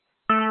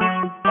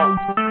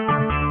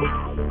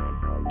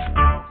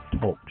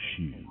Talk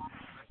show.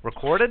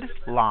 Recorded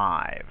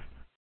live.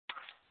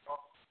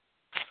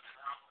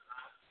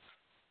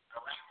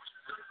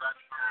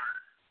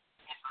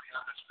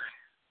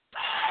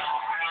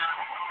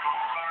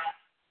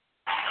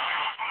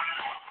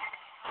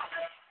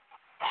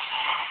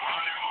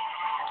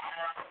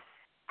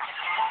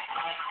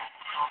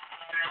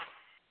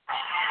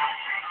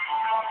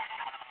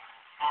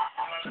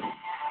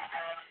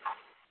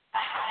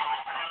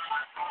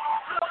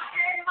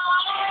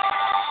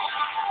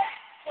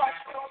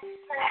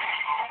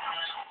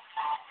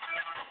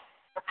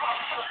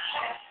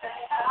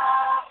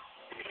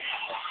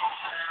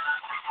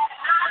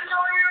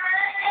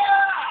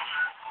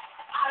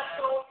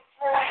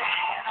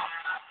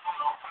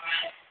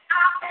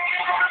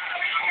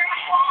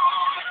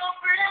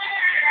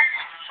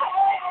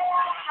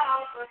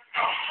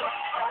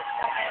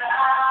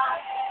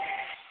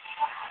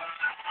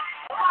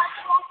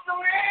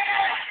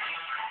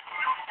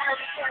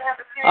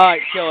 All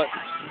right, kill it.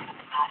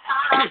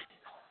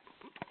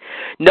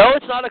 No,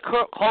 it's not a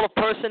call of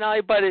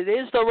personality, but it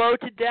is the road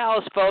to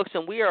Dallas, folks,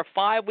 and we are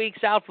 5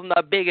 weeks out from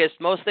the biggest,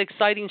 most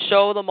exciting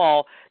show of them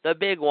all, the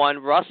big one,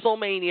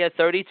 WrestleMania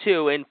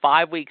 32, in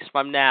 5 weeks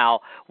from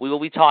now. We will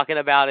be talking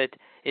about it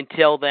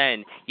until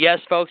then. Yes,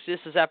 folks, this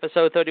is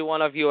episode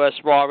 31 of US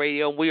Raw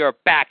Radio, and we are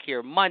back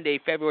here Monday,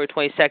 February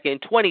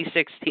 22nd,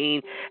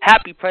 2016.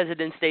 Happy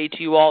President's Day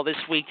to you all this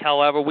week,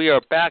 however. We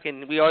are back,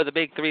 and we are the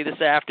big three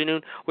this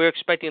afternoon. We're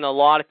expecting a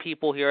lot of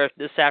people here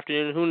this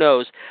afternoon. Who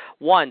knows?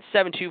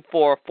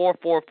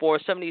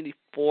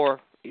 1-724-444-7444.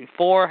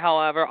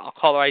 However, I'll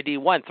caller ID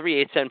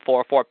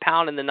 138744,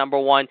 pound and the number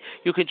 1.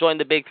 You can join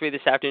the big three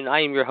this afternoon.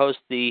 I am your host,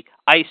 the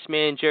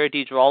Iceman, Jared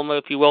DiGirolamo,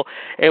 if you will.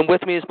 And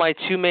with me is my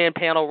two-man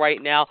panel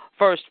right now.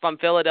 First, from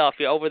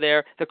Philadelphia, over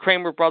there, the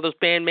Kramer Brothers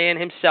band man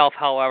himself,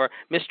 however,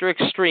 Mr.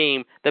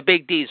 Extreme, the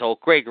Big Diesel,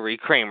 Gregory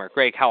Kramer.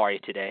 Greg, how are you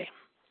today?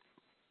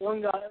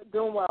 Doing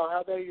well. How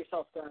about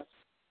yourself, guys?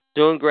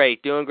 Doing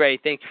great.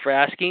 Thank you for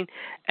asking.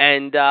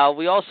 And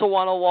we also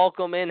want to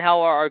welcome in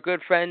our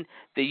good friend,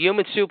 the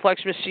Human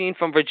Suplex Machine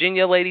from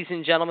Virginia, ladies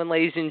and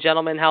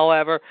gentlemen,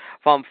 however,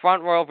 from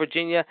Front Royal,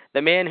 Virginia,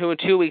 the man who in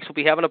 2 weeks will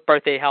be having a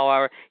birthday,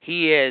 however,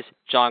 he is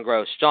John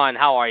Gross. John,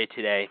 how are you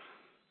today?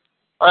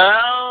 Well,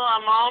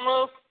 I'm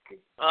almost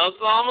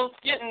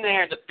getting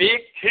there. The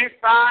big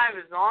 2-5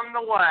 is on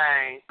the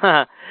way.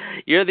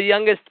 You're the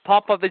youngest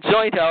pop of the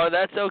joint, however.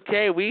 That's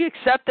okay. We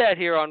accept that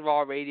here on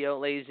Raw Radio,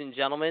 ladies and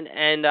gentlemen.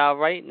 And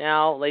right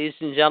now, ladies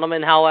and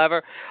gentlemen,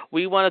 however,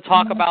 we want to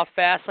talk about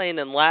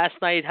Fastlane. And last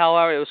night,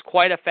 however, it was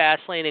quite a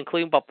Fastlane,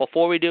 including. But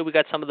before we do, we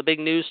got some of the big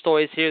news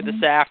stories here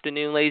this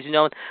afternoon, ladies and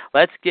gentlemen.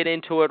 Let's get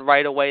into it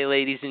right away,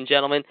 ladies and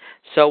gentlemen.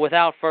 So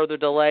without further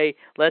delay,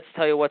 let's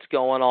tell you what's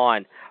going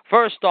on.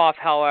 First off,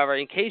 however,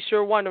 in case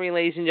you're wondering,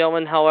 ladies and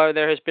gentlemen, however,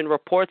 there has been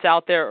reports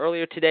out there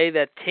earlier today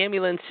that Tammy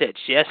Lynn Sitch,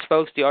 yes,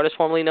 folks, the artist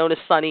formerly known as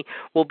Sunny,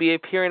 will be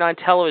appearing on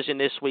television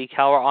this week,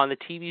 however, on the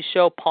TV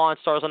show Pawn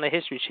Stars on the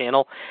History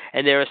Channel,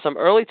 and there is some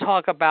early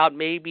talk about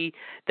maybe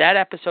that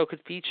episode could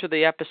feature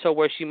the episode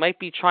where she might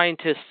be trying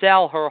to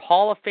sell her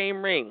Hall of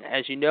Fame ring.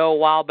 As you know, a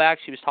while back,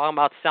 she was talking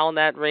about selling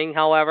that ring,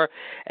 however,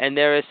 and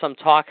there is some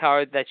talk,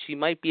 however, that she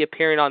might be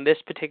appearing on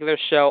this particular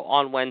show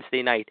on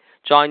Wednesday night.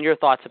 John, your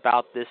thoughts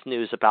about this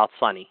news about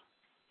Sunny?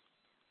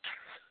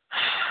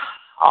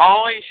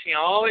 She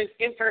always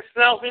gets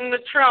herself into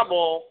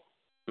trouble.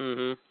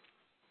 Mm-hmm.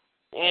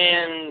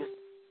 And,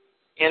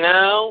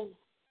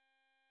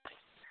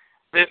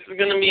 this is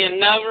going to be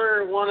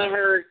another one of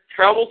her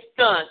trouble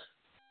stunts.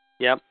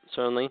 Yep,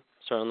 certainly.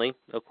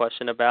 No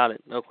question about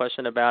it.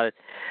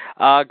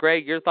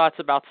 Greg, your thoughts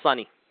about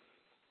Sunny?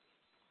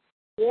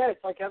 Yeah,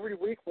 it's like every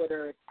week with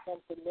her, it's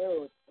something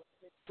new.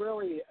 It's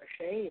really a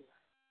shame.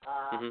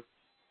 I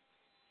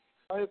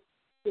hope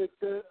a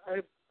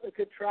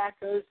good track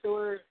goes to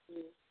her.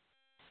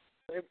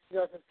 I hope she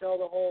doesn't sell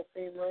the whole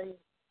Fame ring.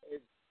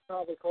 It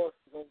probably costs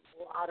a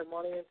lot of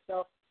money and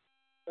stuff.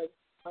 But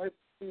I hope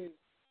she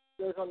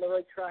goes on the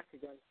right track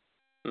again.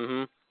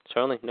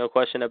 Certainly, no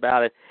question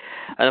about it.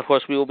 And, of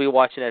course, we will be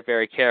watching that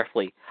very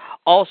carefully.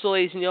 Also,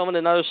 ladies and gentlemen,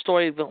 another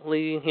story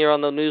leading here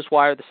on the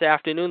Newswire this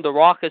afternoon. The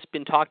Rock has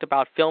been talked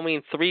about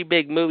filming 3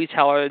 big movies,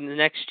 however, in the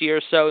next year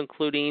or so,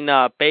 including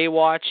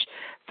Baywatch,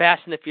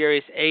 Fast and the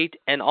Furious 8,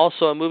 and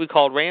also a movie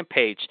called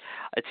Rampage.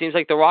 It seems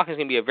like The Rock is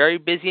going to be a very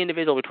busy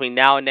individual between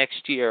now and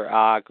next year.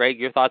 Greg,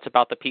 your thoughts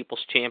about the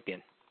People's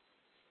Champion?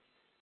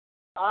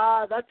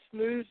 That's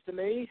news to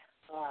me.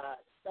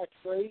 That's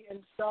great and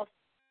stuff.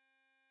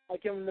 I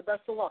give him the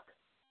best of luck.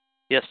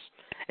 Yes.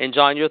 And,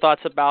 John, your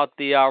thoughts about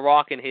the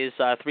Rock and his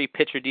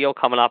 3-picture deal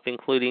coming up,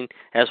 including,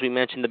 as we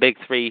mentioned, the big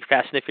 3,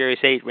 Fast and the Furious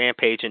 8,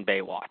 Rampage, and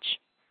Baywatch?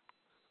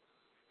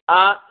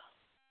 I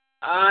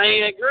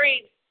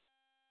agree.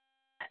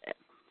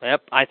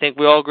 Yep, I think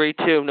we all agree,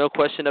 too. No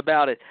question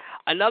about it.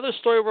 Another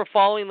story we're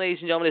following, ladies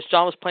and gentlemen, is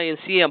John was playing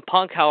CM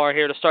Punk, however,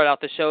 here to start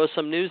out the show.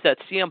 Some news that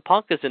CM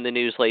Punk is in the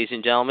news, ladies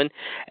and gentlemen,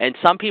 and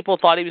some people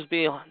thought he was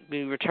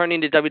being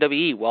returning to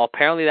WWE. Well,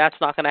 apparently that's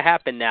not going to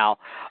happen now.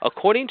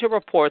 According to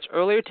reports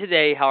earlier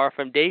today, however,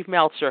 from Dave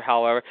Meltzer,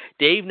 however,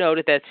 Dave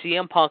noted that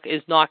CM Punk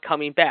is not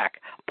coming back.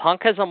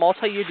 Punk has a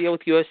multi-year deal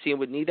with UFC and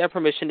would need their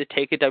permission to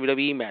take a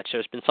WWE match.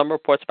 There's been some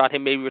reports about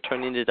him maybe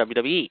returning to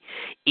WWE.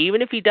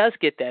 Even if he does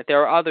get that,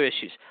 there are other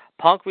issues.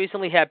 Punk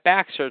recently had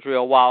back surgery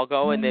a while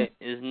ago, and there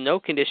is no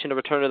condition to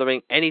return to the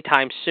ring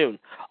anytime soon.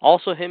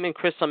 Also, him and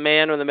Chris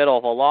Amann are in the middle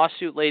of a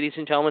lawsuit, ladies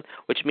and gentlemen,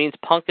 which means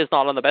Punk is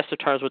not on the best of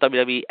terms with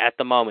WWE at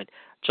the moment.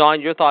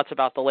 John, your thoughts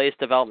about the latest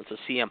developments of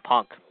CM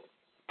Punk?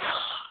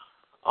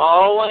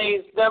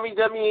 Always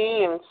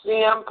WWE and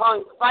CM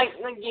Punk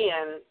fighting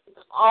again. It's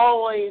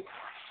always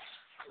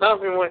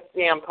something with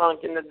CM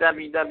Punk in the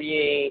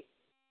WWE.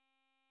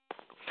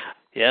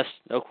 Yes,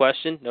 no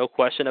question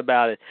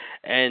about it.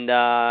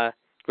 And,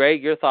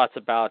 Greg, your thoughts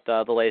about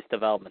the latest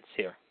developments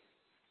here?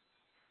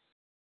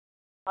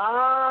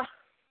 I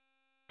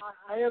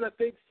am a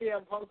big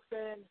CM Punk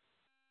fan,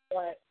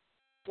 but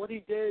what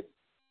he did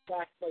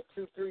back like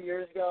 2-3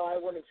 years ago, I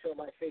wouldn't show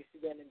my face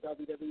again in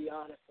WWE,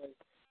 honestly.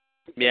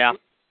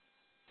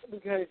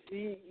 Because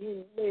he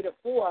made a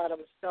fool out of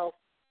himself,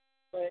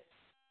 but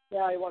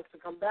now he wants to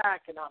come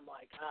back, and I'm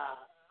like,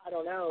 I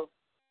don't know.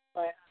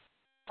 But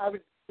I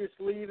would just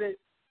leave it,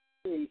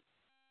 just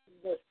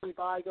be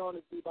bygone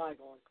and be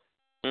bygone.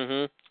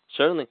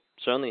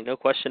 Certainly, no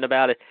question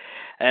about it.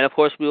 And, of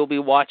course, we will be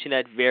watching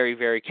that very,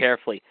 very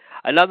carefully.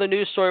 Another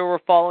news story we're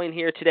following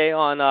here today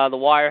on The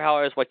Wire,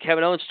 however, is what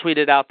Kevin Owens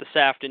tweeted out this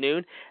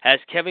afternoon, as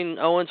Kevin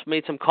Owens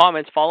made some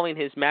comments following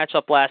his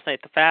matchup last night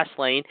at the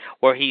Fastlane,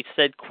 where he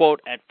said,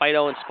 quote, at Fight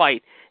Owens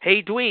Fight,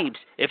 "Hey, dweebs,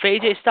 if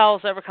AJ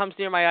Styles ever comes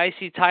near my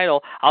IC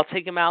title, I'll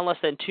take him out in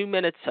less than 2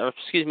 minutes,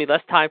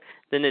 less time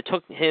than it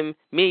took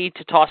me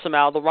to toss him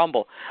out of the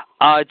Rumble."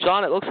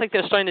 John, it looks like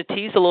they're starting to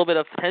tease a little bit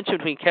of tension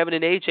between Kevin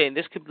and AJ, and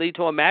this could lead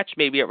to a match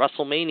maybe at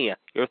WrestleMania.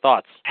 Your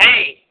thoughts?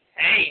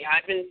 Hey,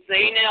 I've been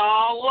saying it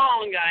all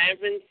along. I have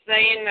been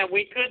saying that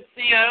we could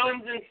see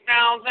Owens and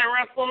Styles at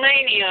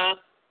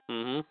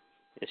WrestleMania.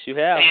 Yes, you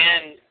have.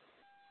 And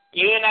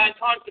you and I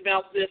talked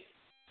about this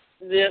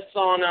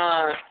on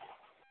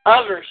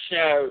other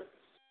shows.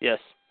 Yes,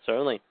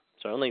 certainly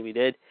we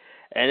did.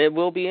 And it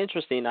will be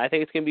interesting. I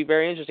think it's going to be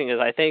very interesting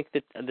because I think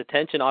that the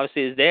tension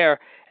obviously is there.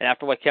 And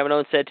after what Kevin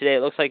Owens said today,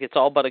 it looks like it's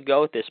all but a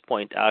go at this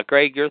point.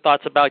 Greg, your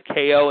thoughts about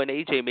KO and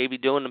AJ maybe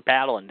doing a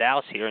battle in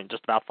Dallas here in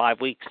just about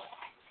 5 weeks?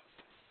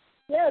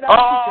 Yeah.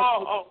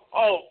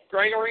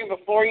 Gregory,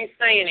 before you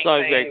say anything.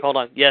 Sorry, Greg, hold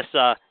on. Yes.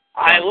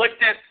 I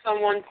looked at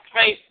someone's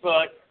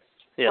Facebook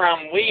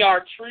from We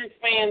Are True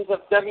Fans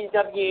of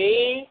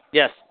WWE.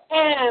 Yes.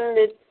 And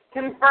it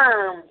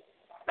confirmed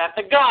that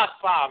The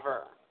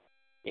Godfather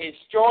is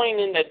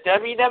joining the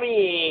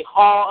WWE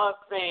Hall of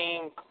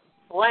Fame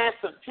class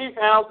of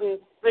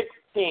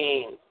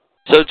 2016.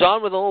 So,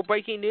 John, with a little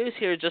breaking news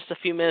here, just a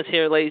few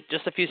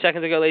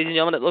seconds ago, ladies and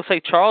gentlemen, it looks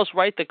like Charles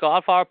Wright, the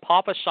Godfather,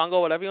 Papa Shango,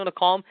 whatever you want to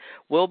call him,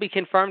 will be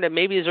confirmed, and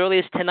maybe as early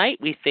as tonight,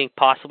 we think,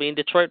 possibly in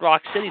Detroit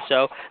Rock City.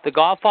 So, the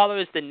Godfather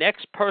is the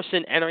next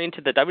person entering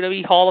into the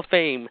WWE Hall of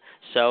Fame.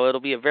 So,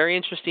 it'll be a very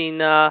interesting,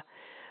 I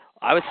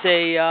would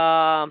say,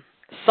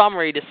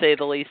 summary, to say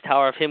the least,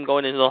 however, of him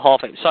going into the Hall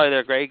of Fame. Sorry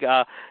there, Greg.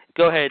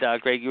 Go ahead,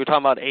 Greg. We were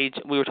talking about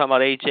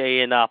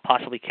AJ and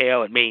possibly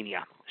KO at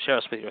Mania. Share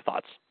us with your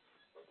thoughts.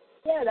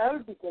 Yeah, that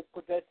would be good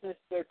for business.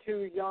 They're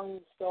two young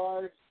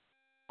stars.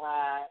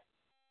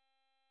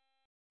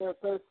 They're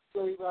both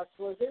great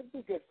wrestlers. It would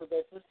be good for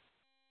business.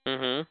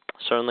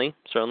 Certainly.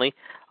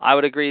 I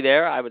would agree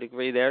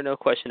there. No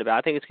question about it.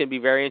 I think it's going to be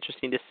very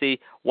interesting to see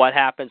what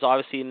happens,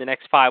 obviously, in the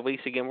next 5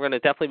 weeks. Again, we're going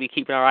to definitely be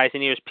keeping our eyes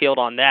and ears peeled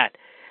on that.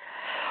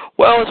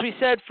 Well, as we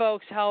said,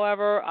 folks,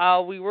 however,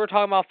 we were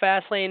talking about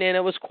Fastlane, and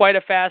it was quite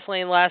a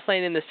Fastlane last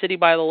night in the city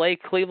by the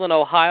lake, Cleveland,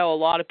 Ohio. A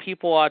lot of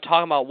people are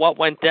talking about what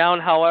went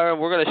down, however.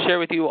 We're going to share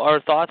with you our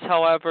thoughts,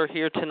 however,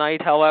 here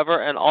tonight,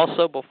 however. And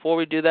also, before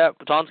we do that,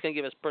 John's going to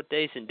give us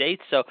birthdays and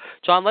dates. So,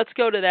 John, let's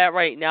go to that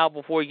right now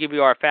before we give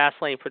you our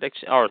Fastlane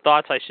prediction, or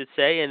thoughts, I should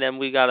say, and then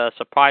we got a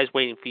surprise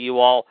waiting for you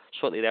all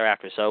shortly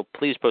thereafter. So,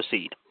 please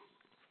proceed.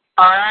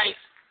 All right.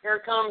 Here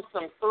comes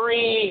some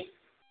three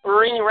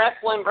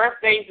wrestling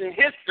birthdays in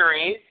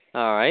history.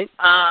 All right.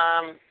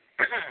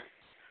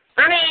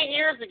 38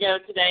 years ago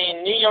today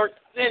in New York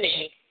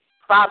City,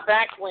 Bob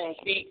Backlund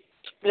beat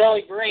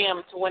Billy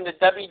Graham to win the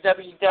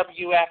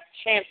WWF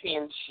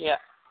Championship.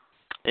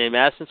 In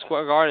Madison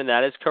Square Garden,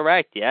 that is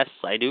correct. Yes,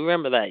 I do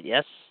remember that,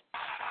 yes.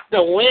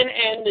 The win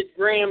ended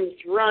Graham's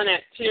run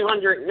at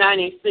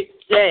 296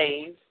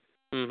 days.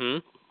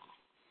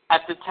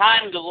 At the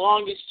time, the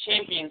longest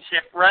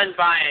championship run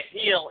by a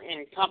heel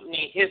in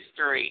company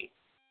history.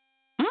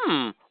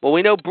 Well,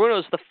 we know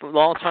Bruno's the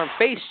long-term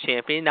face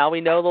champion. Now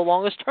we know the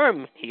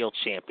longest-term heel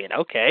champion.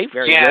 Okay,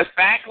 very good. Yeah,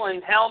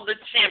 Backlund held the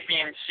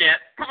championship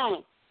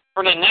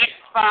for the next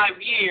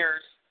 5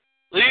 years,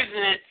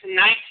 losing it to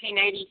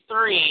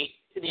 1983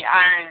 to the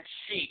Iron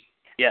Sheik.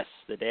 Yes,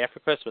 the day after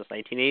Christmas,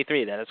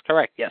 1983. That is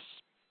correct, yes.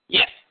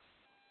 Yes.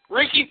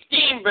 Ricky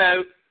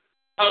Steamboat,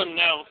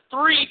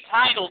 3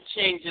 title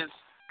changes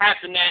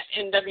happened at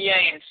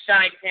NWA and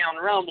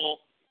Chi-Town Rumble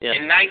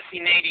in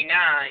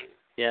 1989.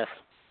 Yes.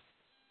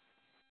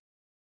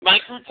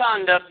 Mike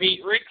Rotunda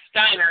beat Rick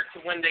Steiner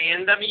to win the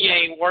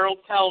NWA World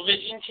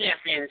Television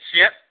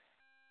Championship.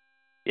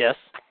 Yes.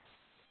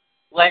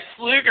 Lex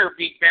Luger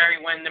beat Barry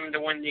Windham to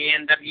win the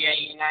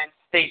NWA United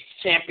States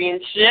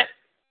Championship.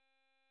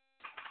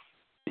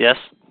 Yes.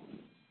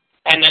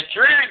 And the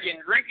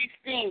Dragon, Ricky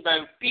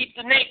Steamboat, beat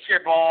the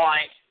Nature Boy,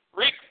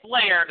 Ric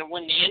Flair, to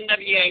win the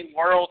NWA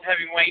World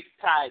Heavyweight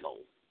title.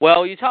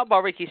 Well, you talk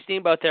about Ricky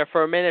Steamboat there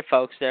for a minute,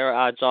 folks,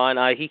 there, John.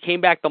 He came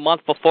back the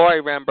month before, I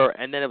remember,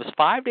 and then it was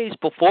 5 days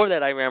before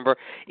that, I remember,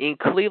 in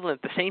Cleveland,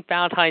 at the St.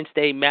 Valentine's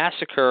Day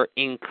Massacre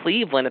in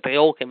Cleveland at the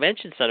old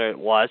convention center it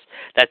was,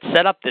 that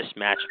set up this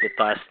match with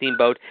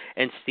Steamboat,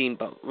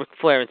 Ric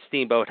Flair and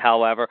Steamboat,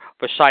 however,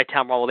 for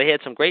Chi-Town Rumble. They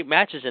had some great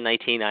matches in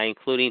 1989,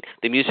 including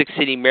the Music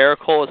City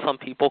Miracle, as some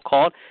people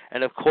call it,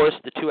 and, of course,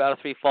 the 2 out of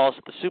 3 falls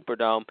at the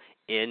Superdome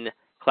in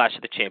Clash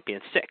of the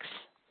Champions 6.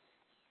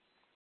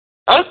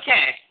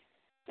 Okay.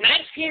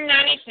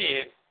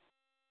 1992,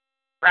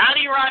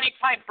 Roddy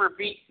Piper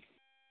beat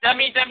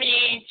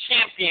WWE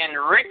Champion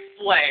Ric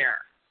Flair.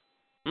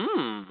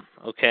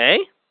 Okay.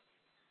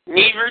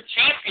 Neither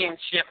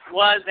championship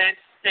was at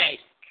stake.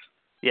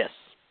 Yes.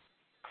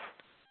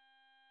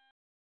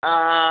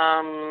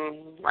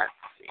 Let's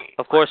see.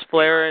 Of course,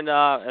 Flair and,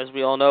 as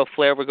we all know,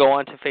 Flair would go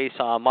on to face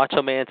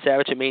Macho Man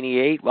Savage at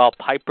Mania 8, while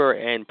Piper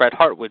and Bret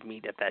Hart would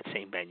meet at that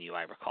same venue,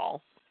 I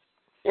recall.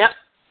 Yep.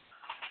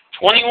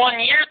 21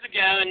 years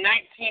ago, in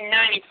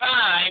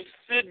 1995,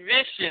 Sid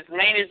Vicious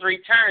made his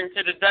return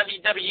to the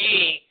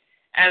WWE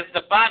as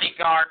the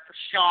bodyguard for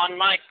Shawn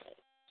Michaels.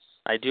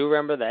 I do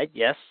remember that,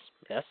 yes.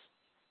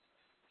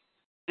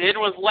 Sid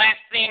was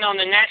last seen on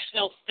the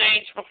national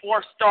stage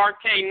before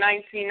Starrcade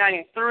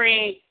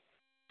 1993,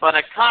 but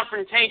a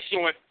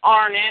confrontation with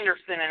Arn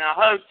Anderson in a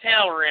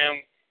hotel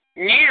room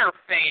near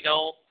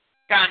fatal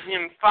got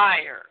him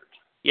fired.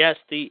 Yes,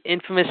 the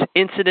infamous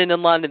incident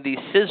in London, the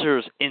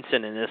Scissors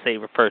incident, as they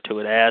refer to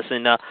it as,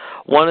 and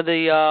one of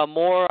the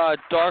more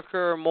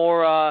darker,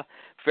 more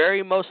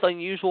very most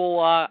unusual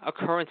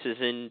occurrences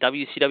in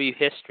WCW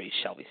history,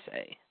 shall we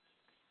say.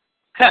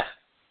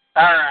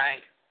 All right.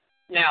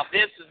 Now,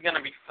 this is going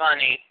to be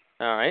funny.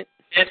 All right.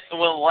 This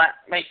will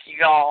make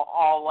you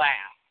all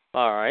laugh.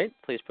 All right.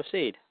 Please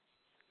proceed.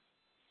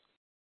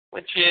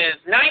 Which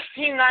is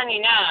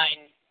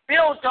 1999.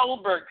 Bill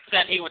Goldberg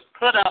said he would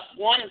put up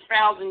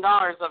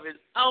 $1,000 of his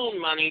own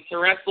money to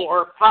wrestle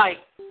or fight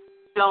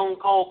Stone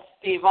Cold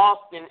Steve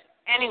Austin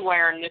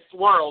anywhere in this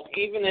world,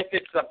 even if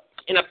it's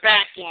in a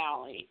back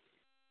alley.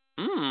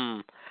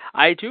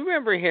 I do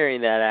remember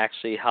hearing that,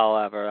 actually,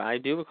 however. I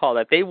do recall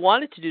that. They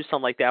wanted to do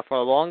something like that for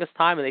the longest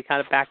time, and they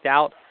kind of backed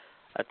out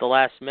at the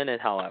last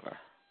minute, however.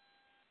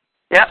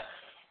 Yep.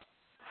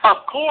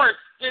 Of course,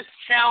 this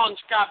challenge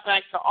got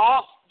back to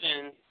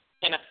Austin.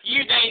 And a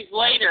few days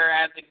later,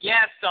 as a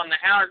guest on the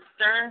Howard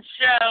Stern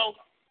show,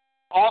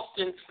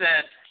 Austin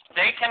said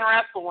they can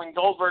wrestle when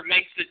Goldberg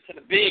makes it to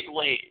the big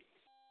league.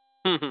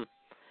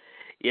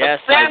 Yes.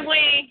 But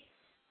sadly,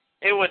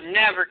 it would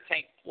never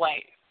take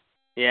place.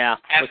 Yeah.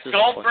 As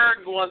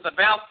Goldberg was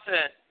about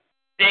to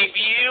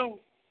debut,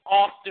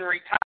 Austin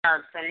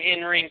retired from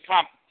in-ring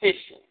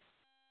competition.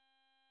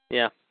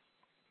 Yeah.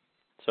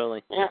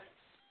 Certainly. Yeah.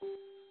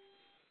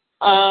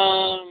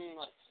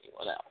 Let's see,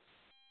 what else?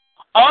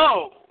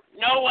 Oh!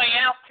 No Way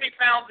Out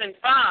 2005.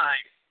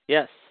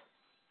 Yes.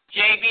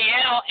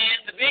 JBL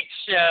and The Big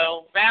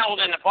Show battled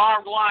in a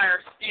barbed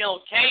wire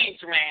steel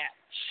cage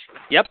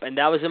match. Yep, and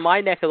that was in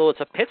my neck of the woods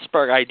of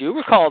Pittsburgh. I do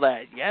recall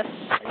that. Yes.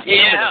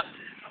 Yeah.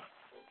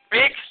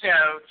 Big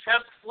Show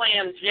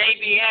chokeslammed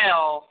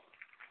JBL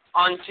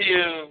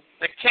onto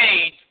the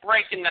cage,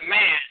 breaking the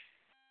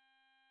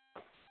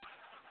mat.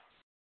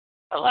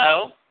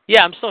 Hello?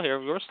 Yeah, I'm still here.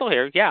 We're still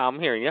here. Yeah, I'm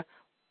hearing you.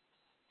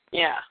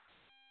 Yeah.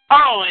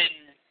 Oh, and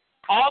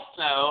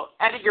also,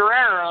 Eddie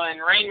Guerrero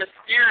and Rey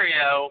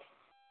Mysterio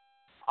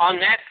on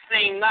that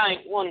same night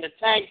won the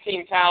tag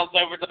team titles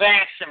over the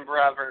Basham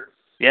brothers.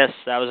 Yes,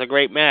 that was a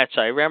great match.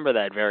 I remember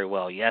that very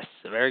well. Yes,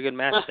 a very good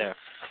match there.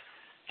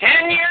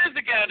 10 years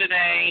ago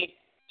today,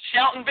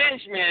 Shelton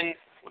Benjamin,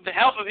 with the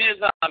help of his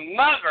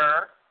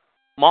mother,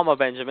 Mama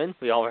Benjamin,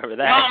 we all remember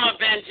that. Mama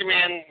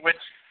Benjamin, which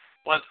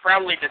was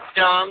probably the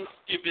dumb,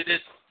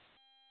 stupidest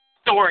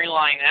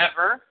storyline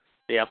ever.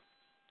 Yep.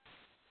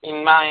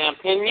 In my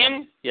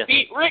opinion, yes.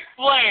 Beat Ric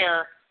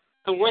Flair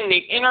to win the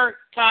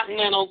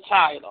Intercontinental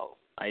title.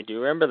 I do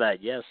remember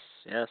that, yes.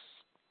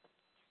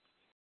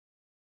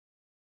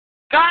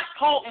 Scott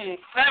Colton,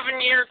 7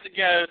 years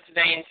ago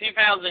today in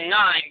 2009,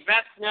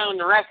 best known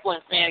to wrestling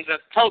fans as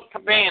Colt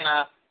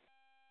Cabana,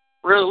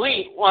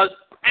 was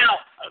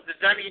out of the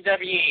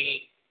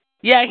WWE.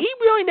 Yeah, he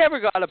really never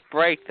got a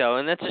break, though,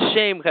 and that's a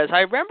shame, because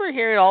I remember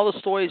hearing all the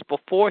stories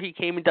before he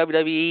came in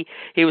WWE.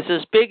 He was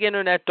this big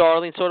internet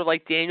darling, sort of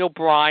like Daniel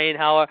Bryan,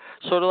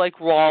 sort of like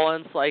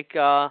Rollins, like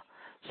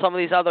some of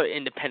these other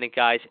independent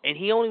guys, and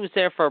he only was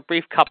there for a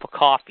brief cup of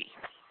coffee.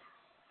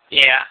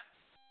 Yeah.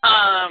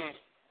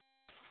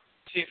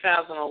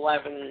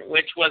 2011,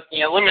 which was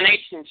the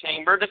Elimination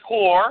Chamber, the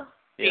Core,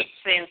 beat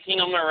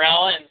Santino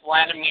Marella and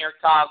Vladimir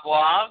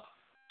Kozlov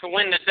to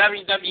win the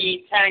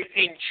WWE Tag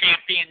Team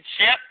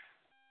Championship.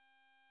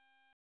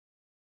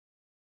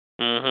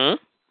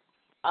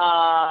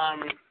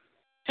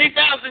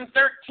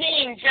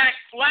 2013, Jack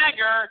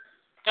Swagger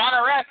got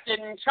arrested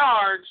and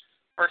charged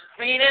for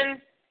speeding,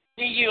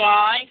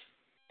 DUI,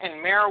 and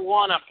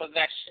marijuana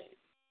possession.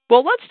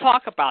 Well, let's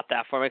talk about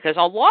that for me, because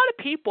a lot of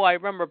people, I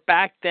remember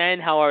back then,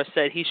 however,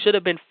 said he should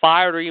have been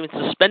fired or even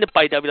suspended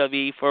by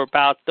WWE for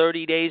about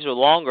 30 days or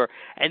longer,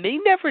 and they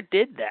never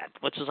did that,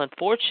 which is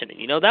unfortunate.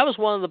 You know, that was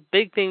one of the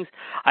big things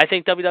I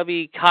think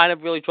WWE kind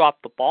of really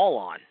dropped the ball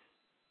on.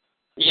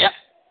 Yep.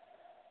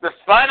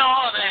 Despite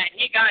all of that,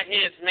 he got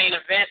his main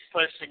event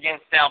push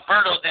against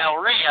Alberto Del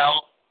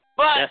Rio,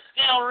 but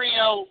Del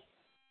Rio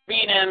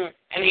beat him,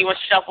 and he was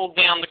shuffled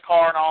down the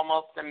card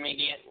almost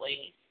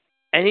immediately.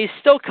 And he's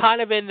still kind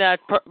of in that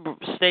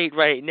state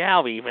right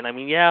now, even. I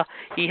mean, yeah,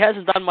 he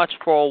hasn't done much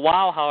for a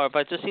while, however, but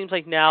it just seems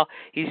like now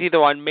he's either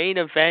on main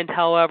event,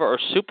 however, or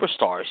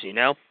superstars, you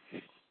know?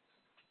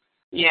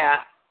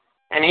 Yeah.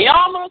 And he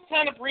almost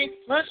had a brief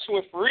push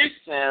with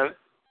Rusev.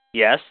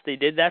 Yes, they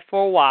did that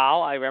for a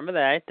while. I remember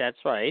that.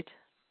 That's right.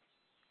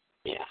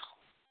 Yeah.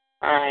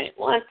 All right,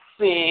 let's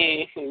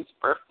see whose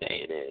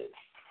birthday it is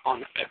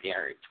on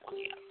February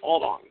 20th.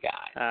 Hold on,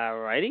 guys. All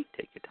righty.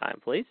 Take your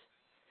time, please.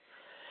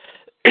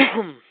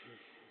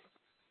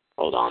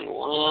 Hold on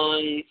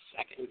 1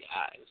 second,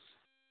 guys.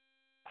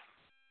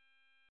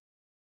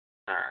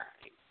 All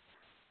right.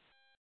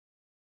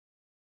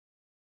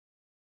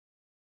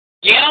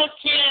 Gail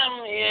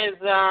Kim is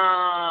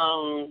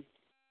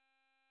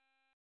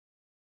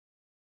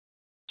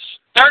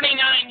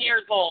 39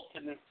 years old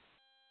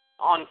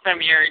on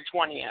February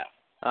 20th.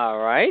 All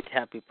right.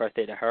 Happy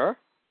birthday to her.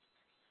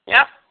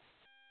 Yep.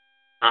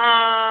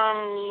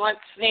 Let's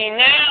see.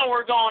 Now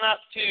we're going up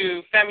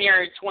to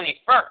February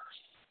 21st.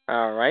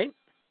 All right.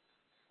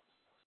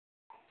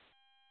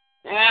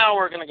 Now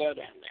we're going to go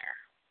down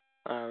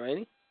there. All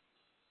righty.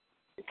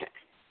 Okay.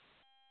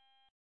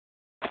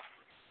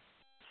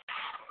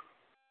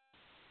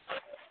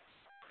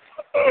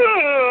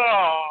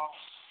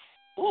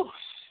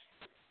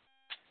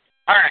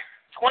 All right.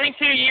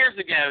 22 years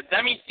ago,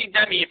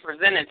 WCW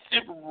presented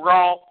Super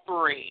Brawl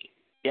 3.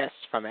 Yes,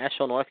 from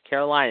Asheville, North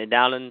Carolina,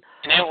 down in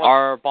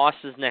our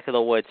boss's neck of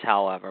the woods,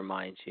 however,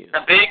 mind you. The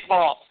big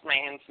boss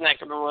man's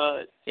neck of the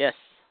woods. Yes.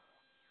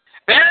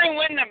 Barry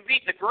Windham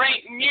beat the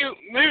Great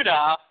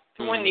Muta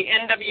to win the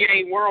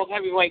NWA World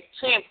Heavyweight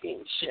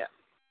Championship.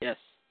 Yes.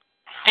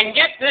 And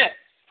get this.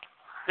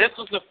 This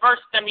was the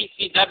first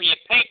WCW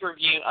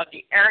pay-per-view of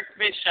the Eric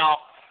Bischoff,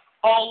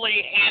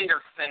 Foley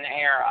Anderson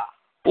era.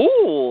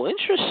 Ooh,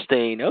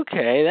 interesting.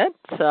 Okay,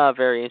 that's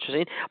very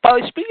interesting. By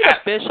the way, speaking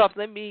of Bischoff,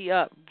 let me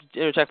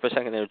interject for a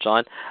second there,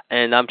 John.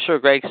 And I'm sure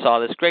Greg saw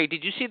this. Greg,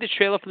 did you see the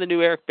trailer for the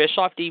new Eric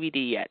Bischoff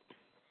DVD yet?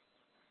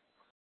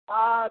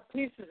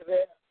 Pieces of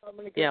it. I'm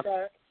gonna get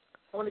that.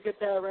 I want to get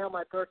that around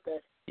my birthday.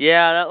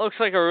 Yeah, that looks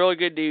like a really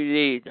good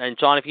DVD. And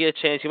John, if you get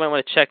a chance, you might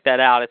want to check that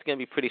out. It's going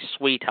to be pretty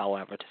sweet,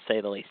 however, to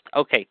say the least.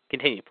 Okay,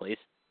 continue, please.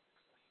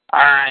 All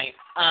right.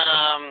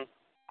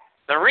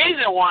 The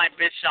reason why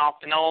Bischoff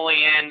and Ole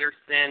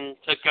Anderson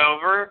took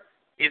over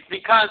is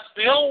because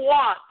Bill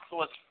Watts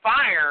was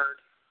fired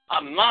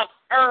a month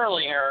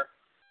earlier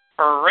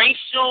for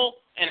racial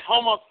and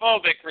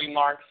homophobic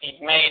remarks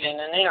he'd made in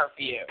an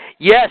interview.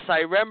 Yes, I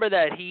remember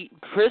that. He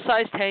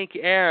criticized Hank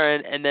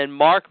Aaron, and then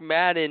Mark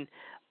Madden,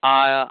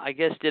 I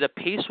guess, did a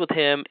piece with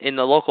him in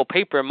the local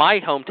paper, in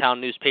my hometown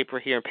newspaper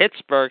here in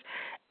Pittsburgh,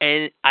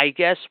 and I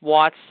guess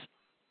Watts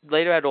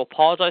later had to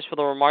apologize for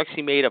the remarks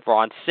he made of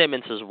Ron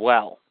Simmons as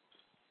well.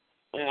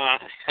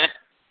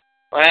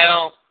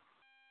 Well,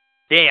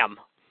 damn.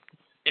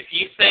 If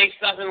you say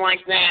something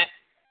like that,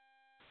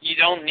 you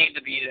don't need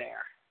to be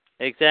there.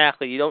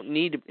 Exactly. You don't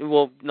need to,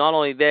 well, not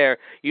only there,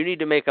 you need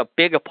to make a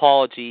big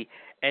apology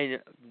and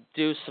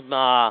do some,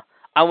 I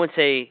wouldn't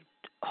say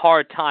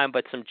hard time,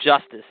 but some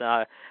justice.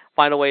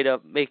 Find a way to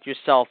make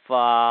yourself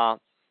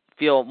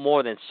feel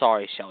more than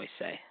sorry, shall we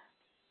say.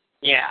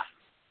 Yeah.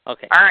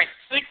 Okay. All right.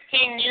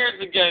 16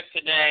 years ago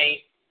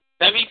today,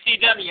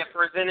 WCW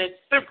presented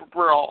Super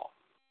Brawl.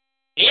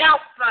 The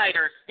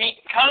Outsiders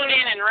beat Conan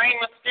and Rey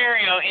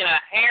Mysterio in a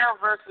hair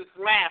versus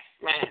mask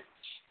match.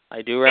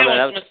 I do remember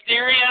that. It was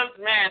Mysterio's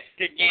mask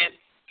against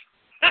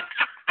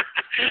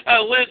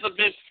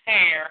Elizabeth's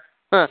hair.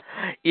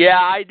 Yeah,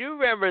 I do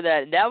remember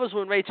that. And that was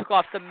when Ray took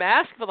off the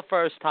mask for the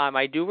first time.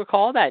 I do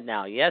recall that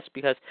now, yes,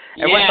 because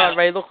everyone thought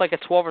Ray looked like a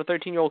 12 or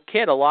 13-year-old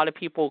kid. A lot of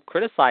people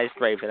criticized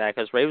Ray for that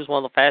because Ray was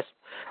one of the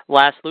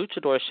last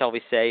luchadors, shall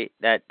we say,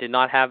 that did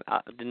not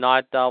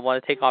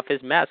want to take off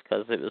his mask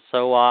because it was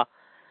so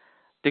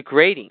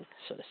degrading,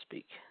 so to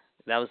speak.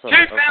 That was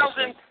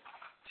 2005,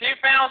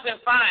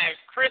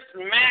 Chris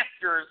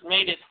Masters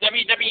made his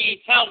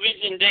WWE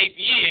television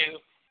debut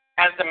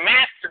as the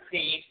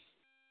Masterpiece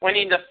when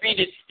he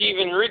defeated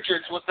Steven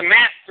Richards with the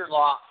Master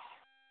Lock.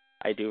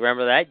 I do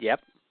remember that, yep.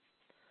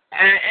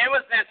 And it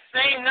was that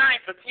same night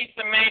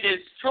Batista made his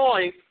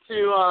choice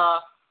to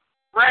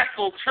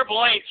wrestle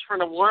Triple H for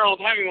the World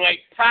Heavyweight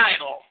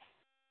title.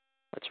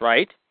 That's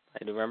right.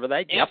 I do remember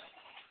that, yep.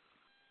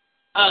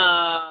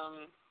 All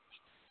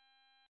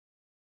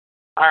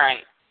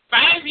right.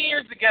 5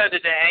 years ago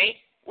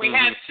today, we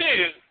had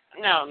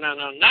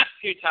not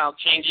two title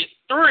changes,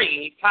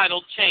 3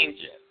 title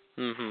changes.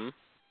 Mm-hmm.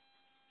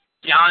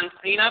 John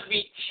Cena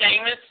beat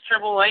Sheamus,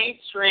 Triple H,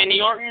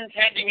 Randy Orton,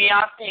 Ted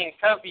DiBiase, and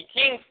Kofi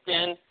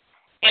Kingston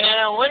in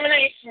an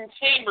Elimination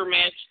Chamber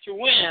match to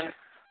win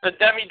the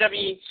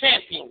WWE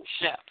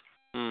Championship.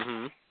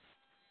 Mm-hmm.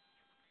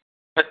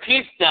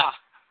 Batista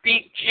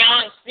beat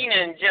John Cena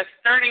in just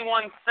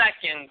 31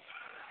 seconds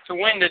to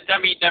win the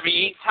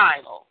WWE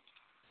title.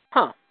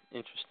 Huh.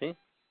 Interesting.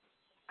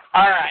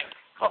 All right.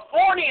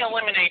 Before the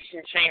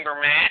Elimination Chamber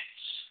match,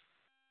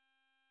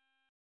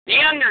 The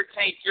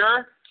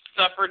Undertaker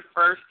suffered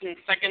first and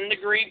second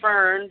degree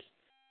burns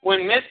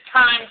when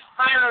mistimed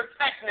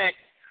pyrotechnics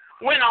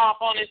went off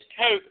on his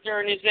coat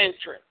during his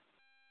entrance.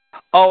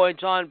 Oh, and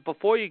John,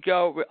 before you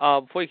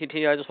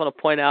continue, I just want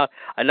to point out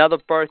another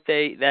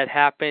birthday that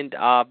happened.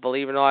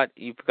 Believe it or not,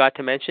 you forgot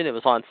to mention it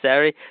was on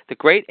Saturday. The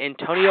great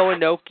Antonio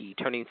Inoki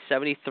turning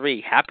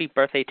 73. Happy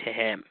birthday to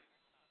him.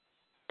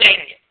 Dang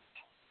it.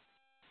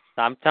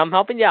 I'm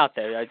helping you out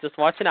there. Just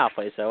watching out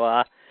for you.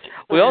 So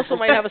we also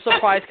might have a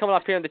surprise coming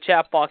up here in the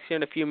chat box here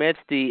in a few minutes.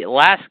 The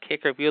last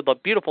kicker, the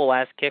beautiful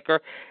last kicker,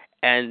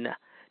 and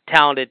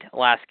talented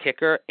last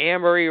kicker,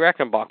 Anne-Marie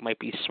Reckenbach might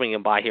be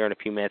swinging by here in a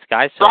few minutes,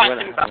 guys. So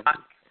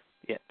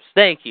yes,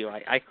 thank you.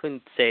 I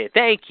couldn't say it.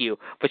 Thank you.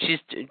 But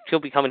she'll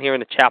be coming here in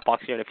the chat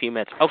box here in a few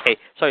minutes. Okay,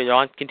 sorry,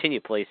 John. Continue,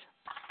 please.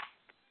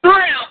 3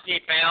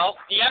 belts,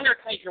 The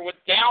Undertaker would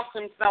douse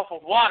himself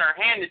with water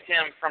handed to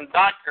him from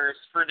doctors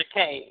for the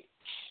cage.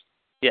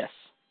 Yes.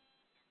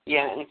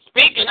 Yeah, and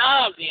speaking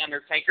of The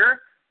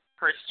Undertaker,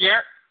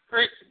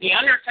 The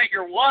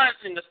Undertaker was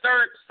in the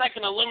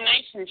second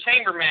Elimination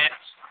Chamber match.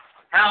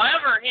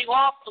 However, he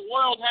lost the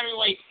World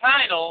Heavyweight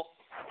title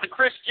to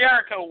Chris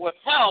Jericho with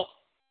help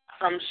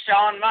from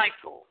Shawn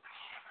Michaels.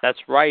 That's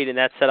right, and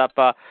that set up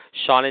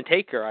Shawn and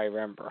Taker, I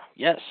remember.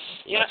 Yes,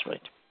 That's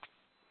right.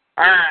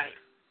 All right.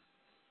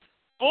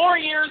 4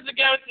 years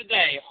ago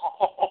today,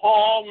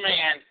 oh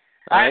man,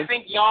 right. I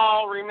think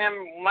y'all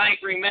might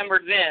remember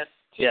this.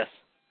 Yes.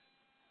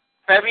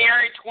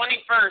 February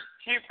 21st,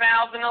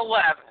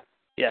 2011.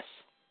 Yes.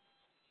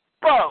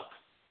 BOUT.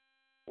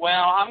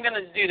 Well, I'm going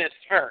to do this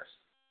first.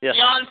 Yes.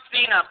 John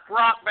Cena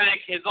brought back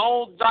his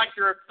old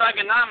Dr. of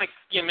Thugonomics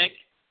gimmick,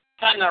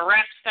 cutting a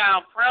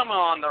rap-style promo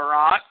on The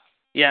Rock.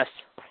 Yes.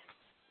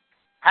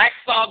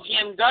 Hacksaw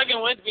Jim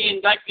Duggan would be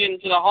inducted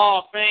into the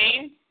Hall of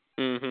Fame.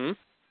 Mm-hmm.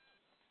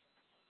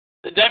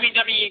 The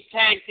WWE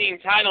Tag Team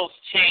titles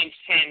changed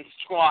hands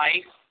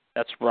twice.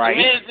 That's right.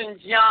 The Miz and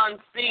John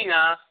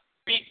Cena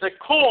beat the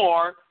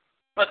Core,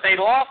 but they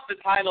lost the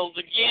titles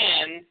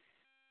again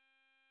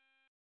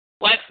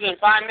less than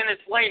 5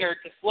 minutes later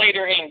to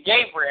Slater and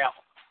Gabriel.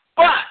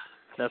 But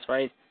that's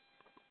right.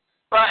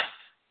 But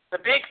the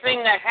big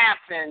thing that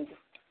happened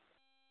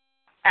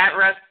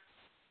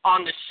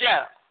on the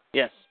show.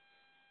 Yes.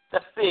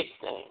 The big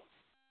thing.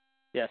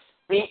 Yes.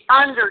 The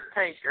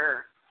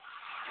Undertaker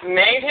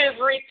made his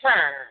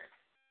return,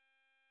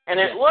 and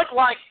it looked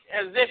like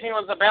as if he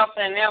was about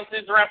to announce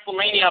his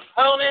WrestleMania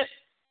opponent.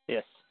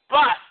 Yes.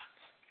 But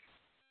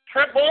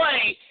Triple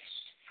H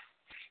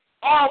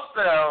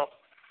also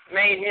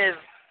made his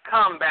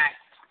comeback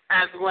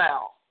as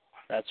well.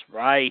 That's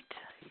right.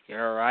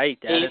 You're right.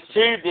 These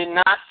two did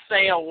not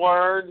say a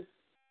word.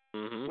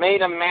 Mm-hmm.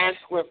 Made a match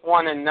with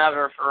one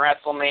another for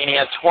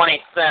WrestleMania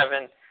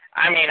 27.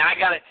 I mean, I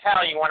got to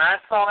tell you, when I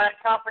saw that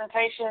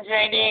confrontation,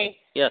 JD,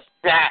 yes,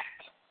 that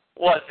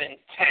was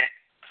intense.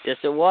 Yes,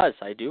 it was.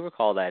 I do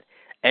recall that.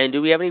 And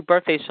do we have any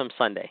birthdays from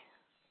Sunday?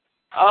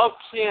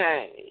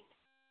 Okay.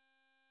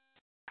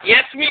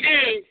 Yes, we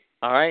do.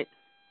 All right.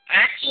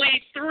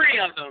 Actually, 3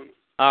 of them.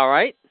 All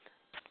right.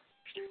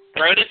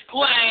 Brodus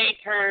Clay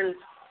turned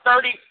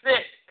 36.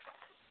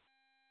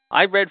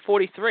 I read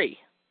 43.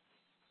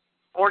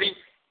 Well,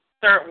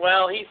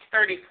 he's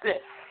 36.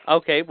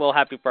 Okay, well,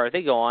 happy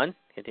birthday. Go on.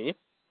 Continue.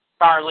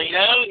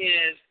 Carlito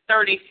is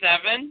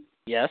 37.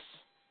 Yes.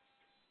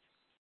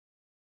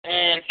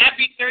 And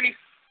happy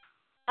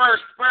 31st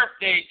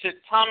birthday to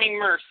Tommy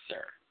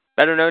Mercer.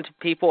 Better known to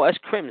people as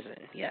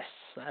Crimson. Yes,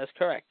 that is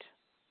correct.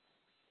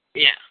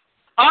 Yeah.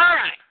 All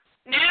right.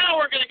 Now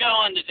we're going to go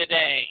on to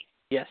today.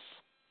 Yes.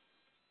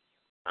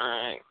 All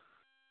right.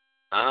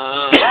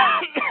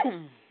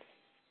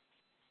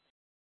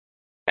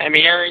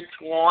 February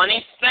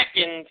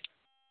 22nd.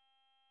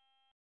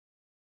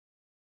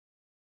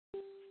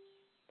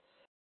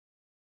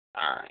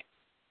 All right.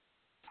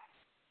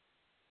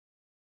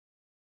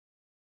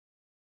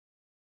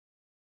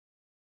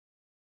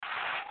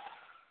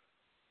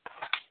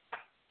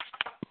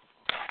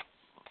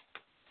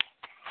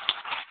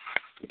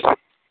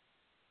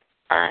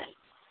 All right.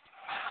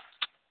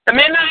 The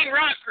Midnight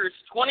Rock Parker's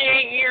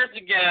 28 years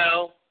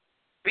ago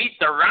beat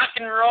the Rock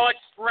and Roll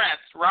Express,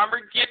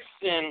 Robert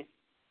Gibson,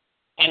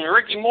 and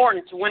Ricky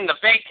Morton to win the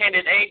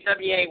vacated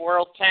AWA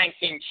World Tag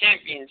Team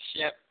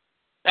Championship.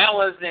 That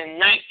was in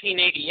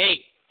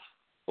 1988.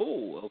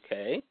 Oh,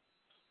 okay.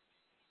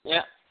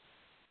 Yeah.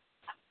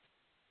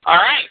 All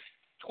right.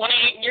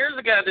 28 years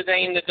ago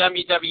today in the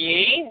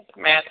WWE,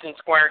 Madison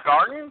Square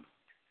Garden,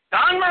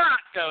 Don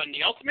Morocco and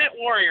the Ultimate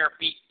Warrior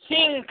beat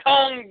King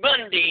Kong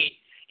Bundy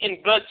in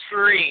Butch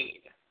Reed.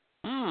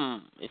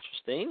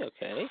 Interesting.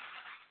 Okay.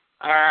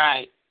 All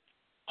right.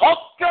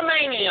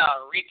 Hulkamania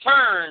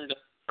returned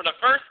for the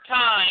first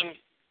time,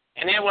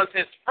 and it was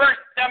his first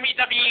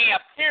WWE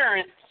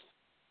appearance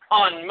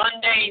on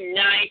Monday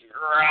Night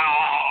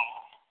Raw.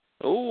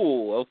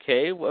 Oh,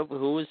 okay. Who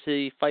was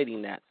he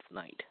fighting that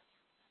night?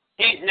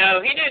 He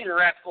didn't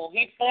wrestle.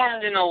 He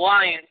formed an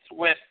alliance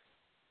with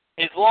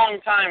his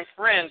longtime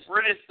friend,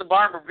 Brutus the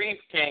Barber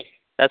Beefcake.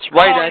 That's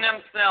right. Calling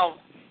themselves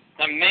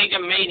the Mega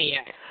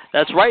Maniacs.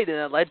 That's right, and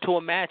it led to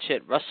a match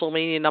at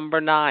WrestleMania number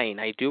 9.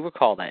 I do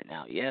recall that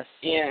now, yes.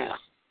 Yeah.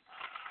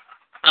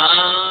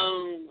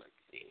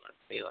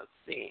 Let's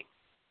see.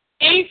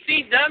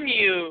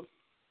 ECW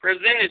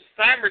presented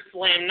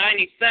SummerSlam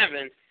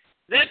 97.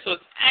 This was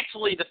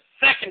actually the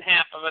second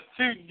half of a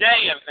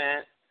 2-day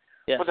event,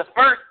 with the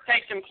first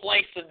taking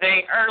place a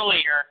day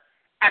earlier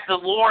at the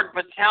Lord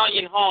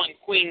Battalion Hall in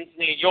Queens,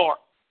 New York.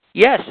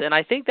 Yes, and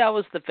I think that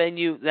was the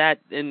venue that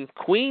in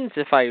Queens,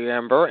 if I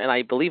remember, and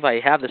I believe I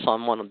have this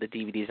on one of the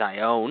DVDs I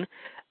own,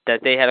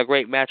 that they had a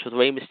great match with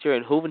Rey Mysterio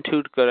and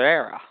Juventud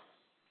Guerrera.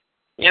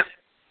 Yep.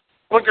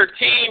 Booker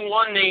T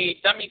won the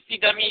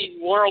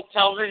WCW World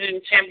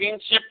Television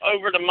Championship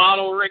over the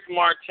model Rick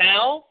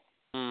Martel.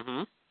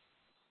 Mm-hmm.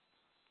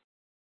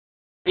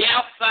 The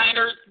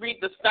Outsiders beat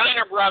the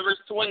Steiner Brothers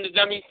to win the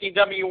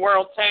WCW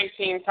World Tag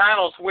Team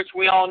titles, which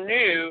we all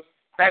knew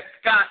that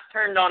Scott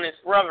turned on his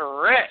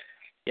brother Rick.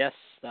 Yes,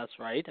 that's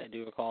right. I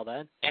do recall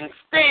that. And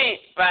Sting,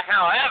 but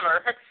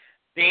however,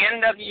 the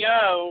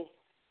NWO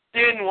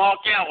didn't walk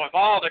out with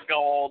all the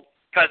gold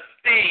because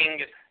Sting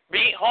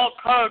beat Hulk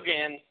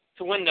Hogan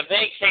to win the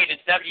vacated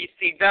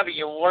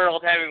WCW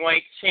World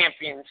Heavyweight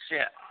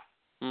Championship.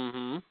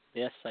 Mm-hmm.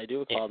 Yes, I do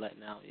recall that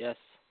now, yes.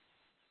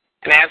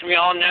 And as we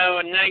all know,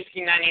 in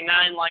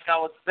 1999, like I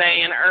was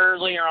saying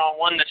earlier on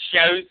one of the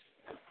shows,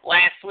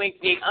 last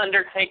week The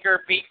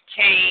Undertaker beat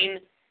Kane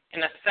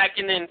in a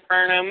second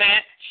Inferno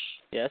match.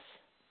 Yes.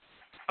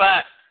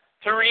 But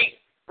to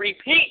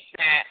repeat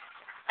that,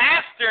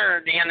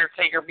 after The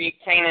Undertaker beat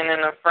Kane in an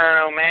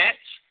Inferno match,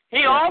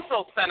 he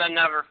also set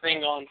another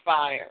thing on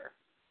fire.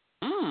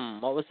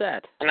 What was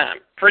that? And I'm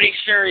pretty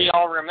sure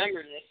y'all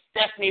remember this.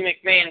 Stephanie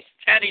McMahon's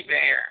teddy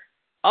bear.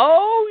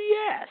 Oh,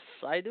 yes.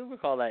 I do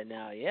recall that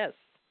now, yes.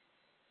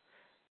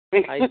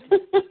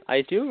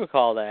 I do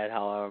recall that,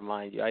 however,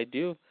 mind you. I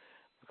do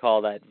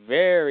recall that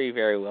very,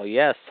 very well.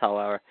 Yes,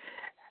 however.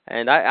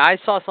 And I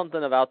saw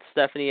something about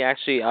Stephanie,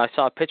 actually. I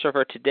saw a picture of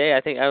her today.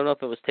 I don't know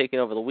if it was taken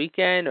over the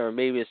weekend or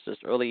maybe it's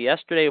just early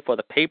yesterday for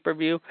the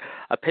pay-per-view.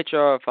 A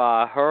picture of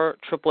her,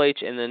 Triple H,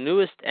 and the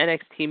newest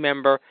NXT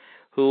member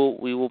who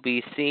we will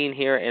be seeing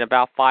here in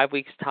about 5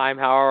 weeks' time,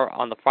 however,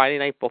 on the Friday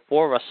night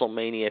before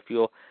WrestleMania, if you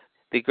will.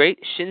 The great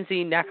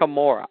Shinzi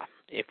Nakamura,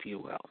 if you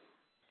will.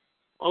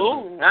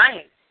 Oh,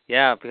 nice.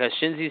 Yeah, because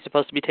Shinzi's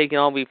supposed to be taking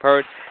on, we've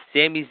heard,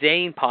 Sami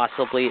Zayn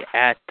possibly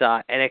at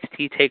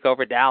NXT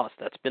TakeOver Dallas.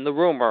 That's been the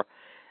rumor.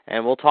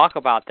 And we'll talk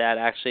about that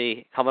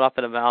actually coming up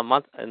in about a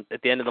month,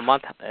 at the end of the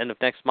month, end of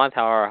next month,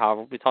 however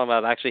we'll be talking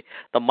about actually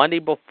the Monday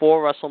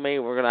before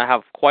WrestleMania. We're going to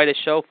have quite a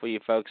show for you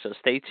folks, so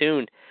stay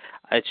tuned.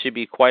 It should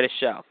be quite a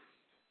show.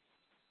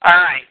 All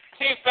right,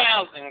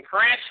 2000,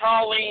 Crash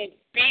Holly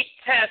beat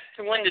Test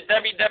to win the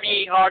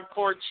WWE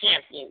Hardcore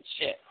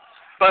Championship.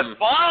 But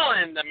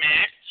following the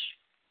match,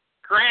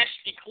 Crash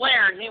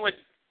declared he would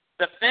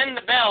defend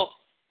the belt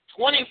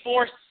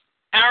 24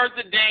 hours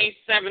a day,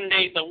 7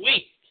 days a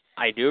week.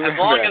 I do remember. As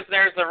long as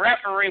there's a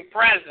referee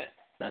present.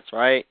 That's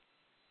right.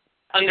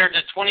 Under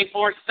the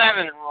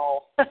 24/7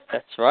 rule.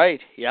 That's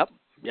right. Yep.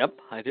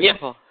 I do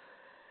recall.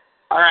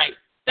 All right.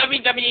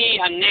 WWE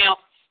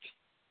announced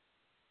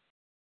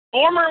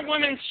former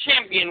women's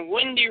champion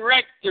Wendy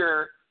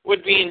Rector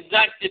would be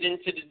inducted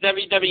into the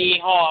WWE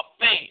Hall of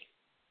Fame.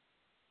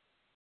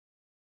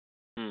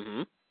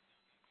 Mm-hmm.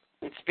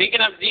 And speaking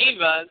of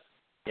divas,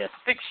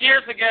 6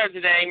 years ago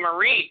today,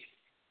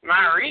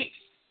 Maurice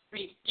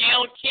beat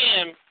Gail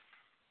Kim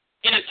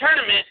in a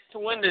tournament to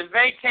win the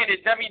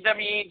vacated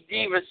WWE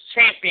Divas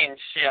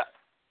Championship.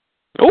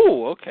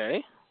 Oh,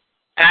 okay.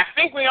 And I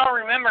think we all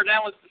remember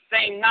that was the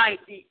same night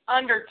The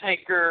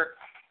Undertaker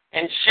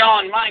and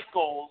Shawn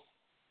Michaels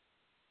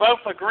both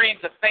agreed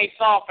to face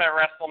off at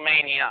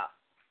WrestleMania.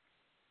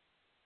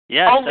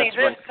 Yes, Only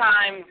this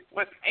time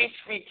with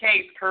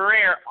HBK's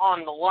career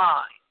on the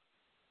line.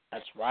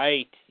 That's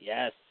right.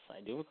 Yes,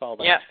 I do recall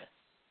that. Yes.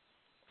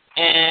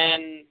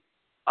 And,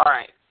 all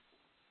right,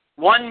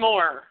 one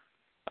more.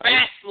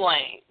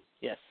 Fastlane.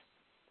 Yes.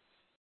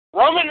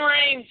 Roman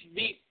Reigns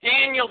beat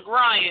Daniel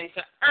Bryan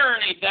to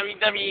earn a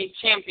WWE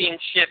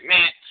Championship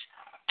match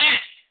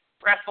at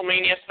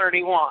WrestleMania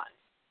 31.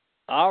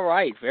 All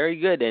right, very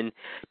good. And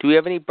do we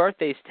have any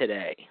birthdays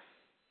today?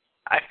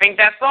 I think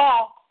that's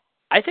all.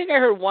 I think I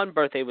heard one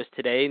birthday was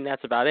today, and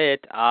that's about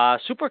it.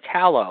 Super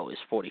Callow is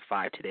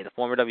 45 today, the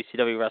former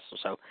WCW wrestler,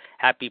 so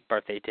happy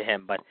birthday to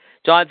him. But,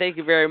 John, thank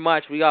you very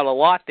much. We got a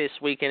lot this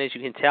weekend, as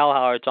you can tell.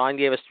 However, John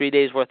gave us 3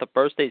 days' worth of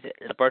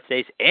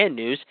birthdays and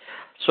news.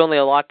 Certainly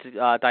a lot to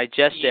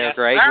digest there,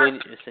 Greg.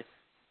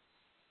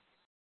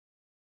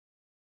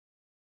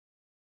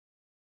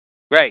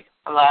 Greg.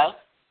 Hello?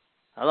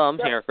 Hello, I'm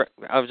here.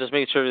 I was just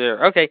making sure you're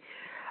there. Okay.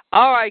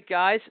 All right,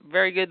 guys.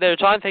 Very good there,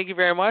 John. Thank you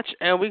very much.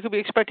 And we could be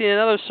expecting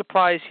another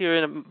surprise here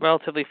in a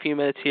relatively few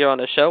minutes here on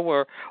the show.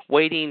 We're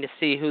waiting to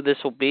see who this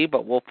will be,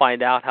 but we'll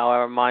find out,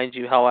 mind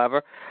you.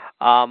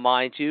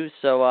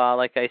 So,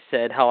 like I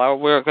said, however,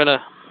 we're going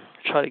to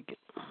try to get...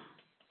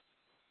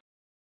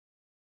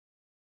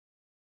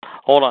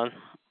 Hold on.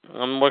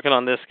 I'm working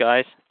on this,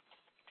 guys.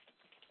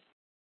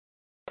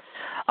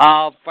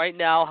 Right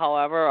now,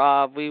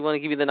 however, we want to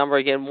give you the number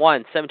again,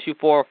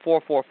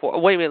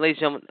 1-724-444. Wait a minute, ladies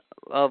and gentlemen.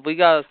 We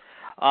got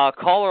a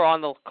caller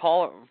on the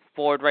caller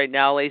board right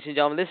now, ladies and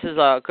gentlemen. This is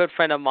a good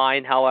friend of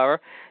mine,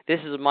 however. This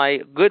is my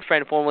good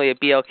friend, formerly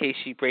at BLK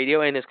Sheep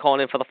Radio, and is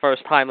calling in for the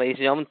first time, ladies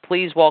and gentlemen.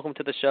 Please welcome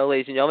to the show,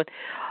 ladies and gentlemen,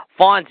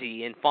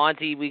 Fonzie. And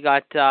Fonzie, we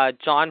got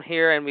John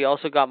here, and we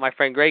also got my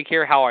friend Greg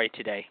here. How are you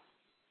today?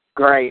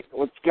 Great.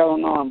 What's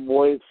going on,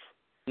 boys?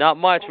 Not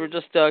much. We're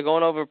just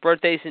going over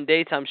birthdays and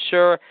dates. I'm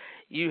sure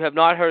you have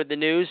not heard the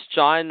news.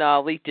 John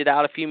leaked it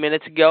out a few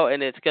minutes ago,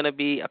 and it's going to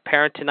be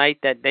apparent tonight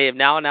that they have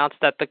now announced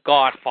that The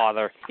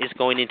Godfather is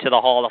going into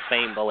the Hall of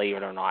Fame, believe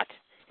it or not.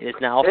 It is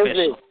now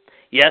official.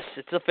 Yes,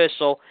 it's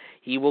official.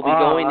 He will be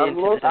going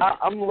into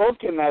I'm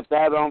looking at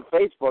that on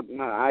Facebook.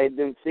 No, I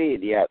didn't see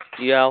it yet.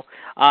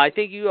 I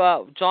think you,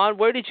 John,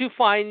 where did you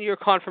find your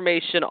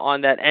confirmation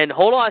on that? And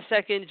hold on a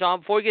second, John,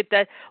 before we get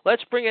that,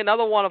 let's bring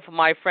another one of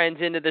my friends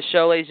into the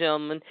show, ladies and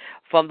gentlemen.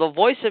 From the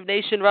Voice of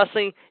Nation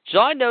Wrestling,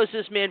 John knows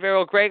this man very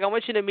well. Greg, I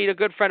want you to meet a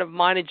good friend of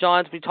mine and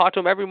John's. We talk to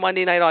him every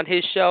Monday night on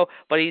his show,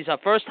 but he's a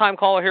first-time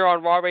caller here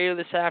on Raw Radio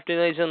this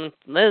afternoon, ladies and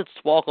gentlemen.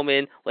 Let's welcome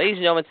in, ladies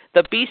and gentlemen,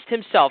 the Beast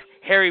himself,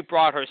 Harry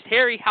Broadhurst.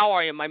 Harry, how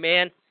are you, my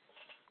man?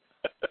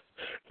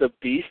 The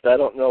Beast? I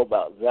don't know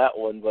about that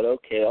one, but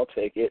okay, I'll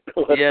take it.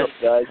 What's yes. up,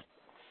 guys?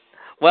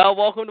 Well,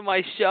 welcome to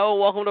my show.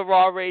 Welcome to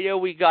Raw Radio.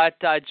 We got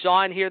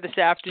John here this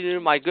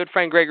afternoon, my good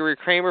friend Gregory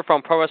Kramer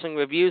from Pro Wrestling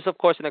Reviews, of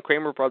course, in the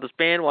Kramer Brothers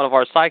Band, one of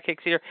our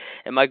sidekicks here,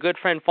 and my good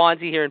friend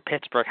Fonzie here in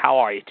Pittsburgh. How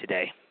are you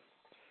today?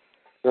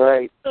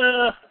 Great.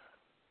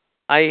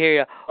 I hear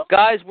you.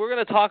 Guys, we're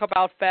going to talk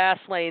about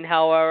Fastlane,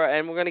 however,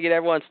 and we're going to get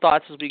everyone's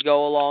thoughts as we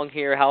go along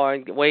here, however,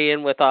 and weigh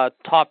in with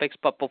topics.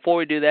 But before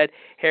we do that,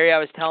 Harry, I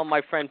was telling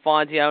my friend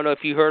Fonzie, I don't know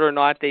if you heard or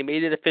not, they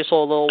made it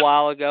official a little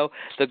while ago.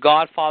 The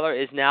Godfather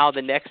is now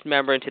the next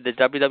member into the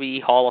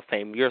WWE Hall of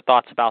Fame. Your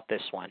thoughts about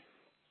this one?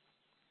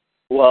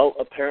 Well,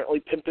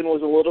 apparently pimping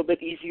was a little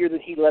bit easier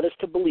than he led us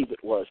to believe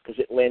it was, because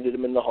it landed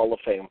him in the Hall of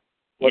Fame.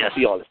 Let's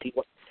be honest.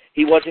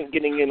 He wasn't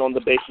getting in on the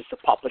basis of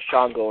Papa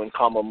Shango and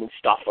Kama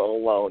Mustafa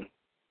alone.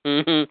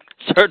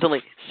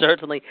 Certainly.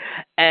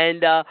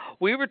 And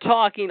we were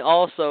talking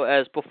also,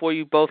 as before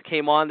you both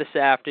came on this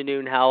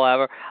afternoon,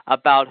 however,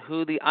 about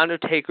who the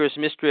Undertaker's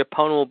mystery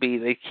opponent will be.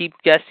 They keep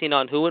guessing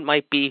on who it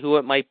might be.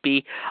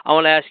 I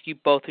want to ask you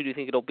both, who do you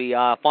think it'll be?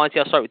 Fonzie,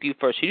 I'll start with you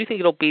first. Who do you think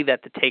it'll be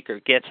that the Taker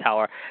gets,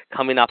 however,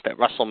 coming up at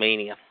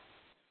WrestleMania?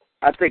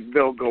 I think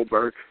Bill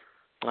Goldberg.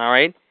 All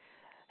right.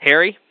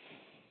 Harry?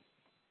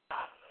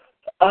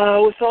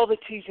 With all the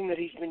teasing that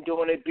he's been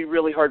doing, it'd be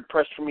really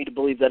hard-pressed for me to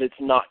believe that it's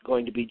not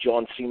going to be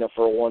John Cena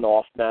for a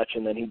one-off match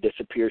and then he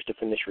disappears to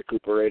finish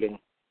recuperating.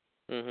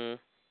 Mm-hmm.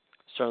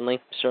 Certainly.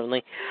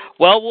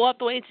 Well, we'll have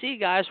to wait and see,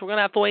 guys. We're going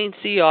to have to wait and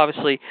see,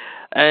 obviously.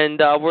 And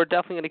we're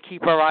definitely going to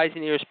keep our eyes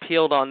and ears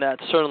peeled on that,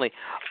 certainly.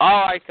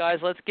 All right, guys,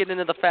 let's get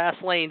into the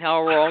fast lane.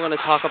 However, we're all going to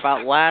talk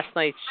about last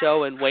night's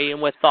show and weigh in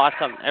with thoughts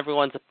on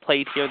everyone's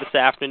played here this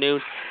afternoon,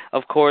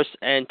 of course,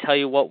 and tell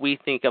you what we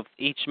think of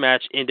each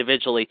match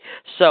individually.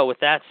 So, with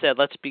that said,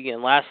 let's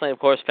begin. Last night, of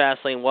course,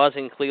 Fastlane was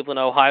in Cleveland,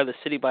 Ohio, the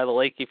city by the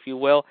lake, if you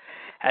will,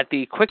 at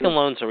the Quicken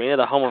Loans Arena,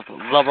 the home of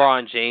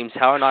LeBron James,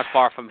 however, not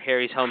far from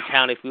Harry's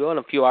hometown, if you will, and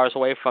a few hours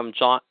away from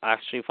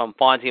from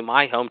Fonzie,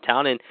 my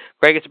hometown. And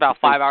Greg, it's about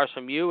 5 hours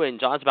from you, and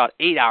John's about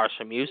 8 hours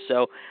from you,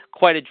 so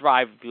quite a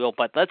drive, if you will.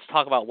 But let's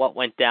talk about what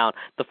went down.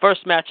 The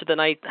first match of the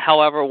night,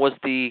 however, was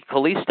the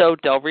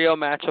Kalisto Del Rio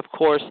match, of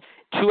course.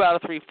 2 out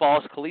of 3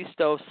 falls.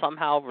 Kalisto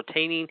somehow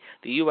retaining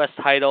the U.S.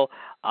 title.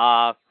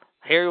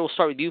 Harry, we'll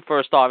start with you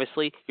first,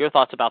 obviously. Your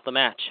thoughts about the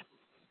match?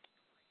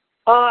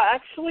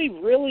 Actually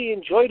really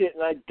enjoyed it,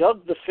 and I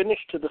dug the finish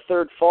to the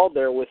third fall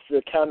there with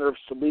the counter of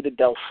Salida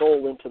del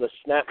Sol into the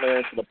snapmare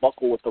into the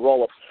buckle with the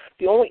roll-up.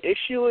 The only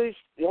issue I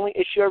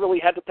really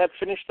had with that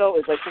finish, though,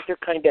 is I think they're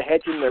kind of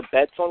hedging their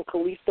bets on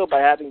Kalisto by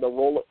having the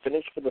roll-up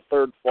finish for the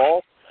third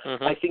fall.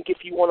 Mm-hmm. I think if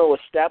you want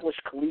to establish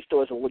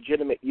Kalisto as a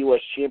legitimate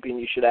U.S. champion,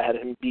 you should have had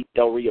him beat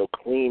Del Rio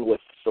clean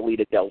with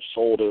Salida del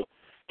Sol to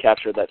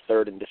capture that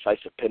third and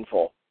decisive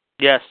pinfall.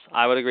 Yes,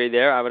 I would agree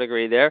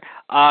there.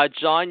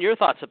 John, your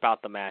thoughts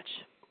about the match?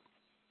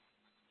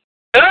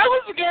 That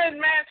was a good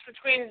match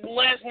between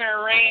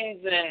Lesnar, Reigns,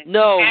 and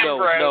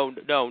Ambrose.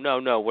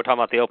 No. We're talking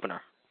about the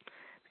opener.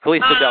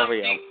 Kalisto Del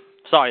Rio.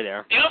 Sorry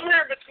there. The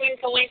opener between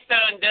Kalisto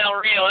and Del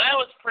Rio, that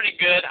was pretty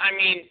good. I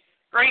mean,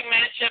 great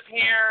matchup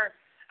here.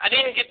 I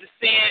didn't get to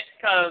see it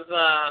because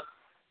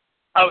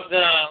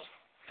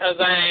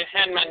I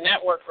had my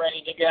network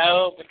ready to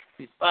go, but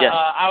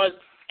I was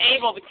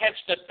able to catch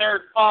the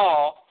third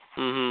fall.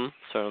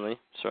 Certainly.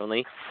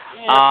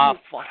 Yeah.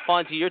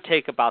 Fonzie, your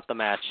take about the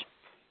match?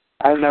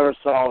 I never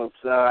saw it,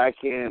 so I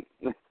can't.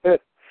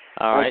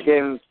 All right. I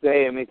can't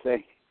say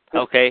anything.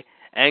 Okay,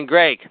 and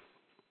Greg.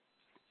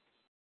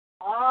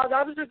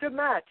 That was a good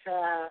match.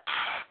 I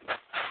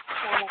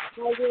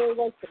really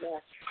liked the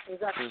match. It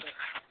was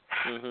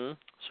excellent.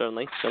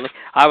 Certainly.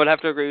 I would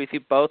have to agree with you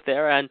both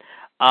there, and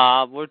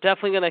we're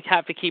definitely going to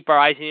have to keep our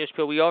eyes and ears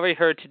peeled. We already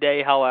heard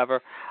today,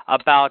 however,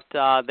 about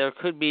there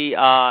could be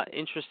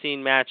interesting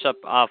matchup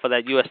for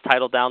that U.S.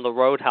 title down the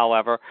road,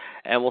 however,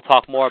 and we'll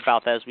talk more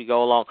about that as we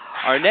go along.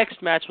 Our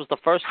next match was the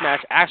first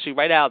match, actually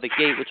right out of the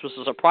gate, which was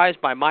a surprise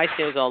by my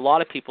standards and a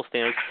lot of people's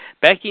standards.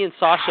 Becky and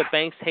Sasha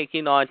Banks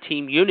taking on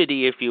Team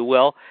Unity, if you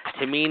will,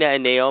 Tamina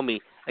and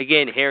Naomi.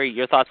 Again, Harry,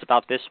 your thoughts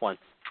about this one?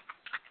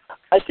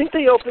 I think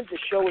they opened the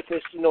show with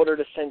this in order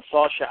to send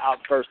Sasha out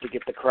first to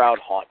get the crowd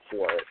hot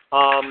for it.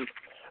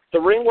 The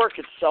ring work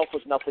itself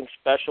was nothing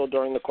special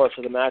during the course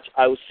of the match.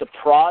 I was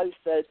surprised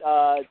that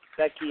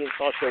Becky and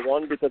Sasha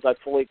won because I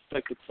fully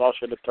expected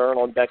Sasha to turn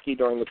on Becky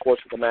during the course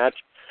of the match.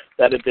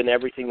 That had been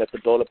everything that the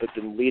build-up had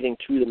been leading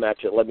to the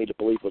match that led me to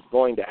believe was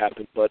going to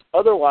happen. But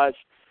otherwise,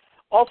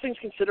 all things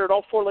considered,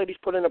 all four ladies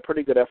put in a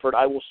pretty good effort.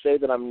 I will say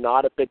that I'm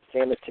not a big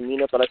fan of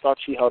Tamina, but I thought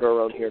she held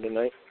her own here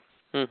tonight.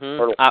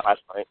 Or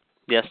last night.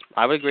 Yes,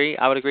 I would agree.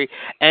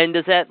 And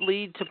does that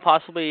lead to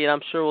possibly, and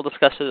I'm sure we'll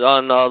discuss it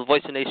on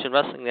Voice of Nation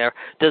Wrestling there,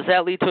 does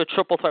that lead to a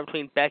triple threat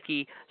between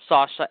Becky,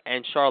 Sasha,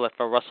 and Charlotte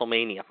for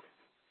WrestleMania?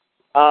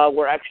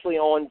 We're actually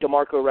on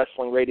DeMarco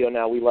Wrestling Radio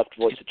now. We left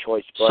Voice of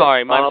Choice. But,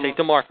 sorry, my mistake.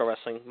 DeMarco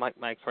Wrestling.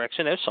 My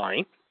correction there.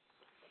 Sorry.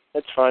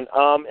 That's fine.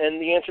 And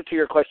the answer to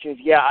your question is,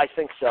 yeah, I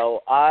think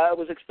so. I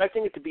was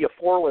expecting it to be a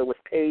four-way with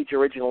Paige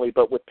originally,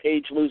 but with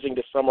Paige losing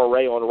to Summer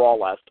Rae on Raw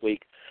last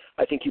week,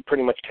 I think you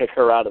pretty much kick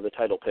her out of the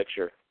title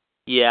picture.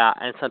 Yeah,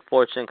 and it's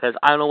unfortunate because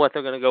I don't know what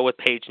they're going to go with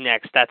Paige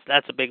next.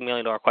 That's a big $1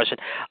 million question.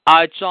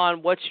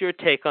 John, what's your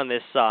take on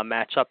this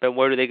matchup, and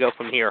where do they go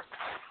from here?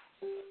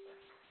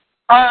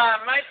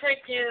 My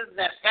take is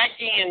that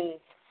Becky and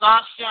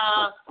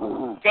Sasha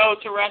go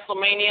to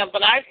WrestleMania,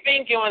 but I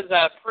think it was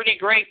a pretty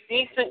great,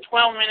 decent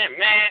 12-minute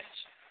match.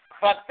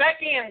 But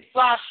Becky and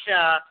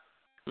Sasha,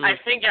 I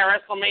think at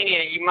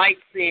WrestleMania you might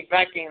see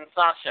Becky and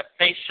Sasha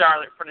face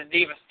Charlotte for the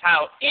Divas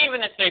title,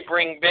 even if they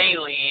bring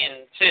Bayley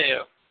in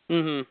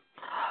too.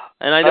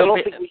 And I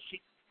don't think we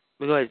see.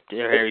 Go ahead,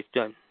 Harry.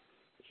 Done.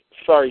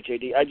 Sorry,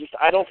 JD.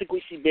 I don't think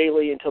we see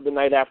Bayley until the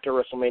night after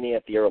WrestleMania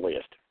at the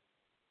earliest.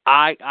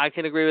 I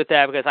can agree with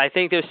that because I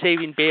think they're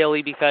saving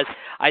Bayley because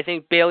I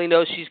think Bayley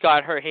knows she's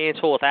got her hands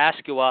full with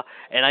Asuka,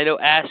 and I know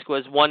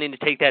Asuka's wanting to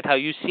take that title.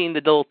 You've seen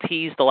the little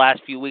tease the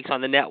last few weeks on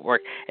the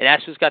network, and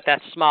Asuka's got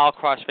that smile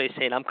across her face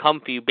saying, "I'm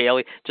coming for you,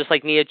 Bayley," just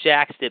like Nia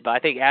Jax did. But I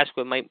think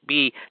Asuka might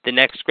be the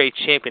next great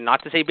champion.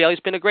 Not to say Bayley's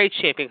been a great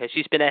champion because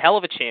she's been a hell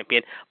of a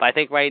champion, but I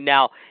think right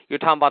now you're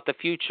talking about the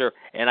future,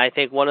 and I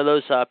think one of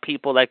those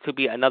people that could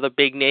be another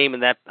big name in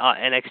that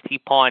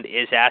NXT pond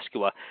is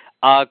Asuka.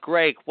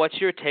 Greg, what's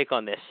your take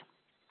on this?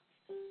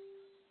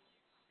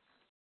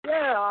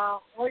 Yeah,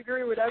 I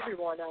agree with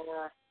everyone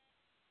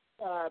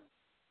on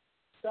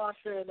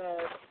Sasha and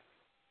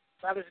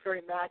that was a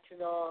great match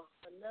and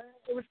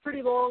it was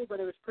pretty long,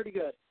 but it was pretty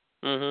good.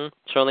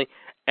 Certainly.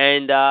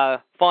 And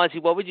Fonzie,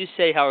 what would you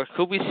say, Howard?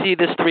 Could we see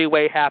this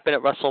three-way happen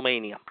at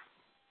WrestleMania?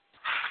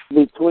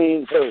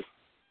 Between who?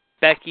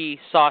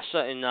 Becky, Sasha,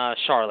 and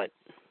Charlotte.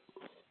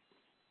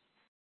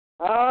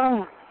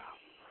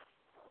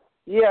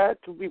 Yeah, it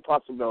could be a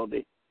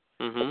possibility.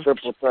 A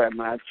triple threat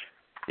match.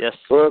 Yes.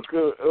 Or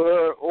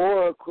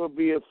it could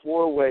be a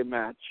four-way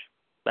match.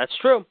 That's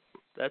true.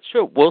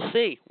 We'll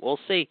see.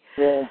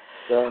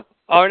 Yeah.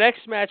 Our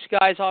next match,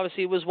 guys,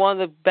 obviously was one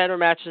of the better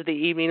matches of the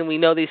evening, and we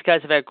know these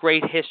guys have had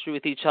great history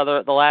with each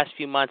other the last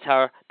few months.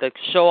 The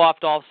show-off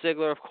Dolph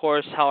Ziggler, of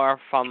course,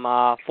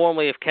 from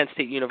formerly of Kent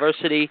State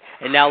University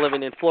and now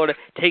living in Florida,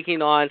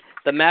 taking on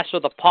the master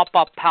of the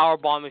pop-up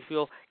powerbomb, if you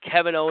will,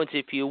 Kevin Owens,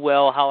 if you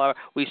will. However,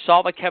 we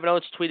saw what Kevin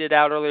Owens tweeted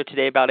out earlier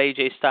today about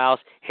AJ Styles.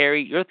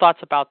 Harry, your thoughts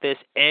about this,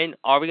 and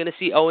are we going to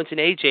see Owens and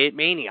AJ at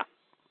Mania?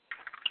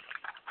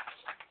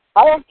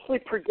 I actually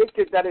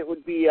predicted that it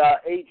would be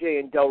AJ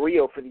and Del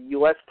Rio for the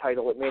U.S.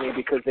 title at Mania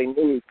because they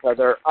knew each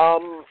other.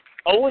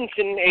 Owens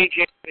and AJ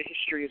have a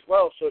history as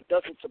well, so it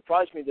doesn't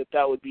surprise me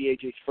that would be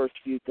AJ's first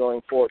feud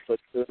going forward, but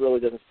it really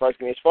doesn't surprise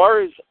me. As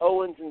far as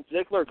Owens and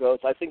Ziggler goes,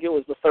 I think it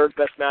was the third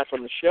best match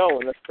on the show,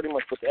 and that's pretty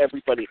much what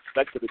everybody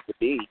expected it to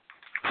be.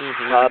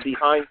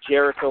 Behind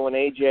Jericho and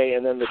AJ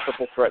and then the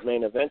triple threat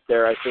main event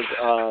there, I think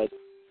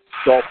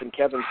Dolph and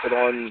Kevin put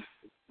on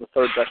the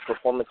third best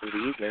performance of the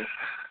evening.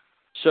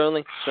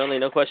 Certainly,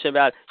 no question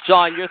about it.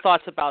 John, your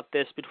thoughts about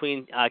this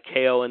between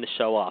KO and the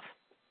show-off?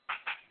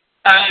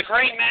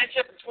 Great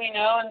matchup between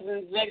Owens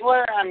and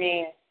Ziggler. I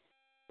mean,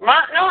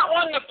 not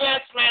one of the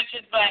best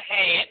matches, but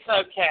hey, it's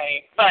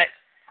okay. But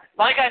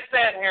like I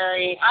said,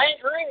 Harry, I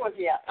agree with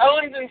you.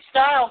 Owens and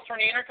Styles for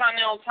the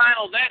Intercontinental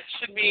title, that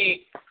should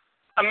be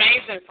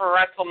amazing for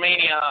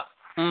WrestleMania.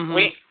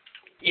 Mm-hmm.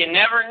 You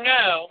never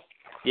know.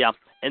 Yeah.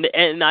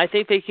 And I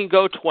think they can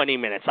go 20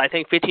 minutes. I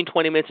think 15,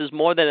 20 minutes is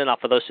more than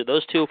enough for those two.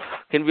 Those two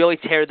can really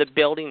tear the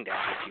building down,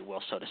 if you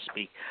will, so to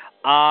speak.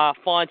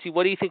 Fonzie,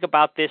 what do you think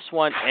about this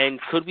one? And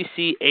could we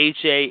see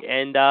AJ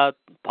and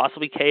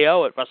possibly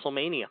KO at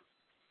WrestleMania?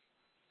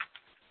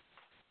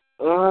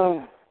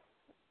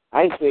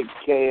 I think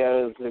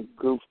KO is a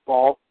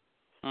goofball.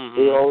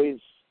 Mm-hmm. He always,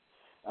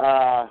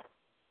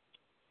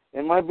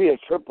 it might be a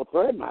triple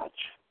threat match.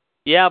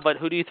 Yeah, but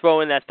who do you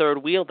throw in that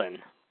third wheel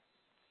then?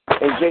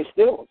 AJ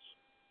Styles.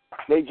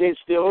 AJ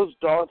Styles,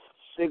 Dolph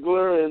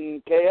Ziggler,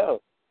 and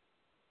KO.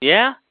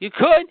 Yeah, you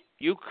could.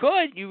 You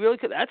really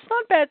could. That's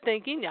not bad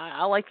thinking.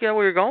 I like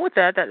where you're going with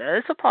that. That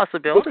is a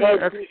possibility.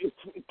 Because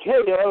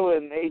KO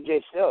and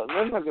AJ Styles,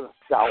 they're not going to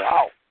sell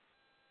out.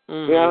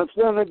 Mm-hmm. You know, it's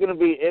not going to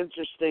be an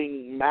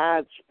interesting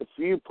match. If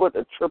you put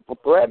a triple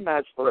threat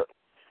match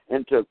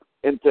into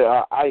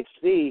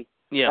IC,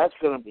 that's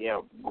going to be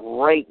a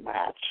great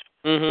match.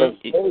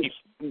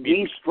 Mm-hmm.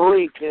 These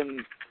three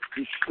can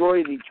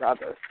destroy each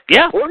other.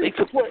 Yeah. Or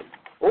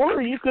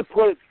you could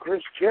put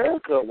Chris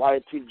Jericho,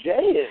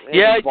 Y2J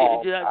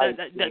involved.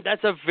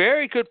 That's a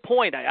very good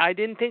point. I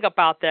didn't think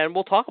about that, and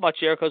we'll talk about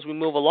Jericho as we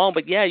move along.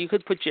 But yeah, you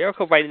could put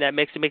Jericho right in that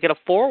mix and make it a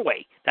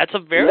four-way. That's a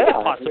very good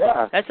possibility.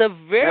 Yeah. That's a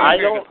very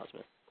good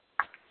possibility.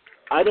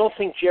 I don't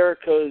think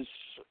Jericho's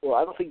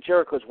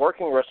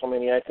working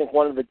WrestleMania. I think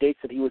one of the dates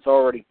that he was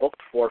already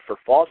booked for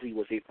Fozzy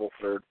was April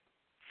 3rd.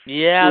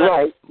 Yeah.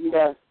 Right.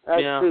 Yeah.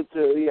 That's true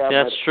too. Yeah.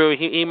 That's true.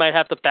 He might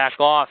have to back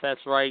off.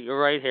 That's right.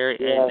 You're right, Harry.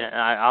 Yeah. And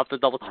I'll have to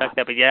double check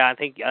that. But yeah, I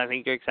think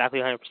you're exactly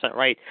 100%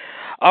 right.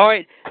 All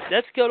right,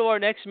 let's go to our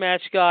next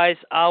match, guys.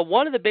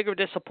 One of the bigger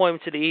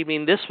disappointments of the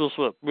evening. This was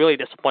a really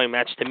disappointing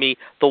match to me.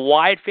 The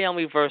Wyatt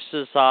family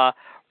versus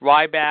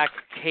Ryback,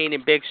 Kane,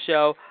 and Big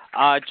Show.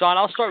 John,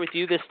 I'll start with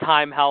you this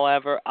time.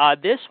 However,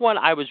 this one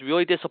I was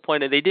really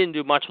disappointed. They didn't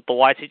do much with the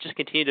Wyatts. They just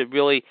continued to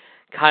really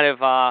kind of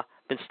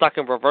been stuck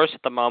in reverse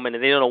at the moment,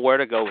 and they don't know where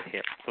to go with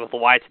the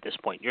Wyatts at this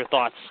point. Your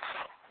thoughts?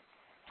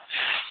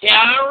 Yeah,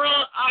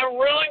 I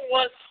really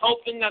was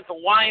hoping that the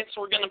Wyatts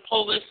were going to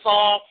pull this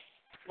off,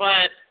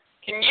 but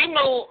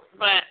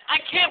I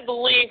can't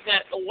believe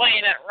that the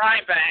way that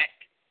Ryback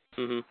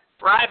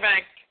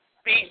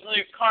beat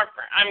Luke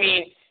Harper. I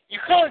mean, you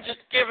could have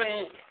just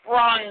given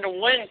Ron the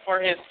win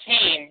for his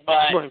team,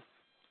 but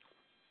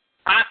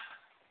I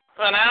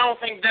don't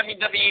think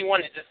WWE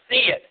wanted to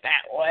see it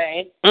that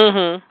way.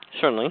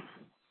 Certainly.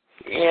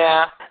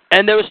 Yeah.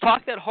 And there was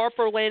talk that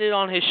Harper landed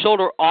on his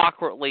shoulder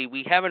awkwardly.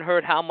 We haven't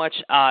heard how much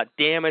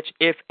damage,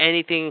 if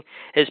anything,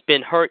 has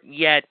been hurt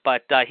yet,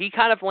 but he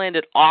kind of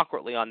landed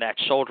awkwardly on that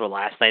shoulder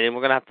last night, and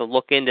we're going to have to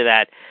look into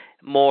that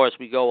more as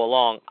we go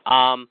along.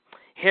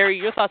 Harry,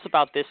 your thoughts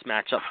about this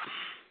matchup?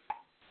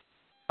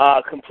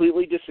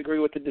 Completely disagree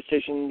with the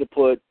decision to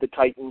put the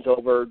Titans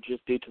over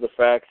just due to the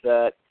fact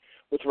that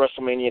with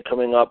WrestleMania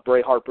coming up,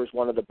 Bray Harper's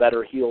one of the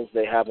better heels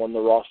they have on the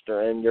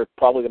roster, and you're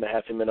probably going to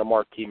have him in a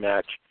marquee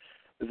match.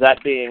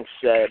 That being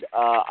said,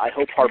 I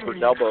hope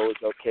Harper's elbow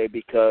is okay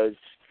because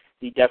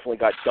he definitely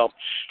got dumped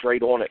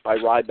straight on it by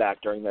Ryback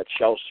during that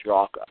shell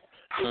shock.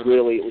 It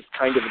was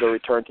kind of the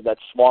return to that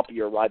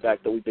sloppier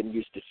Ryback that we've been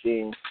used to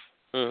seeing.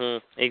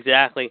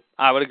 Exactly.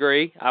 I would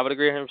agree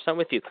 100%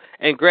 with you.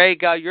 And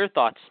Greg, your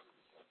thoughts?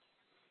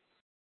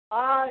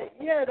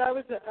 Yeah, that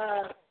was an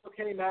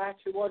okay match.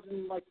 It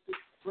wasn't like the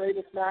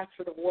greatest match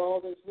of the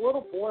world. It was a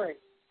little boring,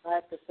 I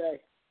have to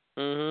say.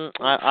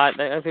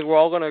 I think we're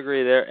all going to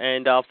agree there.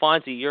 And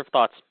Fonzie, your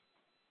thoughts?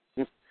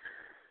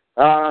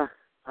 I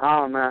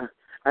don't know.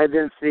 I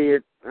didn't see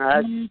it.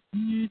 I'm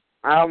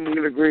going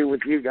to agree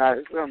with you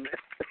guys on this.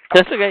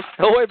 That's okay.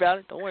 Don't worry about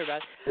it.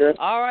 Yeah.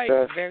 All right.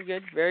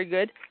 Very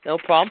good. No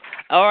problem.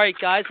 All right,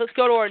 guys, let's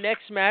go to our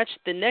next match,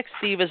 the next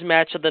Divas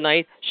match of the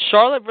night,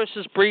 Charlotte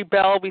versus Brie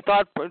Bella.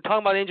 Talking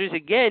about injuries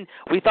again,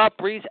 we thought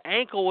Brie's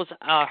ankle was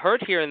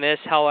hurt here in this,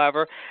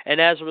 however,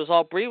 and as a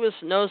result, Brie was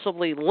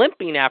noticeably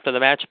limping after the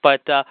match,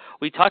 but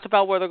we talked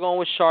about where they're going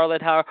with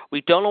Charlotte, however.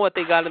 We don't know what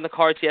they got in the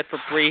cards yet for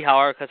Brie,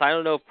 however, because I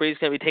don't know if Brie's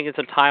going to be taking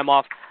some time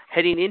off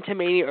heading into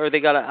Mania, or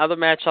they got another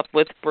matchup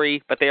with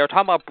Brie, but they are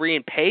talking about Brie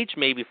and Paige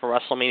maybe for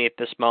WrestleMania at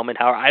this moment.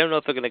 However, I don't know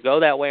if they're going to go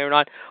that way or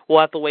not. We'll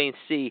have to wait and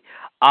see.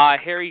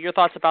 Harry, your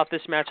thoughts about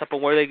this matchup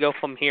and where they go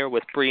from here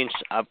with Brie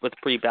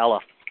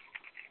Bella?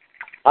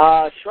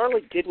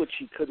 Charlotte did what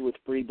she could with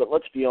Brie, but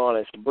let's be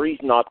honest, Brie's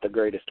not the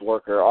greatest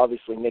worker.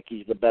 Obviously,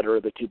 Nikki's the better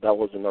of the two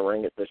Bellas in the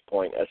ring at this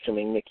point,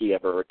 assuming Nikki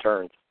ever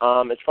returns.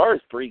 As far as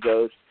Brie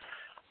goes,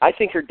 I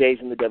think her days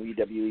in the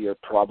WWE are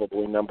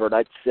probably numbered.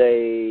 I'd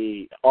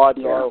say odds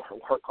are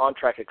her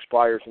contract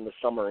expires in the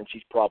summer, and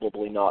she's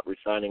probably not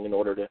resigning in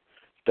order to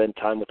spend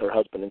time with her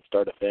husband and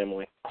start a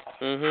family.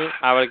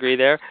 I would agree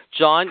there.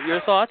 John,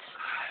 your thoughts?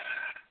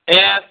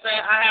 Yeah,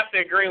 I have to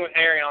agree with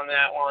Harry on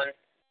that one.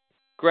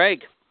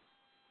 Greg?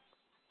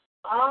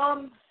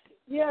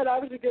 Yeah,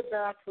 that was a good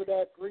match with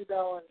Brie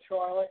Bella and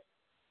Charlotte.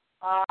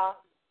 I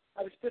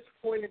was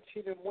disappointed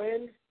she didn't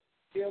win.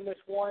 She almost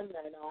won,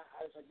 and I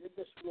was like,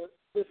 this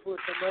was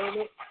the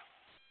moment.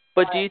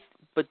 But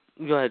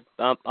go ahead.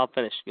 I'll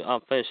finish in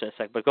a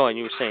sec. But go on.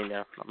 You were saying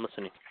there. I'm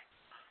listening.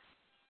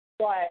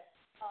 But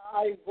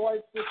I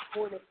was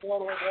disappointed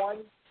 1-on-1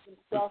 and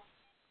stuff.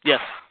 Yes.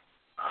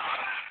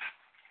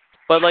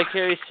 But like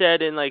Harry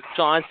said and like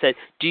John said,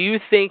 do you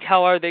think,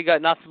 however, they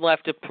got nothing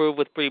left to prove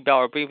with Brie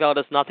Bella? Or Brie Bella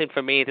does nothing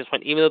for me at this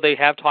point, even though they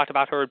have talked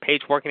about her and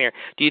Paige working here.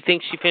 Do you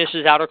think she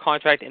finishes out her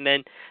contract and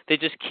then they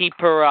just keep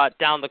her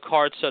down the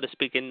card, so to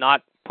speak, and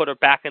not put her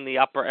back in the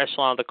upper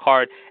echelon of the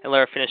card and let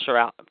her finish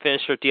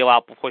her deal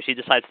out before she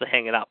decides to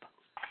hang it up?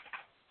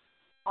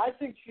 I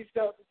think she's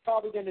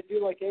probably going to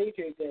do like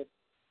AJ did.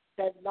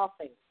 Said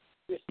nothing.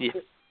 Just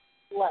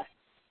left.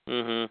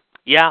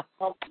 Yeah.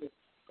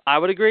 I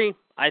would agree.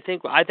 I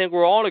think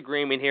we're all in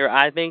agreement here.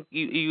 I think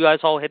you guys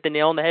all hit the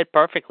nail on the head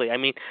perfectly. I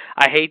mean,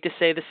 I hate to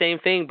say the same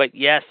thing, but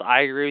yes,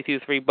 I agree with you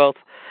three both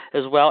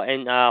as well.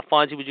 And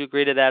Fonzie, would you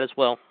agree to that as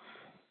well?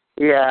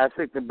 Yeah, I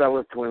think the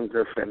Bella twins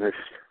are finished.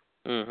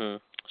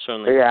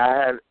 Certainly.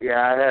 Yeah,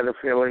 I had a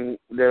feeling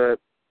that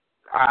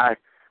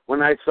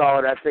when I saw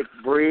it, I think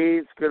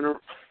Brie's gonna.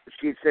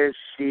 She says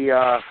she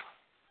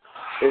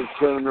is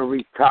gonna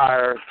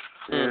retire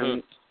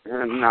and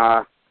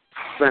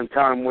spend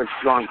time with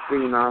John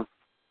Cena.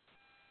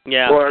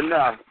 Yeah. Or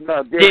no,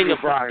 Daniel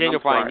Bryan. Daniel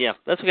Bryan, yeah.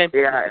 That's okay.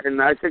 Yeah,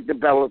 and I think the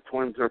Bella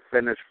twins are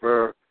finished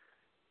for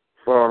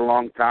a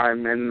long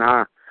time. And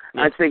I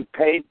think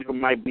Paige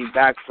might be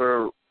back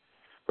for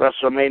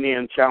WrestleMania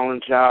and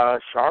challenge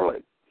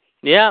Charlotte.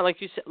 Yeah,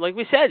 like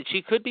we said,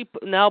 she could be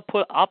now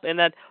put up in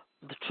that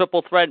the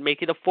triple threat,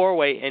 make it a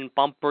four-way, and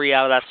bump Brie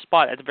out of that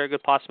spot. That's a very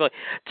good possibility.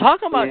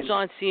 Talking about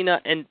John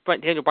Cena and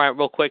Daniel Bryan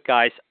real quick,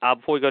 guys,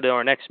 before we go to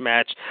our next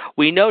match.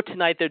 We know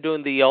tonight they're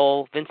doing the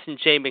old Vincent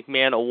J.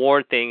 McMahon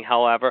award thing,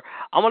 however.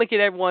 I want to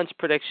get everyone's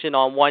prediction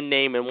on one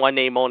name and one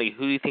name only.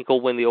 Who do you think will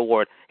win the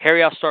award?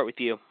 Harry, I'll start with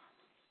you.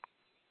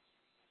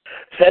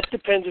 That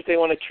depends if they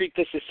want to treat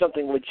this as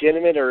something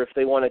legitimate or if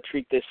they want to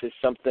treat this as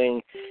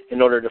something in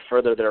order to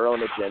further their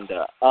own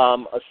agenda.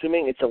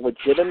 Assuming it's a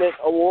legitimate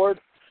award,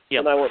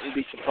 then I wouldn't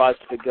be surprised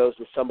if it goes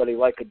to somebody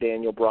like a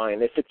Daniel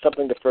Bryan. If it's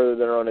something to further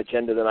their own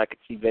agenda, then I could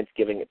see Vince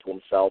giving it to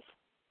himself.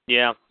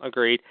 Yeah,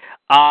 agreed.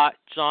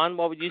 John,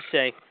 what would you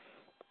say?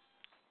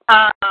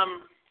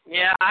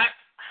 Yeah,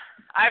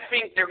 I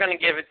think they're going to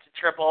give it to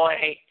Triple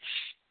H.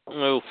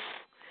 Oof.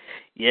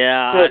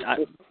 Yeah,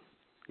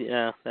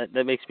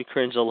 that makes me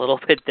cringe a little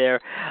bit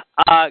there.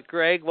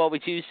 Greg, what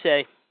would you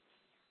say?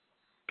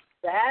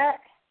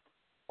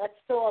 That's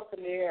still up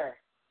in the air.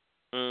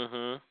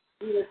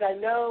 Because I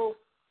know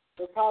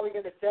they're probably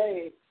going to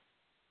say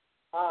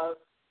the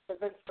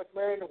Vince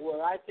McMahon award.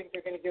 I think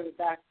they're going to give it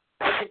back.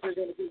 I think they're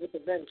going to give it to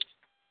Vince.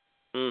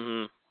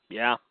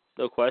 Yeah,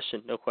 no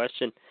question.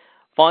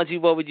 Fonzie,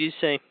 what would you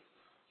say?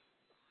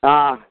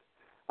 I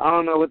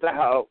don't know what the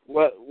hell.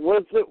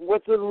 What's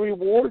the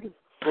reward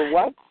for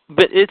what?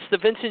 But it's the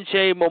Vincent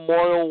J.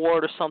 Memorial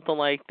Award or something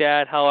like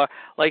that. How,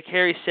 like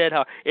Harry said,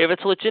 if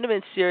it's legitimate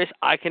and serious,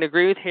 I can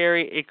agree with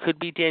Harry. It could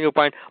be Daniel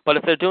Bryan. But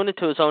if they're doing it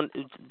to his own,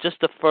 just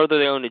to further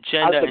their own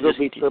agenda, I think it'll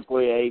be Triple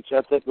H.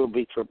 You'll think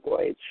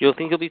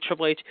it'll be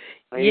Triple H?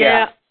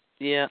 Yeah.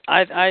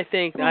 I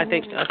think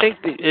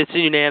it's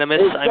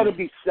unanimous. It's going to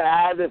be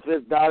sad if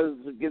it does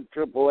get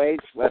Triple H,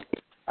 but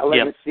I'd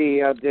like to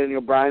see Daniel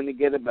Bryan to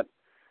get it, but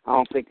I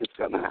don't think it's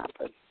going to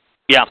happen.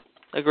 Yeah,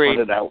 agreed.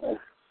 Put it out there.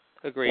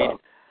 Agreed. Well.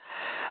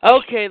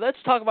 Okay, let's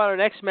talk about our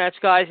next match,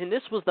 guys. And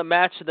this was the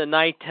match of the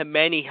night to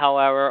many,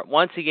 however.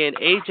 Once again,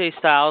 AJ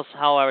Styles,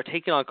 however,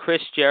 taking on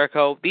Chris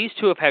Jericho. These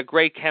two have had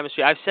great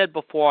chemistry. I've said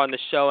before on the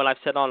show, and I've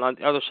said on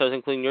other shows,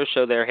 including your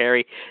show there,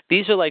 Harry,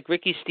 these are like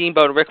Ricky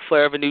Steamboat and Ric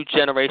Flair of a new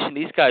generation.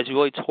 These guys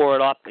really tore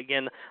it up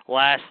again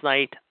last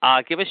night.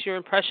 Give us your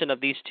impression of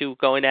these two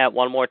going at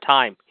one more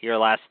time here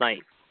last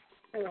night.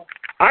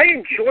 I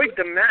enjoyed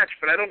the match,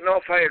 but I don't know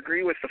if I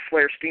agree with the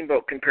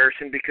Flair-Steamboat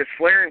comparison because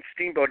Flair and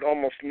Steamboat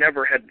almost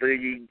never had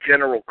the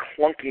general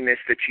clunkiness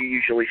that you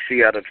usually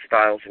see out of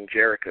Styles and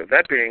Jericho.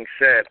 That being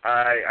said,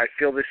 I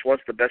feel this was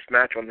the best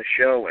match on the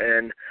show,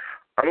 and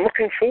I'm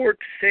looking forward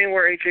to seeing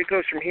where AJ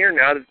goes from here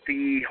now that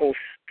the whole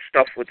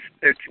stuff with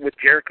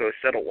Jericho is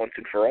settled once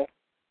and for all.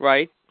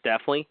 Right,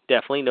 definitely,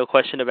 no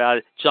question about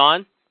it.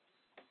 John?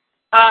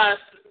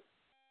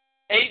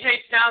 AJ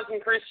Styles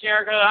and Chris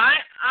Jericho,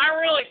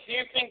 I really do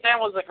think that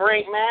was a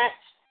great match.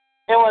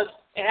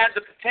 It had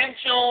the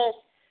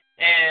potential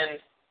and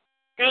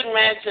good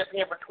matchup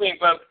here between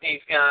both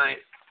these guys.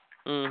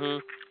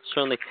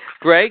 Certainly.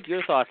 Greg,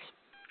 your thoughts?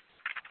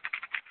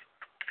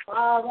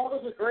 That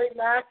was a great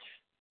match.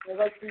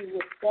 Like we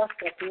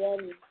discussed at the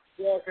end,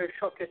 Jericho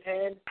shook his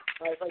hand.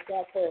 I was like,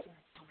 that's a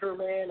true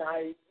man.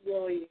 I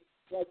really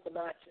liked the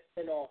match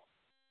and all.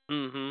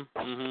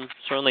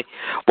 Certainly.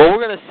 Well,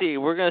 we're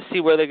gonna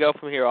see where they go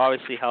from here.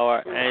 Obviously,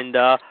 however. And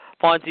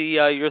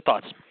Fonzie, your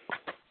thoughts?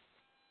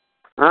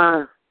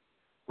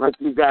 Like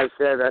you guys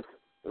said,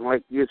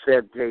 like you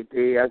said,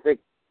 JT. I think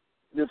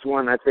this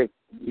one,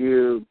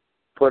 you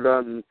put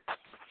on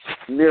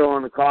Neil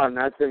on the card,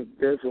 and I think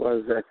this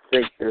was a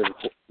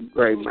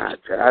great match.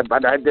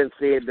 But I didn't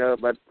see it though.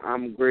 But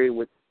I'm agreeing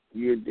with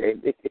you,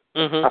 JD.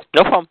 No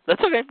problem.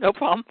 That's okay. No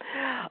problem.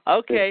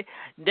 Okay.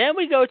 Then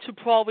we go to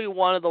probably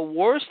one of the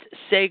worst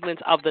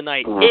segments of the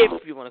night,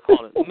 if you want to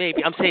call it.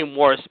 Maybe I'm saying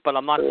worst, but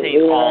I'm not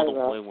saying all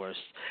the way worst.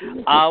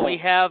 We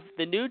have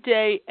the New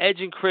Day, Edge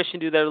and Christian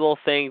do their little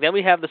thing. Then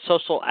we have the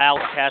Social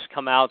Outcasts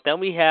come out. Then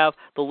we have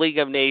the League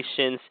of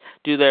Nations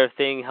do their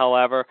thing,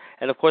 however.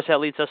 And, of course, that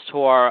leads us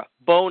to our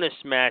bonus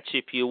match,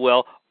 if you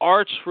will.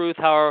 R-Truth,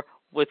 however,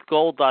 with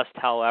Goldust,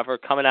 however,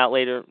 coming out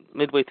later,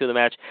 midway through the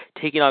match,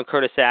 taking on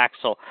Curtis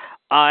Axel.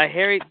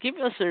 Harry, give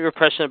us your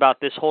impression about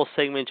this whole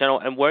segment in general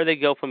and where they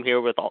go from here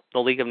with the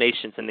League of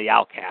Nations and the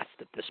Outcasts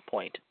at this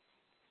point.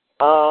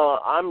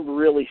 I'm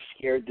really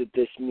scared that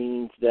this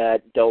means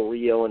that Del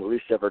Rio and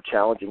Rusev are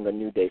challenging the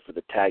New Day for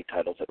the tag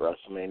titles at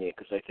WrestleMania,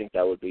 because I think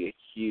that would be a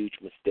huge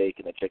mistake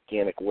and a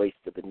gigantic waste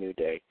of the New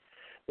Day.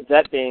 With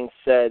that being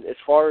said, as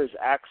far as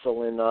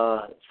Axel and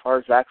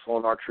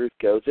R-Truth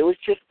goes, it was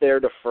just there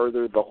to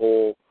further the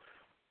whole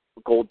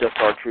Goldust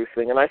R-Truth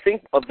thing. And I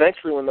think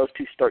eventually when those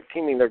two start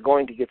teaming, they're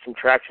going to get some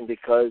traction,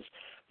 because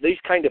these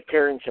kind of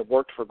pairings have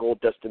worked for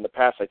Goldust in the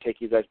past. I take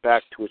you guys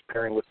back to his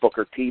pairing with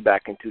Booker T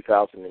back in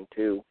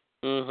 2002.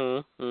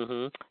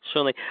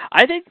 Certainly.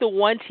 I think the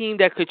one team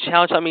that could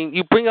challenge, I mean,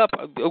 you bring up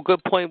a good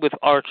point with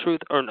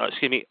R-Truth,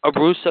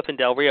 Rusev and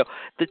Del Rio.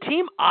 The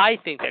team I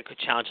think that could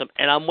challenge them,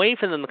 and I'm waiting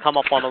for them to come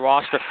up on the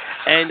roster,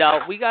 and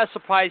we got a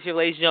surprise here,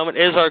 ladies and gentlemen,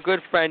 is our good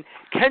friend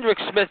Kendrick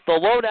Smith, the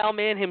lowdown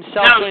man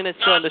himself, joining us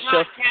on the show.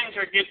 Not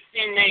Kendrick, it's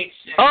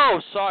C-Nation.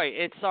 Oh, sorry,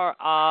 it's our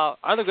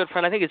other good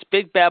friend. I think it's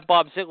Big Bad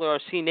Bob Ziegler,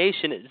 our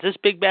C-Nation. Is this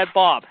Big Bad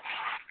Bob?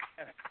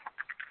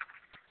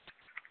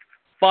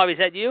 Bob, is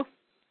that you?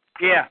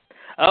 Yeah.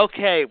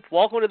 Okay,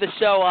 welcome to the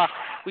show.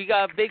 We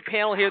got a big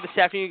panel here this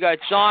afternoon. You got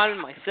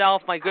John,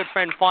 myself, my good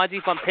friend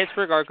Fonzie from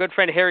Pittsburgh, our good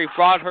friend Harry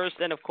Broadhurst,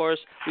 and, of course,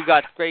 we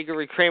got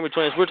Gregory Kramer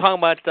joining us. We're talking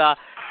about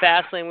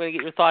Fastlane. I'm going to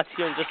get your thoughts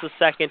here in just a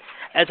second.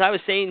 As I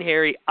was saying,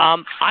 Harry,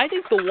 I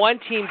think the one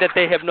team that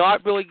they have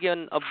not really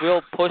given a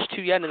real push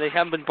to yet, and they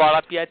haven't been brought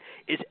up yet,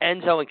 is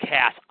Enzo and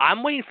Cass.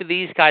 I'm waiting for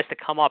these guys to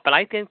come up, and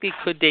I think they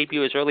could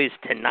debut as early as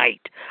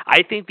tonight.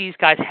 I think these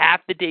guys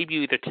have to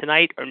debut either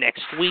tonight or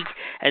next week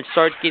and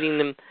start getting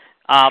them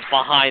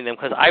behind them,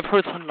 because I've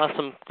heard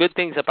some good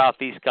things about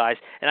these guys,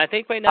 and I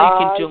think right now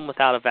you can do them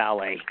without a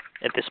valet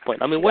at this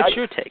point. I mean, what's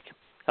your take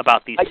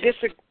about these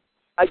two?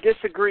 I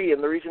disagree,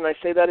 and the reason I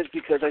say that is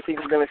because I think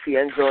we're going to see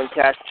Enzo and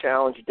Cass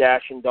challenge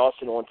Dash and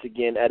Dawson once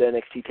again at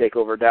NXT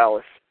TakeOver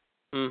Dallas.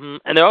 And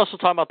they're also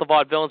talking about the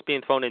Vaudevillains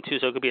being thrown in, too,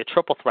 so it could be a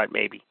triple threat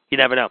maybe. You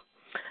never know.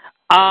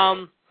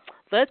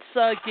 Let's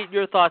get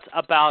your thoughts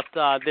about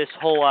this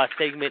whole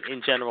segment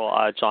in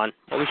general, John.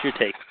 What was your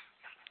take?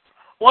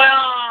 Well,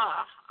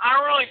 I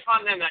really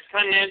thought that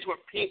Cutting Edge with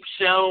Peep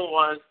show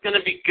was going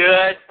to be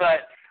good,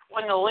 but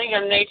when the League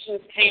of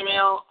Nations came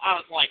out, I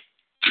was like,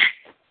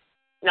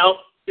 nope,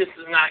 this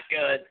is not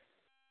good.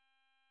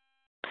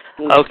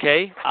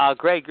 Okay.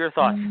 Greg, your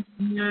thoughts?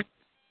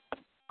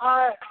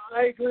 I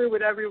agree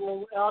with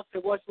everyone else.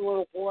 It was a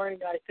little boring.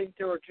 I think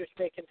they were just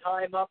making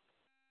time up.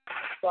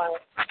 But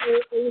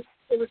it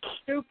was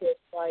stupid,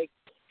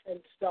 and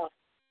stuff.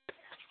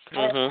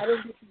 I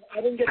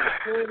didn't get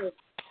the point of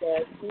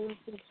the teams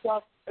and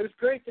stuff. It was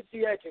great to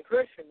see Edge and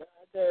Christian.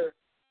 They're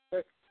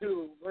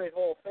two great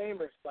Hall of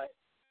Famers, but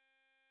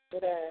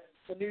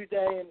the New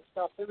Day and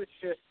stuff, it was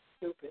just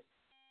stupid.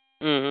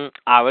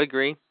 I would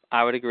agree.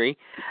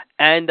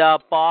 And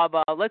Bob,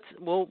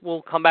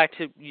 we'll come back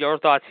to your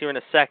thoughts here in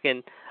a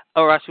second.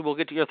 Or actually, we'll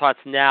get to your thoughts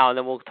now, and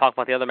then we'll talk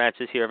about the other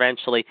matches here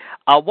eventually.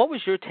 What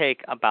was your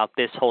take about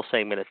this whole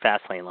segment at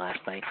Fastlane last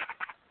night?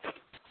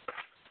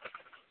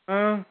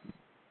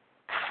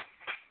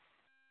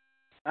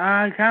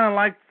 I kind of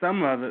liked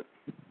some of it.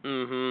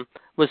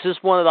 Was this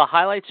one of the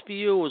highlights for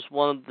you, or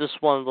was this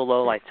one of the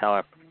lowlights,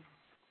 however?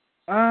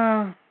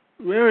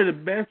 Really, the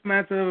best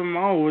match of them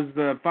all was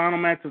the final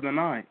match of the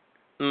night.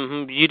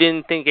 You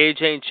didn't think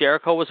AJ and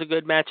Jericho was a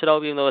good match at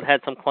all, even though it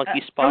had some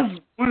clunky spots? That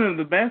was one of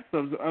the best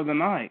of the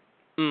night.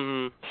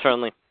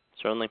 Certainly.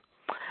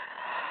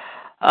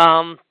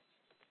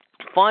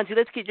 Fonzie,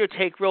 let's get your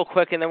take real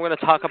quick, and then we're going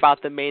to talk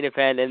about the main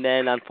event, and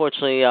then,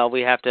 unfortunately,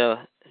 we have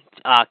to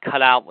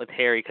cut out with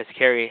Harry, because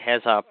Harry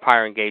has a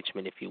prior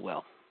engagement, if you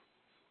will.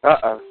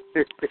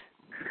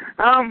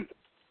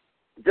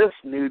 This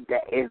New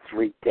Day is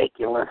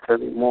ridiculous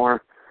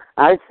anymore.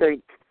 I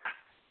think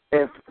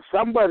if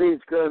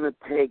somebody's going to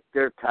take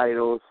their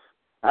titles,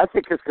 I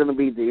think it's going to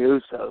be the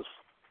Usos.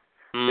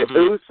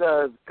 The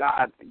Usos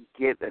got to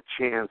get a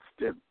chance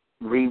to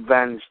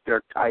revenge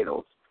their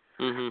titles,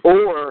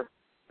 or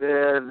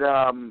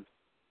the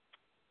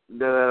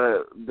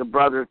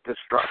Brothers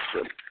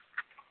Destruction.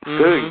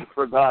 You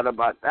forgot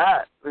about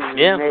that.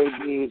 Yeah.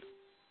 Maybe,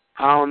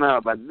 I don't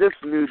know, but this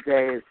New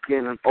Day is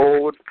getting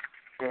old,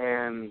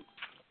 and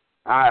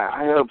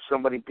I hope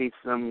somebody beats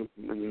them.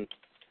 And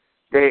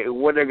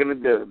what they're going to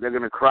do? They're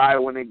going to cry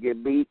when they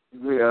get beat?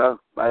 Yeah.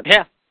 But,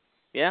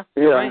 yeah.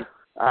 Right.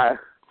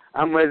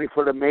 I'm ready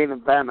for the main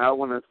event. I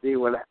want to see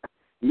what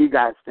you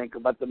guys think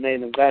about the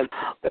main event.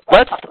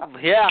 Let's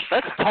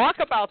talk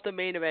about the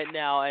main event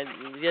now and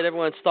get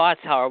everyone's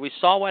thoughts, Howard. We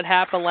saw what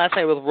happened last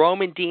night with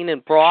Roman, Dean,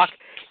 and Brock.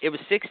 It was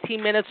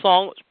 16 minutes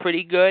long. It was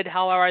pretty good,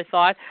 however, I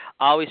thought.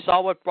 We saw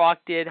what Brock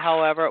did,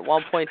 however, at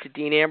one point to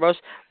Dean Ambrose.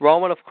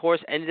 Roman, of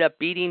course, ended up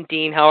beating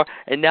Dean, however,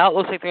 and now it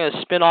looks like they're going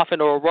to spin off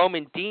into a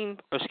Dean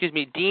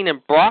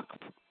and Brock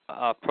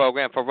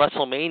program for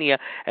WrestleMania,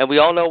 and we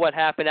all know what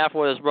happened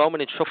afterwards.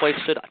 Roman and Triple H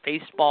stood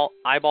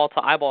eyeball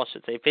to eyeball,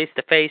 face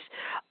to face.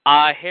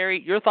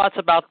 Harry, your thoughts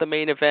about the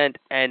main event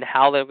and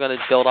how they're going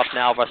to build up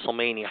now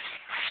WrestleMania?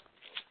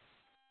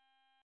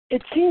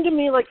 It seemed to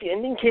me like the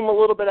ending came a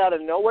little bit out of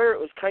nowhere. It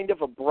was kind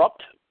of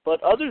abrupt,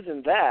 but other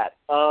than that,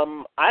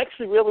 I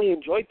actually really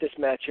enjoyed this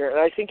match here, and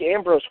I think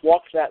Ambrose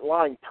walks that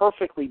line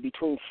perfectly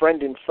between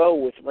friend and foe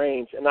with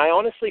Reigns, and I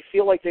honestly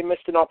feel like they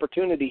missed an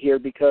opportunity here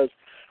because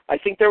I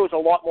think there was a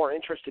lot more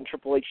interest in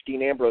Triple H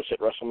Dean Ambrose at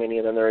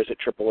WrestleMania than there is at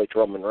Triple H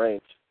Roman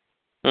Reigns.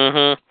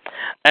 And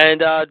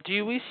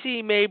do we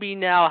see maybe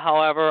now,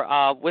 however,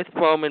 with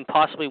Roman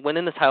possibly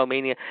winning the title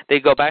Mania, they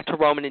go back to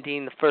Roman and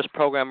Dean the first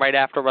program right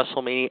after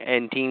WrestleMania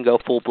and Dean go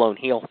full-blown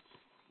heel?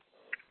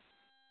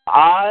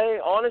 I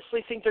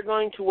honestly think they're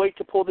going to wait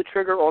to pull the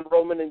trigger on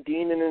Roman and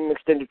Dean in an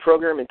extended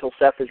program until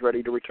Seth is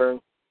ready to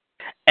return.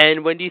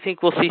 And when do you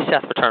think we'll see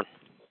Seth return?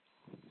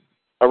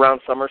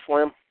 Around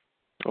SummerSlam.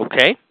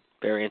 Okay.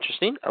 Very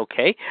interesting.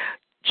 Okay.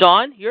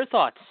 John, your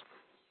thoughts?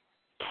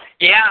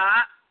 Yeah,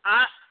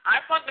 I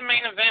thought the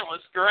main event was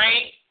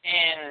great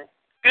and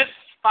good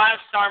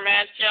 5-star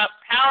matchup.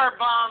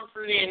 Powerbomb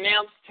through the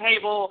announce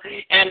table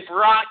and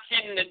Brock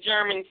hitting the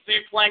German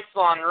suplex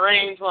on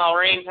Reigns while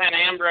Reigns had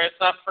Ambrose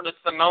up for the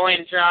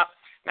Samoan drop.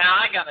 Now,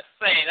 I got to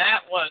say,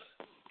 that was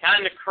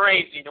kind of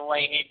crazy the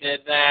way he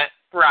did that.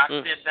 Brock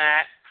did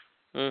that.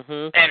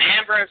 And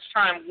Ambrose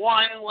trying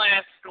one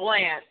last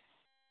glance,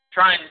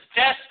 trying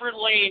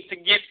desperately to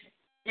get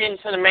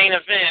into the main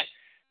event,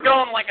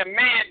 going like a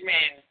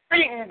madman,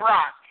 beating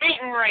Brock,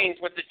 beating Reigns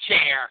with the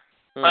chair.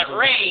 But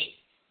Reigns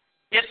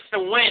gets the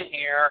win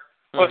here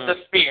with the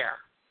spear.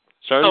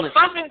 Certainly. So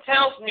something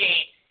tells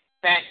me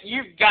that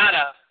you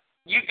gotta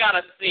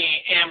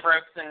see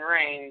Ambrose and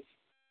Reigns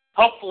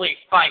hopefully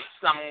fight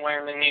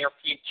somewhere in the near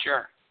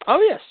future. Oh,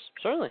 yes.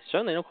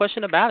 Certainly. No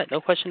question about it.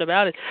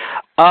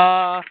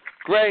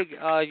 Greg,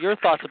 your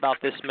thoughts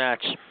about this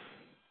match?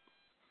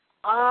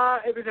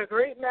 It was a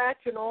great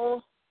match and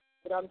all,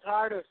 but I'm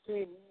tired of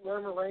seeing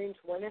Roman Reigns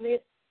winning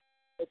it.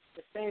 It's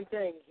the same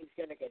thing. He's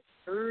going to get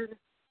screwed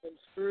and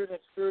screwed and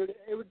screwed.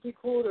 It would be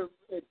cool to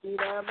Dean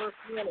Ambrose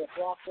win if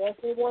Brock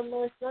Lesnar won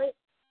last night.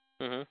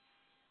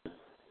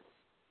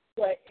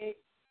 But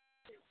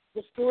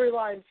the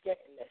storyline's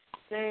getting the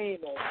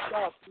same old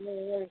stuff.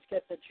 Roman Reigns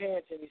gets a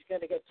chance and he's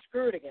going to get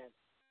screwed again.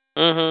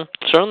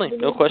 Certainly.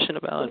 No question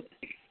about it.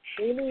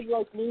 They need,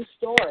 new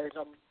stars.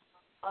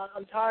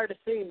 I'm tired of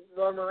seeing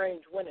Roman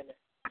Reigns winning it.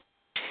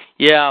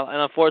 Yeah, and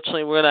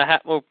unfortunately, we're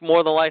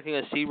more than likely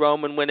going to see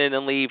Roman win it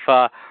and leave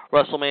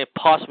WrestleMania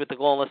possibly with the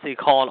goal unless they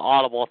call an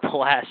audible at the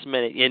last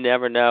minute. You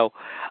never know.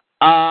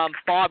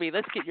 Bobby,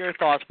 let's get your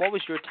thoughts. What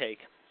was your take?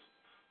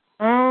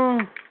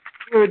 I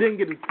didn't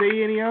get to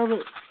see any of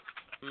it.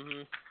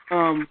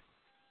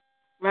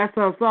 Last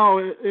I saw,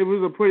 it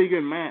was a pretty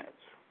good match.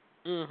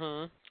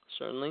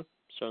 Certainly.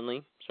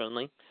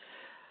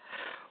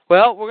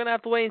 Well, we're going to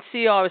have to wait and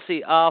see,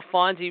 obviously.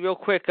 Fonzie, real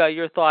quick,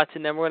 your thoughts,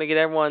 and then we're going to get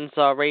everyone's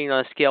rating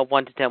on a scale of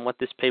 1 to 10 what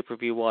this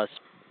pay-per-view was.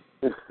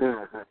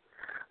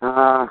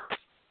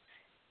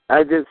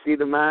 I did see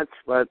the match,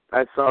 but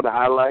I saw the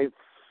highlights.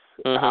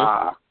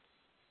 I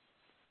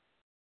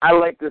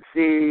like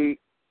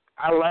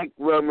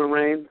Roman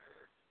Reigns,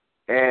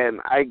 and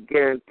I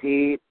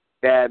guarantee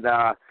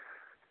that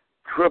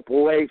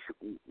Triple H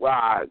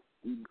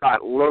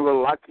got a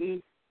little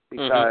lucky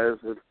because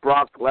if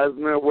Brock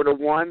Lesnar would have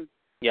won,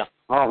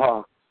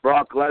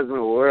 Brock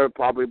Lesnar would have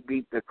probably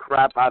beat the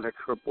crap out of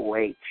Triple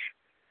H.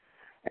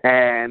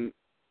 And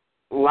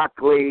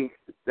luckily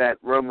that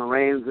Roman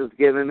Reigns is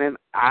getting it.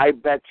 I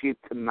bet you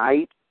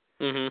tonight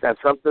that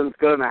something's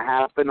going to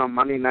happen on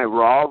Monday Night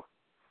Raw.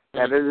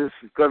 That this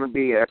is going to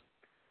be a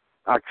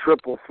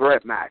triple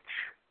threat match.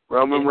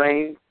 Roman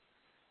Reigns,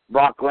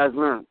 Brock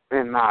Lesnar,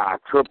 and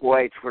Triple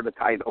H for the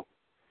title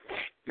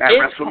at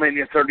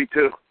WrestleMania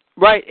 32.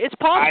 Right, it's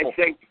possible.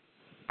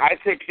 I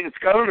think it's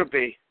going to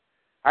be.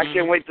 I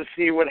can't wait to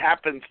see what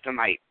happens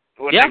tonight,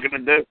 what they're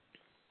going to do.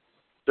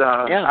 So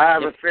I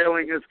have a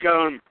feeling it's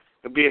going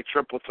to be a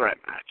triple threat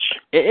match.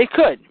 It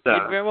could.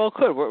 It very well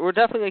could. We're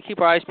definitely going to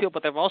keep our eyes peeled,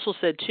 but they've also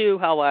said, too,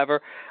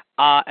 however,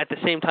 at the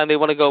same time they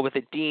want to go with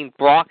a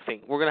Dean-Brock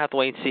thing. We're going to have to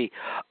wait and see.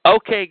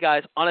 Okay,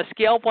 guys, on a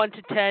scale of 1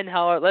 to 10,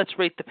 however, let's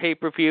rate the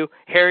pay-per-view.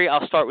 Harry,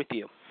 I'll start with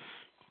you.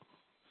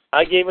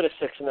 I gave it a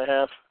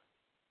 6.5.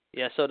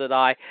 Yeah, so did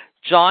I.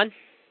 John?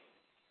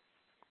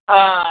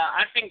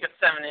 I think a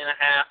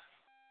 7.5.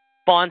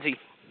 Fonzie?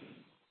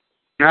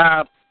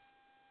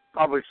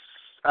 Probably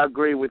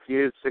agree with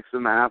you,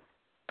 6.5.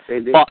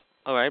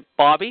 All right.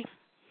 Bobby?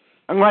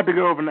 I'm going to have to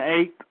go over an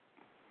 8.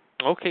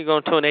 Okay,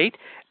 going to an 8.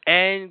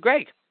 And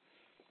Greg?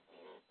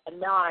 A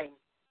 9.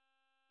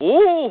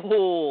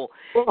 Ooh.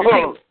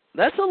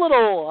 That's a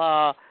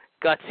little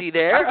gutsy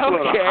there.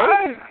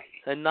 Okay.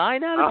 A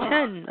 9 out of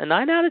 10. A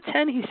 9 out of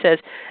 10, he says.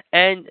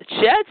 And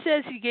Chad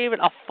says he gave it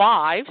a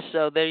 5,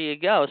 so there you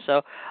go.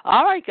 So,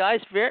 all right,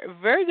 guys, very,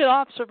 very good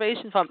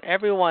observation from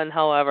everyone,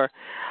 however,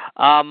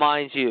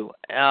 mind you.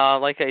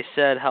 Like I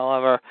said,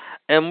 however,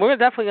 and we're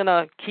definitely going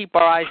to keep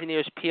our eyes and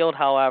ears peeled,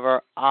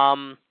 however.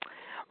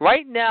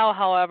 Right now,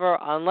 however,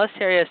 unless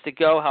Harry has to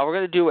go, we're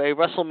going to do a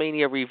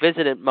WrestleMania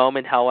Revisited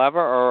moment, however,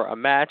 or a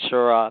match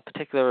or a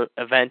particular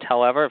event,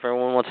 however, if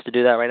everyone wants to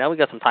do that right now. We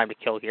got some time to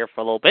kill here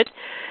for a little bit.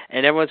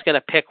 And everyone's going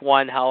to pick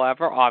one,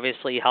 however,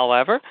 obviously,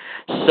 however.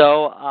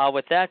 So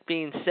with that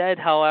being said,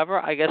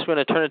 however, I guess we're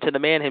going to turn it to the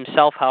man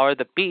himself, however,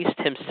 the beast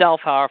himself,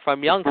 however,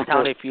 from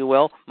Youngstown, if you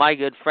will, my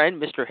good friend,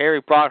 Mr.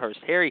 Harry Broadhurst.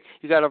 Harry,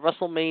 you got a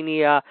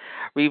WrestleMania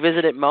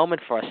Revisited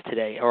moment for us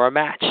today, or a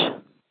match?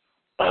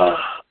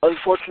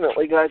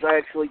 Unfortunately, guys, I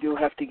actually do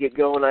have to get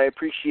going. I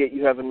appreciate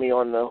you having me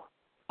on, though.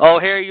 Oh,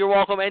 Harry, you're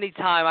welcome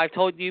anytime. I've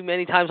told you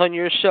many times on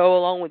your show,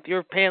 along with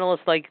your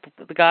panelists, like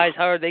the guys,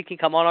 however, they can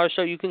come on our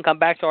show. You can come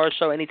back to our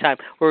show anytime.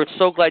 We're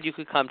so glad you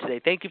could come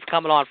today. Thank you for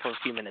coming on for a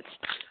few minutes.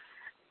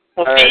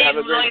 Well, see you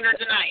later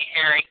tonight,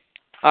 Harry.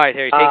 All right,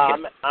 Harry, take care.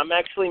 I'm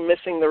actually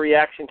missing the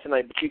reaction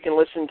tonight, but you can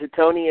listen to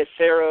Tony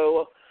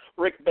Acero,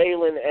 Rick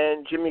Balin,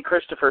 and Jimmy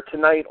Christopher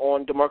tonight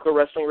on DeMarco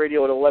Wrestling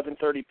Radio at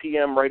 11:30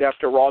 p.m. right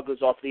after Raw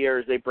goes off the air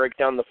as they break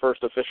down the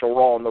first official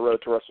Raw on the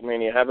road to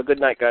WrestleMania. Have a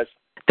good night, guys.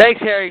 Thanks,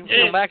 Harry.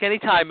 Come back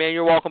anytime, man.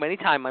 You're welcome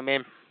anytime, my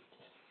man.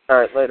 All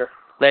right, later.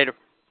 Later.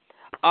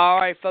 All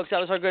right, folks, that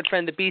was our good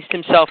friend, the Beast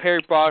himself,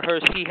 Harry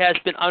Broadhurst. He has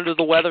been under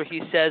the weather,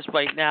 he says,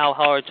 right now.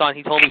 However, John,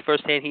 he told me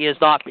firsthand he has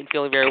not been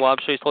feeling very well. I'm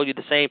sure he's told you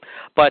the same.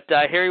 But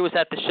Harry was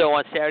at the show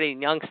on Saturday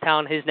in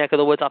Youngstown, his neck of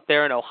the woods up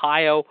there in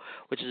Ohio,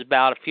 which is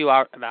about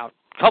a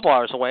couple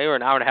hours away, or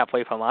an hour and a half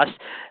away from us.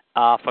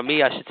 From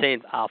me, I should say,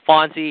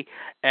 Fonzie,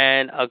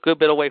 and a good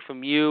bit away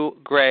from you,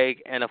 Greg,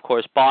 and, of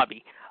course,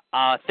 Bobby.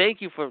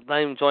 Thank you for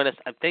letting him join us.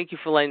 Thank you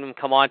for letting him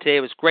come on today.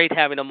 It was great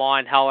having him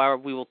on. However,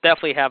 we will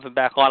definitely have him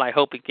back on, I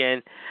hope,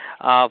 again.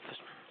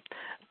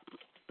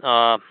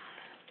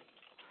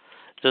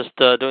 Just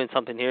doing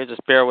something here.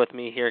 Just bear with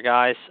me here,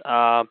 guys.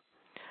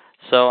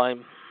 So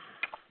I'm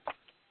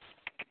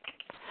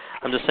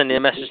just sending a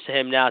message to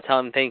him now,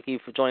 telling him thank you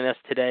for joining us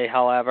today,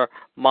 however.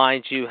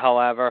 Mind you,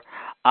 however.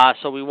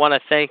 So we want to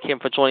thank him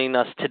for joining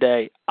us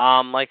today.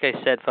 Like I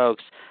said,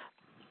 folks.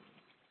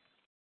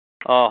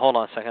 Oh, hold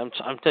on a second.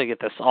 I'm going to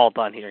get this all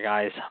done here,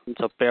 guys.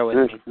 So bear with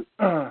me.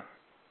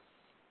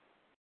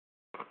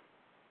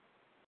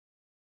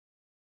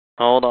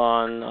 Hold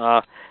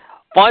on.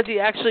 Fonzie,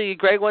 actually,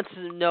 Greg wants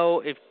to know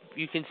if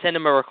you can send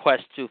him a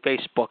request to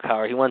Facebook,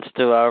 however. He wants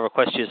to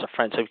request you as a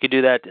friend. So if you could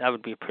do that, that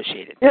would be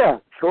appreciated. Yeah,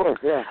 sure,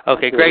 yeah.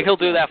 Okay, Greg, he'll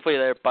do that for you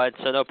there, bud.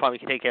 So no problem. You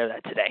can take care of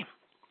that today.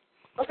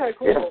 Okay,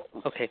 cool.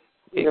 Yeah. Okay.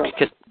 Yeah.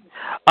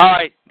 All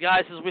right,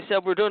 guys, as we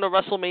said, we're doing a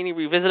WrestleMania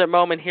Revisited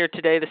moment here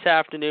today, this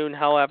afternoon,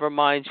 however,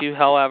 mind you,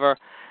 however.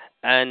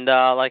 And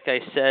like I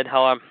said,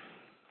 however.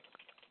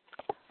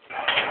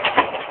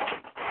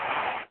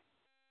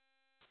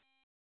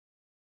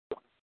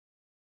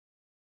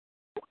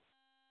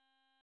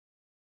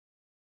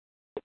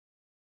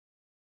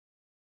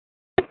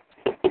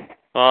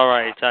 All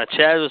right,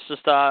 Chad was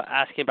just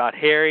asking about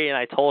Harry, and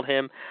I told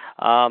him,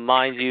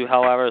 mind you,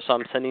 however, so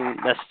I'm sending a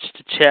message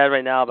to Chad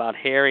right now about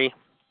Harry.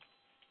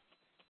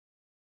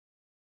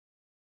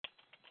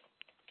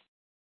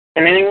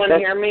 Can anyone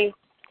hear me?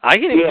 We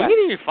can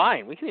hear you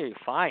fine. We can hear you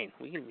fine.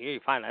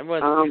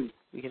 Everyone,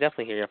 we can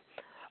definitely hear you.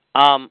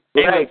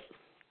 Anyway,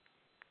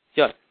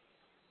 yeah.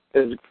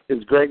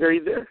 Is Gregory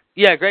there?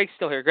 Yeah, Greg's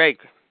still here. Greg.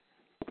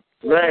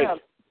 Greg.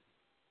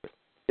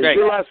 Greg. Is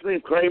your last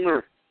name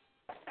Kramer?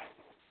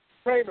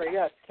 Kramer,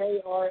 yes,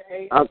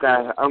 K-R-A.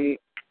 Okay.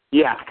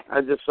 Yeah,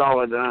 I just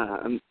saw it.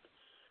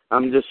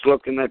 I'm just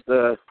looking at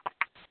the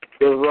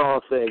Raw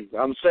thing.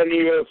 I'm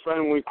sending you a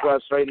friend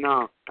request right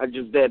now. I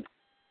just did.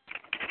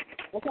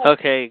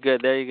 Okay, good.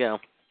 There you go.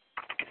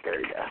 There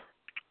you go.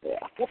 Yeah.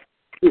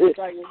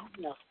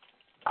 No.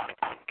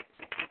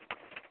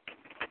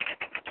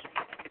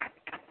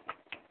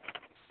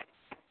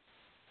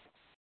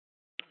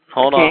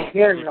 Hold on.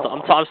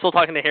 I'm still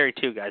talking to Harry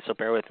too, guys. So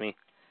bear with me.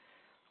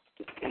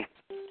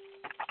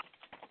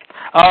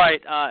 All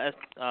right.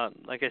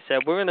 Like I said,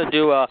 we're gonna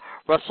do a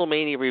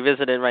WrestleMania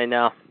Revisited right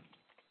now.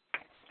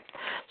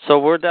 So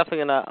we're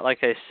definitely gonna, like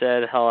I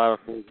said, however.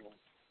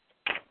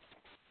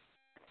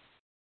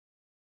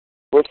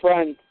 We're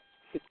friends.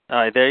 All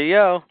right, there you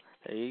go.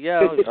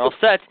 You're all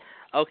set.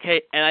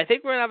 Okay, and I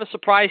think we're going to have a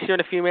surprise here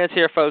in a few minutes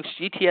here, folks.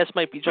 GTS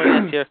might be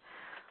joining us here.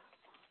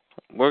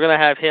 We're going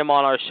to have him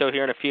on our show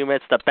here in a few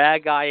minutes. The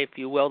bad guy, if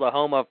you will, the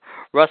home of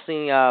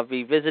Wrestling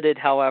Revisited,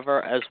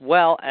 however, as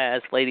well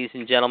as, ladies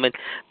and gentlemen,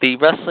 the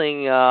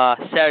Wrestling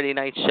Saturday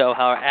Night Show,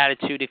 our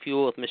Attitude, if you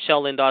will, with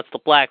Michelle Lindot's The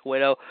Black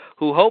Widow,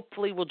 who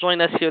hopefully will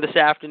join us here this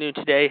afternoon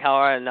today,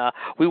 however. And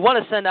we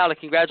want to send out a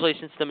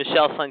congratulations to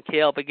Michelle's son,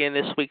 Caleb, again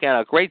this weekend.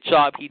 A great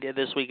job he did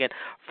this weekend.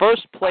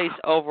 First place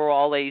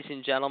overall, ladies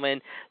and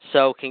gentlemen.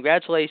 So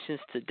congratulations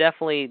to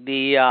definitely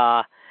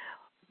the...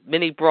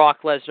 Mini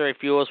Brock Lesnar, if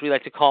you will, as we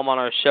like to call him on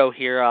our show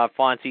here,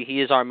 Fonzie. He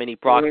is our Mini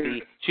Brock,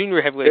 the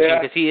junior heavyweight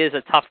champion, because he is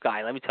a tough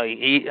guy, let me tell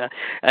you.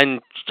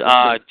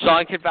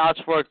 John can vouch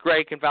for it,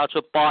 Greg can vouch for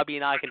it, Bobby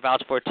and I can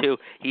vouch for it, too.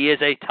 He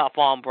is a tough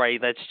hombre,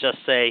 let's just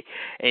say.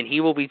 And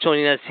he will be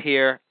joining us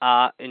here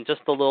in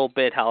just a little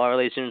bit, however,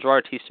 ladies and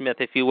gentlemen, Gerard T. Smith,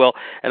 if you will.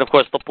 And, of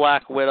course, the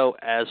Black Widow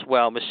as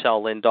well,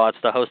 Michelle Lindot's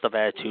the host of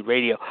Attitude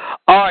Radio.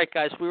 All right,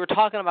 guys, we were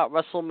talking about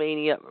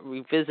WrestleMania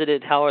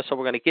Revisited, however, so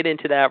we're going to get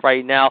into that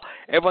right now.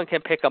 Everyone can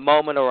pick a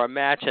moment or a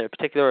match at a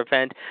particular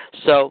event.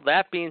 So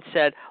that being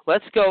said,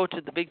 let's go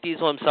to the Big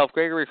Diesel himself,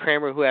 Gregory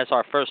Kramer, who has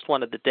our first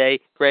one of the day.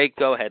 Greg,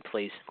 go ahead,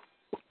 please.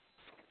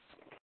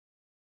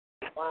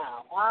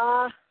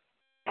 Wow.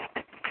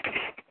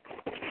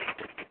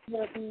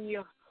 Gonna be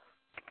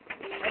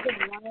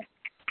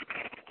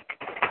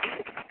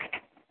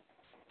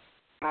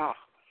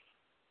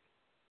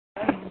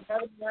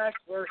Kevin Nash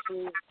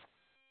versus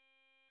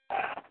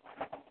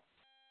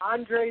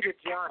Andre the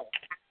Giant.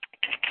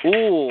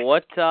 Ooh,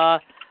 what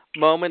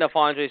moment of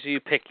Andre's are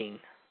you picking?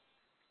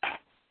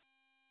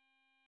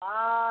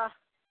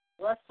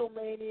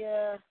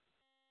 WrestleMania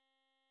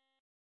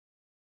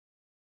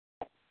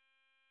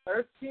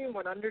 13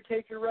 when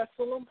Undertaker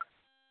wrestled him.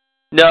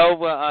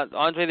 No,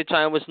 Andre the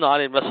Giant was not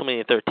in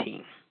WrestleMania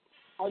 13.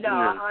 Oh no,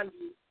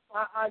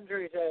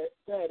 Andre's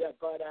dead,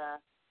 but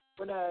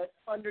when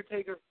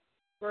Undertaker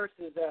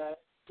versus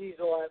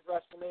Diesel at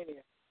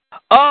WrestleMania.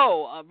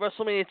 Oh,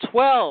 WrestleMania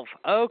 12.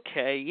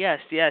 Okay, yes,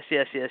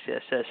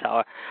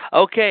 Howard.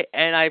 Okay,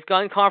 and I've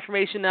gotten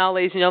confirmation now,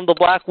 ladies and gentlemen, the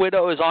Black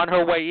Widow is on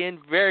her way in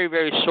very,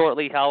 very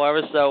shortly,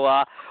 however,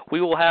 so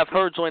we will have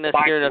her join us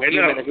here in a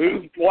few minutes.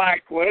 Who's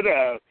Black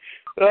Widow?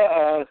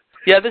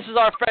 Yeah, this is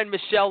our friend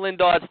Michelle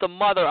Lindau. It's the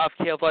mother of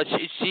Caleb.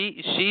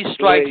 She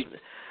strikes.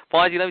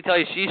 Fonzie, let me tell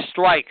you, she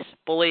strikes,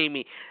 believe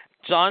me.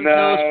 John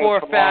knows for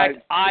a fact.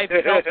 I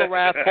felt the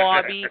wrath,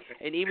 Bobby,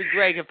 and even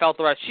Greg have felt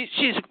the wrath.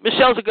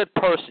 Michelle's a good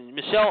person.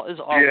 Michelle is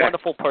our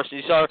wonderful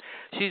person.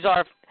 She's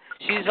our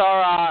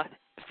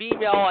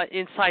female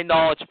inside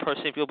knowledge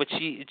person, if you will, but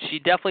she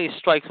definitely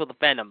strikes with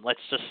venom, let's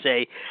just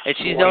say, and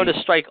she's known to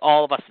strike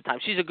all of us at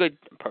times. She's a good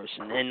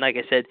person, and like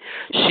I said,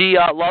 she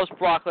loves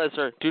Brock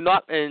Lesnar. Do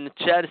not, and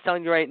Chad is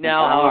telling you right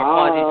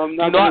now,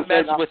 do not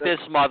mess with this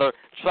mother.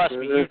 Trust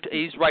me,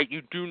 he's right.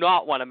 You do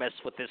not want to mess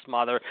with this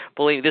mother.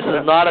 Believe me, this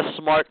is not a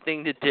smart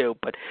thing to do,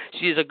 but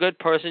she is a good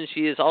person.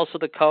 She is also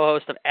the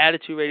co-host of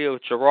Attitude Radio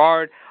with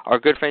Gerard, our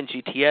good friend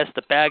GTS,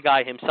 the bad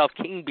guy himself,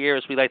 King Beer,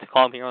 as we like to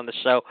call him here on the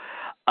show.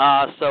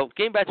 So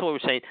getting back to what we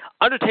were saying,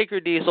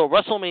 Undertaker Diesel,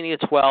 WrestleMania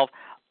 12.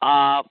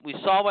 We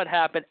saw what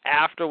happened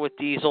after with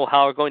Diesel,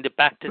 how we're going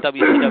back to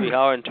WCW,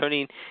 how and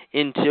turning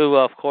into,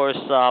 of course,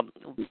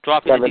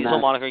 dropping the Diesel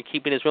moniker and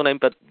keeping his real name,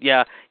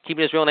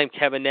 keeping his real name,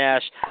 Kevin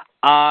Nash.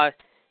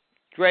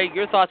 Greg,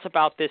 your thoughts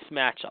about this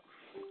matchup?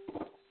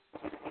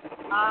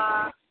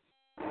 I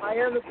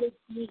am a big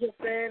Diesel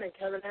fan, and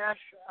Kevin Nash,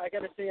 I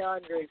got to say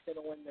Andre's going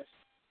to win this.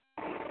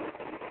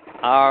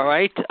 All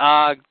right.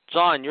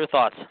 John, your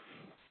thoughts?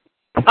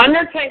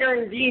 Undertaker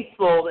and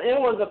Diesel, it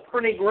was a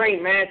pretty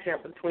great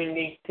matchup between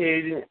these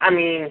two. I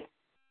mean,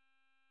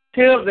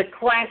 two of the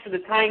Clash of the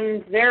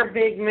Titans, they're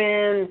big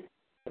men,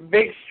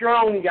 big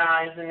strong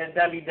guys in the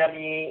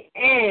WWE,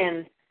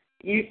 and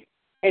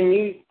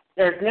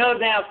there's no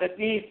doubt that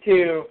these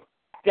two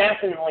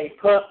definitely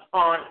put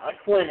on a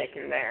clinic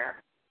in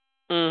there.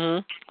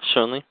 Mm-hmm.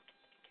 Certainly.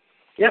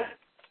 Yep.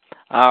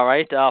 All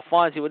right.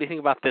 Fonzie, what do you think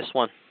about this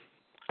one?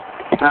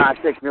 I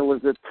think there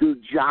was the two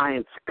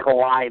giants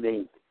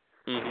colliding.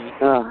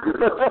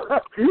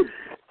 Mm-hmm.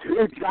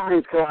 Two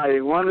giants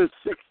colliding. One is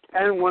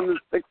 6'10", one is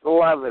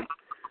 6'11".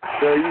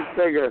 So you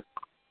figure.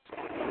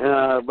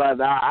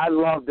 But I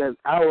loved it.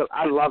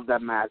 I loved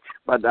that match.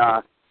 But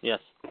yes.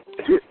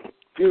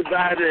 Too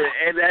bad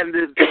it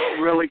ended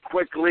really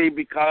quickly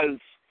because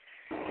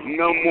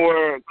no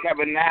more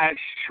Kevin Nash,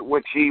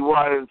 which he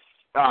was.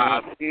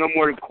 No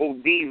more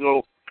Cold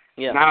Diesel.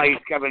 Yeah. Now he's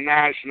Kevin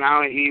Nash.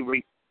 Now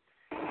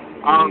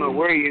I don't know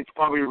where he is.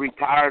 Probably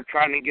retired,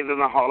 trying to get in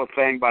the Hall of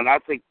Fame. But I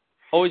think.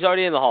 Oh, he's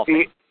already in the Hall of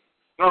Fame.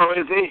 Oh,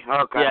 is he?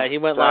 Okay. Yeah, he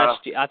went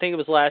last year. I think it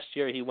was last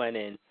year he went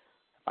in.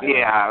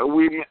 Yeah,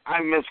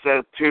 I missed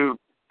the two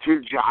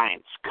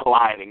giants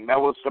colliding. That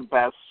was the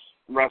best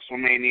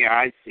WrestleMania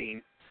I've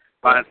seen.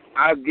 But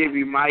I'll give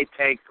you my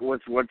take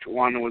with which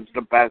one was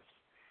the best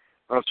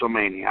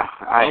WrestleMania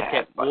I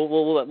had.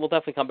 We'll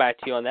definitely come back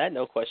to you on that.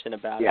 No question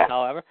about it.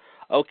 However,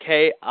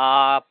 okay,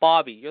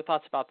 Bobby, your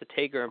thoughts about the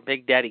Taker and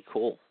Big Daddy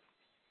Cool?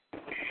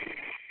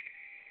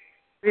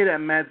 See that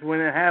match when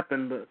it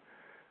happened, but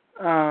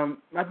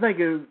I think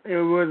it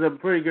was a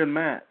pretty good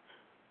match.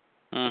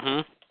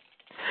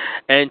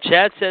 And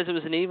Chad says it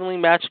was an evenly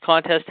matched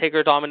contest,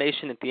 Taker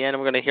domination at the end.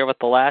 And we're going to hear what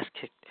the last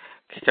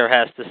kicker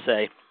has to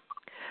say.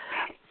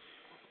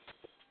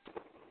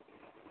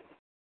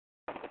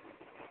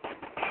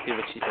 See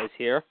what she says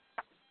here.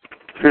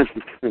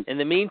 In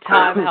the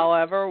meantime,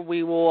 however,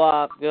 we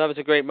will. That was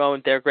a great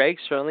moment there, Greg.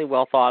 Certainly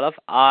well thought of.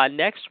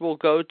 Next, we'll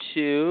go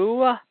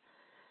to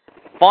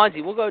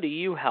Fonzie. We'll go to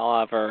you,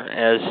 however,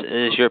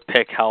 as your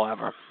pick.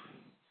 However,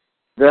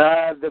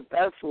 the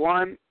best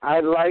one I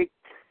liked.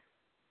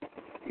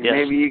 Yes.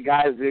 Maybe you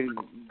guys are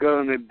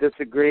going to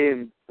disagree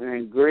and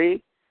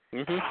agree.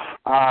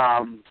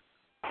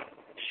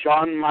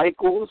 Shawn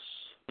Michaels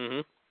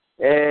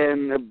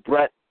and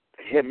Bret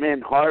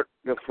Hitman Hart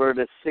for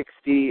the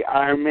 60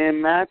 Iron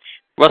Man match.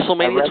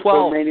 WrestleMania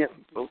 12. WrestleMania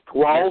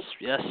 12.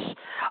 Yes.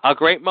 A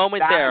great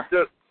moment there.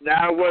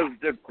 That was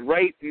the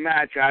great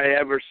match I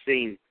ever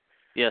seen.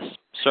 Yes,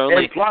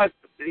 certainly. And plus,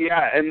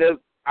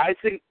 I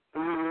think,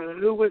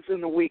 who was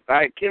in the week?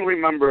 I can't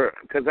remember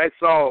because I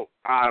saw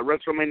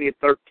WrestleMania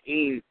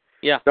 13.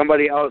 Yeah.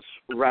 Somebody else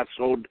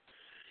wrestled.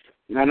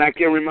 And I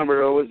can't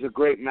remember. It was a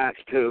great match,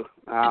 too.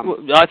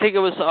 I think it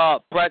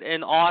was Bret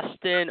and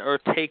Austin or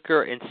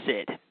Taker and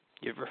Sid.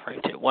 You're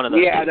referring to one of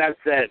those. Yeah, two. that's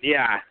it.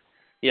 Yeah.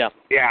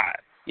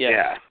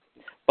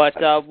 But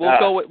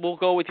we'll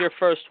go with your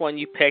first one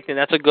you picked, and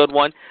that's a good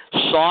one.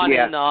 Shawn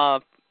and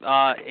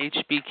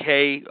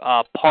HBK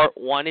Part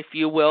 1, if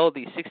you will,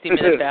 the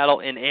 60-minute battle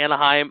in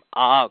Anaheim.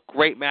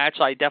 Great match.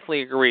 I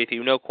definitely agree with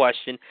you, no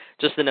question.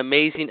 Just an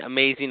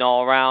amazing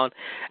all-around.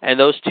 And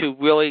those two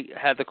really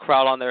had the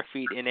crowd on their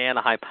feet in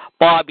Anaheim.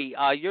 Bobby,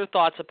 your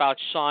thoughts about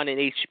Shawn and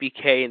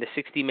HBK in the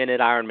 60-minute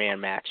Iron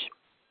Man match?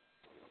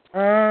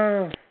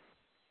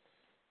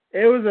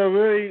 It was a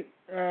really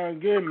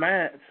good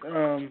match.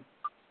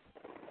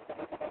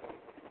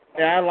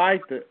 I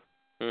liked it.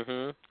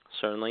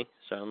 Certainly.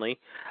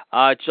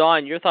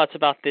 John, your thoughts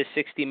about this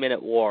 60-minute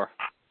war?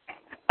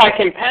 A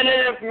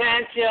competitive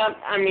matchup.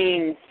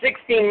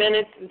 60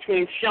 minutes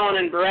between Shawn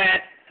and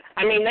Bret.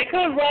 They could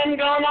have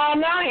gone all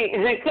night.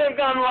 They could have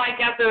gone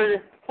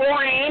after 4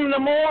 a.m. in the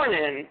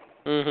morning.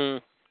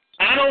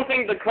 I don't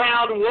think the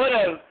crowd would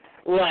have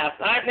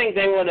left. I think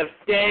they would have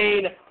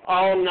stayed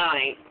all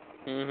night.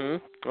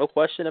 No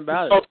question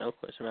about it.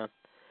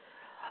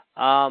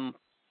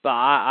 But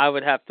I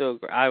would have to.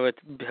 I would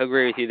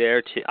agree with you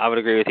there. I would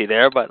agree with you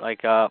there. But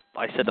like I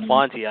said to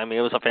Fonzie,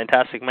 it was a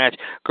fantastic match.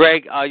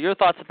 Greg, your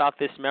thoughts about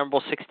this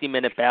memorable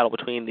 60-minute battle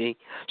between the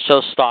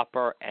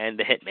Showstopper and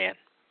the Hitman?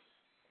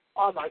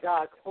 Oh my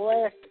God,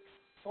 classic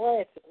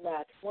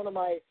match. One of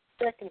my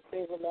second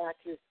favorite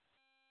matches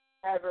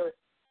ever.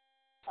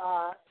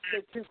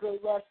 The two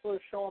great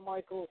wrestlers, Shawn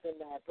Michaels and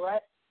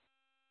Bret.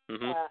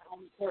 I'm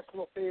a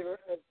personal favorite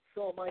of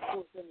Shawn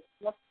Michaels and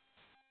stuff.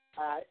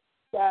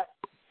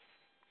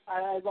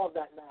 I love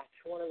that match.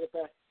 One of the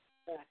best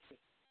matches.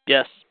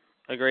 Yes,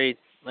 agreed.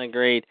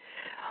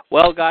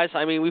 Well, guys,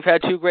 we've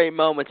had two great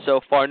moments so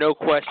far, no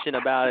question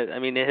about it.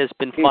 It has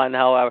been fun,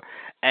 however.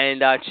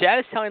 And Chad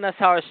is telling us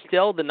how it's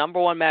still the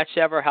number one match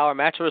ever, how our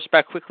match of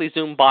respect quickly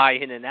zoomed by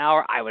in an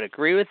hour. I would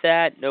agree with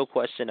that, no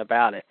question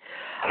about it.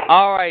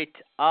 All right,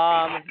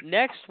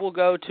 next we'll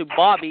go to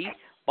Bobby.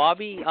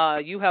 Bobby,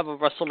 you have a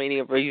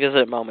WrestleMania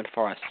revisit moment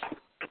for us.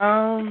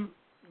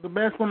 The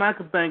best one I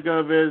could think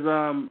of is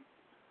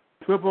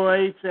Triple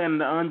H and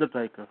The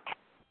Undertaker.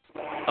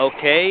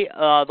 Okay,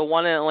 the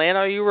one in Atlanta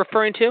are you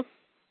referring to?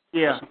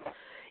 Yeah.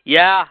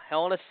 Yeah,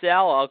 Hell in a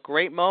Cell, a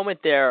great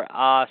moment there.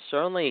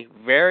 Certainly,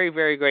 very,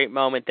 very great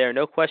moment there,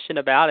 no question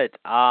about it.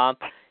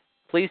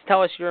 Please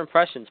tell us your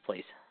impressions,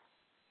 please.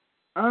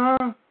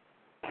 It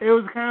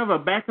was kind of a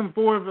back and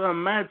forth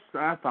match,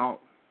 I thought.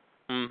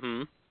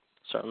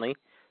 Certainly.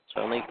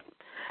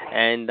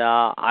 And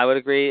I would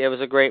agree, it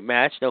was a great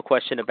match, no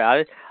question about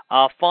it.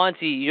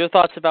 Fonzie, your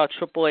thoughts about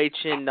Triple H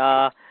and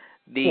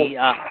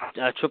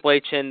Triple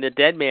H and the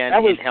Dead Man in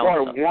Hell in a Cell?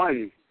 Part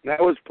 1. That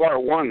was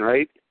part 1,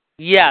 right?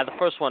 Yeah, the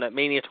first one at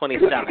Mania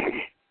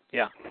 27.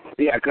 Yeah.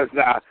 Yeah, because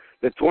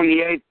the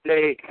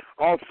 28th,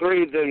 all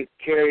three of them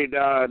carried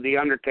the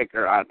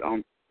Undertaker out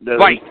on the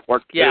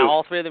part 2. Yeah,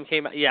 all three of them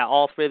came out. Yeah,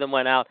 all three of them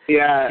went out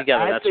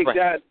together. I think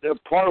that the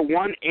part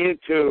 1 and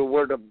 2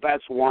 were the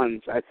best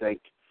ones, I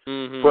think.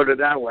 Put it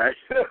that way.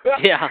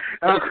 Yeah,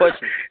 no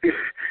question.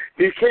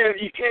 You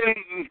can't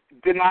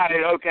deny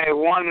it. Okay,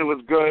 one, it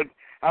was good.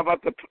 How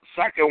about the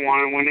second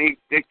one when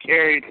they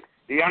carried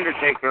the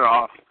Undertaker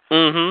off?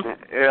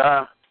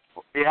 Yeah.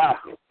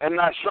 And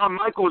Shawn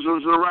Michaels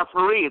was a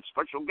referee, a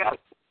special guest.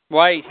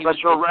 Right.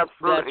 Special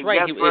referee. That's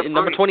right.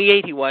 Number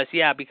 28 he was,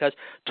 because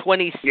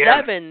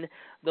 27,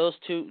 those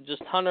two,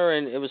 just Hunter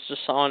and it was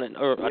just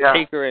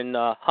Taker and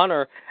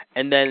Hunter,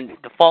 and then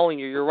the following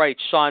year, you're right,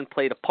 Shawn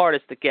played a part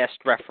as the guest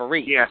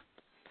referee.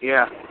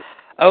 Yeah.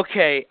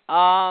 Okay.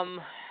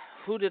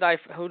 Who did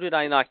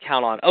I not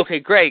count on? Okay,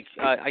 Greg.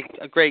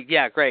 Greg.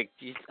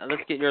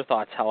 Let's get your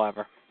thoughts,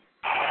 however.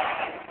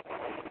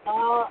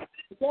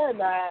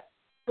 Again,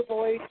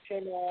 Triple H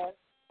and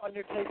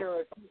Undertaker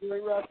are two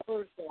great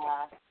wrestlers.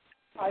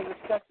 I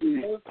respect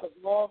them both as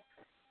well.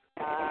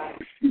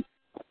 We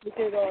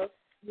did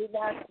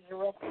matches at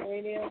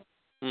WrestleMania.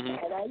 And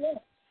I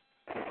know.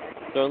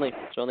 Certainly.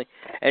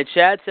 And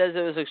Chad says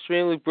it was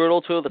extremely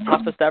brutal, too. The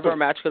toughest ever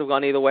match could have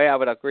gone either way. I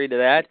would agree to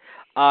that.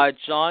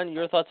 John,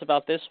 your thoughts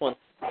about this one?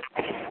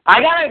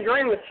 I gotta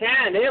agree with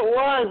Chad. It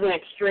was an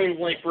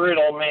extremely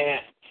brutal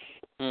match.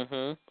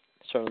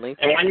 Certainly.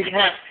 And when you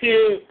have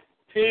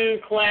two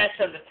Clash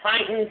of the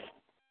Titans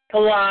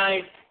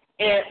collide,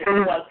 it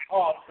was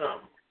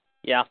awesome.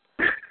 Yeah,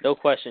 no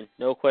question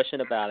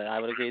about it. I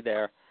would agree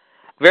there.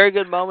 Very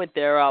good moment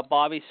there,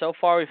 Bobby. So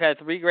far, we've had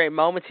 3 great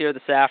moments here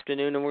this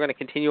afternoon, and we're going to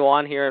continue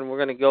on here, and we're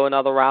going to go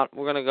another round.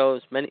 We're going to go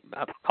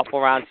a couple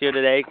rounds here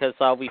today because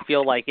we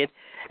feel like it,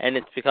 and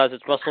it's because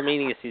it's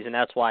WrestleMania season.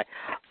 That's why.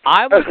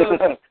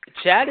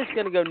 Chad is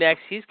going to go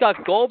next. He's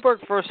got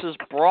Goldberg versus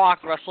Brock,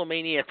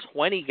 WrestleMania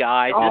 20,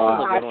 guys. This is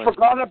a good one. I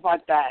forgot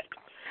about that.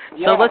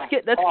 So let's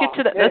get to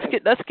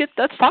that.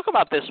 Let's talk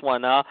about this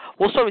one.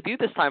 We'll start with you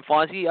this time,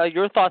 Fonzie.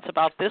 Your thoughts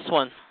about this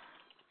one?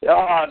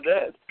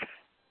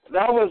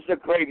 That was a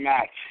great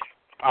match.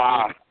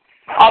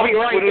 I'll be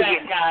right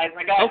back, guys.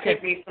 I gotta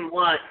take me some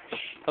lunch.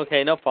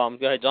 Okay, no problem.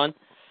 Go ahead, John.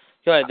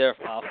 Go ahead there.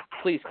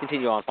 Please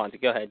continue on,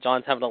 Fonzie. Go ahead.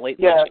 John's having a late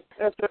lunch.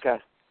 Yeah, that's okay.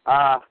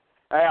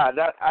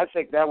 I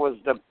think that was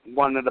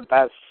one of the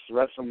best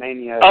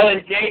WrestleMania. Oh,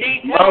 and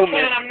JD, tell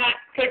Ken I'm not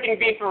cooking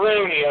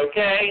beefaroni,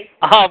 okay?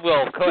 I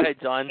will. Go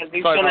ahead, John. Because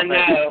he's gonna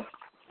know.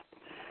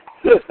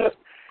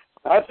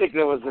 I think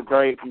it was a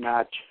great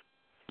match.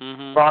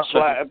 Brock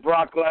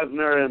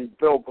Lesnar and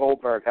Bill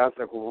Goldberg. That's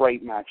a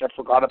great match. I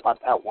forgot about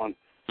that one.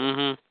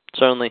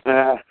 Certainly.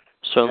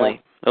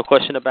 Certainly. No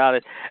question about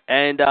it.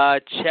 And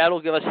Chad will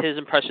give us his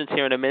impressions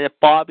here in a minute.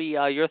 Bobby,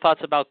 your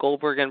thoughts about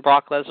Goldberg and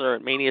Brock Lesnar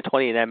at Mania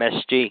 20 and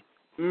MSG?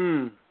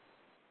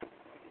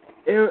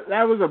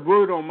 That was a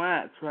brutal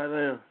match right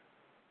there.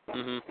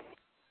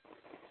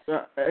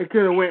 It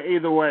could have went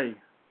either way.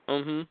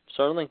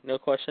 Certainly. No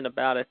question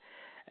about it.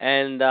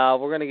 And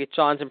we're going to get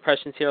John's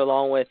impressions here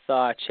along with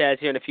Chad's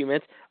here in a few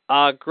minutes.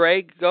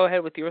 Greg, go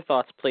ahead with your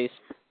thoughts, please.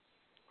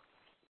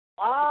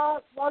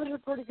 That was a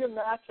pretty good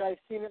match. I've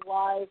seen it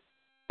live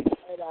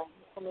at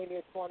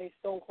WrestleMania 20.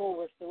 Stone Cold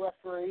was the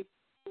referee.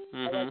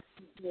 I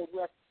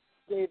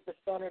gave the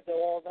stunner to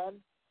all of them.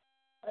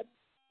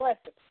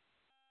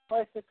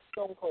 Classic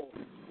Stone Cold.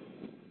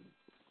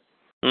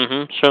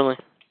 Certainly.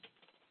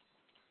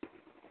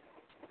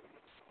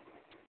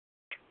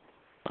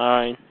 All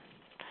right.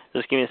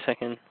 Just give me a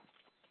second.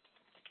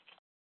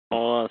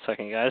 Hold on a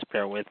second, guys.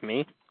 Bear with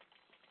me.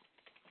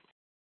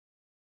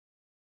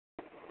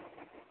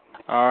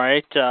 All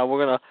right.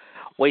 We're going to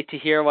wait to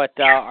hear what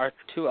our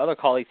 2 other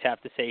colleagues have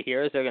to say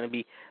here. They're going to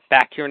be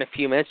back here in a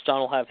few minutes.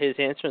 John will have his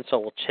answer, and so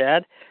will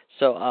Chad.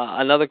 So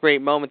another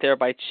great moment there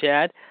by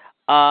Chad.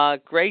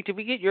 Greg, did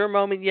we get your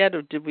moment yet,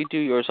 or did we do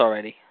yours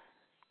already?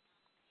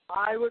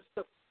 I was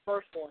the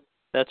first one.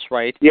 That's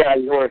right. Yeah,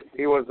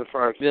 he was the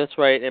first. That's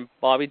right, and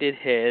Bobby did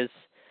his.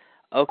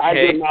 Okay. I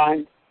did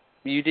mine.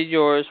 You did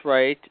yours,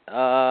 right?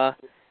 John,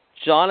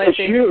 I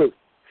think you.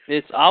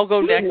 I'll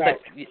go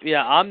next.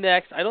 Yeah, I'm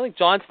next. I don't think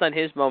John's done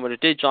his moment, or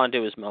did John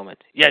do his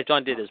moment? Yeah,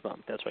 John did his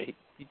moment. That's right.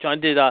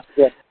 John did.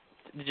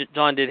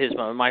 John did his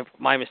moment.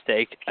 My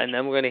mistake. And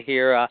then we're going to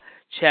hear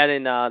Chad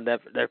and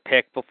their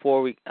pick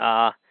before we'll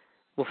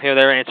hear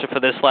their answer for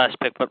this last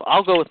pick. But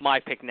I'll go with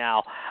my pick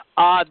now.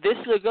 This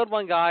is a good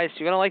one, guys.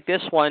 You're going to like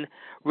this one.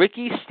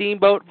 Ricky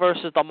Steamboat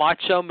versus the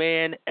Macho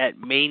Man at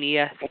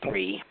Mania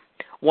 3.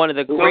 One of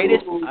the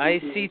greatest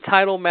IC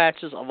title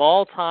matches of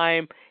all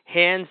time,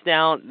 hands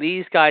down.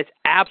 These guys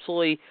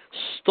absolutely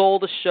stole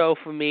the show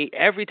for me.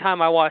 Every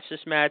time I watch this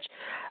match,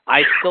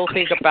 I still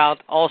think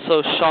about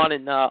also Shawn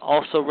and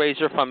also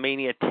Razor from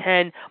Mania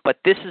 10, but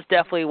this is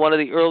definitely one of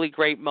the early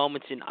great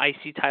moments in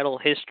IC title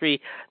history.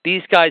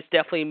 These guys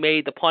definitely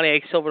made the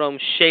Pontiac Silverdome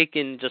shake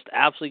and just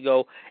absolutely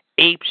go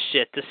ape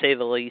shit, to say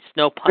the least.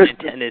 No pun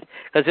intended,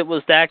 because it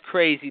was that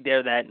crazy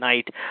there that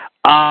night.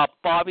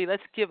 Bobby,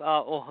 let's give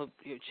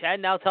Chad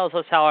now tells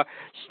us how our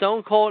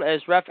Stone Cold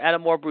as ref added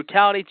more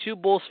brutality. 2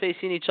 bulls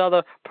facing each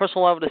other.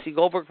 Personal level to see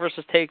Goldberg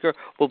versus Taker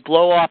will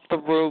blow off the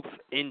roof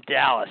in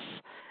Dallas.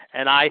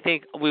 And I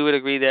think we would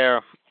agree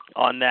there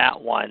on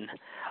that one.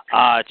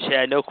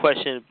 Chad, no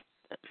question.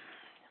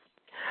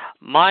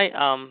 My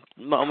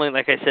moment,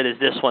 like I said, is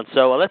this one.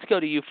 So let's go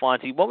to you,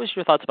 Fonzie. What was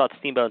your thoughts about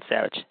Steamboat and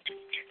Savage?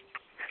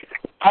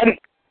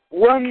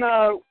 When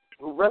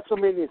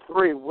WrestleMania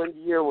 3, when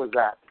year was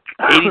that?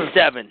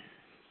 87.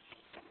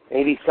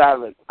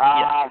 87.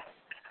 Yeah.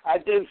 I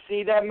didn't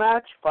see that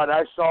match, but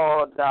I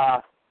saw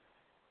the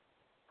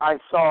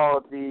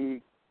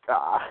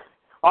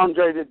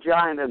Andre the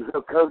Giant and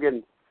Hulk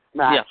Hogan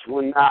match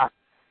when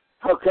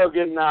Hulk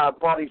Hogan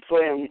body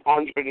slammed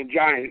Andre the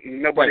Giant,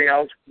 and nobody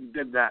else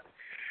did that.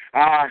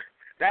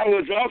 That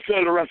was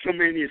also the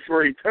WrestleMania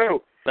 3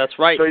 too. That's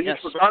right. So you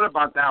forgot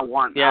about that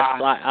one. Yes,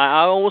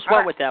 I almost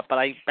went with that, but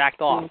I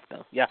backed off.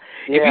 Though. Yeah.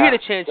 If you get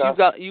a chance,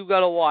 you got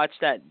to watch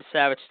that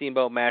Savage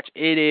Steamboat match.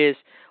 It is,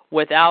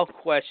 without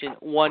question,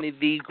 one of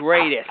the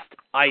greatest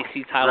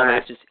IC title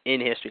matches in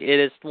history. It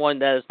is one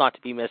that is not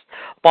to be missed.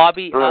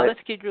 Bobby, let's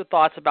get your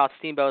thoughts about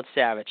Steamboat and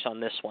Savage on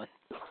this one.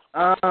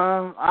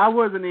 I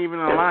wasn't even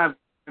alive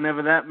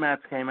whenever that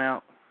match came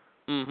out.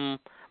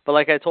 But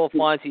like I told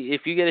Fonzie,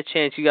 if you get a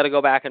chance, you got to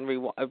go back and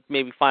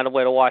maybe find a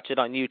way to watch it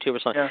on YouTube or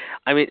something. Yeah.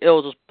 I mean,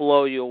 it'll just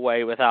blow you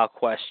away without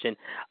question.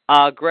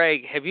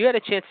 Greg, have you had a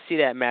chance to see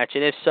that match?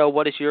 And if so,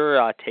 what is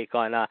your take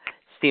on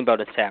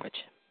Steamboat and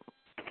Savage?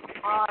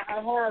 I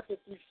have. If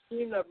you've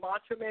seen the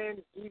Macho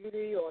Man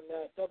DVD on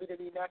the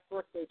WWE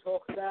Network, they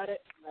talk about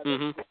it.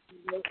 You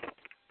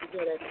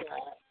get it.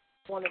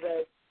 One of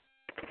the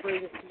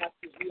greatest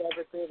matches we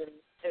ever did in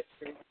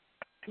history.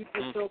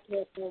 People still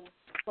can't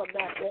from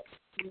that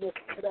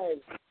today.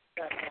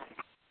 That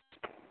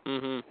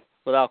match.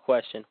 Without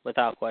question.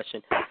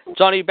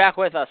 Johnny, you back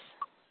with us?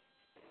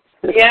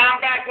 Yeah,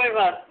 I'm back with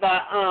us,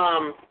 but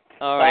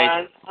all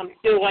right. I'm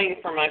still waiting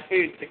for my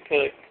food to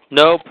cook.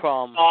 No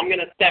problem. So I'm going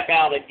to step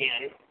out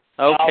again.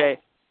 Okay.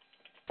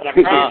 But I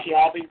promise you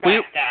I'll be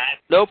back, guys.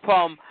 No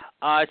problem.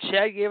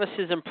 Chad gave us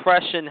his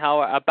impression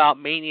about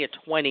Mania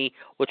 20,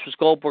 which was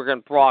Goldberg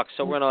and Brock,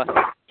 so we're going to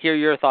hear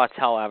your thoughts,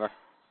 however.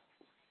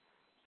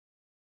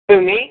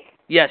 Who, me?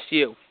 Yes,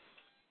 you.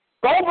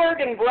 Goldberg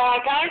and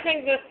Brock, I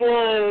think this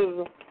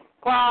was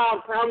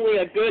probably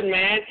a good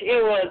match.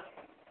 It was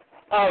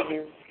a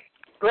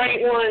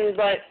great one,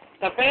 but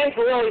the fans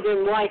really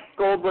didn't like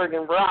Goldberg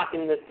and Brock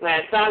in this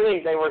match. I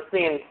think they were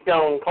seeing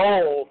Stone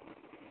Cold.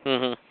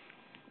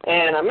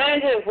 And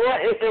imagine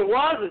if it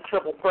was a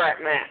triple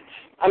threat match.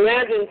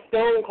 Imagine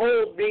Stone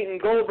Cold beating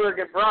Goldberg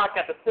and Brock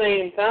at the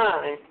same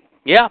time.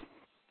 Yeah,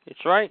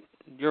 it's right.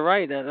 You're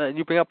right.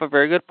 You bring up a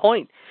very good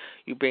point.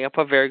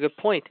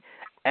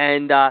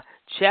 And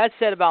Chad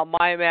said about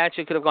my match,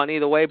 it could have gone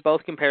either way.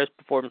 Both compares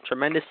performed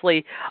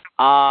tremendously.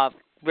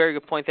 Very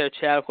good point there,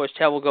 Chad. Of course,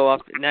 Chad will go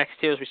up next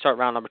here as we start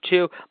round number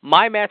 2.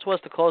 My match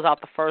was to close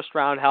out the first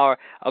round, however,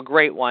 a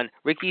great one.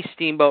 Ricky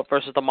Steamboat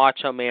versus the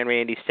Macho Man,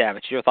 Randy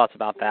Savage. Your thoughts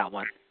about that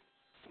one?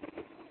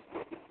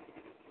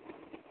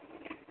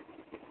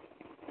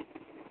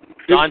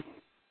 John?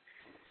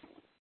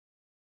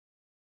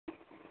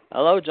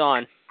 Hello,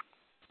 John.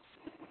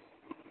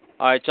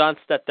 All right, John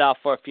stepped out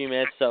for a few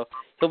minutes, so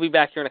he'll be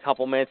back here in a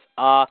couple minutes.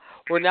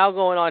 We're now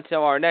going on to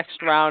our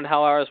next round,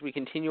 however, as we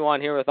continue on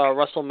here with our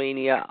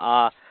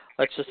WrestleMania,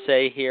 let's just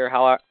say here,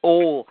 however.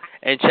 Oh,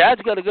 and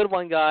Chad's got a good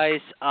one, guys.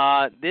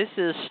 This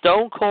is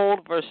Stone Cold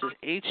versus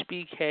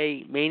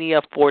HBK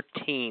Mania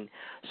 14.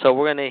 So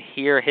we're going to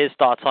hear his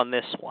thoughts on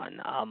this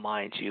one,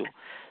 mind you.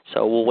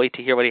 So we'll wait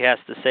to hear what he has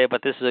to say,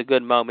 but this is a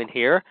good moment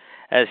here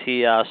as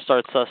he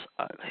starts us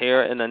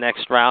here in the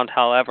next round,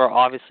 however,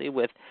 obviously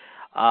with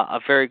a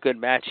very good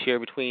match here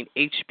between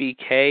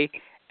HBK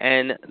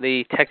and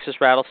the Texas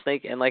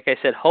Rattlesnake. And like I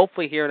said,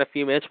 hopefully here in a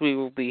few minutes we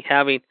will be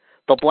having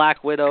the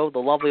Black Widow, the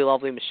lovely,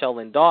 lovely Michelle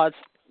Lynn Dodds,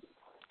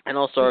 and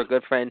also our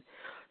good friend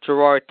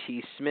Gerard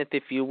T. Smith,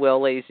 if you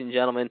will, ladies and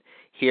gentlemen,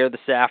 here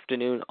this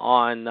afternoon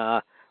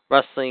on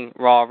Wrestling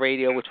Raw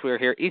Radio, which we're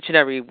here each and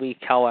every week,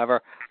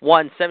 however.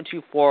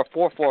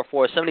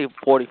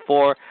 1-724-444-7044,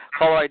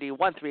 caller ID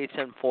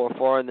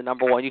 138744, and the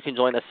number 1. You can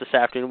join us this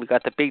afternoon. We've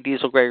got the Big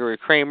Diesel Gregory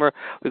Kramer.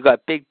 We've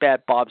got Big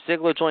Bad Bob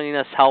Ziegler joining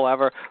us,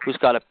 however, who's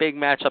got a big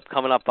matchup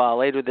coming up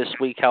later this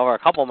week, however, a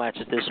couple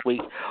matches this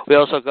week. We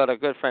also got our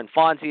good friend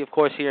Fonzie, of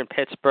course, here in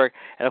Pittsburgh,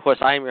 and of course,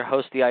 I am your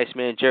host, the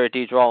Iceman, Jared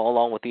Dedraw,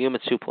 along with the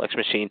Human Suplex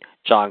Machine,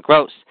 John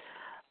Gross.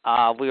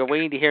 We are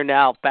waiting to hear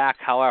now back,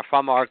 however,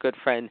 from our good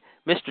friend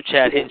Mr.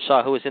 Chad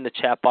Hinshaw, who is in the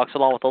chat box,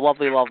 along with the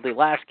lovely, lovely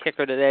last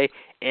kicker today,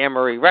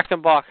 Anne-Marie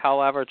Reckenbach,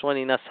 however,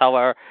 joining us,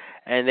 however,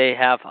 and they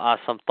have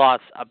some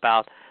thoughts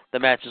about the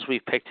matches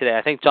we've picked today.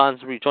 I think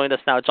John's rejoined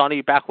us now. John, are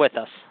you back with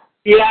us?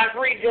 Yeah, I've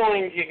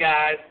rejoined you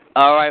guys.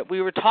 All right,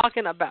 we were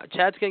talking about,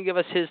 Chad's going to give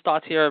us his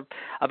thoughts here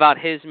about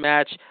his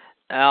match.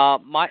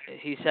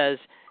 He says,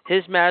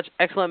 his match,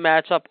 excellent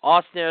matchup.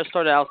 Austin Aries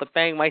started out with a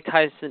bang. Mike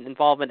Tyson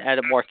involvement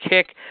added more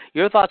kick.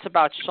 Your thoughts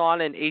about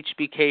Shawn and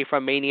HBK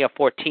from Mania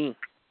 14?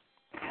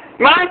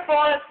 My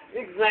thoughts,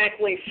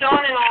 exactly.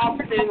 Shawn and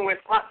Austin with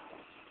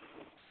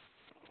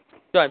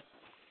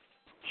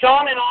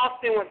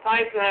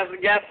Tyson as a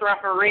guest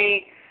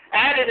referee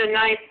added a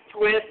nice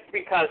twist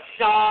because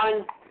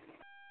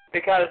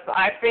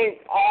I think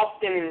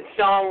Austin and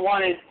Shawn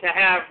wanted to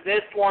have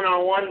this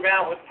one-on-one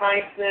bout with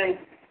Tyson,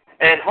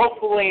 and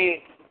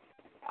hopefully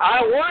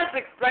I was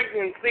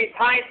expecting to see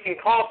Tyson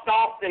cost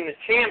Austin the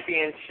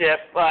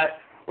championship,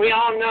 but we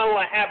all know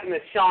what happened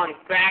to Shawn's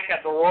back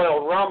at the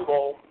Royal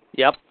Rumble.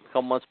 Yep, a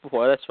couple months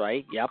before, that's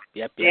right. Yep.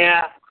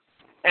 Yeah,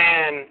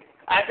 and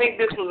I think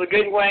this was a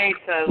good way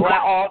to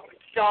let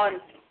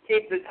Shawn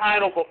keep the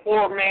title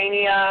before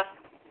Mania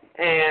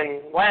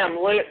and let him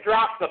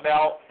drop the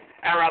belt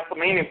at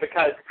WrestleMania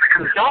because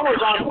Shawn was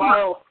on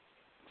fire.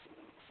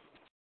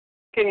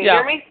 Can you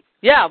hear me?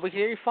 Yeah, we can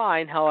hear you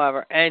fine,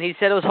 however. And he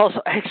said it was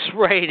also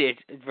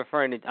X-rated,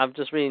 I'm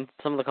just reading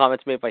some of the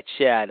comments made by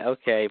Chad.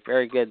 Okay,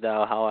 very good,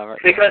 though, however.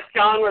 Because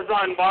Shawn was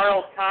on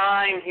borrowed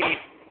time, he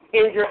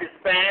injured his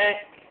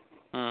back.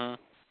 Shawn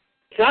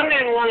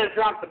didn't want to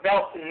drop the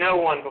belt to no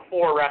one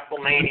before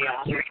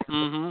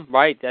WrestleMania.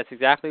 Right, that's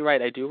exactly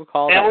right. I do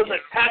recall that. That was a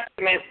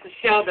testament to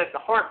show that the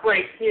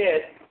Heartbreak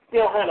Kid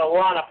still had a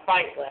lot of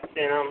fight left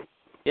in him.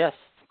 Yes,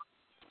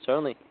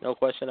 certainly. No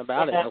question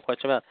about it. No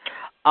question about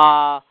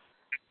it.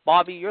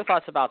 Bobby, your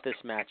thoughts about this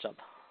matchup?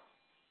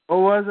 What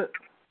was it?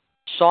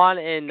 Sean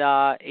and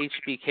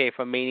HBK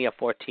from Mania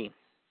 14.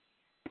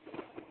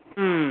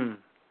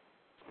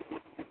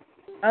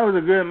 That was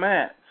a good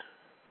match.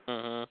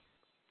 Mm-hmm.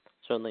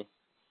 Certainly.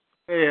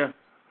 Yeah,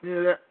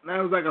 that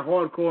was like a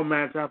hardcore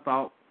match, I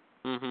thought.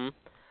 Mm-hmm.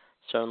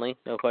 Certainly.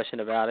 No question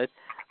about it.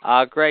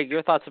 Greg,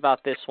 your thoughts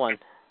about this one?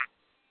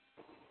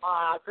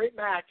 Great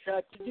match.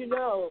 Did you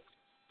know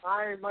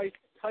Iron Mike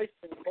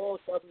Tyson called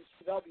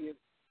WCW,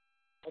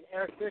 and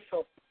Eric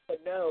Bischoff said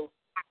no,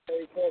 so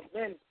he called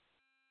Vince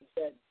and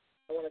said,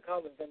 I want to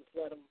come, and Vince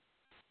let him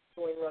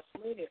join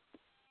WrestleMania.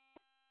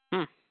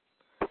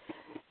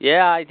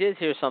 Yeah, I did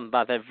hear something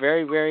about that.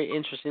 Very, very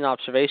interesting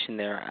observation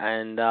there.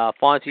 And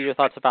Fonzie, your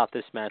thoughts about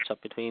this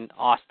matchup between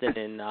Austin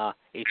and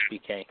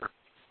HBK?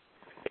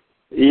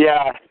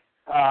 Yeah,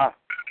 that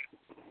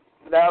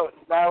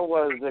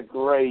was a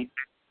great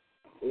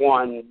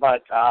one.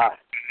 But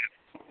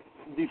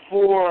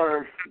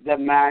before the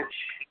match,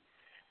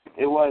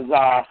 it was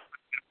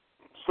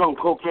Stone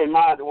Cold came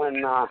out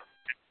when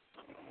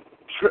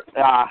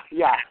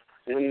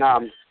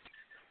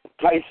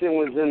Tyson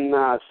was in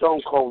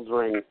Stone Cold's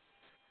ring.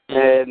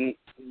 And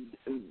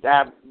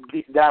that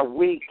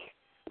week,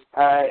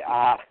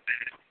 I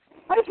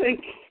think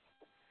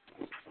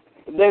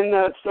then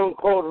Stone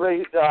Cold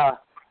raised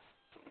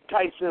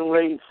Tyson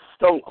raised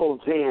Stone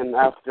Cold's hand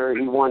after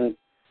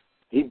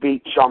he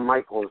beat Shawn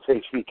Michaels,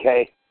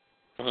 HBK,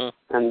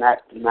 in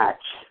that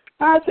match.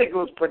 I think it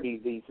was a pretty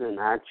decent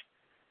match.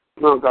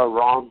 Don't go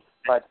wrong,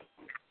 but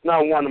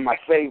not one of my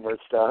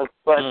favorites though.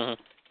 But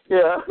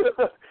yeah,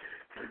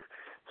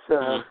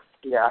 so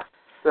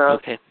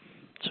okay.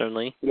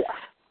 Certainly. Yeah.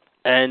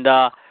 And,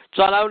 John,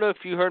 I don't know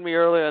if you heard me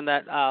earlier in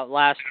that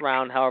last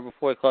round. However,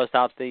 before we closed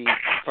out the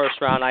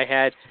first round, I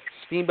had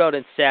Steamboat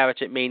and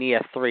Savage at Mania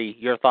 3.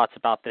 Your thoughts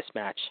about this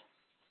match?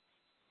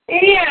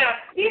 Yeah,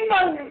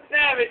 Steamboat and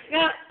Savage,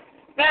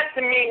 that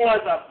to me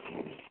was a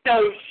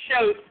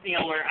show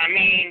stealer. I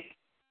mean,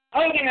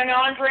 Hogan and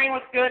Andre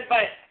was good,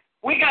 but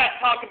we got to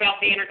talk about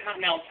the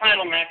Intercontinental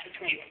title match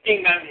between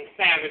Steamboat and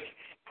Savage.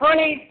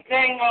 Pretty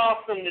dang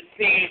awesome to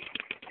see.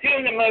 Two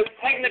of the most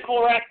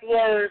technical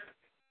wrestlers.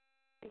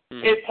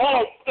 It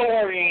told a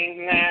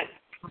story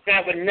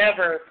that would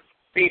never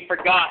be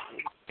forgotten.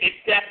 It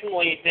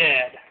definitely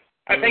did.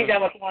 I think that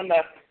was one of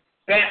the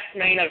best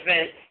main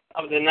events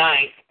of the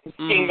night.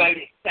 Steamboat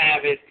and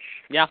Savage.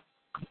 Yeah.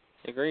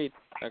 Agreed.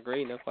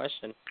 No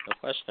question.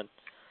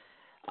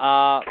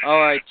 All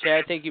right,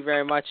 Chad, thank you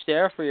very much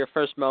there for your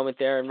first moment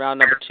there in round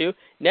number 2.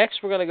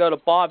 Next, we're going to go to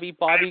Bobby.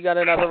 Bobby, you got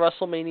another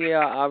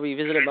WrestleMania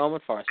revisited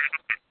moment for us.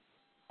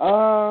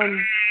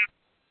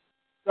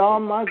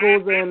 Shawn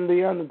Michaels and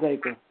The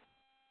Undertaker.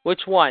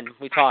 Which one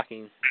we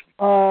talking?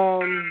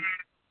 One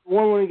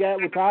when he got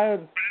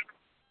retired.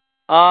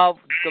 The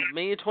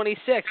Mania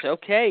 26.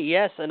 Okay,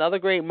 yes, another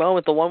great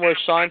moment. The one where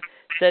Shawn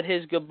said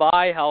his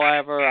goodbye,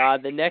 however,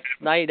 the next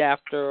night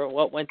after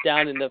what went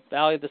down in the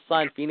Valley of the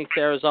Sun, Phoenix,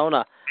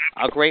 Arizona.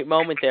 A great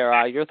moment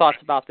there. Your thoughts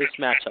about this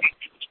matchup?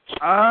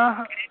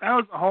 That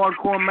was a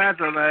hardcore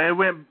matchup. It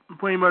went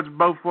pretty much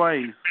both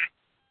ways.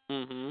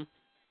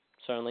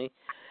 Certainly.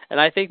 And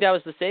I think that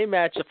was the same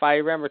match, if I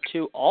remember,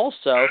 too.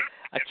 Also,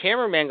 a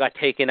cameraman got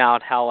taken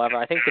out, however.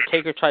 I think the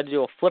Taker tried to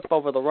do a flip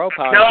over the rope.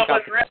 No, it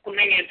was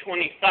WrestleMania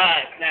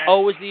 25.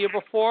 Oh, it was the year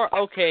before?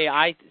 Okay,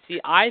 I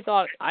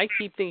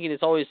keep thinking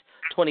it's always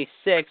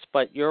 26,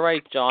 but you're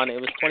right, John.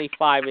 It was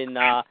 25 in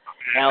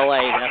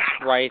L.A.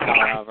 That's right,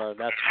 however. It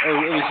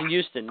was in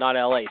Houston, not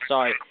L.A.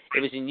 Sorry. It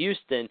was in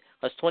Houston,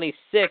 because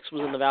 26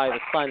 was in the Valley of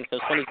the Sun,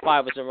 because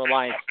 25 was in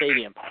Reliance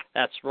Stadium.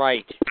 That's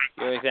right.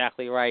 You're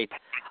exactly right.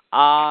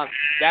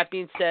 That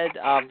being said,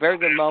 very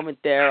good moment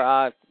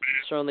there,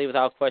 certainly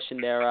without question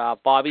there,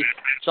 Bobby.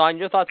 John,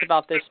 your thoughts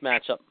about this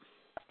matchup?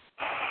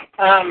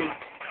 It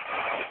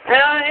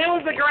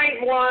was a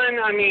great one.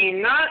 I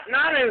mean, not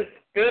as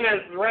good as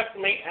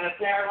WrestleMania, as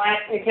their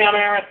last encounter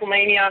at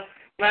WrestleMania,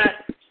 but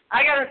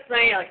I gotta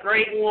say a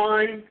great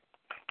one.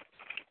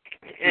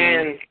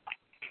 And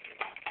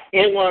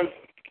it was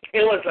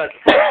a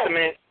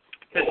testament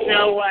to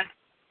show what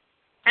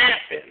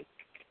happened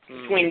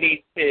between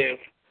these two.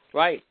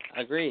 Right.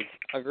 Agreed.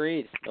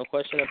 No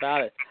question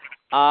about it.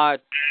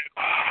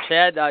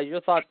 Chad,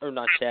 your thoughts, or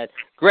not Chad,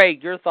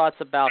 Greg, your thoughts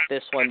about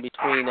this one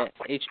between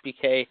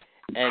HBK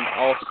and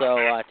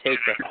also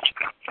Taker?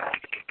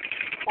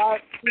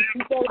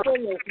 Keep that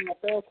in there from the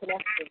fair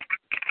connection.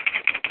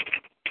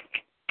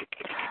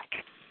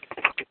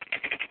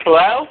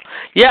 Hello?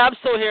 Yeah, I'm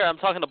still here. I'm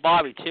talking to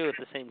Bobby, too, at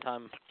the same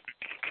time.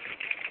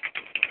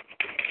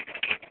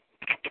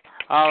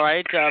 All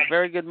right,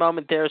 very good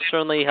moment there,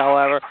 certainly,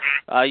 however.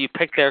 You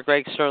picked there,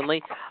 Greg,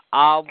 certainly.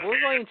 We're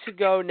going to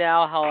go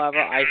now, however,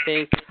 I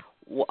think,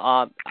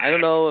 I don't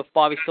know if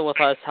Bobby's still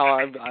with us,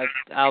 however,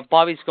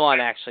 Bobby's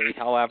gone, actually,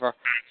 however.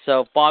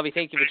 So, Bobby,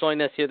 thank you for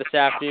joining us here this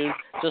afternoon.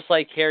 Just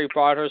like Harry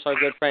Broadhurst, our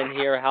good friend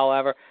here,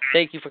 however,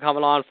 thank you for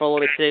coming on for a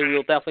little bit today. We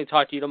will definitely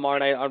talk to you tomorrow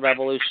night on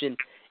Revolution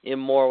in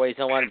more ways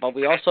than one. But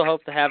we also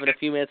hope to have in a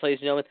few minutes, ladies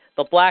and gentlemen,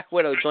 the Black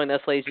Widow join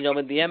us, ladies and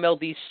gentlemen. The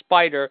MLD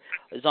Spider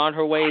is on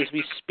her way as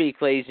we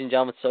speak, ladies and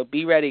gentlemen. So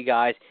be ready,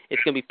 guys.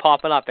 It's going to be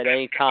popping up at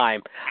any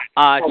time.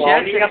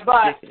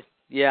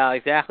 Yeah,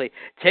 exactly.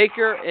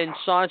 Taker and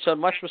Sean showed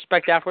much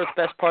respect afterwards.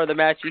 Best part of the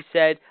match, he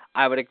said.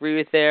 I would agree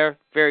with there.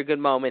 Very good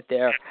moment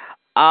there.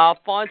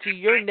 Fonzie,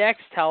 you're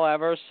next,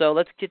 however, so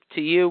let's get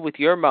to you with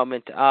your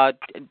moment.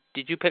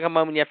 Did you pick a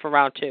moment yet for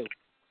round 2?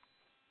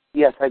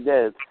 Yes, I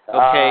did.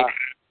 Okay.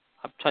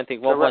 I'm trying to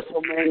think. What was it?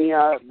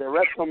 The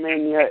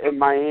WrestleMania in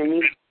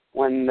Miami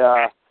when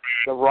The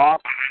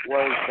Rock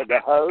was the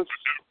host.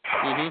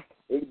 Mm-hmm.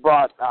 He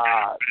brought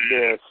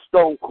the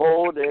Stone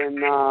Cold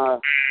and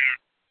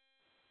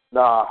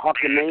the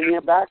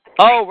Hulkamania back.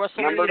 Oh,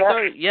 WrestleMania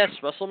 30. Yes,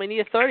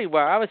 WrestleMania 30,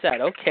 where I was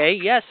at. Okay,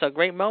 yes, a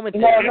great moment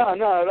there.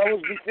 No, that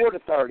was before the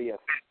 30th.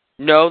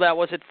 No, that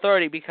was at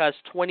 30 because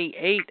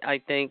 28,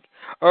 I think.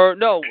 Or,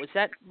 no, was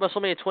that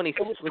WrestleMania 20? It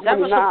was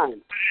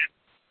 29.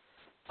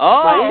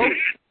 Oh, Miami.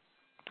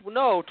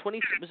 No, 20.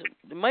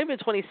 It might have been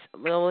 20.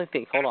 Well, let me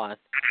think. Hold on.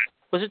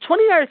 Was it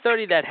 29 or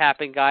 30 that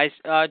happened, guys?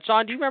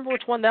 John, do you remember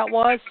which one that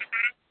was?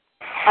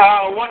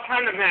 What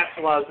kind of match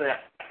was it?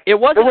 It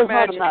wasn't a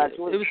match. match. It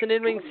was an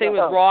in-ring thing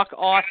with Rock,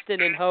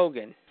 Austin, and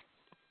Hogan.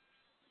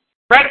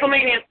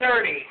 WrestleMania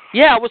 30.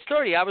 Yeah, it was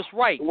 30. I was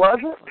right. Was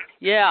it?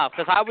 Yeah,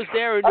 because I was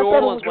there in New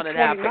Orleans when it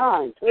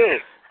happened. Too.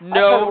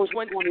 No,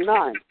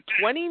 29.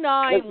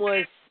 29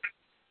 was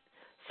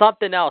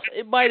something else.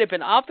 It might have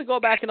been. I'll have to go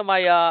back into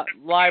my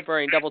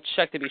library and double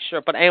check to be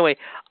sure. But anyway,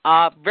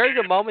 very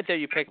good moment there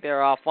you picked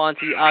there,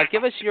 Fonzie.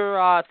 Give us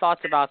your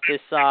thoughts about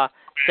this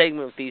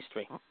segment with these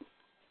three.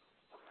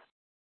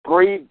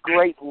 3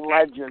 great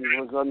legends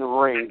was on the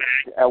ring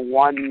at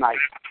one night,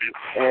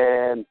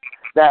 and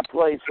that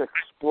place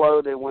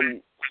exploded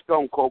when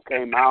Stone Cold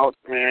came out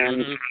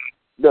and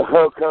the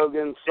Hulk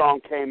Hogan song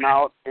came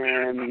out,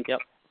 and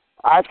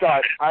I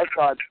thought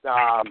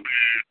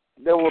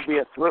there would be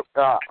a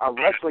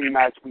wrestling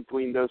match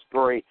between those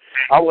 3.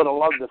 I would have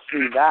loved to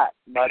see that,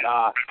 but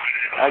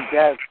I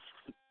guess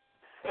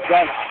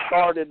that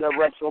started the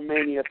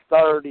WrestleMania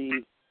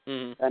 30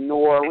 in New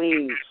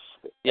Orleans.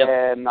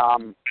 And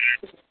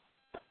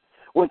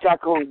which I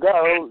couldn't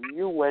go.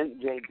 You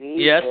went, JD.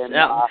 Yes, and,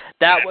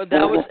 that was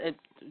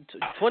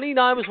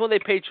 29 was when they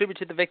paid tribute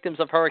to the victims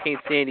of Hurricane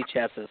Sandy.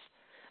 Chesses,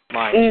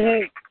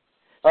 mine.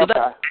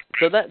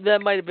 So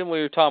that might have been what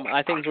you were talking about.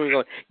 I think it's where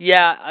you're going.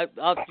 Yeah,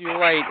 you're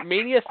right.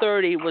 Mania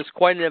 30 was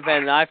quite an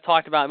event, and I've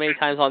talked about it many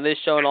times on this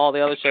show and all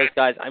the other shows,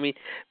 guys. I mean,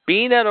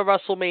 being at a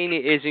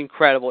WrestleMania is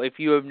incredible. If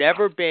you have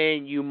never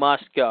been, you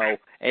must go.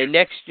 And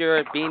next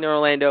year, being in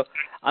Orlando,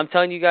 I'm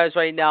telling you guys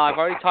right now, I've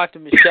already talked to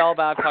Michelle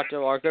about it, I've talked to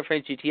our good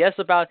friend GTS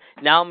about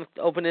it. Now I'm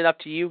opening it up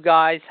to you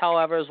guys,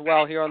 however, as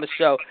well here on the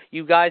show.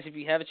 You guys, if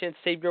you have a chance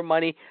to save your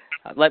money,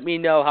 let me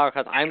know how,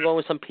 because I'm going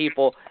with some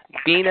people.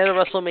 Being at a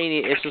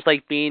WrestleMania is just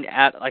like being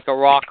at like a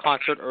rock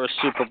concert or a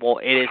Super Bowl.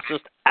 It is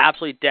just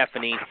absolutely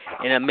deafening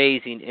and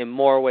amazing in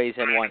more ways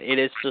than one. It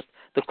is just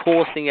the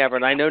coolest thing ever.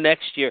 And I know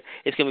next year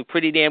it's going to be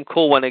pretty damn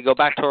cool when they go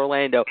back to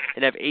Orlando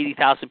and have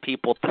 80,000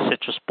 people at the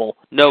Citrus Bowl.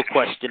 No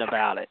question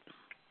about it.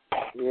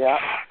 Yeah.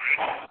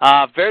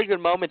 Very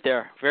good moment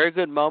there. Very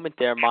good moment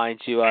there,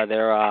 mind you,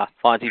 there,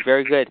 Fonzie.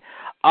 Very good.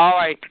 All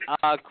right,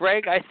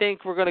 Greg, I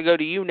think we're going to go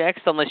to you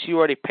next, unless you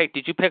already picked.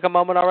 Did you pick a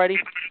moment already?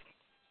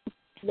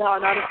 No,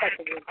 not a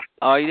second one.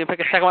 Oh, you didn't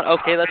pick a second one?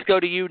 Okay, let's go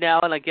to you now,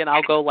 and again,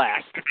 I'll go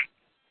last.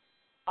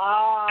 The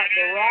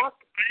Rock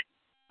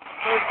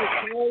versus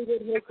Hulk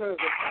Hogan.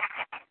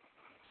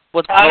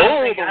 What's The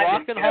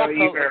Rock and Hulk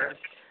Hogan.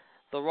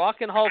 The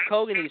Rock and Hulk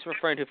Hogan he's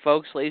referring to,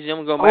 folks. Ladies and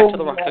gentlemen, going back to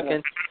The Rock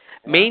again.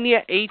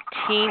 Mania 18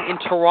 in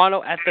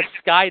Toronto at the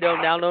Sky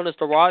Dome, now known as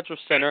the Rogers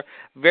Center.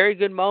 Very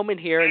good moment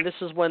here, and this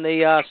is when they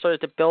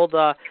started to build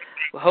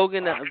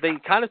Hogan. They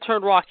kind of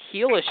turned Rock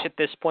heelish at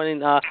this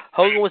point, and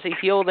Hogan was a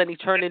heel, then he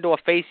turned into a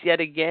face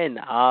yet again.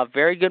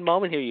 Very good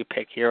moment here you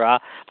pick here,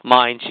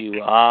 mind you.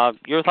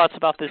 Your thoughts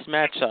about this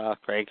match,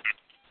 Craig?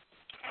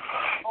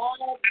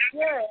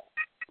 Yeah,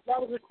 that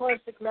was a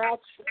classic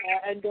match.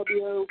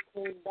 NWO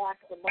came back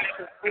the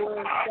month before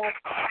and stuff.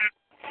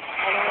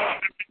 And I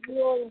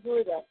really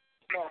enjoyed that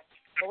match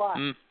a lot.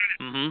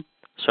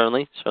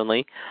 Certainly.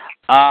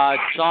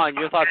 John,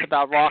 your thoughts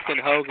about Rock and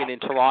Hogan in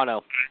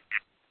Toronto?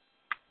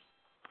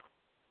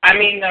 I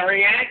mean, the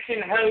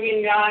reaction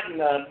Hogan got and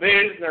the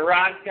boos the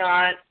Rock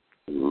got,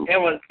 it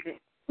was...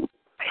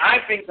 I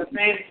think the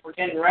fans were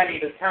getting ready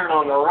to turn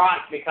on the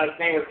Rock because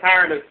they were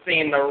tired of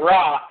seeing the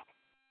Rock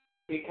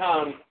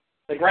become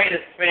the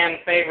greatest fan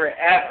favorite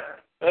ever.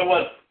 It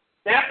was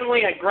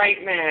definitely a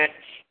great match.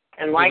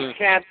 And like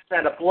Chad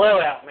said, a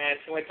blowout match,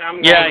 which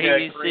I'm going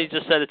to agree. He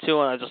just said it too,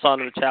 and I just saw it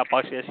in the chat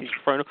box. Yes, he's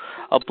referring to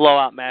a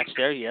blowout match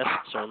there. Yes,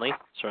 certainly.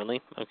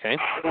 Okay.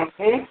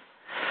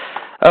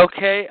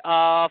 Okay,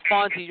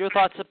 Fonzie, your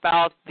thoughts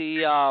about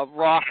the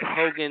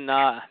Rock-Hogan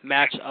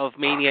match of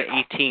Mania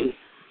 18?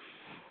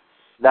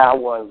 That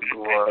was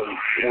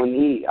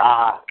great.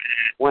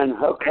 When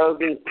Hulk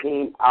Hogan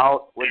came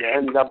out with the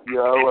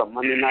NWO at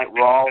Monday Night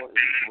Raw,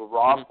 and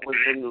Rock was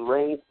in the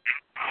ring,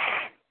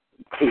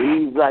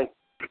 he's like,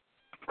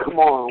 come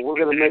on, we're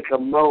going to make a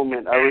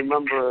moment. I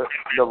remember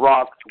The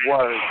Rock's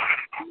words,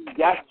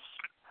 yes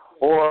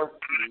or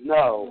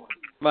no.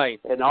 Right.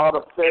 And all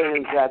the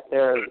fans out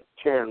there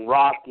cheering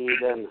Rocky,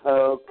 then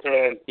Hook.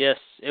 And, yes,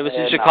 it was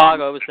in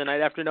Chicago. It was the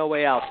night after No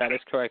Way Out. That is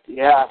correct.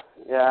 Yeah.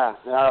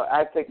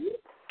 I think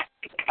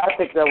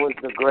that was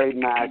the great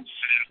match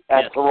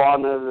at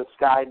Toronto, the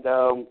Sky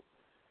Dome.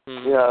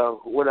 You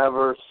know,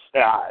 whatever,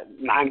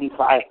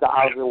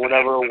 95,000,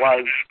 whatever it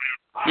was.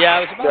 Yeah,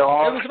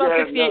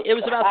 it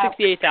was about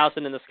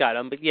 68,000 in the Sky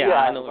Dome, but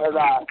I know.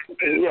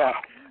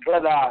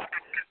 But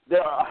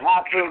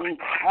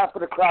half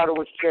of the crowd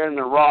was cheering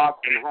The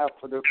Rock, and half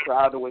of the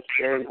crowd was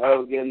cheering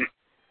Hogan.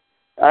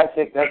 I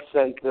think that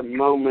sent the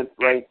moment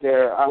right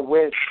there. I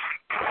wish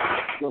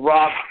The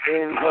Rock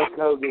and Hulk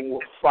Hogan will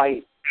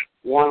fight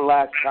one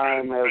last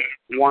time at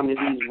one of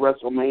these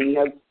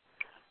WrestleManias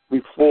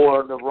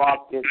before The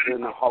Rock gets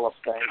in the Hall of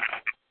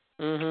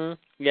Fame.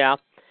 Yeah.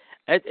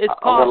 It's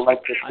possible. I would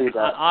like to see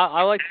that.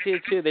 I like to see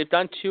it too. They've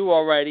done 2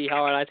 already,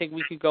 and I think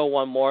we could go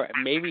one more.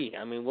 Maybe.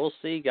 I mean, we'll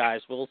see,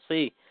 guys. We'll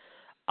see.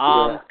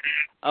 Okay.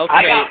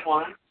 I got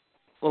one.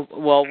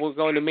 Well, we're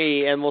going to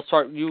me, and we'll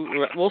start you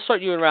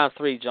in round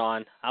 3,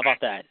 John. How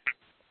about that?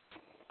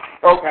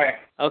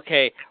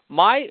 Okay.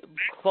 My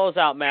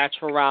closeout match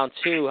for round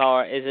 2,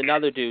 however, is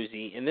another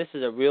doozy, and this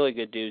is a really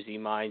good doozy,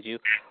 mind you.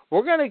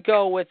 We're going to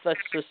go with, let's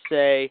just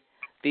say,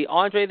 the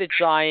Andre the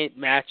Giant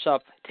matchup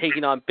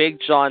taking on Big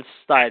John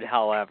Studd,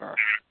 however.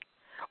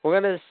 We're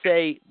going to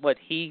say what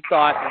he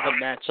thought of the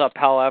matchup,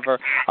 however,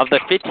 of the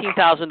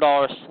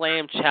 $15,000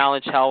 Slam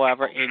Challenge,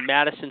 however, in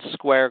Madison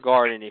Square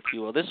Garden, if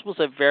you will. This was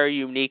a very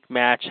unique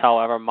match,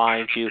 however,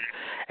 mind you.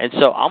 And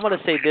so I'm going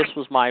to say this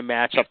was my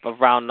matchup of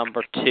round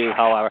number 2,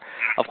 however.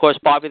 Of course,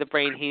 Bobby the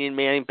Brain Heenan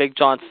Manning, Big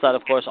John Studd,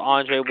 of course,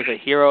 Andre was a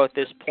hero at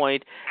this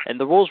point, and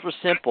the rules were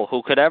simple.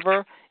 Who could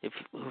ever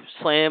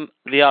slam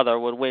the other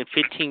would win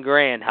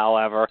 $15,000,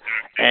 however.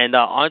 And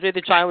Andre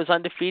the Giant was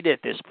undefeated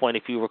at this point,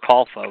 if you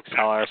recall, folks,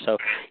 however. So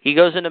he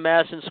goes into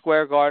Madison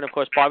Square Garden. Of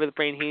course, Bobby the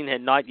Brain Heenan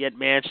had not yet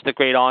managed the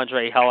great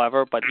Andre,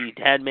 however, but he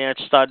had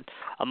managed Studd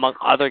among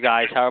other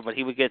guys, however, but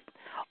he would get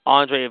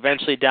Andre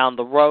eventually down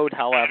the road,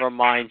 however,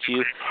 mind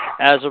you.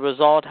 As a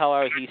result,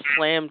 however, he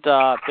slammed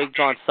Big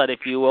John Studd,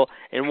 if you will,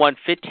 and won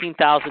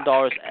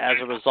 $15,000 as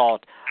a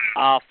result.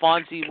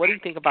 Fonzie, what do you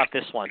think about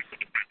this one?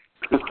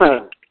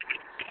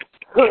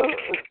 Who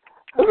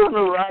in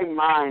the right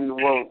mind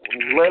will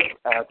lift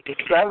a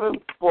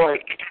 7-foot,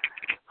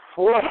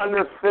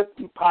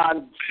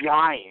 450-pound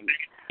giant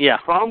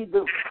from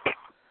the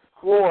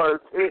floor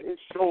to his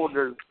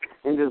shoulders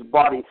and just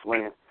body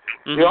slam?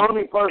 The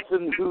only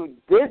person who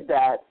did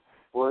that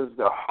was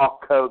the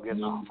Hulk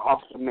Hogan of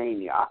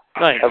WrestleMania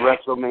at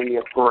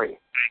WrestleMania 3.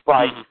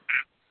 But,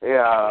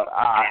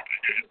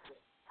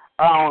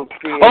 I don't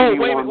see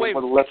anyone wait.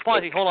 with a lift.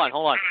 Fonzie, hold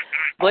on.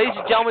 Ladies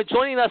and gentlemen,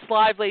 joining us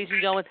live, ladies and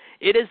gentlemen,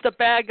 it is the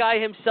bad guy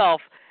himself.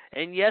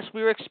 And yes,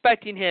 we were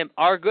expecting him,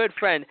 our good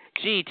friend,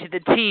 G to the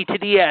T to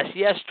the S.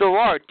 Yes,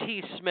 Gerard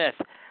T. Smith.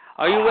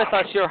 Are you with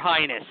us, Your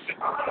Highness?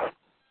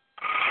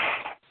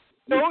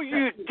 Don't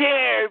you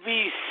dare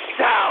be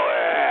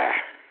sour.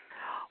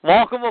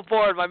 Welcome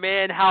aboard, my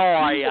man. How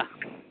are you?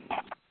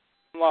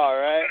 I'm all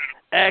right.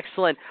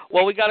 Excellent.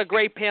 Well, we got a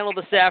great panel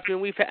this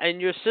afternoon. And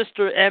your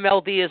sister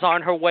MLD is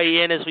on her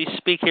way in as we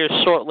speak here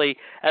shortly,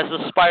 as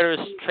the spider is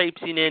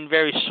traipsing in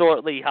very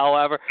shortly.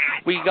 However,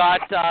 we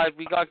got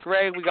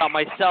Greg, we got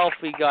myself,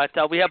 we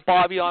have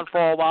Bobby on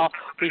for a while.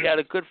 We had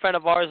a good friend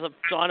of ours,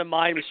 John and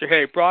mine, Mr.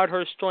 Harry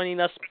Broadhurst,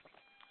 joining us.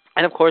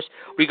 And, of course,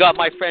 we got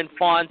my friend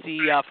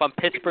Fonzie from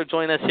Pittsburgh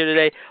joining us here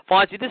today.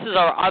 Fonzie, this is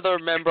our other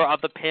member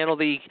of the panel,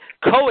 the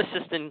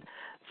co-assistant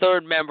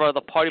third member of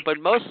the party, but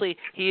mostly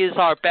he is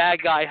our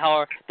bad guy,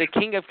 however, the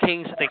King of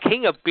Kings, the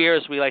King of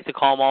Beers, we like to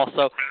call him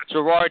also,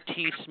 Gerard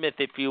T. Smith,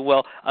 if you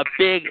will, a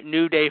big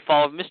New Day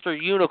follower, Mr.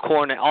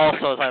 Unicorn,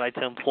 also, as I like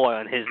to employ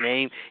on his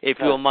name, if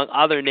you will, among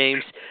other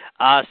names.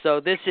 So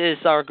this is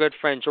our good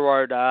friend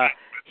Gerard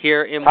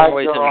here in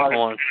Boys and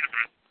Horn.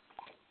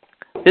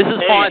 This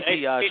is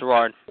Fonzie,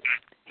 Gerard.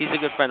 He's a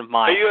good friend of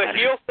mine. Are you a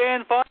heel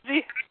fan,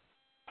 Fonzie?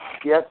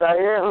 Yes, I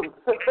am.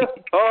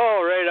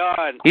 Oh, right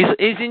on.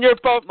 He's in your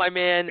boat, my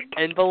man,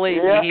 and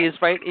believe me, he is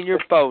right in your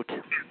boat,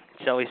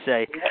 shall we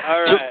say.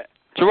 All right.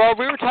 Gerard,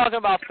 we were talking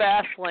about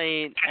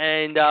Fastlane,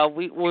 and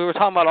we were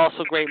talking about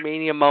also great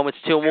Mania moments,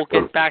 too, and we'll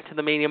get back to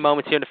the Mania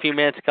moments here in a few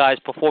minutes, guys,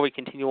 before we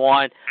continue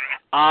on.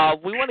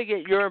 We want to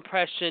get your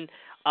impression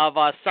of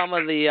some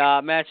of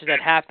the matches that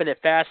happened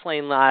at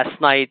Fastlane last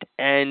night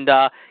and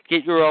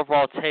get your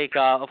overall take.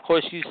 Of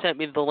course, you sent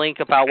me the link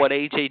about what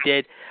AJ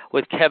did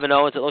with Kevin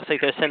Owens. It looks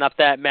like they're setting up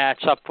that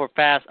match up for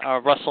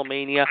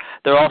WrestleMania.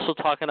 They're also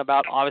talking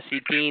about,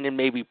 obviously, Dean and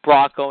maybe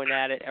Brock going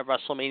at it at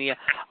WrestleMania.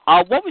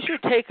 What was your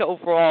take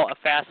overall of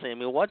Fastlane? I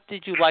mean, what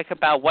did you like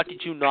about, what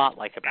did you not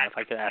like about it, if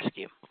I could ask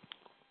you?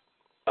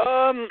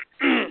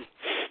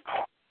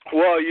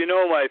 Well, you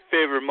know my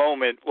favorite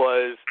moment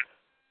was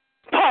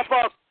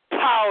pop-up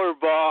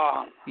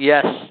powerbomb.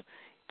 Yes,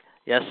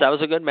 that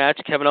was a good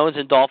match. Kevin Owens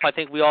and Dolph, I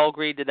think we all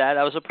agreed to that.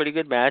 That was a pretty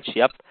good match.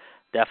 Yep,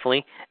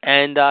 definitely.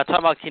 And talking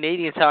about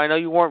Canadians, I know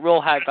you weren't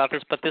real happy about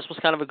this, but this was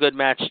kind of a good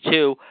match,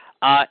 too.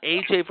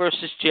 AJ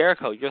versus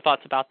Jericho. Your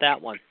thoughts about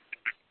that one?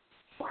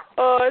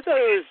 I thought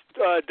it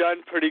was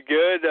done pretty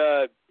good.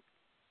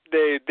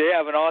 They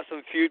have an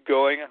awesome feud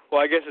going.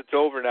 Well, I guess it's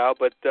over now,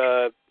 but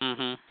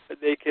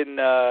they can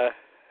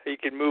he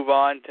can move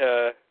on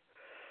to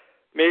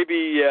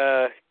maybe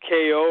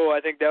KO. I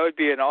think that would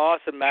be an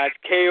awesome match.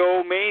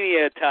 KO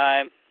Mania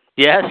time.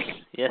 Yes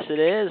it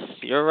is.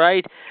 You're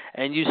right.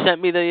 And you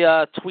sent me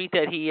the tweet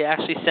that he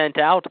actually sent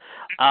out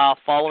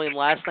following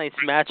last night's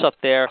matchup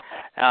there,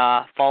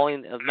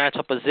 following the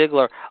matchup with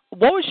Ziggler.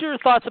 What was your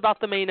thoughts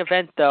about the main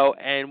event, though,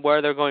 and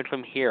where they're going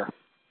from here?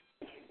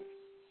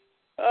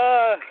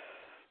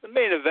 The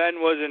main event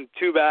wasn't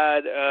too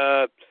bad.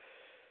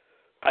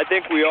 I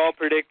think we all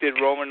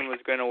predicted Roman was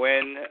going to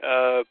win.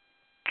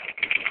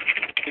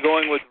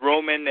 Going with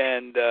Roman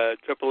and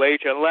Triple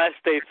H, unless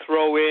they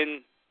throw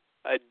in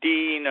a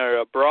Dean or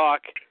a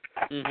Brock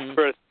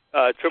for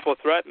a triple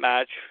threat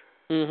match.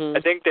 I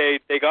think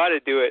they got to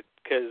do it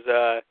because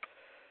a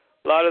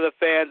lot of the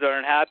fans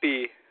aren't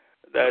happy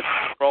that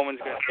Roman's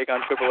going to take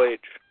on Triple H.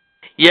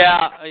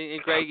 Yeah,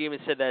 and Greg even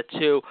said that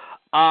too.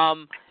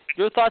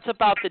 Your thoughts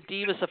about the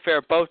Divas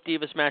affair, both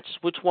Divas matches,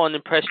 which one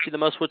impressed you the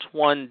most, which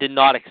one did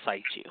not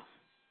excite you?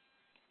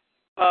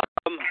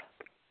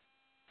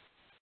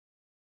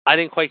 I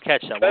didn't quite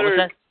catch that. What was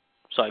that?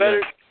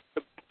 Sorry.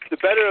 The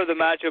better of the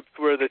matchup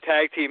were the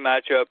tag team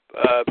matchup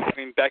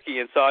between Becky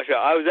and Sasha.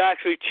 I was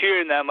actually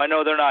cheering them. I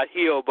know they're not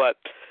heel, but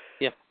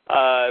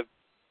I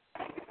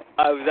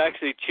was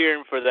actually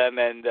cheering for them,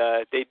 and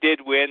they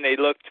did win. They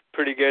looked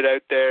pretty good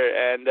out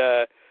there, and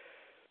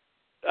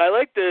I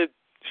like the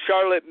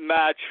Charlotte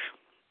match.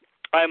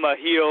 I'm a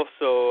heel,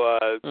 so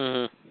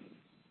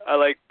I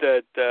like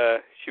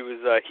that she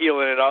was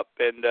healing it up,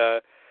 and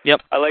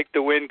I like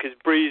the win because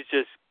Bree's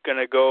just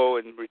gonna go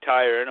and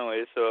retire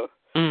anyway. So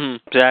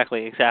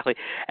exactly.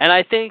 And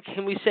I think,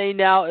 can we say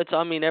now?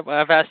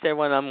 I've asked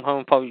everyone.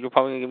 You're probably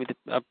gonna give me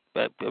a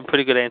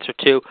pretty good answer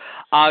too.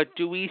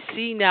 Do we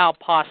see now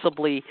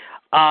possibly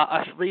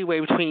a three-way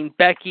between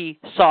Becky,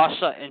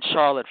 Sasha, and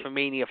Charlotte for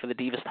Mania for the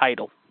Divas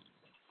title?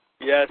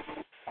 Yes.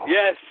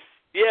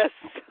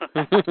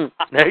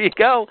 There you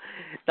go.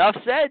 Enough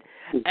said.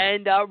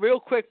 And real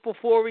quick,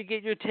 before we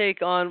get your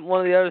take on one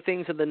of the other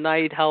things of the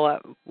night,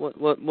 one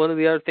of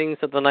the other things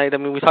of the night,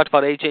 we talked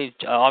about AJ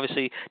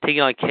obviously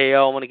taking on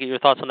KO. I want to get your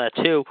thoughts on that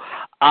too.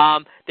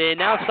 They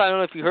announced, I don't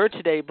know if you heard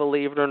today,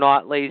 believe it or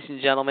not, ladies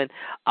and gentlemen,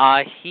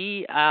 there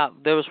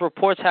was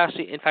reports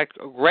actually, in fact,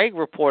 Greg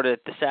reported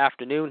this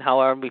afternoon,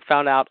 however, we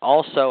found out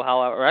also,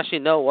 or actually,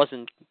 no, it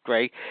wasn't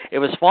Greg, it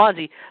was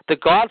Fonzie. The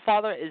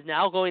Godfather is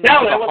now going into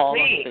the Hall of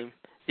Fame.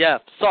 Yeah,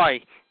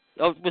 sorry.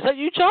 Oh, was that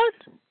you, John?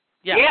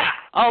 Yeah.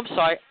 Oh, I'm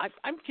sorry.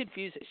 I'm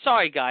confused.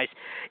 Sorry, guys.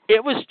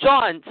 It was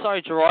John.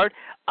 Sorry, Gerard.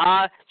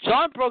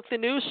 John broke the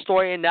news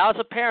story, and now it's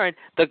apparent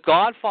the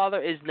Godfather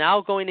is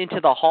now going into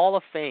the Hall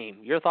of Fame.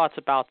 Your thoughts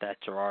about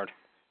that, Gerard?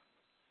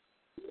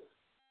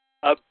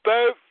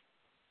 About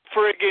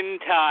friggin'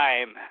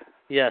 time.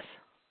 Yes.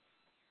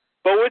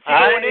 But what's he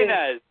going in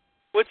as?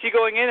 What's he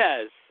going in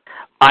as?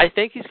 I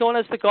think he's going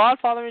as the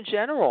Godfather in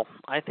general.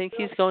 I think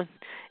he's going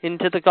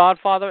into the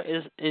Godfather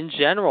in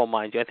general,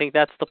 mind you. I think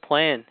that's the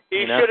plan.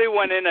 He should have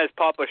went in as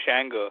Papa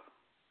Shango.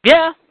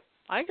 Yeah,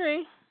 I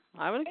agree.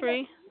 I would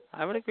agree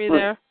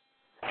there.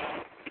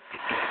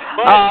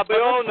 But we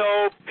all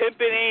know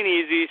pimping ain't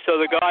easy, so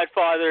the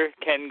Godfather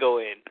can go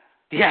in.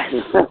 Yes.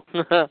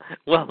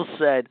 Well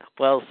said.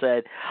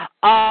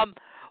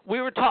 We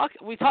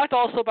talked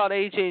also about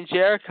AJ and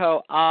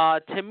Jericho.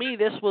 To me,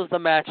 this was the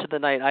match of the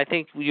night. I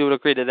think you would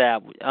agree to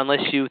that,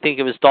 unless you think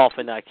it was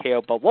Dolphin, not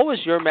KO. But what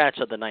was your match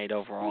of the night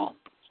overall?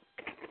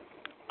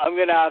 I'm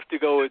gonna have to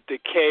go with the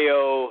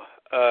KO.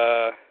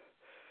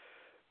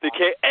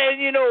 And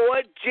you know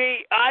what,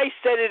 Jay? I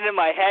said it in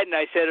my head, and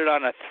I said it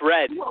on a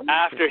thread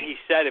after he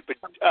said it. But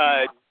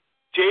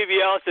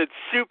JVL said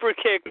super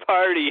kick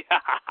party.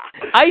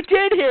 I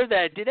did hear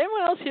that. Did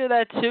everyone else hear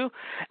that too?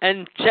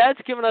 And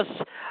Chad's given us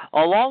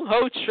a long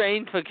host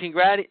train for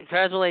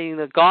congratulating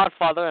the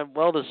Godfather, and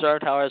well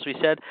deserved, however, as we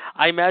said.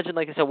 I imagine,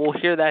 like I said, we'll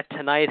hear that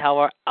tonight,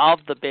 however, of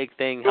the big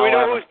thing. Do we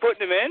know who's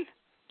putting him in?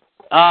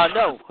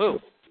 No. Who?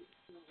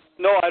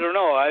 No, I don't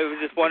know. I was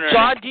just wondering.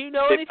 John, do you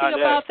know anything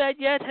about that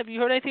yet? Have you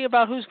heard anything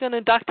about who's going to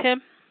induct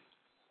him?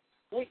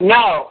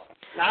 No,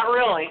 not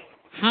really.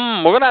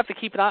 We're going to have to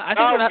keep an eye.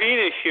 Val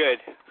Venus should.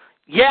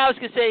 Yeah, I was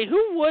going to say,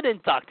 who would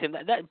induct him?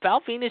 That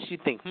Val Venus, you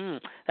think,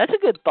 that's a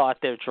good thought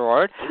there,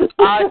 Gerard.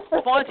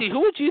 Fonzie,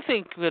 who would you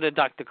think would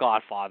induct the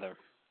Godfather?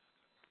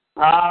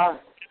 I'm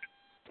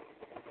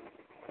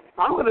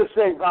going to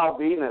say Val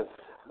Venus.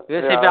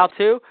 You're going to say Val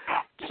too?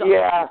 So,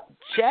 yeah.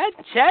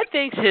 Chad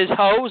thinks his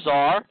hoes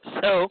are,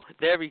 so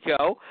there we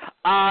go.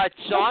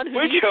 John, who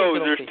Which hoes?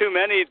 There's too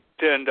many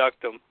to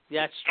induct them.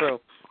 Yeah, it's true.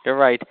 You're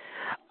right.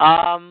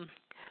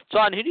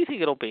 John, who do you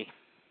think it'll be?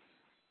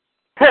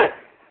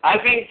 I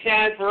think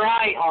Chad's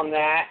right on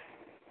that.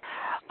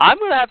 I'm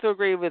going to have to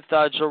agree with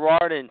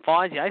Gerard and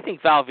Fonzie. I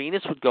think Val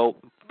Venus would go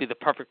be the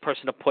perfect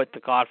person to put the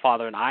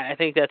Godfather in. I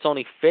think that's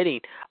only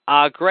fitting.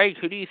 Greg,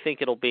 who do you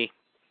think it'll be?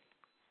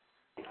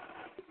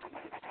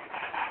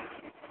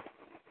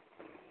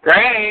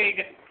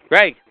 Greg.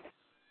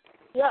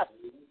 Yes.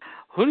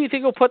 Who do you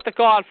think will put the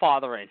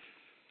Godfather in?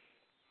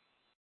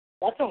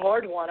 That's a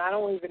hard one. I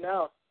don't even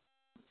know.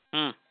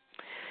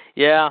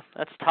 Yeah,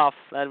 that's tough.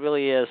 That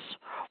really is.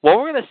 Well,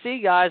 we're going to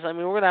see, guys. I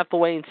mean, we're going to have to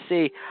wait and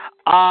see.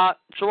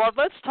 Gerard,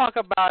 let's talk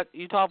about,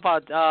 you talk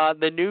about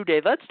the New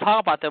Day. Let's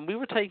talk about them. We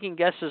were taking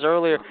guesses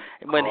earlier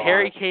when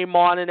Harry came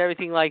on and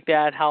everything like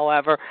that,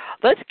 however.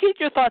 Let's get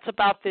your thoughts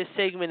about this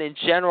segment in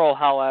general,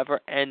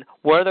 however, and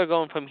where they're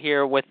going from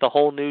here with the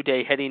whole New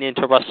Day heading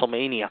into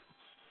WrestleMania.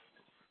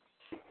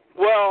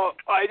 Well,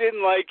 I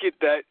didn't like it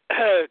that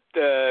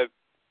the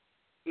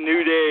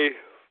New Day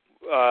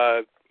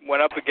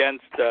went up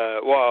against,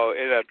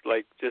 ended up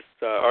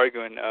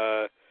arguing,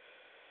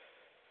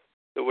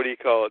 what do you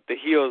call it, the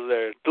heels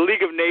there, the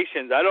League of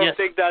Nations. I don't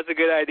think that's a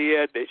good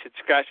idea. They should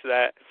scratch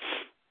that.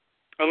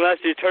 Unless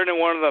you're turning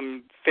one of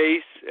them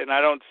face, and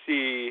I don't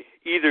see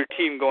either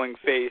team going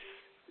face,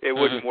 it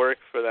wouldn't work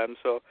for them.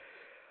 So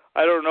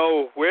I don't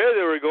know where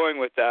they were going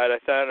with that. I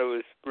thought it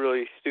was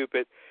really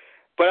stupid.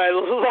 But I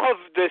love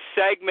this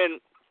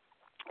segment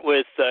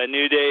with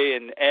New Day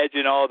and Edge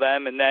and all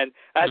them, and then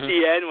at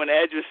the end when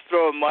Edge was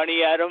throwing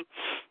money at him.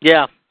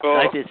 Yeah,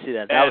 I did see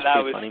that. That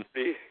was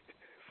pretty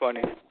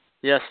funny.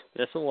 Yes,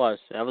 it was.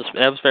 That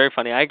was very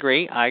funny. I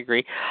agree.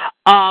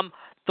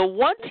 The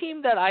one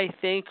team that I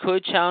think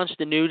could challenge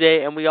the New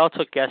Day, and we all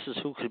took guesses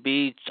who could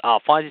be,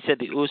 Fonzie said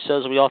the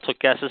Usos, we all took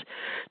guesses.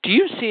 Do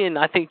you see, and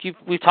I think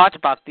we've talked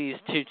about these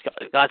two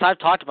guys, I've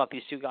talked about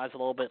these two guys a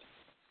little bit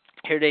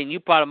here today, and you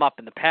brought them up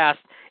in the past,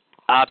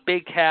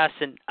 Big Cass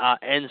and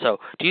Enzo.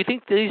 Do you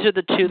think these are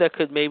the two that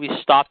could maybe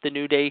stop the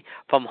New Day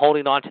from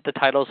holding on to the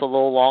titles a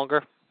little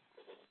longer?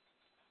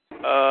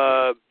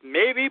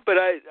 Maybe, but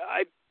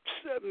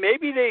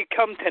maybe they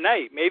come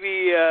tonight.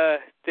 Maybe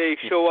they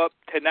show up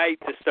tonight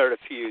to start a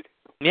feud.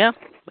 Yeah,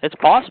 it's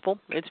possible.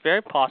 It's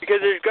very possible.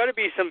 Because there's got to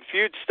be some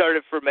feud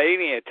started for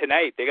Mania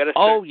tonight. They got to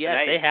start tonight. Oh,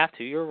 yes, they have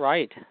to. You're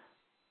right.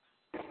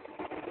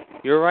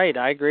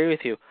 I agree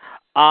with you.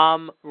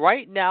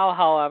 Right now,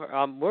 however,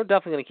 we're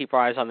definitely going to keep our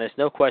eyes on this,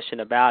 no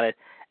question about it.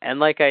 And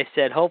like I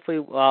said, hopefully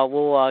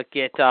we'll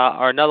get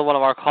another one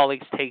of our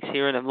colleagues' takes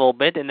here in a little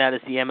bit, and that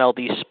is the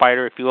MLD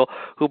Spider, if you will,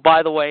 who,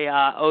 by the way,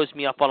 owes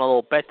me up on a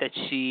little bet that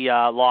she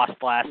lost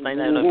last night.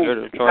 I don't know if you heard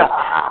it, George.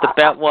 The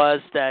bet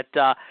was that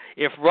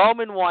if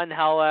Roman won,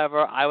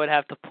 however, I would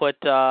have to put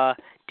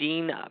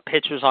Dean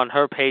pictures on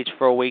her page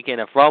for a week,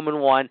 and if Roman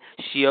won,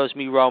 she owes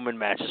me Roman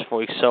matches for a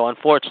week. So,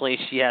 unfortunately,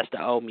 she has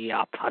to owe me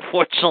up,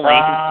 unfortunately.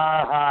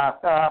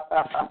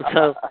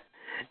 So,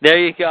 there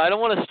you go. I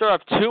don't want to stir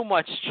up too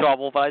much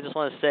trouble, but I just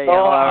want to say,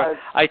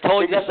 I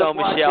told you so,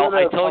 Michelle.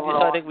 I told you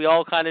so. I think we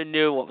all kind of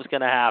knew what was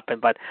going to happen,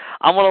 but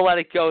I'm going to let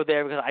it go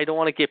there because I don't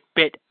want to get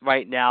bit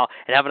right now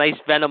and have a nice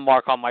venom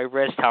mark on my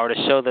wrist, Howard,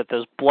 to show that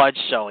there's blood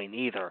showing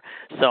either.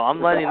 So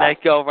I'm letting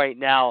that go right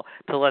now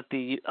to let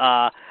the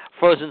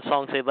Frozen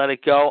song say let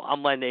it go.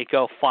 I'm letting it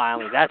go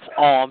finally. That's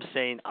all I'm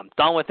saying. I'm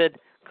done with it,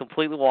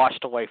 completely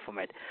washed away from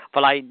it.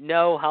 But I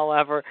know,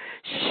 however,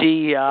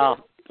 she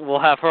will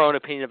have her own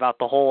opinion about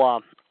the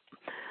whole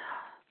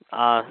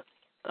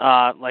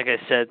like I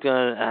said,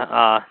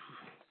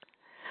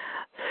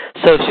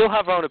 so she'll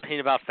have her own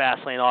opinion about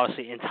Fastlane,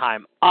 obviously, in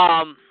time.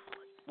 What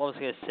was I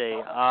going to say?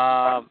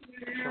 I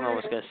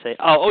was going to say.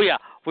 Oh, yeah.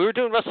 We were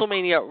doing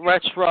WrestleMania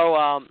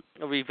Retro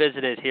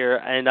Revisited here,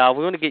 and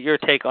we want to get your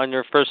take on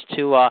your first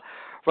two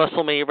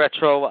WrestleMania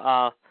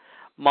Retro,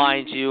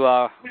 mind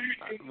you,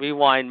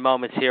 rewind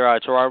moments here.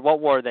 Gerard,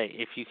 what were they,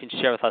 if you can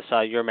share with us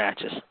your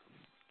matches?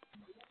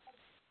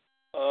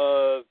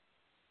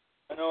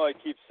 I know I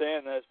keep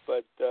saying this,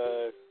 but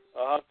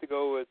I'll have to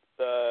go with,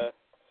 what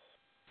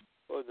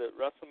was it,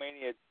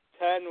 WrestleMania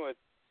 10 with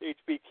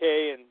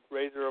HBK and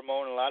Razor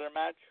Ramon ladder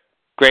match.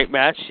 Great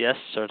match, yes,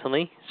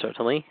 certainly.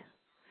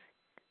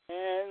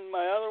 And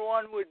my other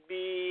one would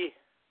be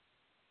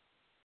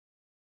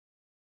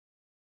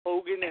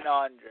Hogan and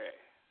Andre.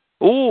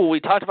 Ooh, we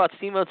talked about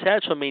Steamboat's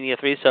Edge from Mania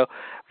 3, so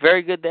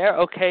very good there.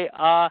 Okay,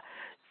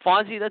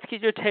 Fonzie, let's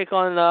get your take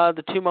on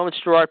the two moments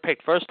Gerard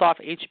picked. First off,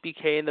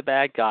 HBK and the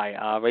bad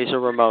guy, Razor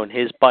Ramon,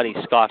 his buddy,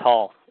 Scott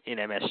Hall, in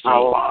MSG. I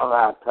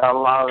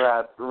love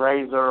that.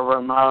 Razor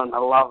Ramon, I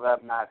love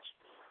that match.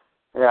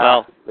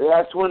 Yeah,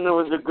 that's when there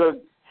was a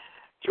good...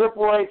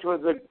 Triple H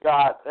was a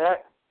god.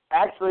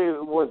 Actually,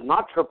 it was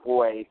not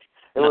Triple H.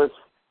 It was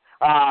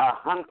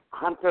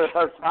Hunter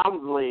Hearst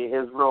Helmsley,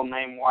 his real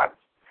name was,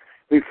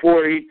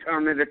 before he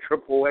turned into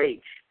Triple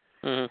H.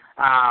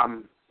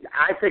 Mm-hmm.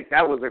 I think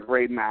that was a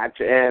great match,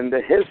 and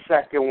his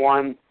second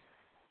one,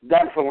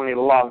 definitely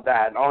loved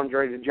that.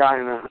 Andre the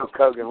Giant and Hulk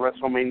Hogan,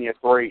 WrestleMania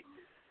 3.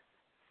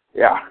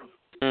 Yeah.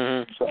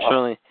 Mm-hmm. So,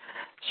 certainly,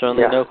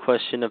 no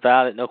question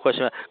about it.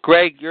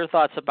 Greg, your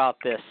thoughts about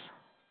this?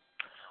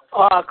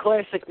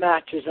 Classic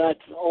matches. That's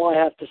all I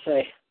have to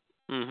say.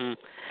 Mm-hmm.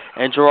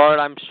 And Gerard,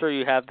 I'm sure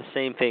you have the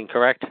same thing,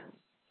 correct?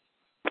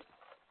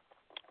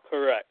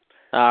 Correct.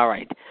 All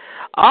right.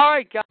 All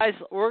right, guys,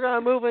 we're going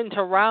to move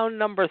into round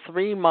number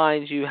 3,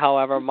 mind you.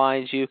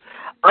 Great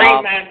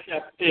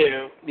matchup,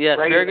 too. Yes,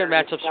 very good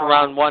matchups for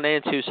round 1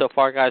 and 2 so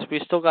far, guys. We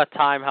still got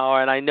time,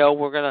 however, and I know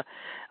we're going to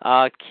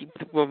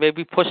we'll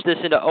maybe push this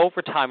into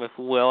overtime, if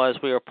we will, as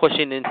we are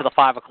pushing into the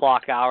 5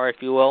 o'clock hour, if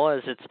you will,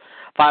 as it's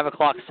 5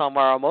 o'clock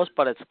somewhere almost,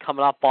 but it's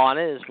coming up on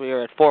it as we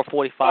are at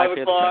 4:45. 5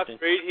 o'clock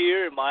right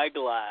here in my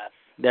glass.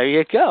 There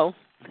you go.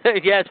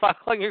 Yeah, it's 5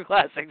 o'clock in your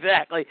glass,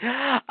 exactly.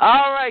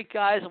 All right,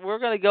 guys, we're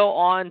going to go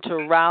on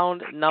to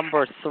round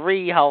number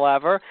 3,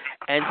 however.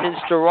 And since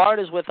Gerard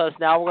is with us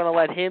now, we're going to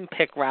let him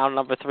pick round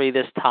number 3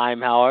 this time,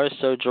 however.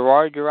 So,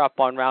 Gerard, you're up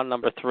on round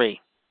number 3.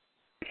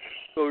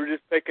 So we're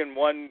just picking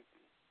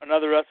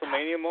another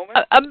WrestleMania moment?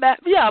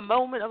 A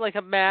moment, like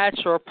a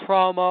match or a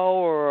promo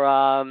or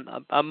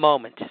a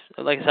moment.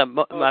 Like I said,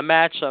 a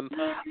match,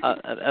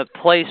 a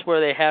place where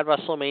they had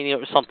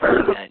WrestleMania or something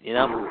like that, you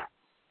know?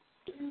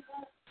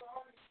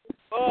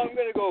 Well, I'm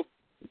going to go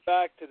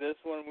back to this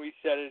one. We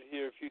said it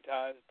here a few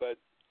times, but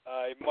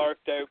I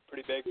marked out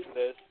pretty big for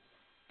this.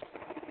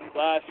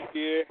 Last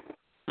year,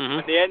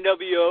 when the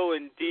NWO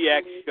and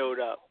DX showed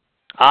up.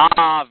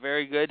 Ah,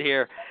 very good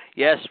here.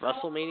 Yes,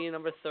 WrestleMania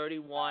number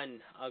 31.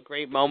 A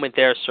great moment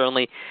there,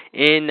 certainly,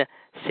 in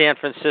San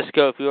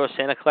Francisco, if you will,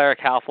 Santa Clara,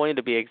 California,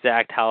 to be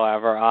exact,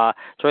 however.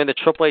 During the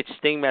Triple H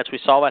Sting match, we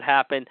saw what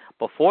happened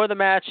before the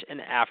match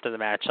and after the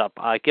matchup.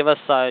 Give us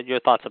your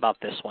thoughts about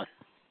this one.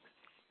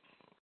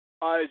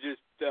 I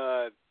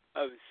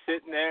was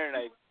sitting there and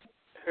I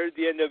heard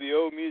the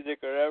NWO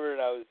music or whatever,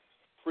 and I was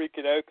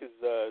freaking out because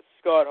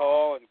Scott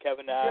Hall and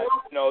Kevin Nash,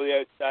 the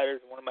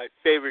Outsiders, one of my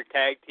favorite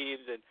tag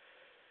teams, and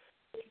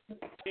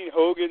seen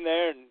Hogan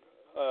there, and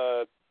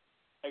I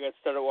got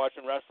started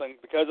watching wrestling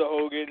because of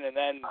Hogan, and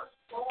then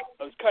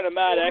I was kind of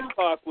mad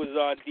X-Pac was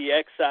on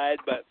DX side,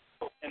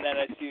 and then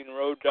I seen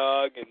Road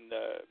Dogg and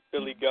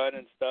Billy Gunn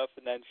and stuff,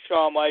 and then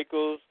Shawn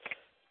Michaels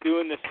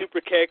doing the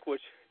super kick,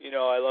 which,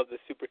 I love the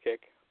super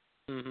kick.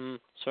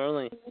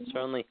 Certainly.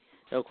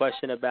 No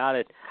question about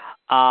it.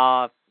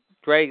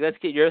 Greg, let's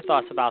get your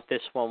thoughts about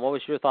this one. What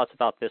was your thoughts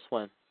about this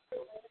one?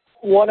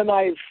 One of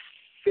my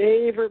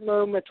favorite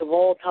moments of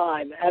all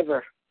time,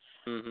 ever.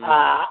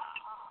 I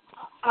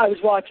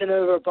was watching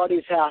over at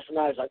Buddy's house, and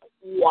I was like,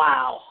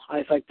 wow. I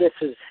was like, this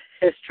is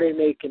history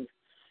making.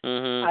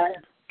 And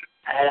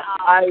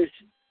I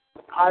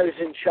was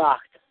in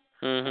shock.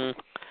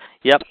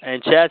 Yep,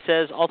 and Chad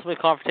says, ultimate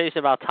confrontation,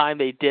 about time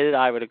they did it.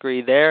 I would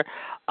agree there.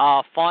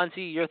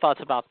 Fonzie, your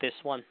thoughts about this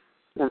one?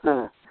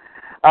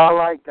 I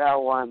like that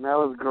one. That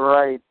was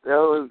great. That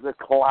was a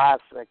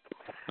classic.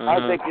 I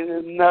think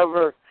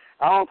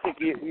I don't think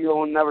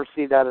you'll never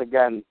see that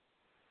again.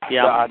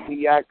 Yeah.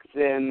 DX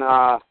and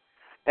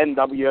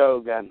NWO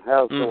again.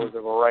 That was the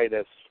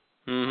greatest.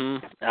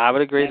 I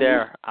would agree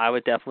there. I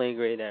would definitely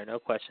agree there. No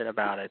question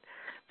about it.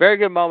 Very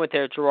good moment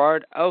there,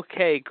 Gerard.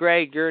 Okay,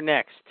 Greg, you're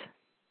next.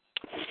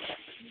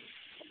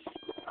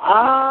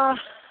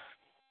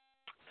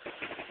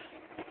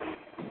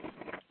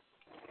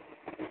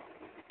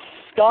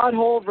 Scott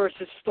Hall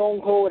versus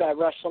Stone Cold at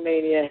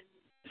WrestleMania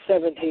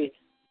 17.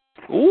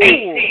 Ooh,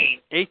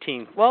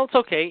 18. Well, it's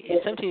okay.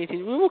 17,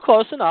 18. We were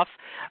close enough.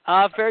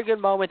 Very good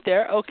moment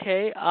there.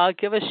 Okay,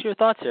 give us your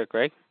thoughts here,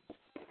 Greg.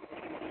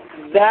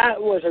 That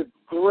was a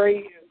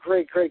great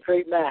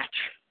match.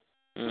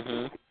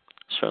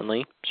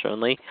 Certainly.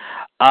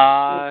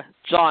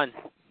 John.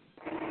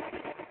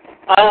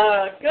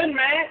 Good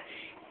match.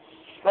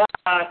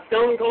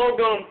 Stone Cold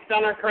going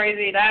stunner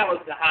crazy. That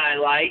was the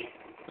highlight.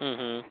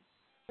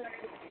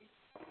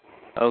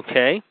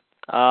 Okay.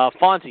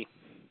 Fonzie.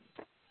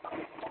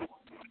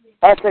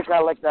 I think I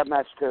like that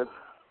match too.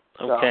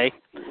 Okay.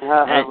 So,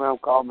 I have no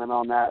comment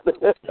on that.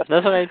 That's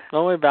okay.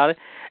 Don't worry about it.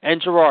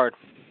 And Gerard.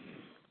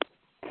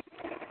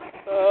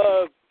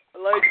 I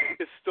like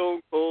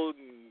Stone Cold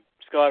and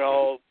Scott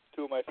Hall,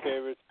 two of my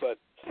favorites, but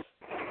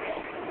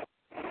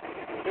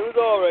it was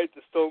all right.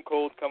 The Stone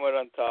Cold come out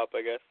on top,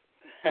 I guess.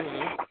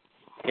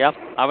 Yep,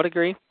 I would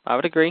agree.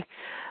 Very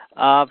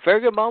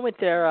good moment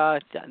there,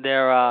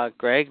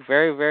 Greg.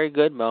 Very, very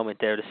good moment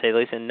there, to say the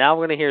least. And now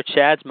we're going to hear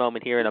Chad's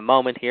moment here in a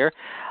moment here.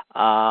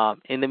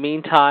 In the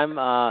meantime,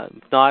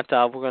 if not,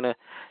 we're going to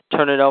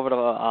turn it over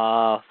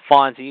to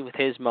Fonzie with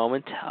his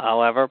moment,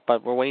 however.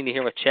 But we're waiting to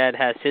hear what Chad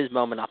has his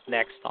moment up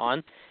next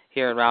on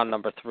here in round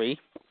number 3,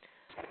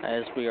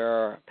 as we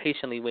are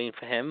patiently waiting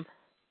for him.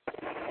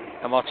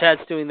 And while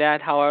Chad's doing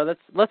that, however,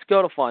 let's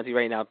go to Fonzie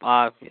right now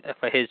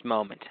for his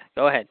moment.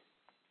 Go ahead.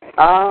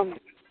 I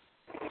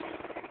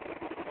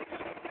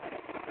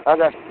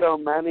got so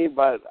many,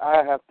 but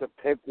I have to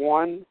pick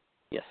one.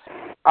 Yes.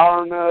 I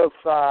don't know if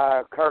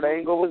Kurt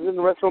Angle was in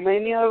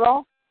WrestleMania at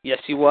all. Yes,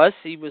 he was.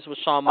 He was with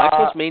Shawn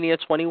Michaels, Mania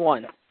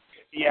 21.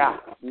 Yeah,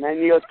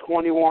 Mania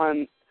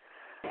 21,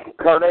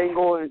 Kurt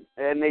Angle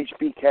and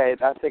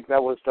HBK. I think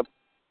that was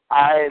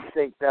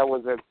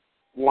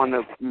one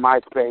of my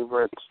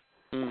favorites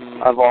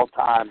of all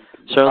time.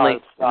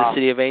 Certainly, the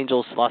City of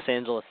Angels, Los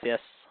Angeles,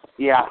 yes.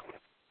 Yeah.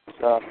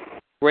 So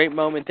Great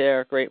moment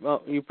there.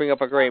 You bring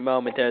up a great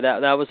moment there.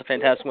 That was a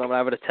fantastic moment.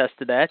 I would attest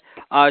to that.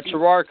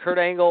 Gerard, Kurt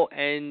Angle,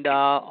 and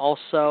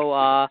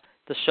also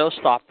the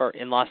Showstopper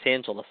in Los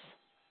Angeles.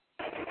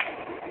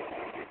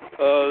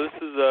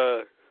 This is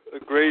a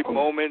great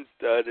moment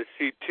to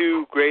see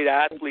two great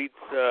athletes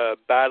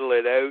battle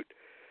it out.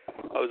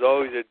 I was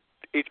always an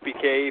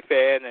HBK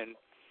fan, and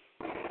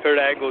Kurt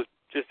Angle's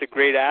just a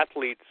great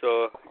athlete,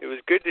 so it was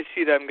good to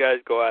see them guys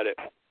go at it.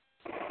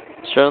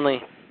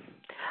 Certainly.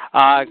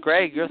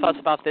 Greg, your thoughts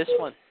about this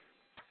one?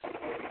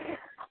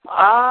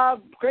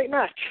 Great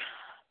match.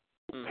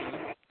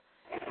 Mm-hmm.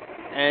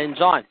 And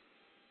John?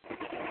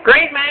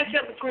 Great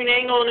matchup between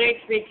Angle and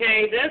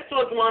HBK. This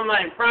was one of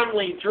my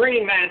probably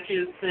dream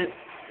matches since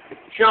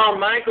Shawn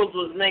Michaels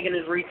was making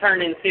his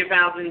return in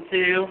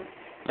 2002.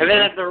 And then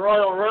at the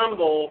Royal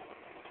Rumble,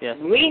 yes,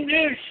 we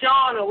knew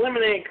Shawn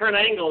eliminated Kurt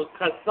Angle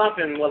because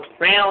something was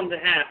bound to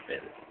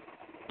happen.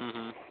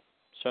 Mm-hmm.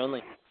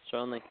 Certainly.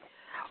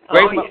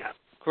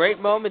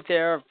 Great moment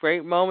there.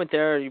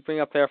 You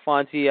bring up there,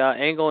 Fonzie.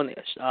 Angle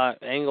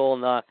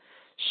and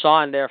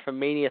Shawn there from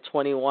Mania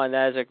 21.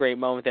 That is a great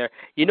moment there.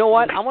 You know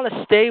what? I want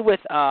to stay with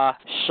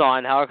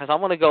Shawn, however, because I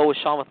want to go with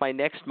Shawn with my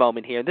next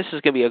moment here. This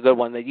is going to be a good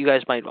one that you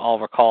guys might all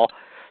recall.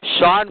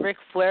 Shawn Ric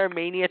Flair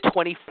Mania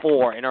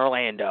 24 in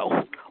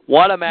Orlando.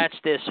 What a match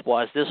this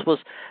was. This was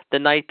the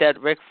night that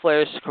Ric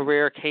Flair's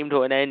career came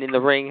to an end in the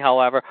ring,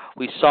 however.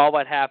 We saw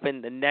what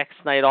happened the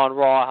next night on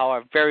Raw,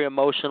 however, very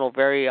emotional,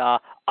 very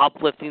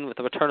uplifting with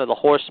the return of the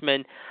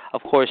Horsemen.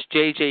 Of course,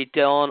 J.J.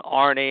 Dillon,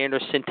 Arn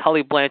Anderson,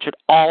 Tully Blanchard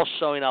all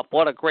showing up.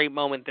 What a great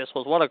moment this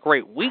was. What a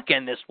great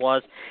weekend this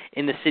was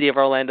in the city of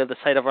Orlando, the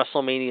site of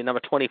WrestleMania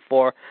number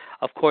 24.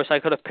 Of course, I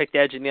could have picked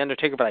Edge and The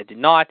Undertaker, but I did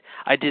not.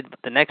 I did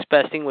the next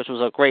best thing, which was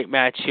a great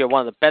match here,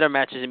 one of the better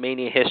matches in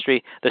Mania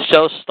history. The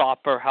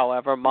Showstopper,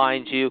 however,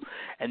 mind you,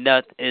 and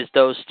that is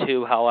those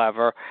two,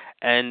 however.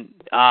 And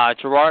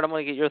Gerard, I'm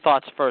going to get your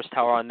thoughts first,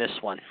 however, on this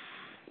one.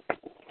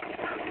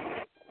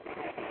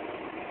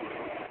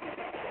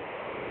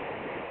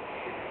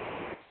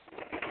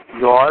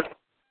 Gerard,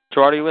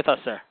 are you with us,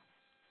 sir?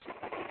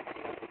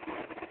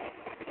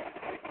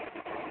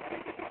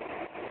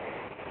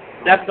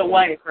 Stepped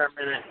away for a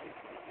minute.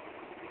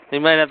 You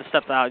might have to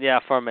step out,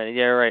 for a minute.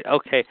 Yeah, right.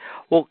 Okay,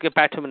 we'll get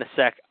back to him in a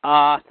sec.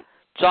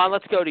 John,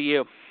 let's go to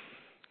you.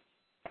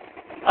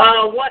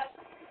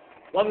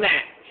 What match?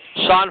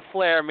 Shawn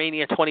Flair,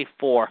 Mania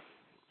 24.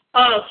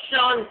 Oh,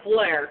 Shawn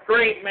Flair.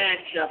 Great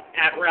matchup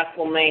at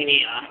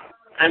WrestleMania.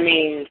 I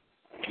mean,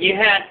 you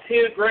had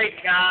two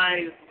great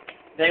guys.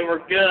 They were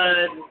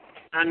good.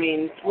 I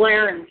mean,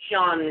 Flair and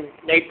Shawn,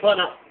 they put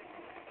up.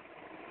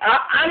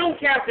 I don't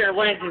care if they're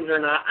legends or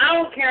not. I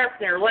don't care if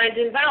they're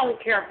legends. I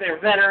don't care if they're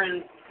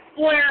veterans.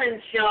 Flair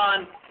and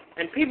Shawn,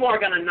 and people are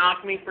going to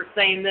knock me for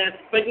saying this,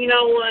 but you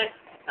know what?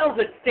 That was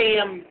a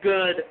damn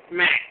good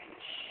match.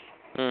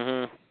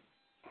 Mm-hmm.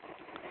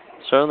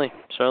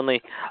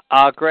 Certainly.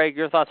 Greg,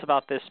 your thoughts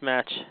about this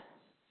match?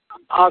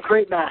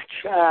 Great match.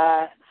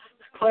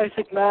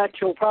 Classic match.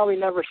 You'll probably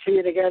never see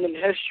it again in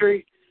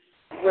history.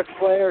 Ric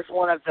Flair is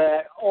one of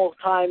the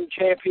all-time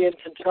champions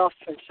and stuff,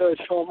 and so is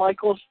Shawn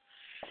Michaels.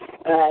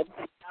 I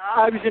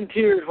was in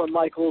tears when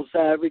Michaels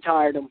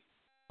retired him.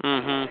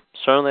 Mm-hmm.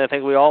 Certainly, I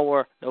think we all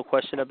were. No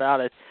question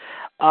about it.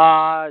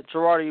 Gerard,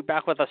 are you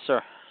back with us,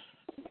 sir?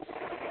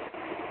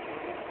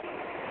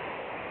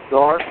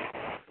 Gerard?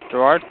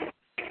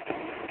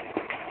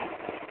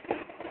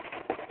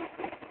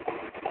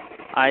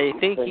 I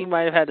think he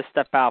might have had to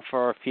step out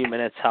for a few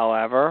minutes,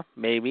 however.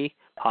 Maybe.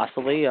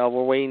 Possibly.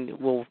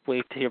 We'll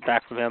wait to hear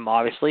back from him,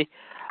 obviously.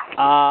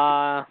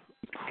 I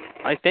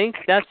think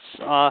that's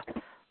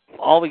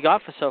all we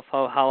got for so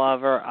far,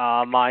 however,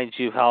 mind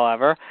you,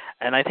 however.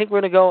 And I think we're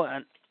going to go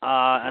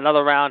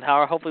another round,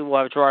 however. Hopefully we'll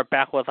have Gerard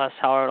back with us,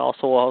 however, and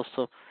also we'll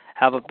also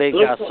have a big...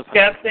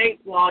 guest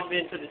date logged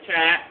into the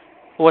chat.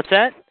 What's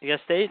that?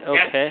 Guest date?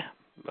 Okay.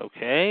 Yes.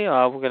 Okay.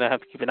 We're going to have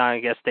to keep an eye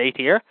on guest date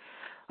here.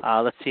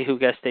 Let's see who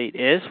guest date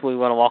is. We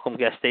want to welcome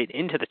guest date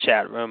into the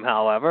chat room,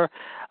 however.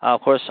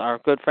 Of course, our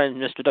good friend,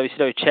 Mr.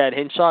 WCW Chad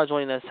Hinshaw,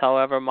 joining us,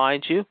 however,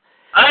 mind you.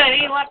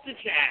 He left the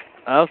chat.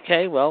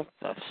 Okay, well,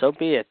 so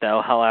be it,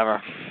 though,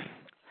 however.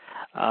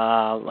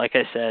 Like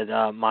I said,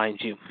 mind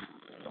you.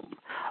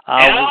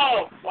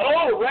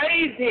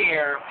 Ray's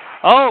here.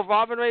 Oh,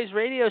 Robin Ray's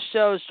radio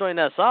show is joining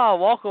us. Oh,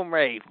 welcome,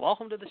 Ray.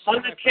 Welcome to the show.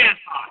 On the chat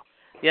box.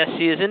 Yes,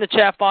 she is in the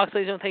chat box,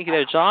 ladies and gentlemen. Thank you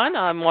there, John.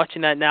 I'm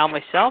watching that now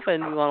myself,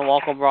 and we want to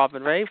welcome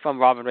Robin Ray from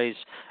Robin Ray's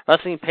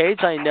wrestling page.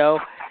 I know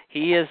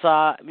he has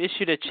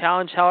issued a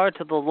challenge, however,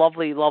 to the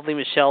lovely, lovely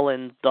Michelle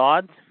and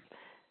Dodd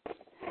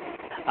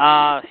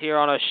here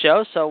on our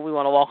show, so we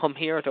want to welcome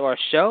here to our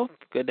show.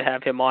 Good to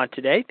have him on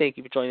today. Thank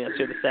you for joining us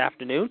here this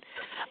afternoon.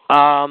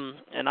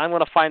 And I'm going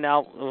to find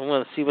out, I'm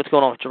going to see what's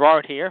going on with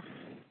Gerard here.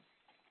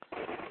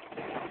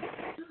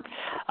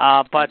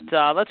 But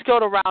let's go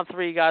to round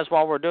 3, guys,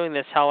 while we're doing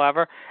this,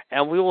 however,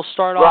 and we will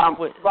start off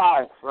with...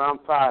 Round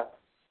 5.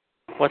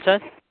 What's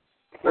that?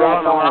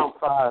 Round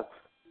 5.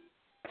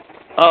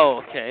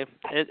 Oh, okay.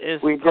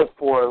 We did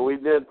 4. We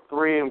did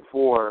 3 and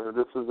 4.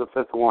 This is the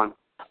 5th one.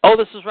 Oh,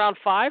 this is round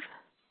 5?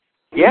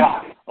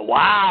 Yeah.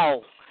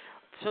 Wow.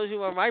 Shows you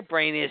where my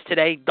brain is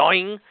today.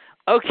 Doing.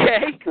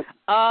 Okay.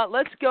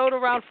 Let's go to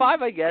round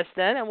 5, I guess,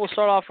 then, and we'll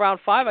start off round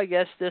 5, I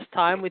guess, this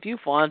time with you,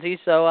 Fonzie.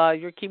 So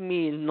you're keeping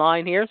me in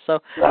line here, so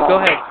go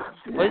ahead.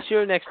 What's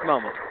your next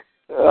moment?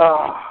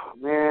 Oh,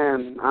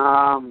 man.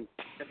 I'm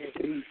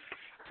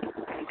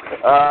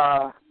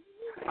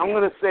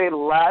going to say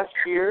last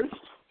year's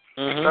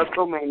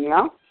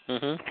WrestleMania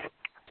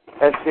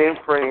at San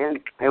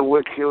Fran, in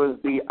which it was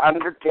The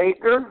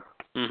Undertaker.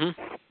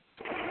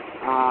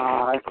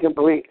 I can't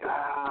believe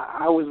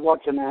I was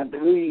watching that.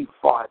 Who he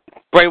fought?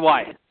 Bray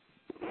Wyatt.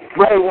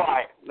 Bray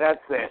Wyatt. That's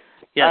it.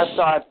 Yes. I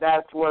thought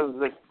that was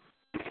the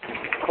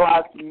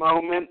class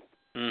moment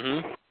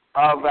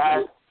of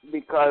that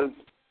because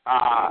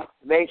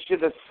they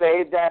should have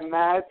saved that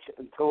match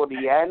until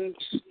the end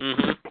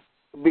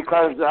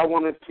because I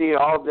want to see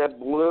all that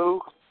blue.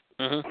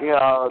 You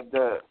know,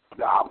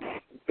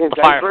 his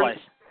Fireflies.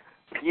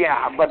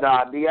 Yeah, but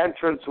the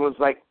entrance was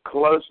like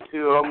close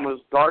to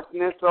almost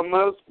darkness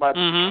but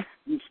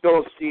you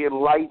still see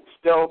light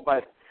still,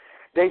 but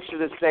they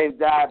should have saved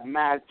that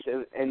match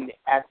and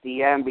at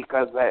the end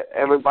because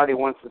everybody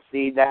wants to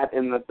see that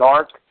in the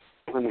dark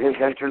when his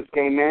entrance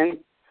came in.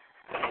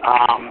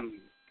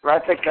 I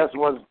think that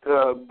was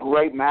a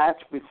great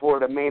match before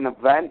the main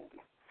event,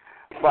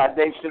 but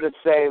they should have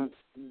saved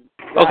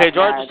that Okay,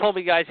 George match. just told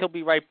me, guys, he'll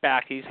be right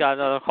back. He's got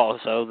another call,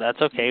 so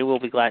that's okay. We'll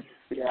be glad.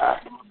 Yeah.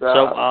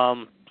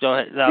 So, go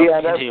ahead.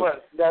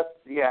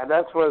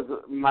 That was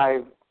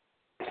my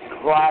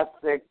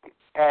classic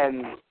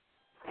end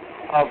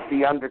of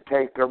The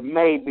Undertaker,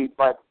 maybe,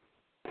 but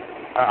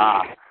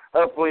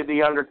hopefully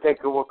The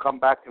Undertaker will come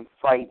back and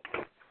fight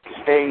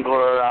Sting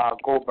or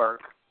Goldberg.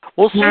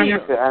 We'll see.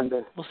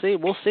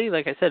 We'll see.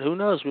 Like I said, who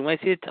knows? We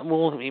might see it.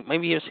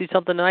 Maybe you'll see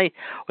something tonight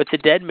with the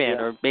Dead Man,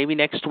 or maybe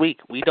next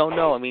week. We don't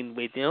know. I mean,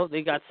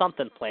 they got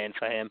something planned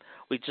for him.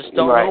 We just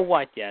don't know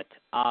what yet.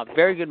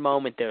 Very good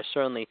moment there,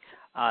 certainly.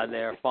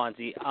 There,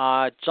 Fonzie.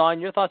 John,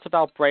 your thoughts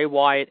about Bray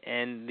Wyatt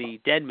and the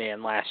Dead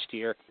Man last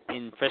year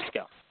in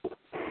Frisco?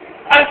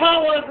 I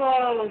thought it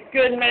was a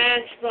good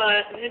match,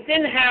 but it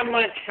didn't have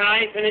much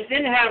hype, and it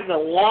didn't have the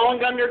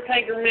long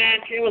Undertaker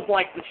match. It was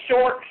like the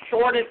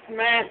shortest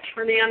match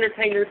for the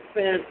Undertaker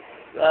since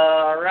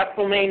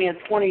WrestleMania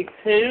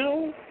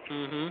 22.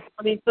 When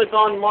he took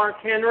on Mark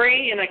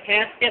Henry in a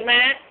casket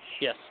match.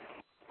 Yes.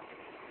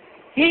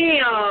 Him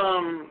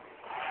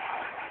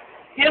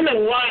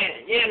and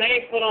Wyatt,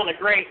 they put on a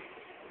great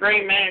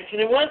match,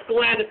 and it was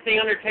glad to see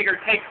Undertaker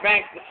take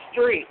back the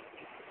streak.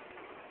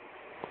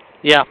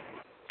 Yeah.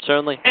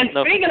 Certainly. And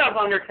speaking of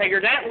Undertaker,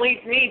 that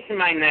leads me to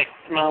my next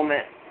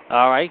moment.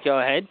 All right, go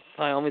ahead.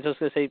 I was just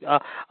going to say,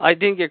 I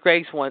didn't get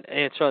Greg's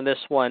answer on this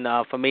one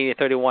for Mania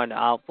 31.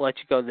 I'll let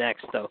you go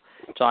next, though,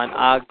 John.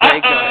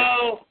 Greg,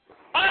 go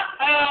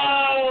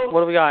ahead.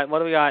 What do we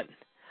got?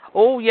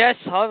 Oh, yes,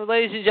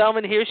 ladies and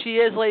gentlemen, here she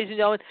is, ladies and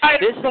gentlemen.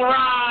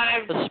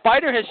 The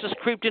spider has just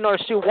creeped into our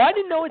studio. Why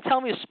didn't no one tell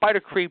me a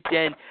spider creeped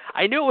in?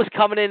 I knew it was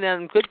coming in,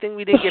 and good thing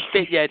we didn't get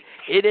bit yet.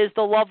 It is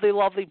the lovely,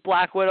 lovely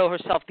Black Widow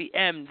herself, the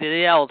M to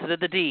the L to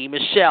the D,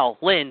 Michelle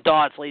Lynn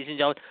Dodds, ladies and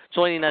gentlemen,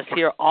 joining us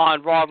here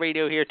on Raw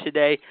Radio here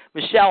today.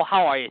 Michelle,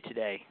 how are you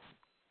today?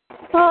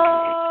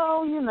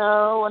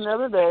 Oh,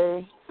 another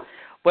day.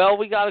 Well,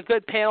 we got a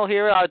good panel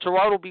here.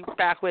 Gerard will be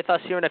back with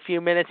us here in a few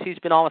minutes. He's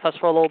been on with us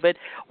for a little bit.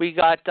 We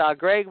got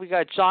Greg, we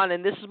got John,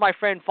 and this is my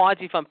friend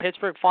Fonzie from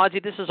Pittsburgh.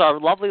 Fonzie, this is our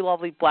lovely,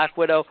 lovely Black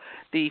Widow,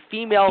 the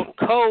female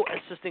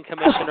co-assistant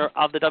commissioner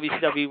of the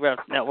WCW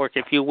network,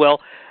 if you will,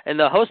 and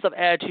the host of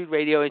Attitude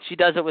Radio, and she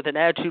does it with an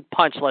attitude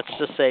punch, let's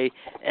just say,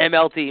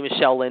 MLD,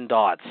 Michelle Lynn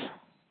Dodds.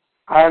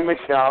 Hi,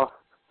 Michelle.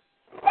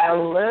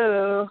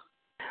 Hello.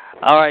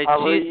 All right.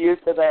 How are you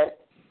today?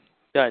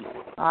 Good.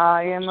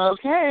 I am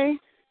okay.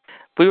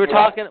 We've been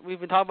talking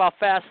about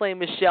Fastlane,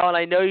 Michelle, and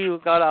I know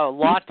you've got a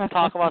lot to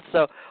talk about.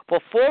 So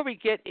before we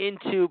get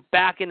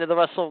back into the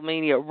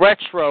WrestleMania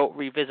retro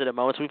revisited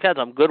moments, we've had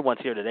some good ones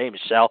here today,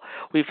 Michelle.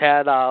 We've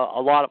had a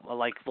lot of,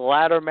 like, the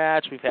ladder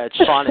match. We've had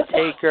Shawn and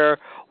Taker.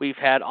 We've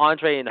had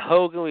Andre and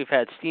Hogan. We've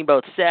had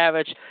Steamboat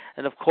Savage,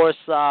 and of course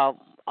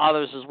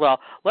others as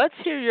well. Let's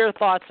hear your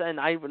thoughts, and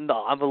I would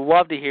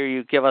love to hear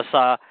you give us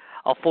a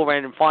full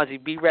rant. And Fonzie,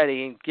 be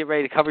ready and get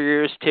ready to cover your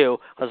ears too,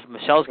 because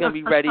Michelle's going to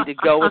be ready to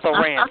go with a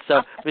rant.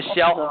 So,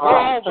 Michelle, we're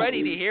all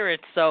ready to hear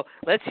it. So,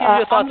 let's hear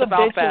your thoughts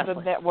about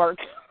Fastlane. Network.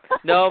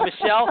 No,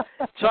 Michelle,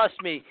 trust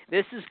me,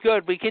 this is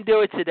good. We can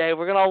do it today.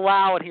 We're going to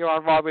allow it here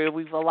on Raw Radio.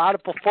 We've allowed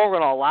it before. We're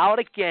going to allow it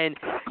again.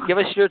 Give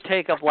us your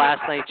take of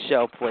last night's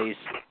show, please.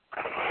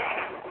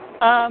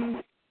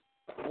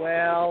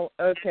 Well,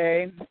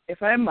 okay,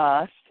 if I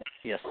must.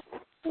 Yes.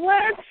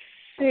 Let's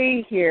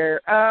see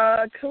here.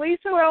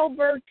 Kalisto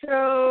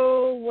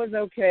Alberto was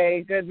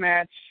okay. Good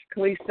match.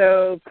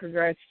 Kalisto,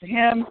 congrats to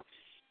him.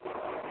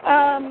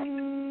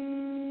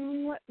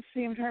 Let's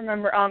see, I'm trying to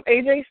remember.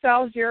 AJ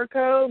Styles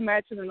Jericho,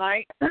 match of the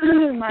night,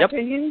 in my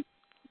opinion.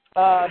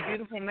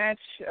 Beautiful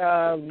match.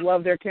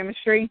 Love their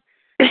chemistry.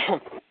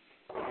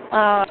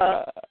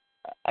 I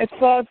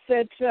thought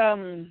that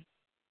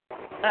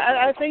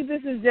I think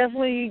this is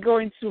definitely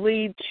going to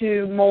lead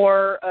to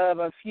more of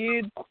a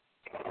feud,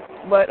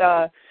 but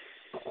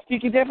you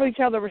can definitely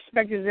tell the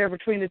respect is there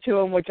between the two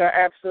of them, which I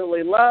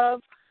absolutely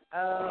love.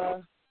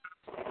 The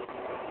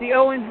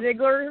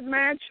Owens-Ziggler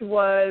match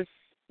was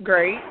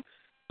great.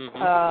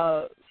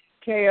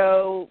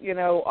 KO,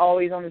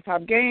 always on the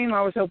top game.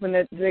 I was hoping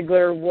that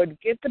Ziggler would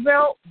get the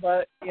belt,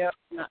 but,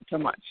 not so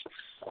much.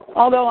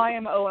 Although I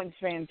am an Owens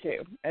fan,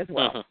 too, as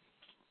well.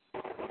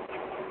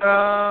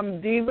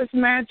 Divas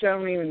match, I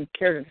don't even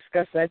care to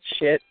discuss that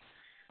shit.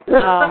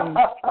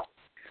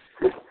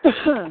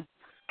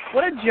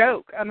 What a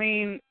joke. I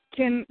mean,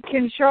 can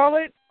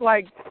Charlotte,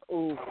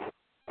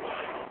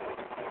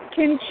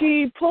 can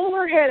she pull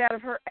her head out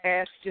of her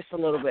ass just a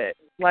little bit?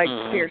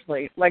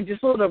 Seriously,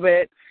 just a little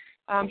bit.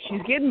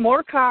 She's getting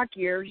more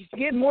cockier. She's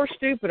getting more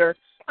stupider.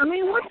 I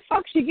mean, what the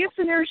fuck? She gets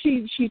in there,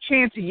 she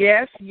chants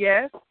yes,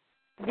 yes,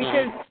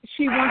 because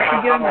she wants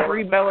to get under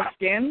Brie Bella's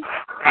skin.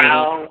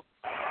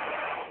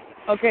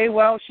 Okay,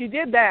 well, she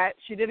did that.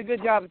 She did a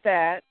good job at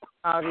that,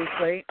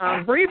 obviously.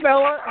 Brie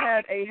Bella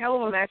had a hell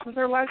of a match with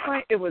her last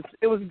night. It was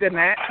a good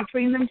match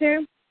between them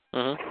two.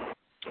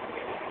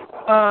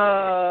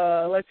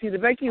 Let's see, the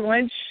Becky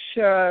Lynch,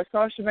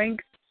 Sasha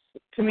Banks,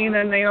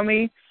 Tamina, and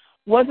Naomi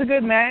was a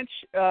good match.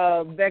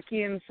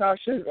 Becky and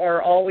Sasha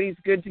are always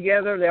good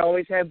together. They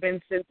always have been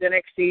since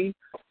NXT.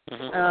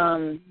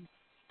 I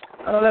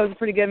thought that was a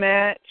pretty good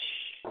match.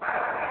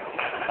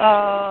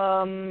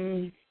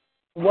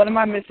 What am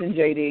I missing,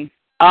 JD?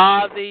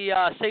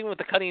 The segment with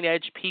the Cutting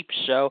Edge Peeps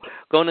show,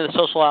 going to the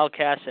Social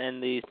Outcasts,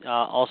 and the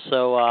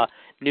also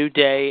New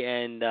Day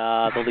and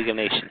the League of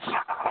Nations.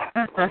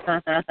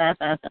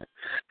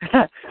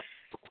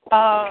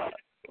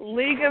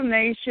 League of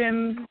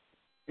Nations,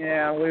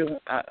 yeah,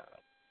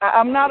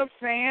 I'm not a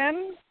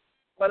fan,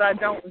 but I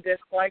don't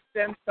dislike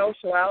them.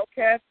 Social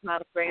Outcasts,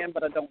 not a fan,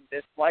 but I don't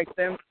dislike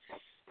them.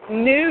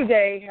 New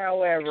Day,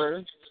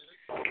 however,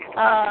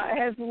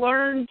 has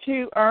learned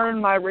to earn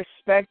my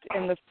respect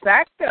in the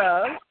fact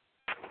of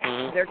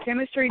their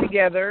chemistry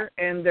together,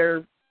 and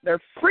they're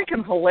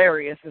freaking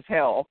hilarious as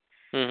hell.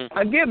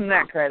 I give them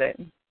that credit.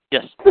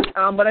 Yes.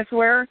 But I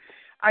swear,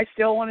 I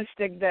still want to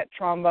stick that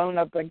trombone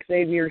up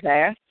Xavier's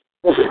ass.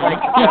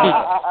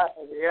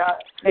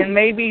 And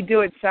maybe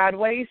do it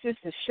sideways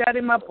just to shut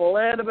him up a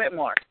little bit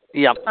more.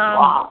 Yep.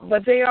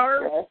 But they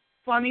are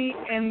funny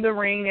in the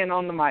ring and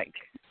on the mic.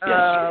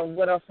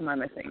 What else am I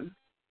missing?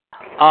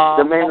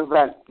 The main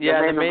event.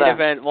 Yeah, the main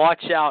event.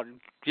 Watch out.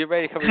 Get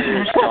ready to come to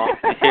your stuff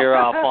here,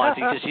 Fonzie,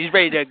 because she's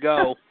ready to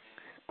go.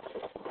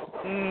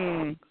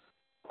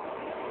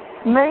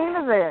 Main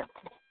event.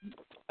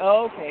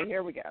 Okay,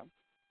 here we go.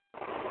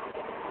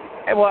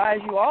 Well, as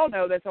you all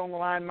know, that's on the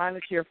line,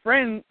 minus your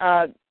friend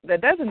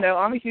that doesn't know,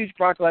 I'm a huge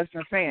Brock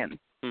Lesnar fan.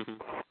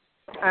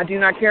 I do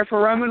not care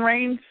for Roman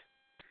Reigns.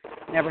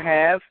 Never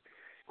have.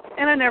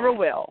 And I never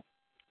will.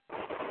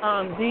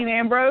 Dean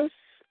Ambrose,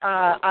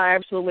 I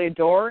absolutely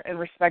adore and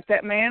respect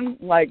that man.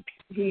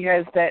 He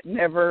has that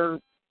never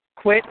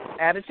quit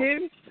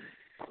attitude.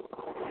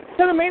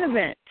 So the main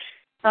event.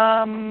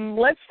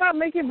 Let's stop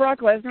making Brock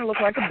Lesnar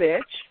look like a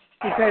bitch,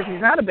 because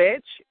he's not a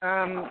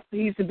bitch.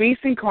 He's the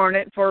beast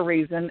incarnate for a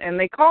reason, and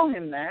they call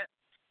him that.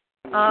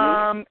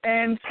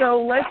 And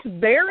so let's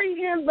bury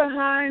him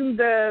behind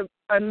the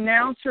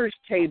announcer's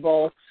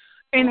table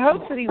in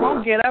hopes that he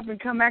won't get up and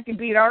come back and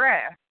beat our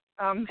ass.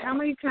 How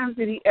many times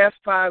did he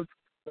F5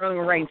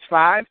 Roman Reigns?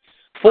 5?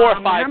 4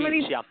 or 5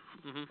 each, yeah.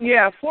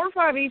 Yeah, 4 or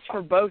 5 each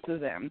for both of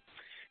them.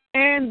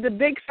 And the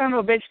big son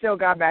of a bitch still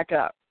got back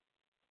up.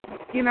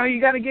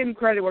 You got to give him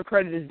credit where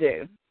credit is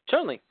due.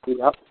 Certainly.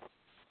 Yep.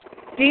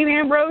 Dean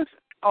Ambrose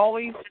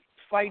always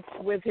fights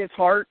with his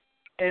heart,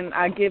 and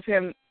I give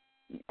him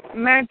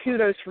mad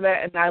kudos for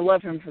that, and I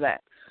love him for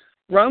that.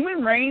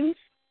 Roman Reigns,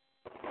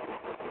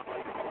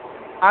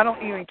 I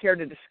don't even care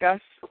to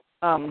discuss,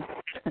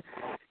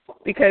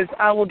 because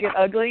I will get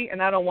ugly,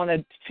 and I don't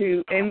want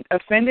to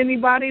offend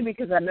anybody,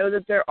 because I know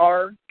that there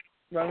are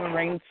Roman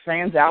Reigns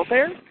fans out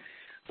there.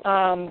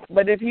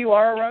 But if you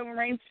are a Roman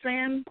Reigns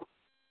fan,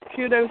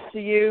 kudos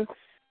to you,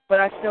 but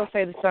I still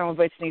say the son of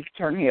a bitch needs to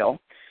turn heel.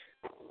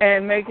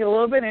 And make it a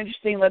little bit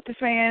interesting. Let the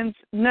fans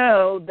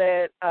know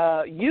that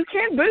you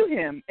can't boo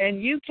him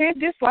and you can't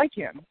dislike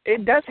him.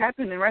 It does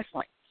happen in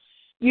wrestling.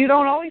 You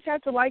don't always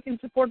have to like and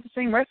support the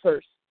same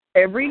wrestlers.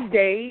 Every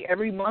day,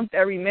 every month,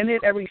 every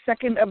minute, every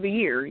second of the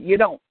year. You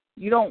don't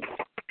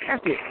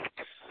have to.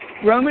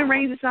 Roman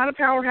Reigns is not a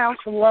powerhouse,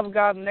 for the love of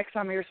God. The next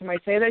time I hear somebody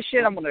say that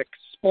shit, I'm going to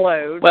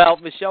explode. Well,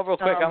 Michelle, real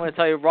quick, I'm going to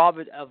tell you,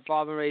 Robin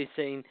Reigns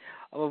saying,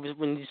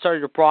 when you started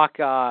your Brock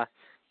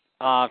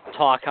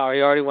talk, how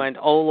he already went,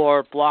 oh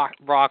Lord, Brock,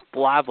 blah,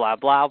 blah,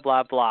 blah,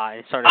 blah, blah,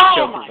 and started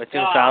joking with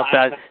him about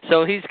that.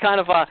 So he's kind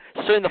of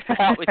stirring the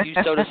pot with you,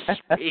 so to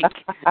speak.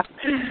 And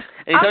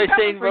he's already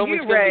saying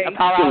Roman's going to be a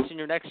powerhouse and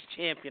your next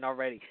champion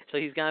already. So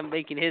he's kind of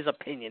making his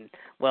opinion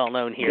well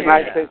known here. Can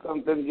I say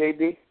something,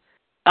 JD?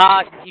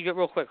 You get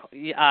real quick.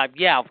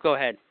 Yeah, go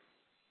ahead.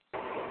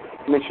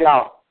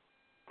 Michelle.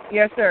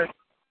 Yes, sir.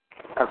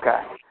 Okay.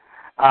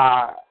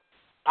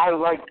 I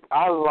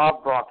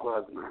love Brock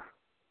Lesnar.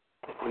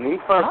 When he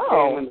first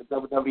came into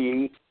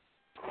WWE,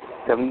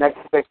 the next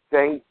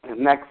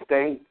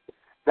thing,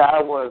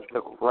 that was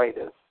the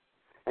greatest.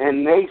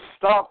 And they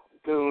stopped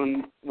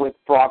doing with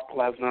Brock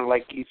Lesnar,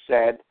 like you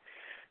said,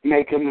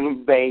 making him a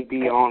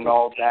baby and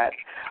all that.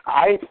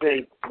 I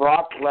think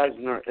Brock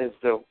Lesnar is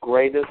the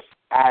greatest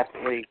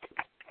athlete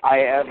I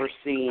ever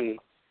seen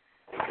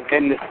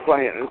in this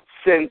planet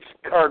since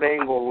Kurt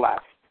Angle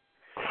left.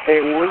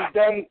 And with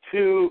them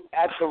two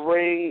at the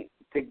ring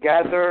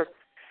together,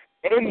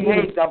 it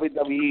made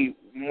WWE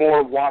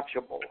more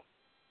watchable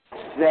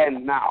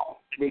than now.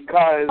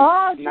 Because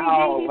now,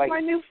 he's my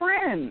new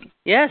friend.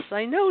 Yes,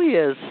 I know he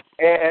is.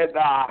 And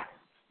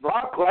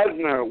Brock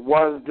Lesnar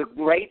was the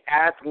great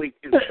athlete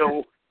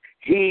until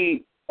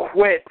he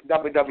quit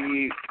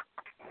WWE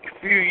a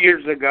few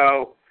years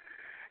ago,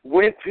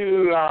 went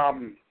to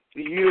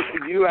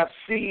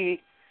UFC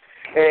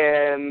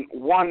and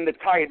won the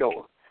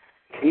title.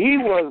 He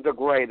was the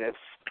greatest.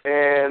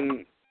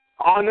 And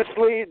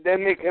honestly, they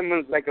make him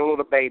like a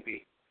little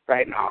baby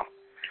right now.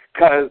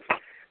 Because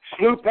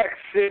Slewpex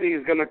City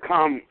is going to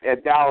come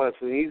at Dallas,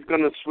 and he's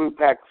going to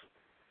Slewpex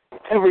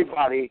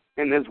everybody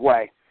in his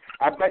way.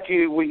 I bet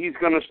you he's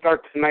going to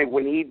start tonight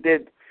when he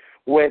did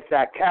with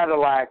that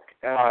Cadillac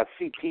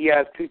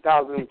CTS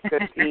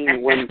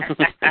 2015. When you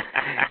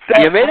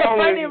made it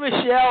funny,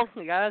 Michelle.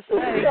 You gotta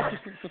say.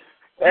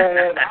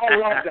 And I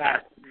love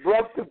that.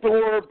 Broke the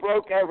door,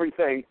 broke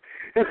everything.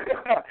 So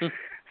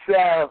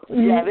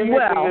yeah, they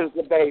make him as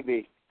the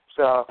baby.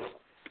 So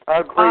I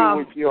agree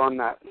with you on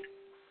that.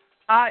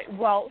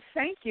 Well,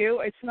 thank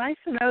you. It's nice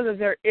to know that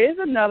there is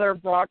another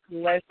Brock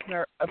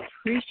Lesnar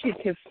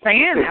appreciative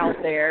fan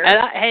out there. And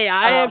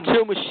I am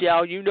too,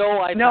 Michelle. You know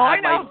I have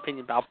my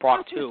opinion about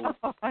Brock too.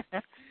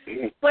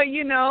 But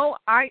you know,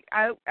 I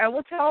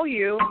will tell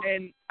you,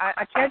 and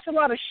I catch a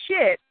lot of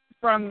shit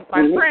from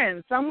my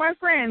friends, some of my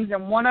friends,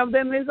 and one of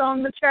them is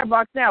on the chat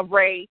box now,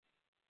 Ray.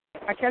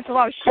 I catch a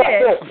lot of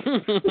shit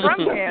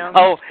from him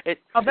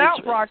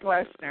about Brock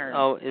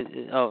Lesnar.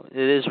 It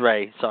is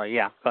Ray. Sorry,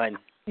 yeah, go ahead.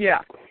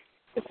 Yeah.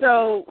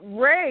 So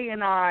Ray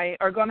and I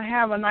are going to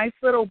have a nice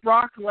little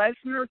Brock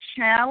Lesnar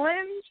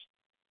challenge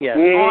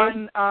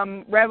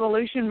on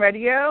Revolution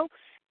Radio,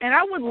 and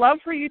I would love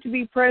for you to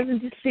be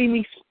present to see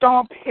me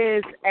stomp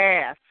his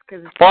ass.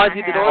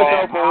 Fonzie, the door's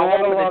open.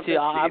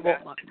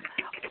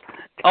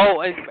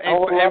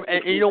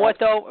 And you know what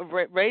though?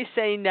 Ray's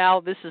saying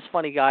now, this is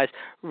funny, guys.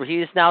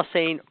 He is now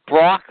saying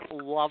Brock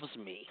loves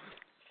me.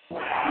 Yeah,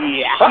 he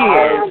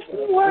is.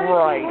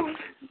 Right.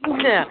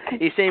 Yeah,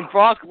 he's saying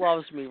Brock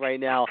loves me right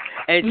now.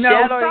 And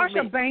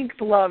Sasha Banks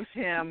loves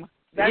him.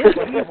 That's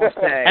what he will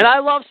say. And I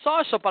love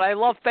Sasha, but I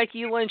love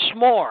Becky Lynch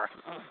more.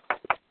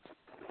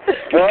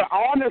 Well,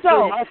 honestly,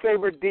 my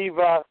favorite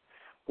diva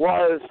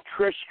was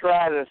Trish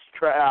Stratus.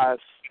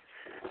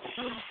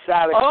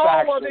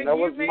 Satisfaction. That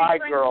was my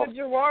girl.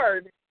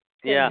 Gerard.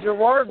 Yeah.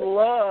 Gerard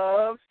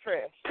loves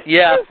Trish.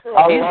 Yeah.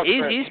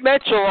 He's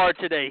met Gerard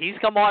today. He's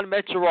come on and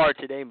met Gerard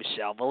today,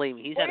 Michelle. Believe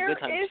me, he's had a good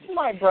time. Where is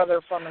my brother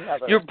from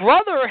another? Your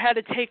brother had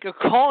to take a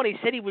call, and he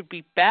said he would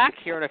be back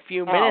here in a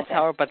few minutes,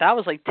 however, but that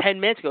was like 10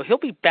 minutes ago. He'll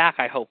be back,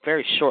 I hope,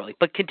 very shortly.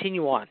 But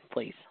continue on,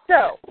 please.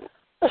 So,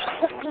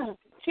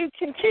 to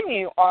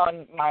continue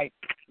on my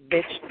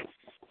bitch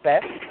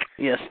fest.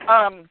 Yes.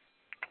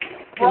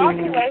 Brock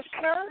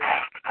Lesnar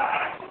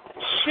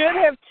should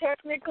have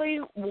technically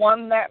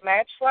won that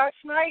match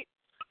last night.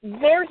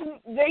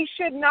 They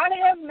should not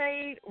have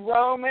made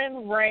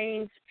Roman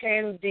Reigns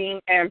pin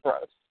Dean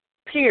Ambrose.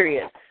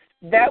 Period.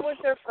 That was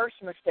their first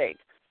mistake.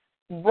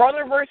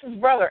 Brother versus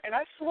brother. And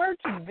I swear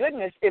to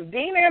goodness, if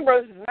Dean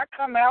Ambrose does not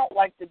come out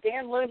like the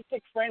damn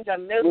lunatic friends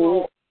on this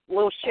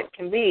little shit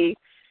can be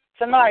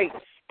tonight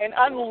and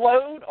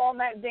unload on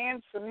that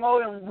damn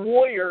Samoan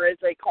warrior, as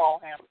they call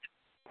him,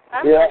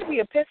 I'm going to be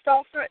a pissed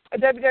off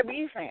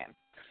WWE fan.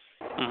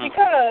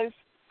 Because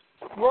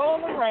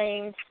Roman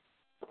Reigns,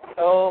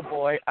 oh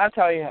boy, I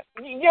tell you,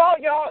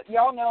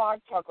 y'all know I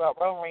talk about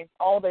Roman Reigns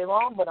all day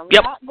long, but I'm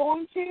not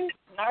going to.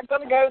 Not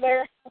going to go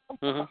there.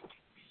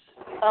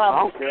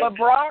 But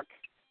Brock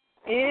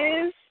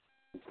is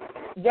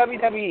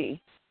WWE.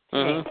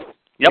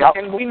 Yep.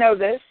 And we know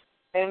this.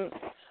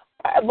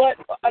 But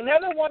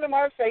another one of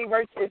my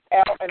favorites is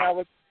out, and I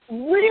was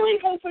really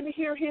hoping to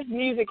hear his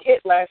music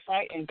hit last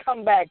night and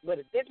come back, but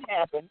it didn't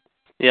happen.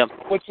 Yep.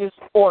 Which is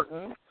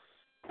Orton.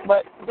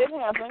 But it didn't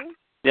happen.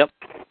 Yep.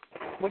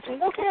 Which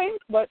is okay,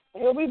 but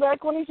he'll be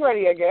back when he's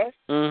ready, I guess.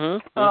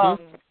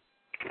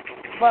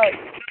 But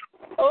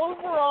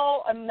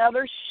overall,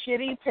 another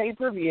shitty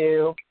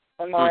pay-per-view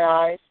in my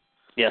eyes.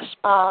 Yes.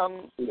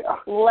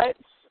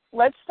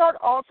 Let's start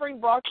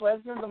offering Brock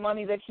Lesnar the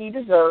money that he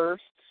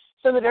deserves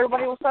so that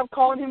everybody will stop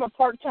calling him a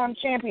part-time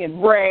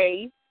champion.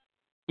 Ray.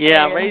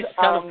 Yeah, Ray's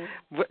kind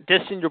of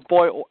dissing your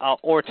boy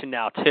Orton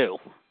now, too.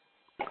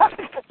 I'm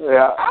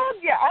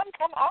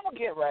gonna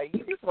get Ray.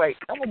 You just wait.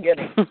 I'm gonna get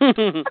him.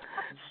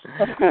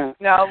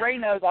 No, Ray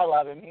knows I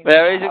love him.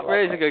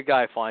 Ray's a good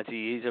guy,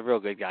 Fonzie. He's a real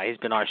good guy. He's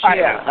been our show.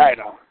 I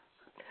know.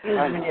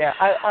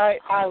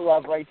 I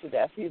love Ray to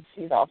death.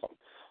 He's awesome.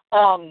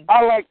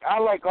 I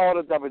like all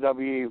the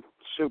WWE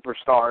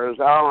superstars.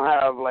 I don't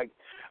have like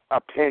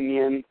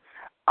opinion.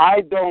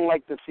 I don't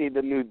like to see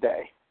the New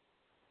Day.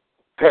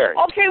 Period.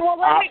 Okay, well,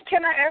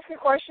 can I ask a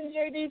question,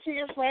 JD, to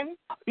your friend?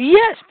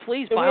 Yes,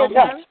 please, by all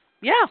means.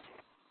 Yeah.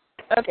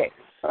 Okay.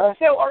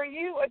 So are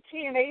you a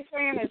TNA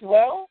fan as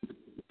well?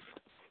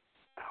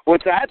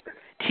 What's that?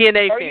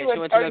 TNA fan. Do you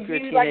want to know if you're a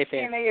TNA like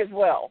fan? TNA as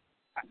well?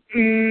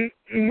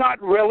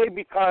 Not really,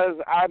 because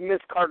I miss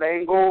Kurt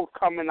Angle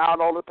coming out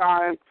all the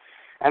time,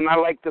 and I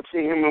like to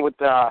see him with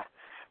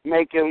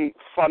making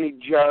funny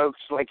jokes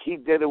like he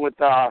did it with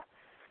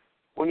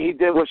when he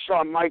did with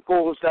Shawn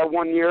Michaels that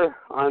one year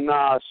on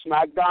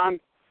SmackDown.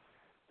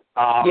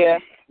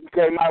 He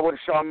came out with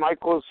Shawn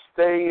Michaels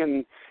thing,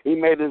 and he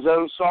made his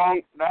own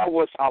song. That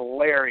was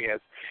hilarious.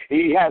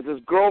 He has his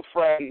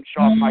girlfriend,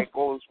 Shawn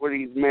Michaels, where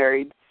he's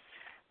married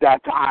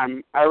that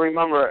time. I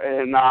remember,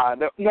 and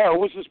no, it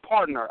was his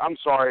partner. I'm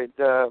sorry,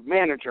 the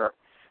manager,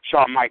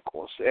 Shawn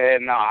Michaels.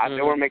 And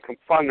they were making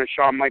fun of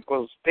Shawn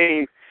Michaels'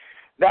 theme.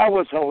 That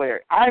was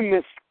hilarious. I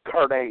miss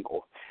Kurt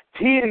Angle.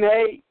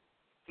 TNA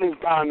is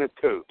down the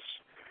tubes,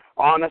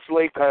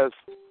 honestly, because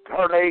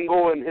Kurt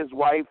Angle and his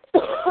wife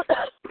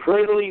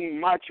pretty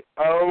much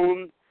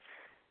own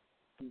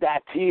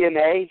that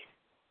TNA.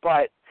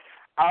 But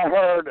I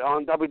heard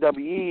on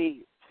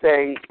WWE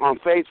thing on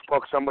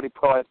Facebook, somebody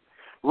put,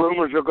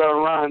 rumors are going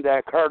around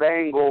that Kurt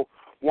Angle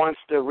wants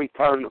to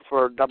return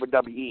for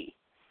WWE.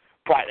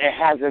 But it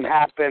hasn't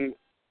happened.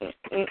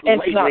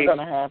 It's not going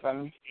to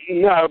happen.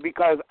 No,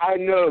 because I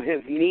know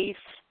his niece.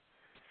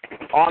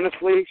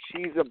 Honestly,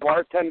 she's a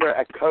bartender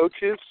at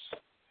Coach's.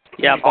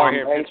 Yeah, bar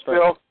here in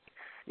Pittsburgh.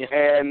 Yeah.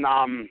 And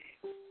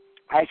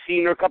I've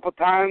seen her a couple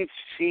times.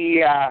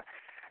 She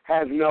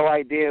has no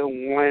idea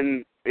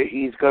when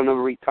he's going to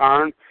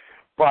return.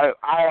 But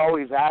I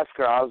always ask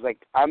her, I was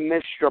like, I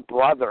miss your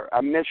brother.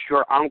 I miss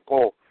your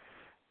uncle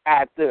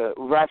at the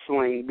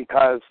wrestling,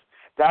 because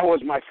that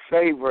was my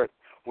favorite.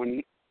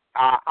 When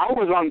I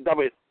was on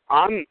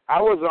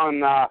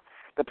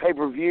the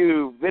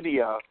pay-per-view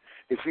video,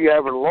 if you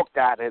ever looked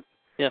at it.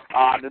 Yeah.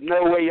 The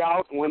No Way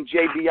Out, when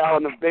JBL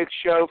and the Big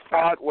Show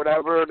fought,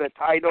 whatever, the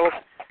title.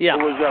 Yeah. It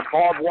was a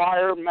barbed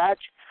wire match.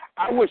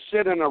 I was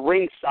sitting in a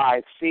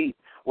ringside seat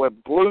with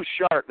blue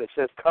shirt that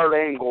says Kurt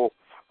Angle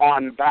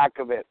on the back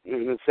of it,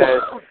 and it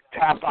says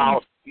 "Tap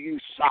out, you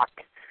suck"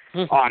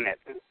 on it.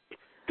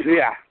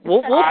 Yeah,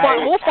 we'll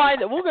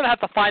find it. We're gonna have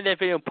to find that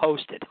video and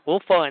post it. We'll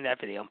find that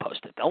video and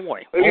post it. Don't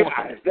worry.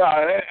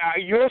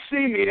 You'll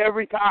see me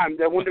every time.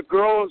 That when the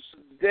girls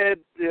did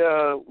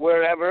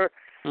wherever,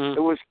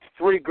 it was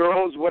 3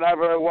 girls,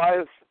 whatever it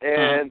was,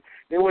 and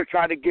they were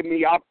trying to get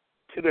me up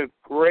to the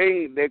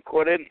ring. They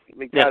couldn't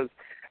because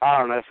I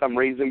don't know, some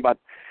reason. But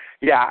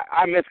yeah,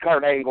 I miss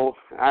Kurt Angle.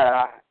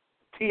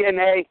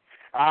 TNA.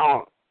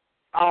 I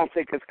don't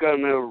think it's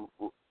going to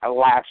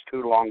last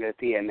too long at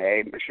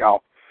TNA,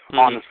 Michelle,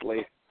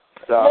 honestly.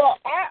 So. Well,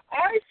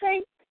 I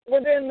think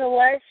within the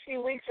last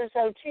few weeks or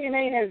so,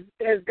 TNA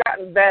has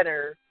gotten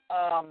better.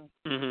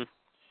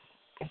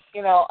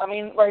 You know, I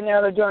mean, right now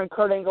they're doing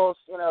Kurt Angle's,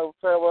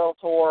 farewell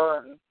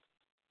tour and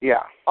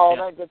all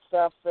that good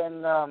stuff.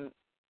 And,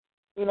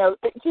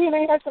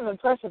 TNA has some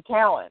impressive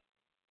talent.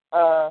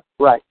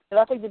 Right. And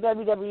I think the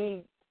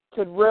WWE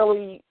could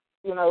really,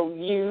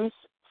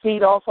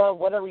 feed off of,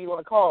 whatever you want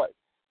to call it.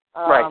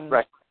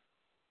 Right.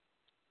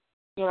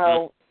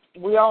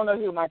 We all know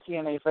who my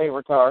TNA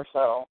favorites are,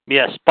 so.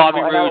 Yes, Bobby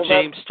Roode,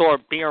 James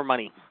Storm, Beer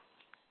Money.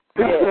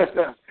 Yes.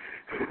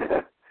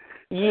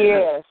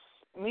 Yes.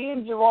 Me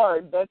and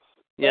Gerard,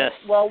 yes.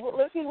 Well,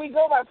 let's see, we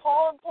go by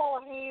Paul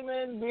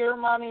Heyman, Beer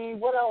Money,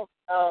 what else?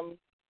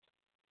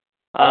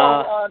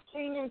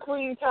 King and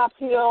Queen, Top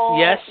Hill.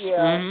 Yes.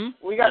 Yeah.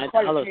 We got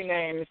quite a few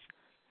names.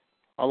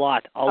 A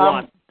lot.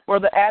 We're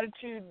the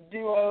Attitude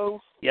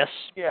Duo. Yes,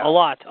 a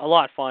lot,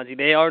 Fonzie.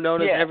 They are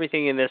known as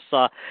everything in this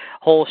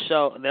whole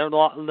show. They're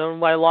known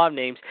by a lot of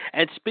names.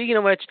 And speaking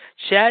of which,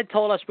 Chad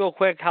told us real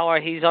quick how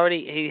he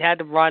had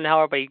to run,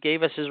 however, but he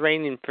gave us his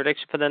rating and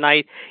prediction for the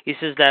night. He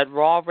says that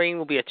Raw rating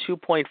will be a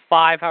 2.5.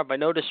 However, by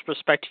no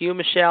disrespect to you,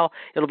 Michelle,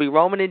 it'll be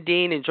Roman and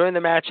Dean. During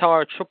the match,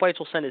 however, Triple H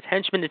will send his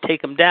henchmen to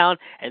take him down,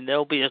 and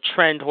there'll be a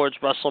trend towards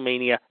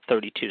WrestleMania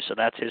 32. So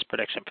that's his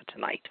prediction for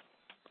tonight.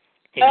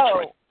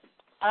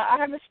 I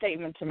have a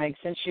statement to make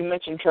since you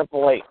mentioned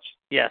Triple H.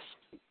 Yes.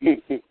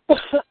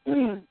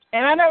 And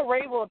I know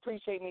Ray will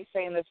appreciate me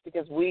saying this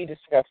because we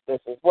discussed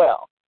this as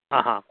well.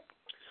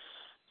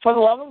 For the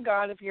love of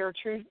God, if you're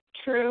a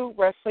true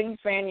wrestling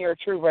fan, you're a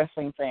true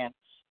wrestling fan.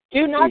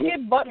 Do not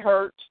get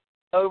butthurt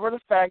over the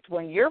fact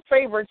when your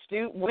favorites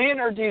do win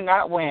or do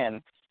not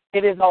win.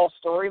 It is all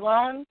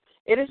storyline.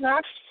 It is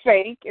not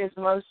fake, as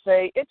most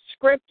say. It's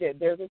scripted.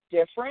 There's a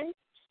difference.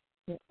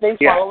 They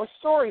follow a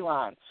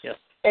storyline. Yes.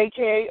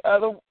 AKA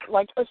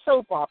like a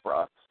soap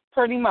opera,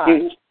 pretty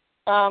much.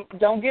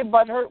 Don't get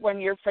butthurt when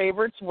your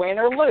favorites win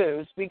or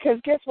lose, because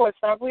guess what? It's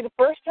not going to be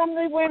the first time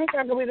they win. It's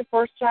not going to be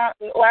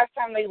the last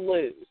time they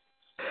lose.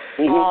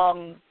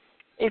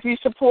 If you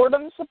support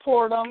them,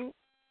 support them.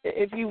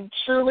 If you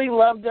truly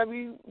love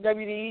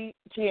WWE,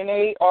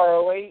 TNA,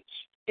 ROH,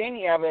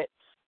 any of it,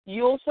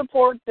 you'll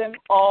support them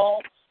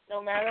all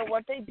no matter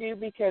what they do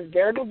because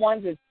they're the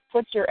ones that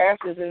put your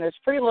asses in those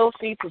free little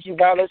seats as you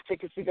buy those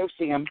tickets to go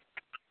see them.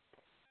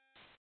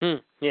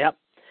 Yep.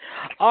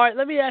 All right,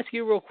 let me ask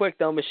you real quick,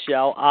 though,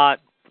 Michelle.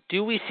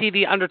 Do we see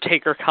The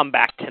Undertaker come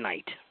back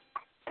tonight?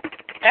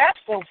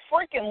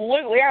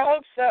 Absolutely. I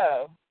hope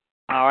so.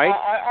 All right.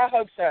 I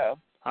hope so.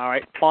 All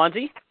right.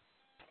 Fonzie?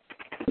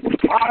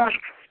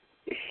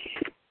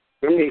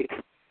 For me.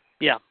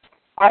 Yeah.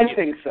 I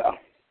think so.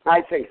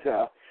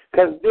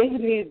 Because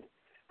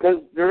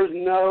there's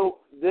no,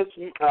 this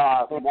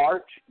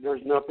March,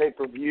 there's no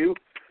pay-per-view.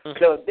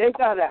 So they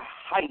got to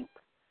hype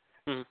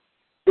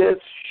this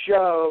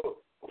show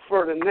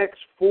for the next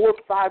 4 or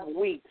 5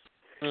 weeks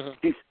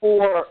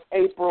before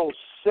April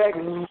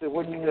 6th,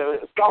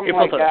 something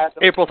like that.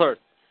 April 3rd.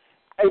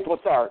 April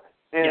 3rd.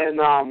 And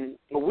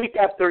a week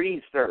after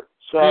Easter.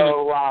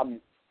 So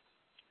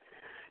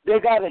they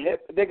gotta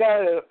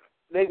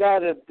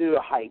do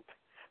a hype.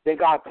 They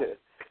got to.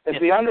 If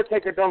The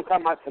Undertaker don't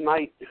come out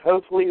tonight,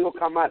 hopefully he'll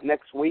come out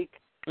next week.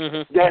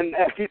 Then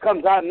if he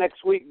comes out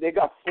next week, they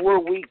got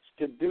 4 weeks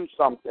to do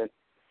something.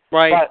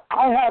 Right. But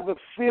I have a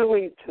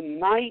feeling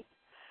tonight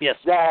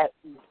that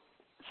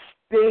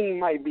Sting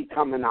might be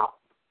coming out.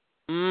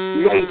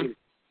 Maybe.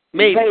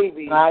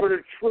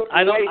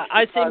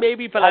 I say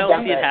maybe, but I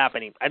don't see it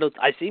happening.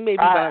 I see maybe.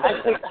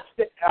 I think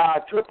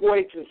Triple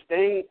H and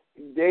Sting,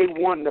 they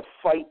want to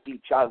fight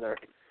each other.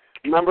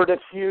 Remember the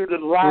feud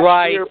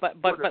last year?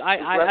 Right, but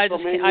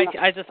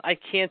I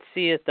can't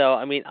see it though.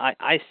 I mean,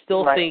 I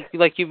still think,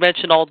 like you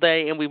mentioned all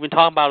day, and we've been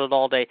talking about it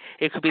all day.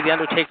 It could be The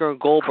Undertaker and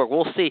Goldberg.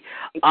 We'll see.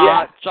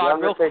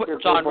 John, real quick.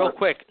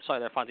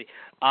 Sorry, there, Fonzie.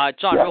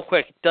 John, real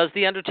quick. Does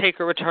The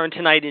Undertaker return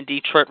tonight in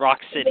Detroit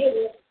Rock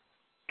City?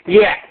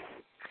 Yeah.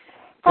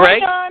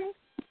 Greg? Hi, John.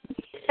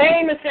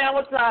 Hey, Michelle,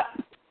 what's up?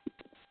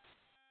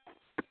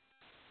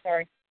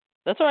 Sorry.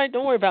 That's all right.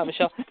 Don't worry about it,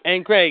 Michelle.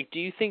 And Greg, do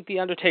you think The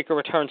Undertaker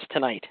returns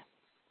tonight?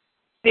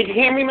 Did you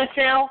hear me,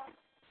 Michelle?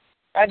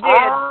 I did.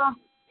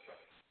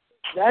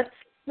 That's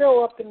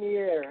still up in the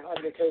air,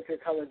 Undertaker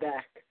coming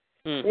back.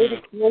 Maybe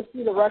we'll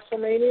see the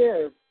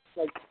WrestleMania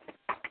or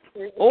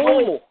it's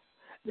only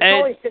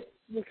 6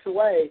 weeks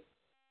away.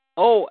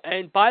 Oh,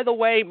 and by the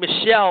way,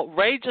 Michelle,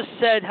 Ray just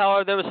said,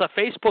 however, there was a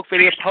Facebook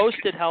video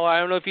posted, however, I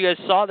don't know if you guys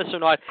saw this or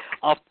not,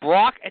 of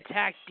Brock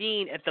attacked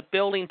Dean at the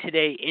building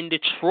today in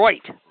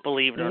Detroit,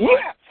 believe it or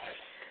not.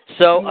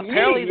 So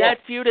apparently that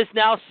feud is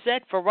now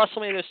set for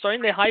WrestleMania. They're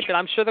starting to hype it.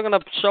 I'm sure they're going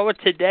to show it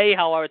today,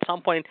 however, at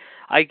some point.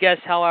 I guess,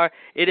 however,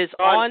 it is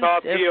on.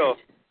 Top heel.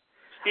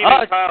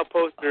 Steven Kyle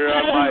poster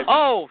on my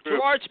group.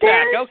 Gerard's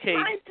back. Okay.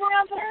 My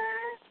brother.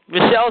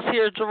 Michelle's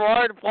here.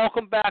 Gerard,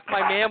 welcome back,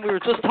 my man. We were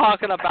just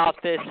talking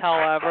about this,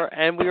 however,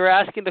 and we were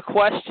asking the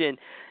question,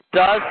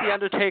 does The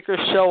Undertaker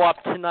show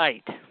up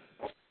tonight?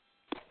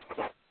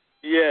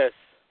 Yes.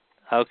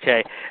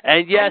 Okay.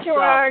 And yes,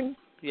 Gerard.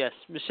 Yes,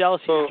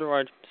 Michelle's here,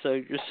 Gerard. So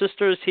your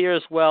sister is here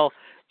as well,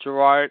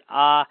 Gerard.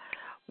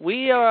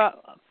 We are...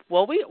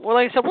 Well,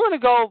 like I said, we're going to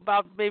go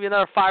about maybe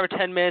another 5 or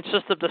 10 minutes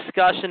just of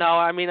discussion now.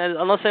 I mean,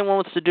 unless anyone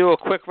wants to do a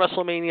quick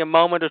WrestleMania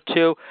moment or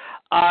two.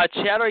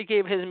 Chad already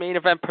gave his main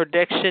event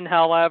prediction,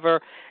 however,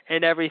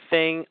 and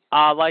everything,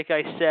 like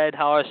I said,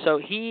 however. So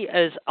he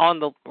is on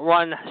the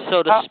run,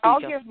 so to speak. I'll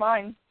give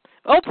mine.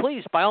 Oh,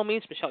 please, by all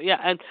means, Michelle. Yeah,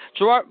 and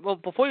Gerard, well,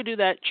 before you do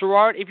that,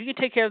 Gerard, if you could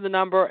take care of the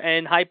number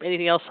and hype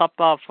anything else up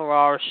for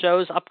our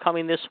shows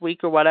upcoming this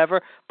week or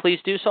whatever, please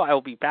do so. I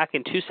will be back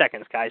in 2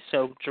 seconds, guys.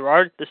 So,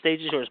 Gerard, the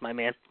stage is yours, my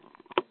man.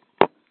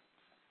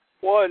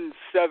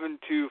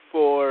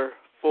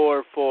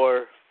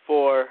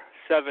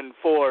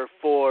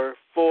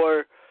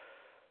 1-724-444-7444.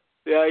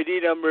 The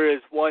ID number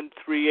is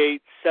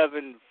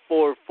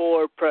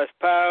 138744. Press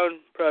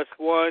pound, press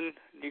 1.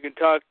 You can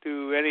talk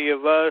to any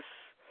of us.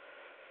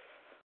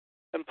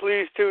 And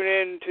please tune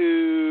in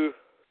to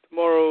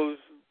tomorrow's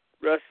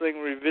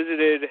Wrestling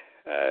Revisited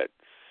at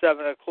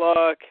 7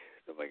 o'clock.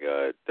 Oh my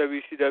God,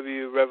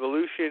 WCW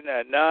Revolution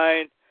at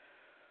 9.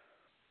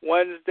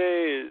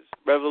 Wednesday is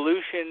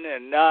Revolution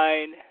at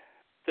 9.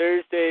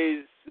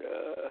 Thursday's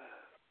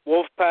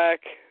Wolfpack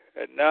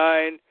at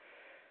 9.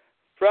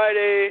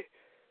 Friday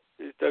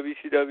is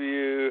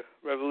WCW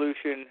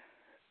Revolution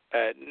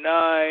at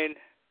 9.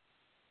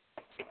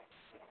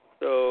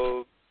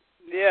 So,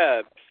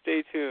 yeah,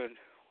 stay tuned.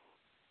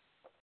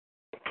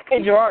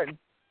 Hey, Gerard.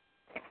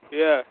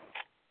 Yeah.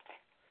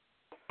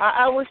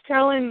 I was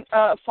telling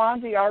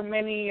Fonzie our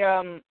many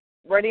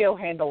radio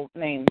handle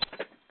names.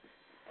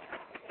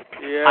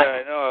 Yeah,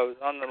 I know. I was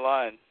on the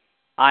line.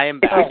 I am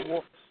back.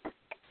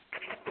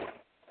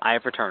 I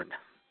have returned.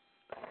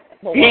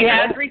 He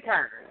has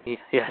returned.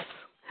 Yes.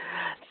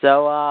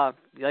 So,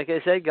 like I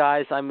said,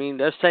 guys, I mean,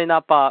 they're setting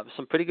up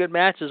some pretty good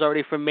matches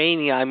already for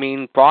Mania. I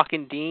mean, Brock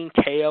and Dean,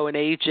 KO and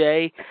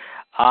AJ.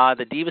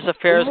 The Divas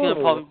Affair is going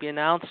to probably be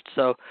announced.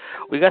 So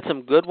we got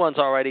some good ones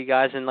already,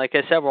 guys. And like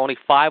I said, we're only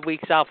 5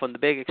 weeks out from the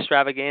big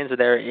extravaganza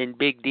there in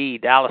Big D,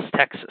 Dallas,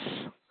 Texas,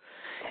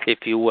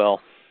 if you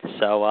will.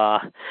 So,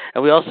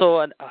 and we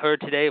also heard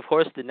today, of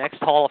course, the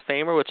next Hall of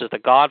Famer, which is the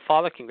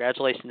Godfather.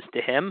 Congratulations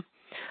to him.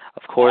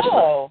 Of course,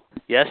 Oh.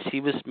 Yes,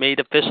 he was made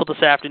official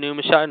this afternoon,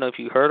 Michelle. I don't know if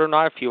you heard or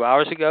not a few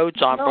hours ago.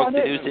 John broke the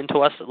news into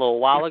us a little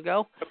while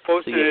ago. I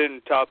posted it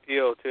in Top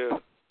Heel,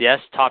 too. Yes,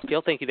 Top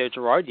Heel. Thank you there,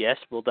 Gerard. Yes,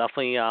 we'll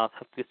definitely have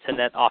to send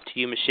that off to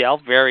you,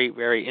 Michelle. Very,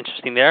 very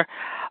interesting there.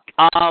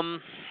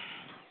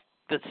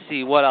 Let's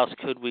see, what else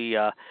could we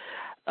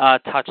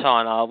touch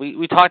on?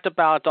 We talked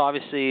about,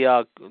 obviously,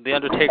 The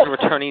Undertaker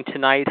returning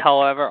tonight,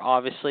 however,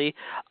 obviously.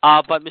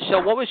 But,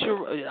 Michelle, what was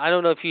your, I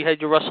don't know if you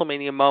had your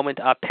WrestleMania moment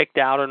picked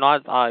out or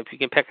not. If you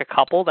can pick a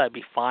couple, that'd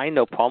be fine.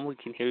 No problem. We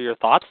can hear your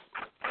thoughts.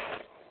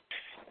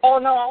 Oh,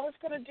 no, I was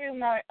going to do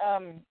my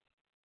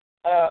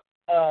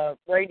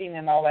rating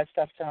and all that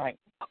stuff tonight.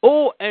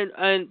 Oh,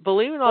 and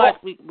believe it or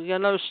not, we got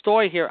another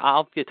story here.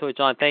 I'll get to it,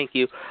 John. Thank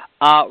you.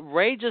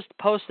 Ray just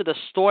posted a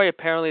story,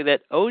 apparently,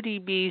 that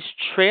ODB's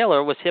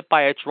trailer was hit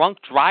by a drunk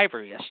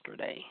driver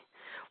yesterday.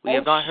 We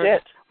have not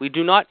heard. We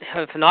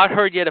have not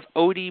heard yet if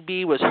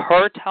ODB was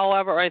hurt,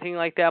 however, or anything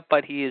like that.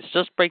 But he is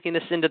just breaking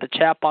this into the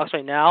chat box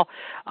right now.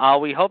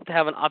 We hope to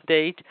have an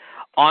update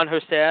on her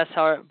status,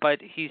 however,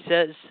 but he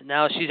says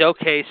now she's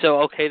okay.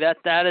 So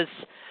that is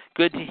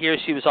good to hear.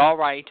 She was all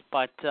right,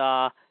 but.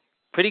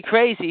 Pretty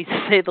crazy,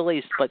 to say the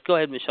least. But go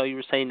ahead, Michelle. You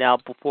were saying now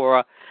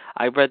before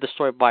I read the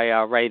story by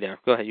Ray there.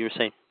 Go ahead. You were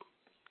saying.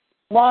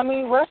 Well, I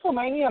mean,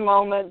 WrestleMania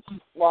moments,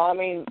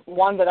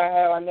 one that I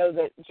have, I know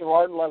that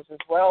Gerard loves as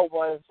well,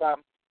 was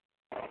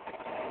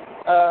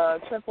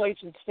Triple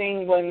H and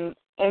Sting when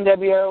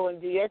NWO and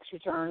DX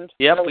returned.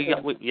 Yep, we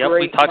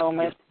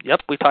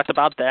talked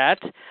about that.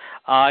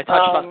 I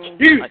talked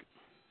about...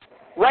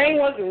 Ray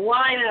wasn't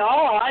lying at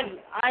all. I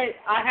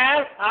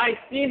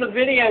see the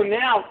video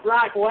now of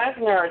Brock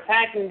Lesnar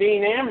attacking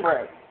Dean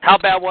Ambrose. How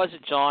bad was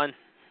it, John?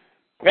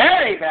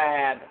 Very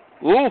bad.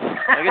 Oof.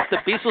 I guess the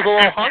beast was a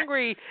little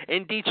hungry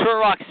in Detroit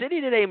Rock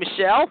City today,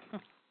 Michelle.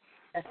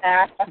 So,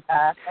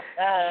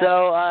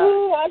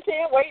 ooh, I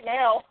can't wait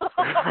now.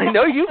 I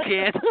know you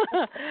can't.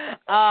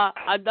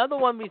 Another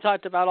one we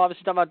talked about,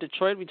 obviously talking about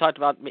Detroit, we talked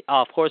about,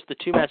 of course, the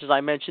two matches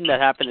I mentioned that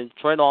happened in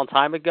Detroit a long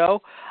time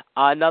ago.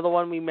 Another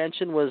one we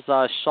mentioned was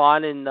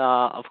Shawn and,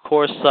 of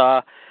course,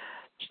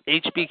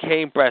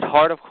 HBK and Bret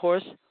Hart, of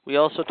course. We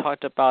also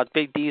talked about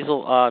Big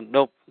Diesel,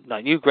 nope,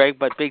 not you, Greg,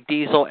 but Big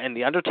Diesel and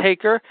The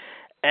Undertaker.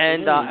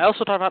 And I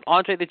also talked about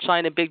Andre the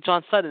Giant and Big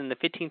John Studd in the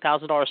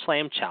 $15,000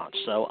 Slam Challenge.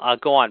 So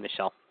go on,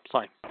 Michelle.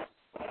 Sorry.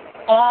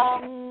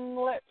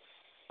 Let's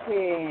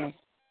see.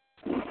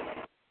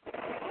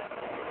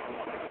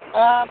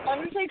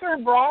 Undertaker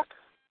and Brock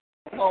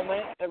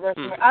moment at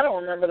WrestleMania. I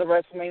don't remember the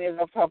WrestleManias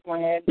off the top of my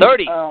head.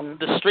 30.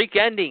 The streak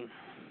ending.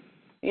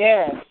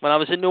 Yes. When I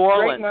was in New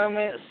Orleans. Great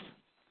moment.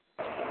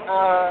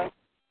 Yes.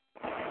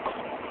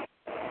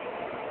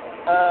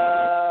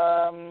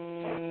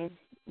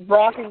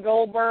 Brock and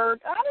Goldberg.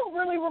 I don't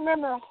really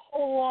remember a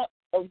whole lot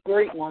of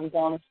great ones,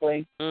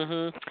 honestly.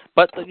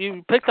 But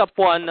you picked up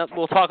one.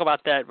 We'll talk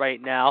about that right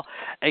now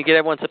and get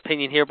everyone's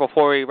opinion here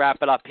before we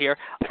wrap it up here.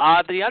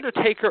 The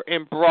Undertaker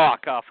and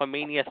Brock for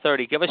Mania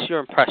 30. Give us your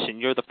impression.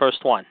 You're the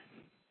first one.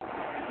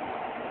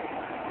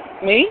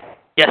 Me?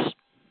 Yes.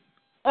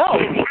 Oh,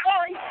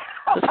 sorry.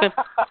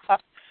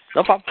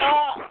 No problem.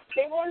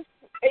 It was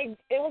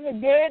a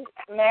good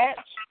match.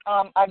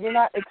 I did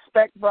not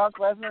expect Brock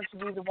Lesnar to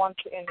be the one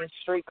to end his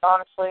streak,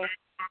 honestly.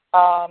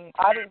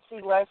 I didn't see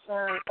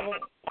Lesnar.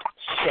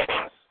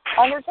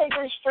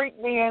 Undertaker's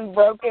streak being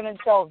broken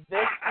until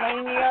this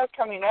Mania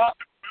coming up.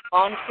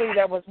 Honestly,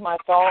 that was my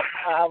thought.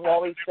 I've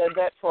always said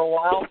that for a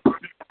while.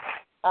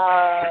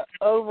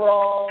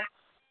 Overall,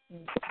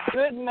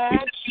 good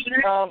match.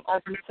 I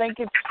think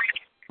it's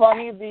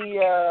funny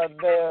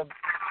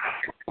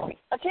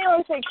I can't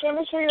really say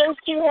chemistry those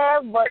two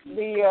have, but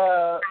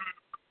the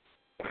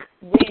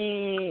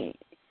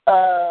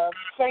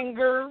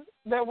finger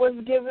that was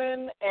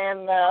given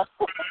and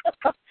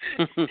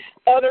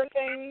other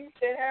things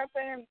that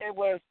happened, it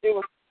was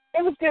good.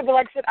 But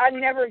like I said, I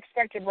never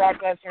expected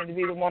Brock Lesnar to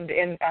be the one to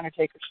end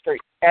Undertaker's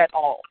streak at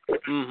all.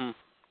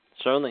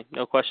 Certainly,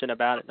 no question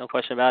about it.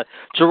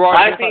 Gerard,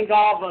 I think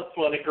all of us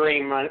would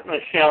agree,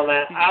 Michelle,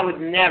 that I would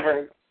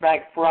never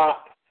expect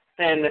Brock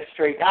and the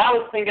streak. I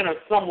was thinking of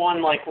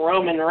someone like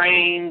Roman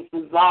Reigns,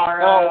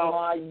 Cesaro. Oh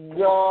my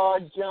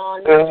God,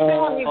 John! You're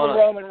telling me with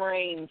Roman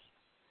Reigns.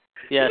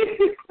 Yes.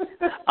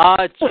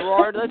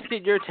 Gerard, let's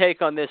get your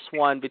take on this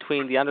one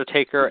between The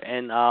Undertaker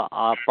and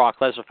Brock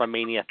Lesnar from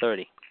Mania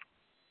 30.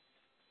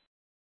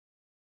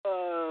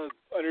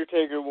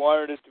 Undertaker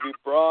wanted it to be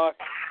Brock.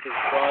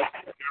 Brock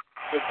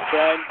good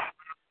friend.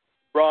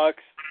 Brock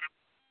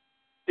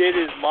did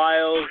his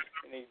miles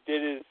and he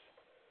did his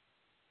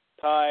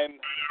time.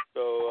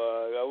 So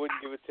I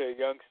wouldn't give it to a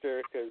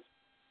youngster because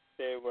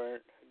they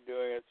weren't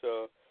doing it.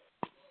 So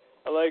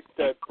I like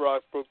that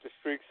Brock broke the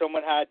streak.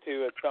 Someone had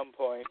to at some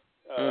point.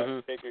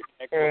 Taker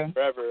can't go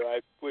forever.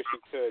 I wish he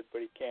could,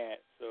 but he can't.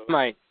 So.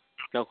 Right.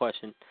 No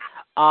question.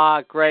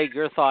 Greg,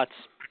 your thoughts?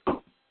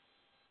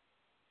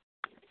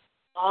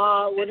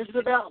 What is it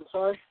about? I'm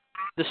sorry.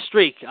 The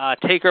streak.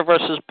 Taker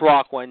versus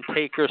Brock when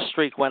Taker's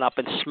streak went up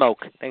in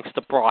smoke thanks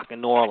to Brock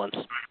in New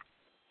Orleans.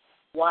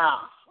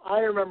 Wow. I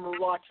remember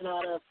watching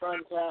out at a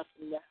friend's house,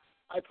 and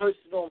I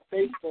posted on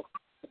Facebook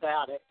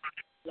about it.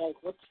 Like,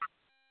 what's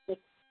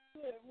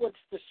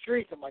the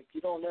streak? I'm like,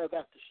 you don't know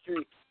about the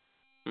streak.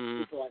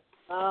 People are like,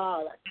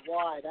 that's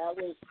why. That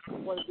was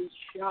one of the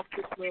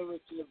shockiest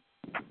moments of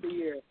the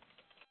year.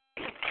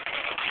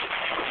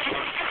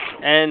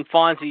 And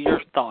Fonzie,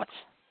 your thoughts?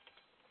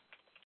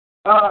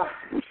 I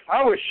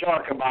was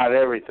shocked about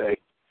everything.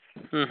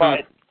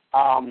 But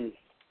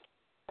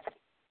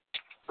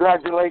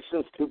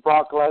congratulations to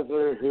Brock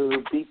Lesnar,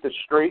 who beat the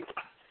streak.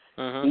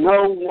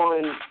 No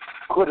one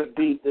could have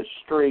beat the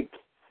streak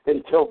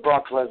until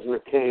Brock Lesnar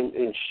came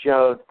and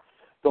showed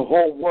the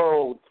whole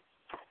world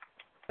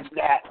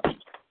that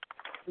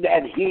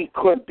he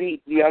could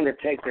beat The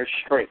Undertaker's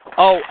streak.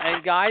 Oh,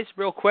 and guys,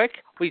 real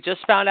quick, we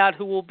just found out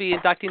who will be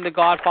inducting the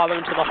Godfather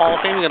into the Hall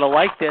of Fame. You're going to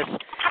like this.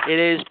 It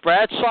is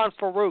Bradshaw and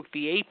Farouk,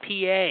 the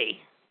APA.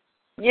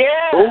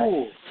 Yeah.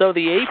 Ooh. So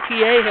the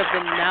APA have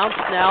been announced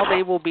now.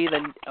 They will be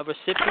the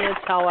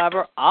recipients,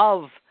 however,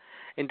 of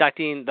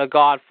inducting the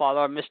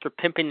Godfather, Mr.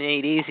 Pimpin'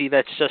 Ain't Easy,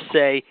 let's just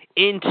say,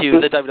 into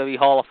the WWE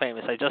Hall of Fame,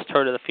 as I just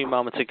heard it a few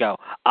moments ago.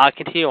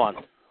 Continue on,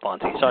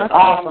 Fonzie. Sorry.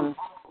 Awesome.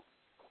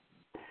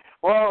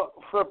 Well,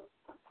 for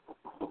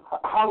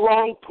how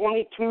long?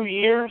 22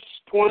 years?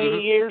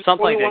 20 years?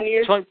 Something 21 like that.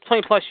 years?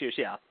 20 plus years,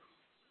 yeah.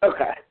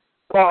 Okay.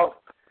 Well,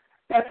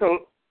 that's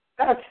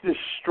the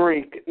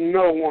streak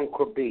no one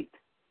could beat.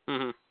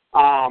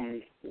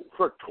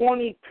 For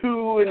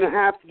 22 and a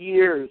half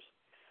years,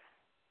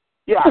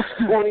 yeah,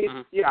 20.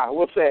 Yeah,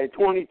 we'll say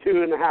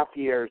 22 and a half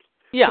years.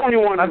 Yeah,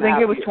 21. I think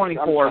it was years,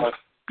 24.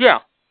 Yeah.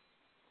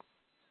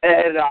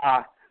 And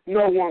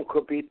no one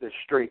could beat the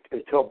streak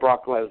until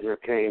Brock Lesnar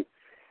came.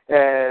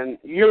 And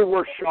you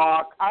were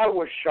shocked. I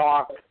was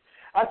shocked.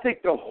 I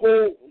think the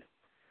whole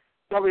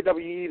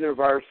WWE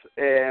universe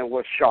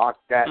was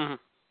shocked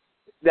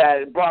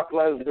that Brock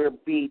Lesnar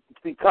beat,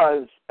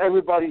 because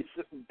everybody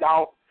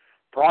doubt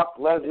Brock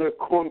Lesnar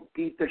couldn't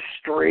beat the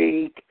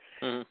streak.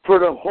 For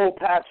the whole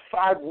past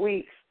 5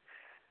 weeks,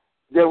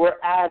 they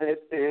were at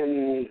it,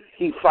 and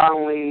he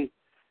finally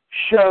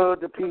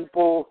showed the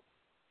people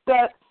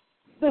that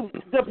the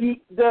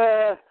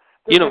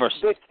universe,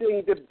 big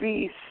thing, the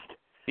beast,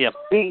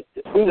 beat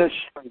the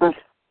streak.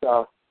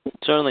 So,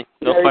 certainly,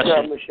 no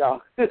question.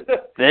 Michelle.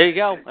 There you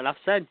go. Enough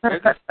said.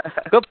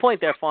 Good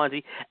point there,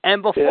 Fonzie.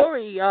 And before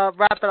we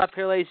wrap it up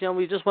here, ladies and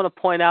gentlemen, we just want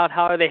to point out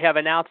how they have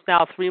announced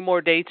now 3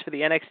 more dates for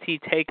the NXT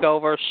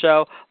TakeOver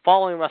show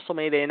following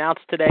WrestleMania. They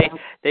announced today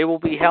they will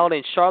be held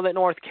in Charlotte,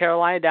 North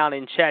Carolina, down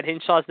in Chad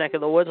Hinshaw's neck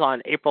of the woods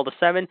on April the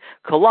 7th,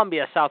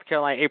 Columbia, South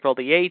Carolina, April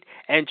the 8th,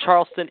 and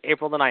Charleston,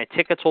 April the 9th.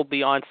 Tickets will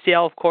be on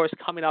sale, of course,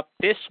 coming up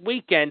this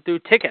weekend through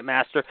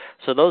Ticketmaster.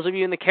 So those of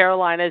you in the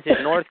Carolinas,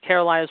 in North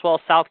Carolina as well,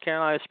 South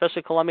Carolina,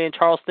 especially Columbia and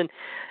Charleston,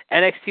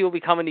 NXT will be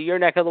coming to your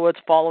neck of the woods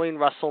following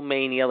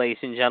WrestleMania, ladies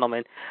and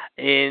gentlemen,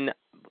 in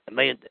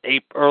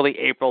early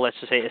April, let's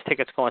just say, as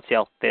tickets go on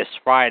sale this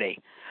Friday.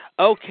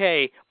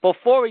 Okay,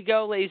 before we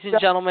go, ladies and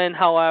gentlemen,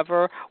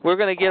 however, we're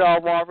going to get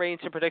our Raw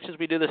ratings and predictions.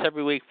 We do this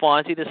every week,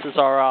 Fonzie. This is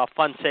our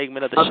fun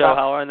segment of the show,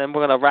 however, and then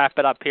we're going to wrap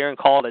it up here and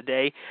call it a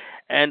day.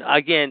 And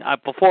again,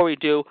 before we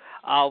do,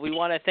 we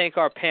want to thank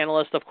our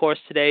panelists, of course,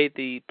 today,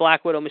 the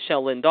Black Widow,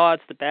 Michelle Lynn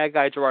Dodds, the bad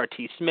guy, Gerard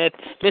T. Smith,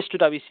 Mr.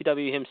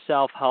 WCW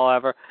himself,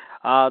 however,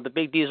 the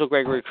Big Diesel,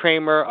 Gregory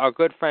Kramer, our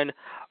good friend,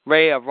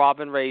 Ray of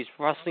Robin Ray's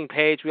Wrestling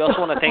Page. We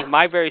also want to thank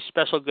my very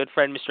special good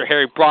friend, Mr.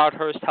 Harry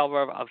Broadhurst,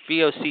 however, of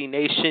VOC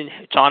Nation,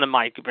 John and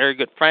my very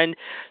good friend.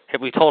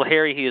 We told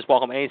Harry he is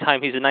welcome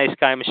anytime. He's a nice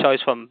guy. Michelle,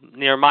 he's from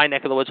near my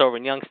neck of the woods over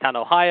in Youngstown,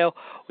 Ohio.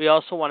 We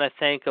also want to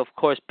thank, of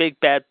course, Big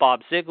Bad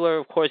Bob Ziegler.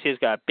 Of course, he's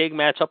got a big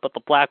matchup with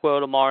the Black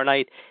Widow tomorrow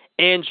night.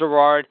 And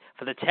Gerard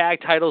for the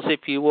tag titles,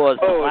 if you will, as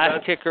the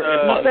last kicker.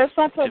 That's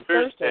not till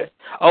Thursday.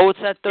 Oh, it's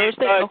that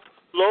Thursday?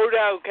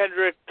 Lowdown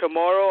Kendrick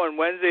tomorrow, and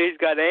Wednesday he's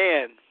got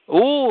Ann.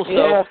 Ooh,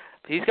 so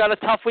he's got a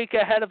tough week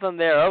ahead of him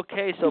there.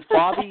 Okay, so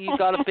Bobby, you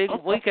got a big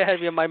week ahead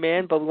of you, my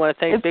man, but we want to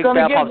thank Big Bad Bob.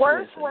 It's going to get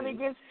worse when it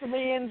gets to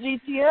me in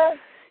GTS.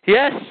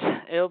 Yes,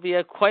 it'll be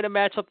quite a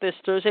matchup this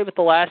Thursday with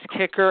the last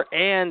kicker,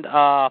 and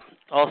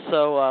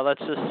also,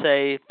 let's just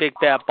say, Big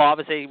Bad Bob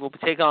will be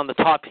taking on the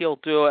top heel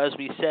duo, as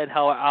we said,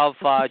 of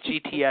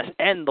GTS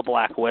and the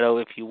Black Widow,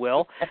 if you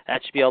will.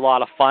 That should be a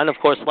lot of fun. Of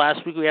course,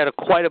 last week we had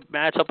quite a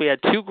matchup. We had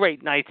 2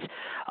 great nights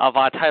of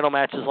title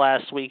matches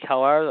last week,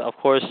 however. Of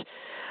course,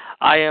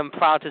 I am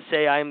proud to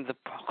say I am the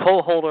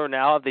co-holder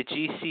now of the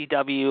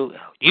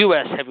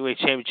WCWUS Heavyweight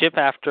Championship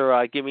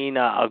after giving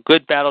a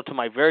good battle to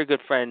my very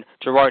good friend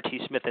Gerard T.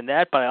 Smith in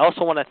that. But I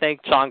also want to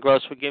thank John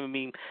Gross for giving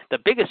me the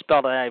biggest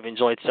belt that I've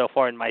enjoyed so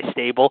far in my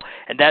stable,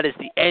 and that is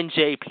the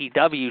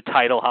NJPW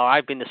title. How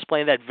I've been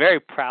displaying that very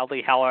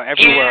proudly,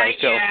 everywhere I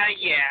go.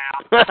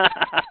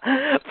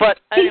 Yeah. But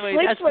anyway,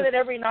 sleeps with it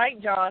every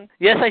night, John.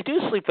 Yes, I do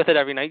sleep with it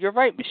every night. You're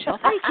right, Michelle.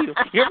 Thank you.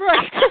 You're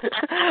right.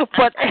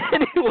 But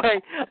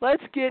anyway,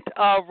 let's get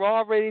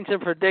Raw ratings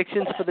and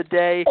predictions for the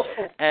day.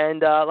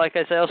 And like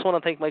I said, I also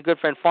want to thank my good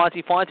friend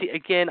Fonzie. Fonzie,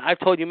 again, I've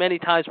told you many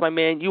times, my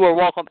man, you are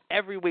welcome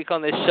every week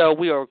on this show.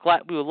 We would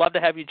love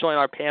to have you join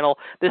our panel.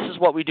 This is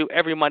what we do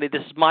every Monday.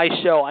 This is my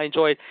show. I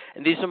enjoy it.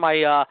 And these are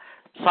my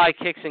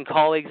sidekicks and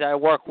colleagues I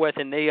work with,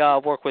 and they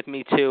work with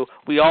me too.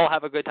 We all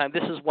have a good time.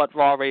 This is what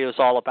Raw Radio is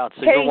all about.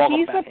 So you're welcome.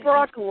 He's a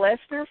Brock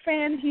Lesnar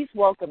fan. He's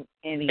welcome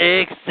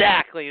anytime.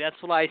 Exactly. That's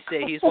what I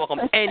say. He's welcome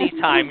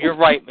anytime. You're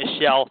right,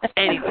 Michelle.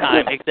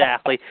 Anytime.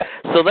 Exactly.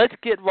 So let's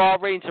get Raw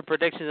ratings and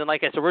predictions. And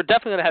like I said, we're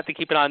definitely going to have to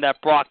keep an eye on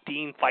that Brock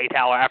Dean fight,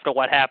 after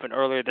what happened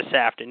earlier this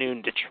afternoon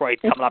in Detroit,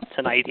 coming up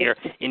tonight here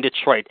in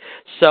Detroit.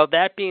 So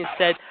that being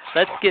said,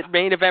 let's get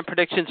main event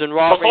predictions and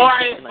Raw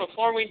ratings.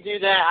 Before we do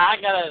that,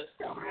 I got to...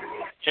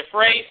 If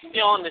Ray's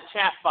still in the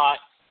chat box,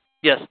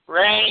 yes.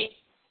 Ray,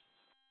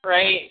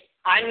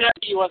 I know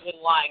he wasn't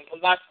lying because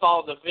I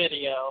saw the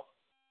video.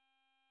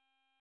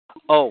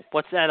 Oh,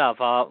 what's that of?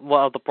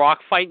 The Brock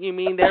fight you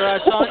mean there,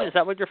 John? Is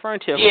that what you're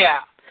referring to? Yeah.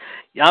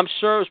 I'm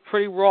sure it was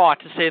pretty raw,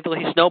 to say the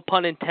least. No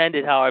pun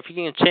intended, however. If you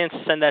get a chance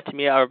to send that to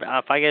me, or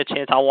if I get a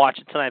chance, I'll watch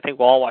it tonight. I think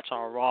we'll all watch it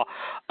on Raw.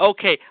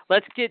 Okay,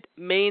 let's get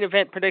main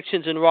event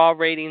predictions and Raw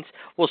ratings.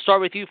 We'll start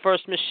with you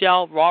first,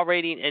 Michelle. Raw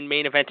rating and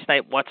main event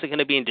tonight. What's it going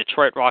to be in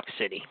Detroit Rock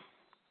City?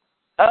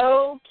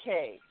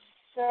 Okay,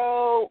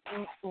 so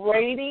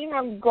rating,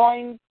 I'm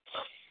going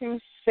to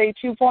say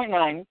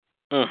 2.9.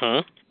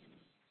 Mm-hmm.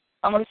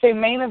 I'm going to say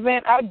main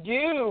event. I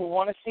do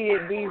want to see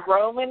it be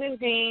Roman and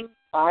Dean.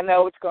 I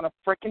know it's going to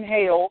frickin'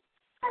 hail,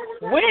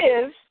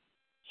 with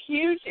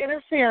huge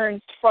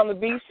interference from the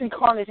Beast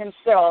Incarnate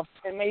himself,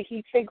 and may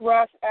he take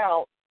Wrath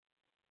out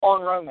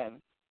on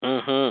Roman.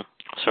 Mm-hmm.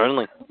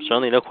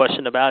 Certainly, no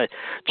question about it.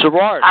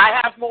 Gerard.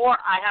 I have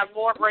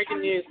more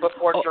breaking news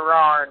before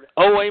Gerard.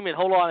 Oh, wait a minute.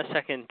 Hold on a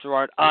second,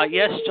 Gerard.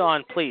 Yes,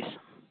 John, please.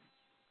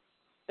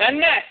 The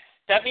next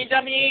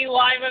WWE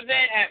live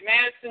event at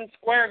Madison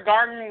Square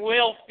Garden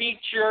will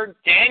feature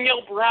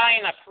Daniel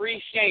Bryan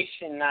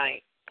Appreciation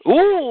Night.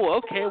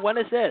 Ooh, okay. When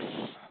is this?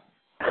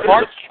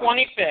 March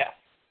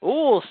 25th.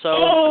 Ooh,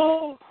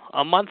 so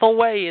a month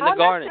away in the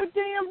Garden. I'm at the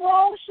damn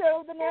Raw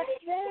show the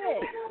next day.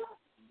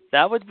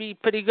 That would be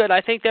pretty good.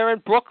 I think they're in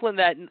Brooklyn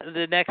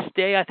the next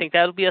day. I think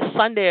that'll be a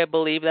Sunday, I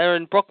believe. They're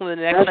in Brooklyn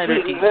the next night.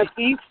 That's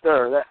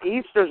Easter. That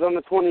Easter's on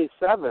the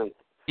 27th.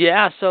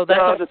 Yeah, so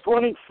that's the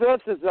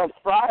 25th is a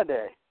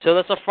Friday. So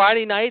that's a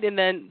Friday night, and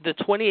then the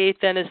 28th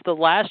then is the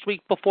last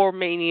week before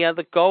Mania,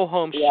 the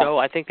go-home show.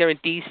 I think they're in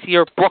D.C.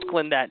 or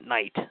Brooklyn that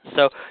night.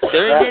 So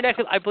they're in your neck,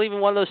 I believe, in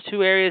one of those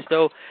two areas,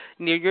 though,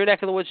 near your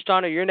neck of the woods,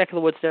 John, or your neck of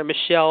the woods there,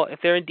 Michelle. If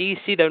they're in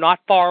D.C., they're not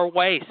far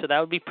away, so that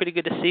would be pretty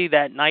good to see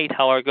that night,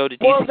 however, go to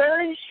D.C. Well,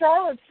 they're in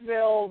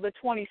Charlottesville the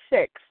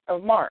 26th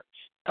of March.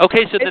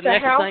 Okay, so the next night.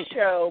 It's a house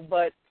show,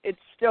 but it's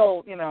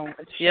still,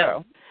 it's a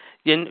show.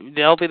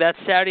 They'll be that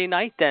Saturday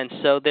night then,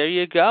 so there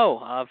you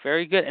go.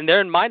 Very good. And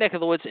they're in my neck of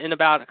the woods in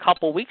about a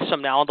couple weeks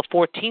from now, on the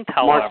 14th,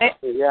 however.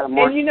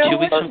 March. And you know 2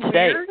 weeks from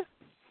today.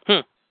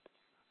 Weird?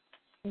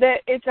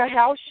 That it's a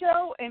house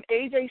show, and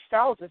AJ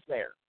Styles is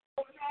there.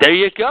 There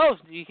you go.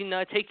 You can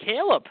take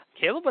Caleb.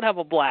 Caleb would have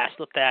a blast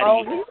with that.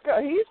 Oh,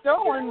 he's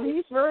going.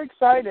 He's very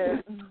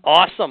excited.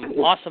 Awesome.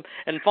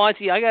 And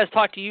Fonzie, I got to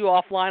talk to you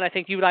offline. I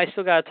think you and I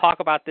still got to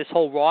talk about this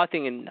whole Raw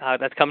thing, and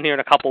that's coming here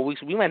in a couple of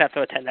weeks. We might have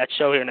to attend that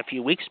show here in a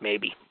few weeks,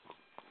 maybe.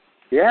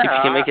 Yeah, if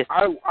you can make it.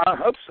 I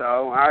hope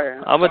so.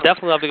 I would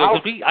definitely love to go,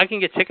 because I can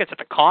get tickets at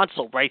the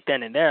console right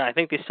then and there. I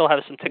think they still have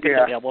some tickets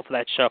available for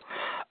that show.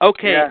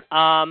 Okay.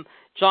 Yeah.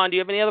 John, do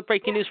you have any other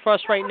breaking news for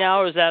us right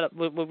now, or is that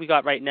what we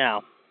got right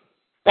now?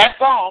 That's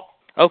all.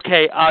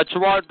 Okay,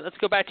 Gerard, let's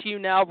go back to you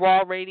now.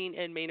 Raw rating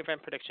and main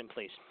event prediction,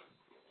 please.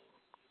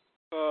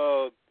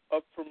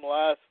 Up from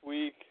last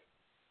week,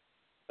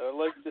 I'd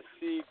like to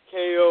see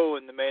KO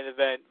in the main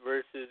event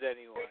versus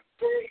anyone.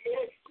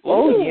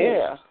 Oh,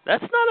 yeah.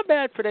 That's not a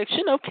bad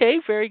prediction. Okay,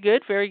 very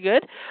good.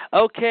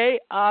 Okay,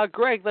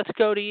 Greg, let's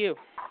go to you.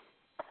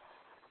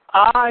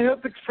 I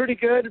hope it's pretty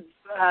good.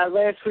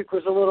 Last week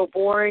was a little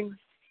boring,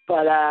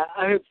 but I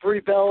hope Brie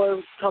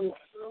Bella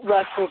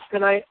wrestles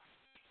tonight.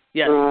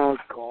 Yes. Oh,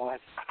 God.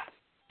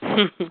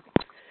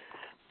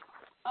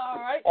 All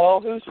right. Oh,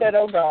 who said,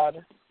 oh,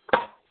 God?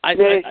 I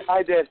did.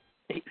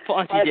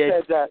 Fonzie did.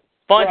 Said that.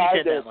 Fonzie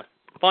said that one.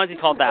 Fonzie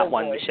called that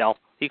one, Michelle.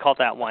 He called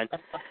that one.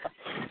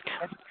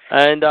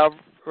 And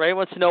Ray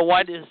wants to know,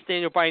 why does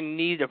Daniel Bryan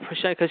need a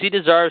push on? Because he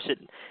deserves it,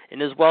 and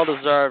is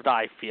well-deserved,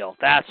 I feel.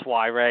 That's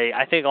why, Ray.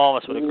 I think all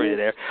of us would agree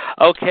there.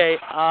 Okay,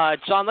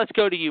 John, let's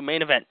go to you.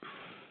 Main event.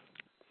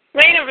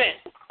 Main event.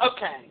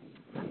 Okay.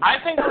 I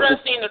think we're going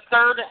to see in the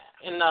third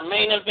in the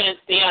main event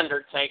The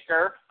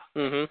Undertaker.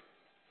 Mm-hmm.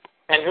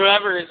 And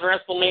whoever his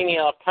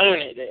WrestleMania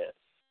opponent is.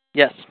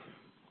 Yes.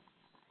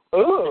 Ooh.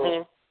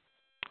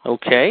 Mm-hmm.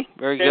 Okay,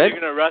 very good. They're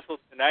going to wrestle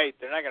tonight.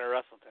 They're not going to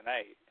wrestle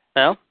tonight.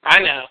 No? I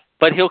know.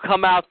 But he'll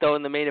come out, though,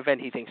 in the main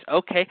event, he thinks.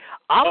 Okay.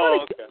 I'm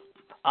going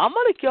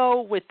to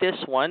go with this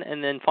one,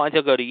 and then Fonzie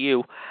will go to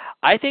you.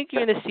 I think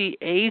you're going to see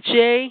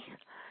AJ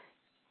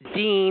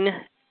Dean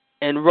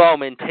and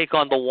Roman take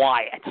on the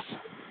Wyatts.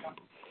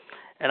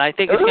 And I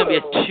think it's going to be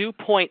a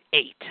 2.8.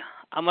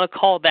 I'm going to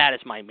call that as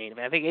my main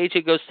event. I think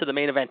AJ goes to the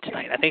main event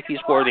tonight. I think he's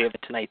worthy of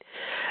it tonight.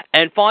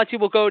 And Fonzie,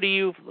 will go to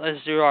you as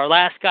you're our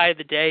last guy of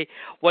the day.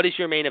 What is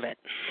your main event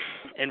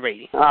and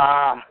rating?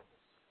 All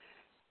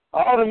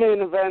the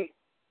main event,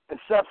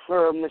 except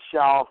for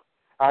Michelle.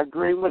 I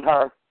agree with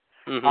her.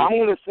 Mm-hmm. I'm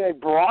going to say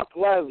Brock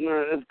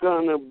Lesnar is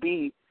going to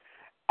be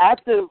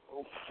at the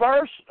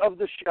first of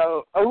the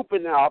show,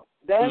 open up.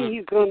 Then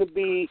he's going to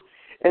be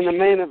in the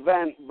main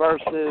event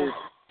versus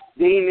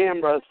Dean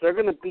Ambrose. They're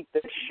going to beat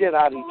the shit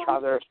out of each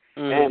other.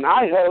 And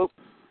I hope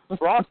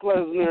Brock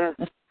Lesnar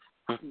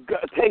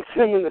takes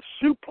him in the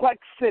Suplex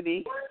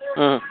City.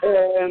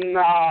 And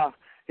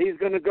he's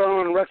going to go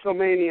on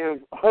WrestleMania.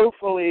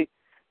 Hopefully,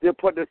 they'll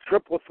put the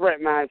triple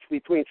threat match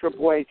between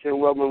Triple H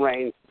and Roman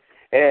Reigns.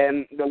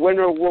 And the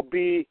winner will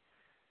be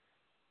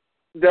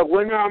the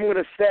winner. I'm going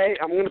to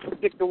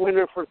predict the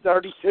winner for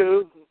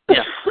 32.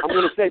 Yeah. I'm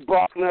going to say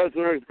Brock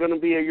Lesnar is going to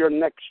be your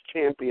next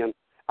champion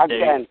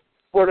again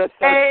for the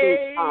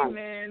 13th time.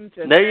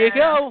 There you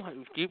go.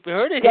 You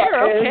heard it here.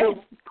 Okay.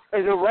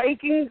 And the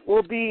ranking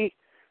will be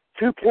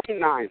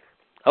 2.9.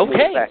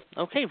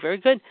 Okay, very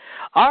good.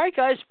 All right,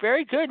 guys,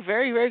 very good.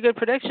 Very, very good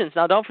predictions.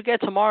 Now, don't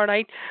forget, tomorrow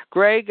night,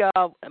 Greg,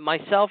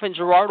 myself, and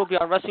Gerard will be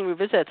on Wrestling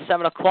Revisit at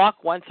 7 o'clock,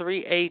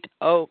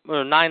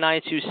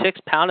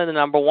 1-380-9926, pound and the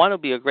number 1. It'll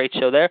be a great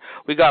show there.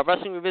 We got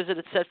Wrestling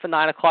Revisit set for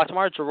 9 o'clock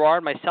tomorrow.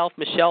 Gerard, myself,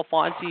 Michelle,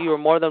 Fonzie, you are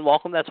more than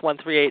welcome. That's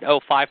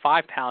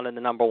 1-380-55, pound and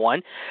the number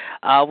 1.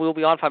 We'll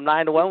be on from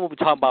 9 to 1. We'll be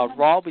talking about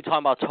Raw. We'll be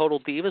talking about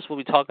Total Divas. We'll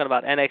be talking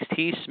about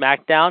NXT,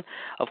 SmackDown.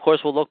 Of course,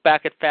 we'll look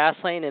back at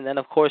Fastlane. And then,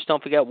 of course,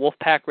 don't forget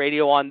Wolfpack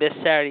Radio on this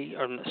Saturday,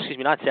 or excuse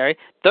me, not Saturday,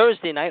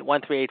 Thursday night,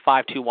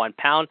 1-385-21,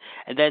 pound.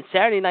 And then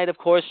Saturday night, of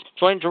course,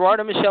 join Gerard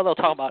and Michelle. They'll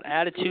talk about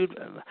Attitude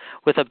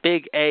with a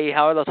big A.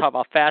 However, they'll talk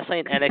about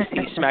Fastlane,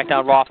 NXT,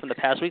 SmackDown, Raw from the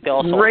past week. They'll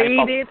also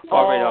Rated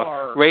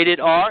R. Rated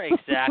R,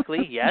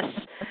 exactly, yes.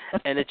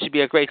 And it should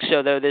be a great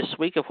show there this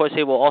week. Of course,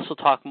 they will also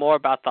talk more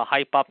about the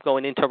hype up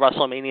going into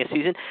WrestleMania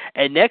season.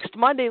 And next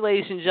Monday,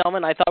 ladies and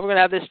gentlemen, I thought we were going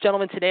to have this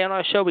gentleman today on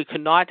our show. We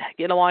could not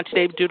get him on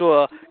today due to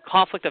a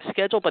conflict of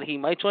schedule, but he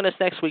might join us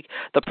next week.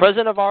 The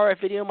president of RF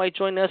Video might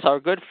join us. Our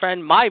good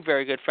friend, my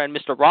very good friend,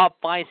 Mr. Rob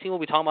Feinstein, will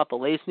be talking about the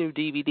latest new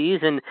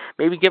DVDs and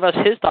maybe give us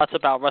his thoughts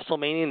about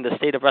WrestleMania and the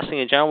state of wrestling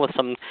in general with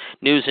some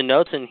news and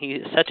notes. And he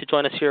is set to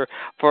join us here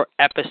for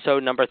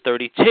episode number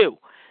 32.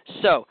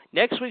 So,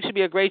 next week should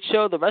be a great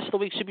show. The rest of the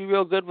week should be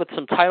real good with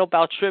some title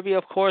bout trivia,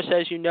 of course,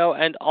 as you know.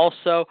 And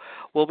also,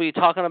 we'll be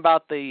talking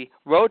about the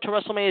road to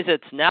WrestleMania.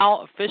 It's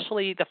now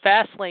officially the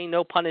fast lane,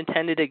 no pun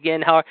intended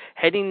again. However,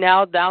 heading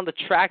now down the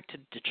track to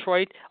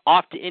Detroit,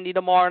 off to Indy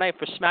tomorrow night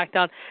for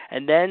SmackDown.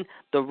 And then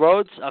the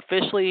roads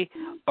officially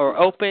are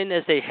open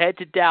as they head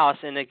to Dallas.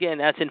 And again,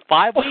 that's in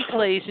 5 weeks,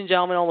 ladies and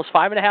gentlemen, almost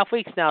 5.5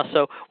 weeks now.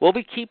 So, we'll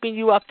be keeping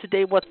you up to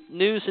date with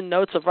news and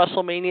notes of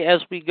WrestleMania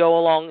as we go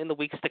along in the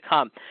weeks to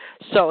come.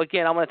 So,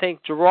 again, I want to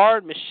thank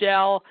Gerard,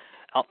 Michelle,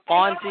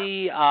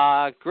 Fonzie,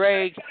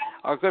 Greg,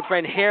 our good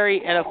friend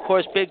Harry, and, of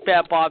course, Big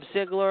Bad Bob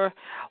Ziegler.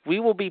 We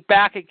will be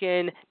back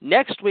again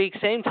next week,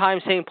 same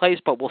time, same place,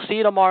 but we'll see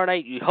you tomorrow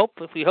night. We hope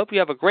you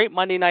have a great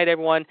Monday night,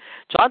 everyone.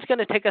 John's going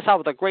to take us out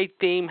with a great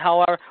theme.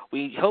 However,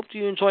 we hope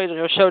you enjoyed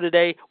our show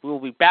today. We will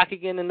be back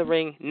again in the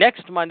ring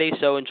next Monday,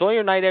 so enjoy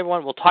your night,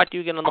 everyone. We'll talk to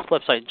you again on the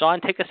flip side. John,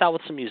 take us out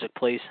with some music,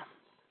 please.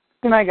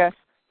 Good night, guys.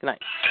 Good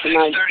night. Good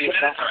night. 30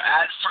 minutes are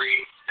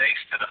ad-free thanks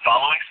to the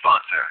following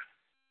sponsor.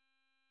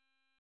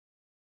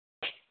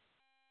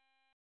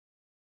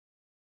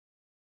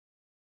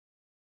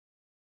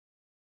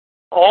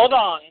 Hold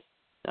on.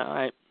 All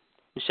right.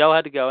 Michelle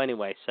had to go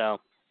anyway, so.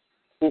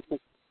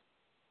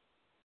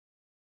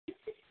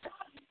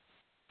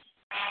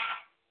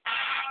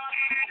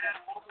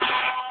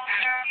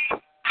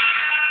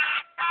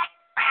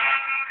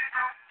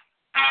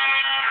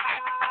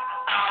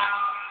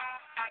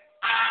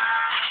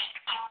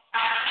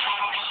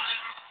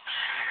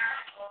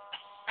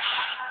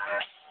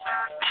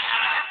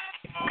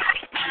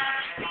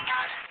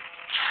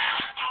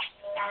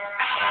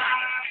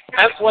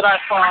 That's what I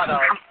thought of.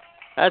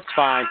 That's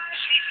fine.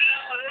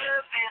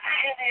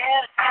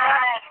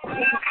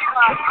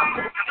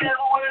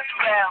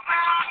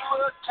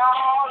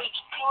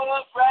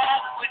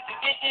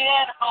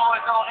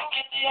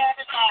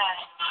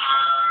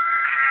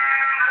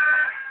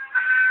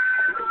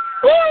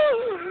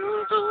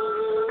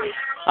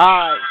 All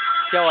right,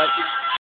 show it.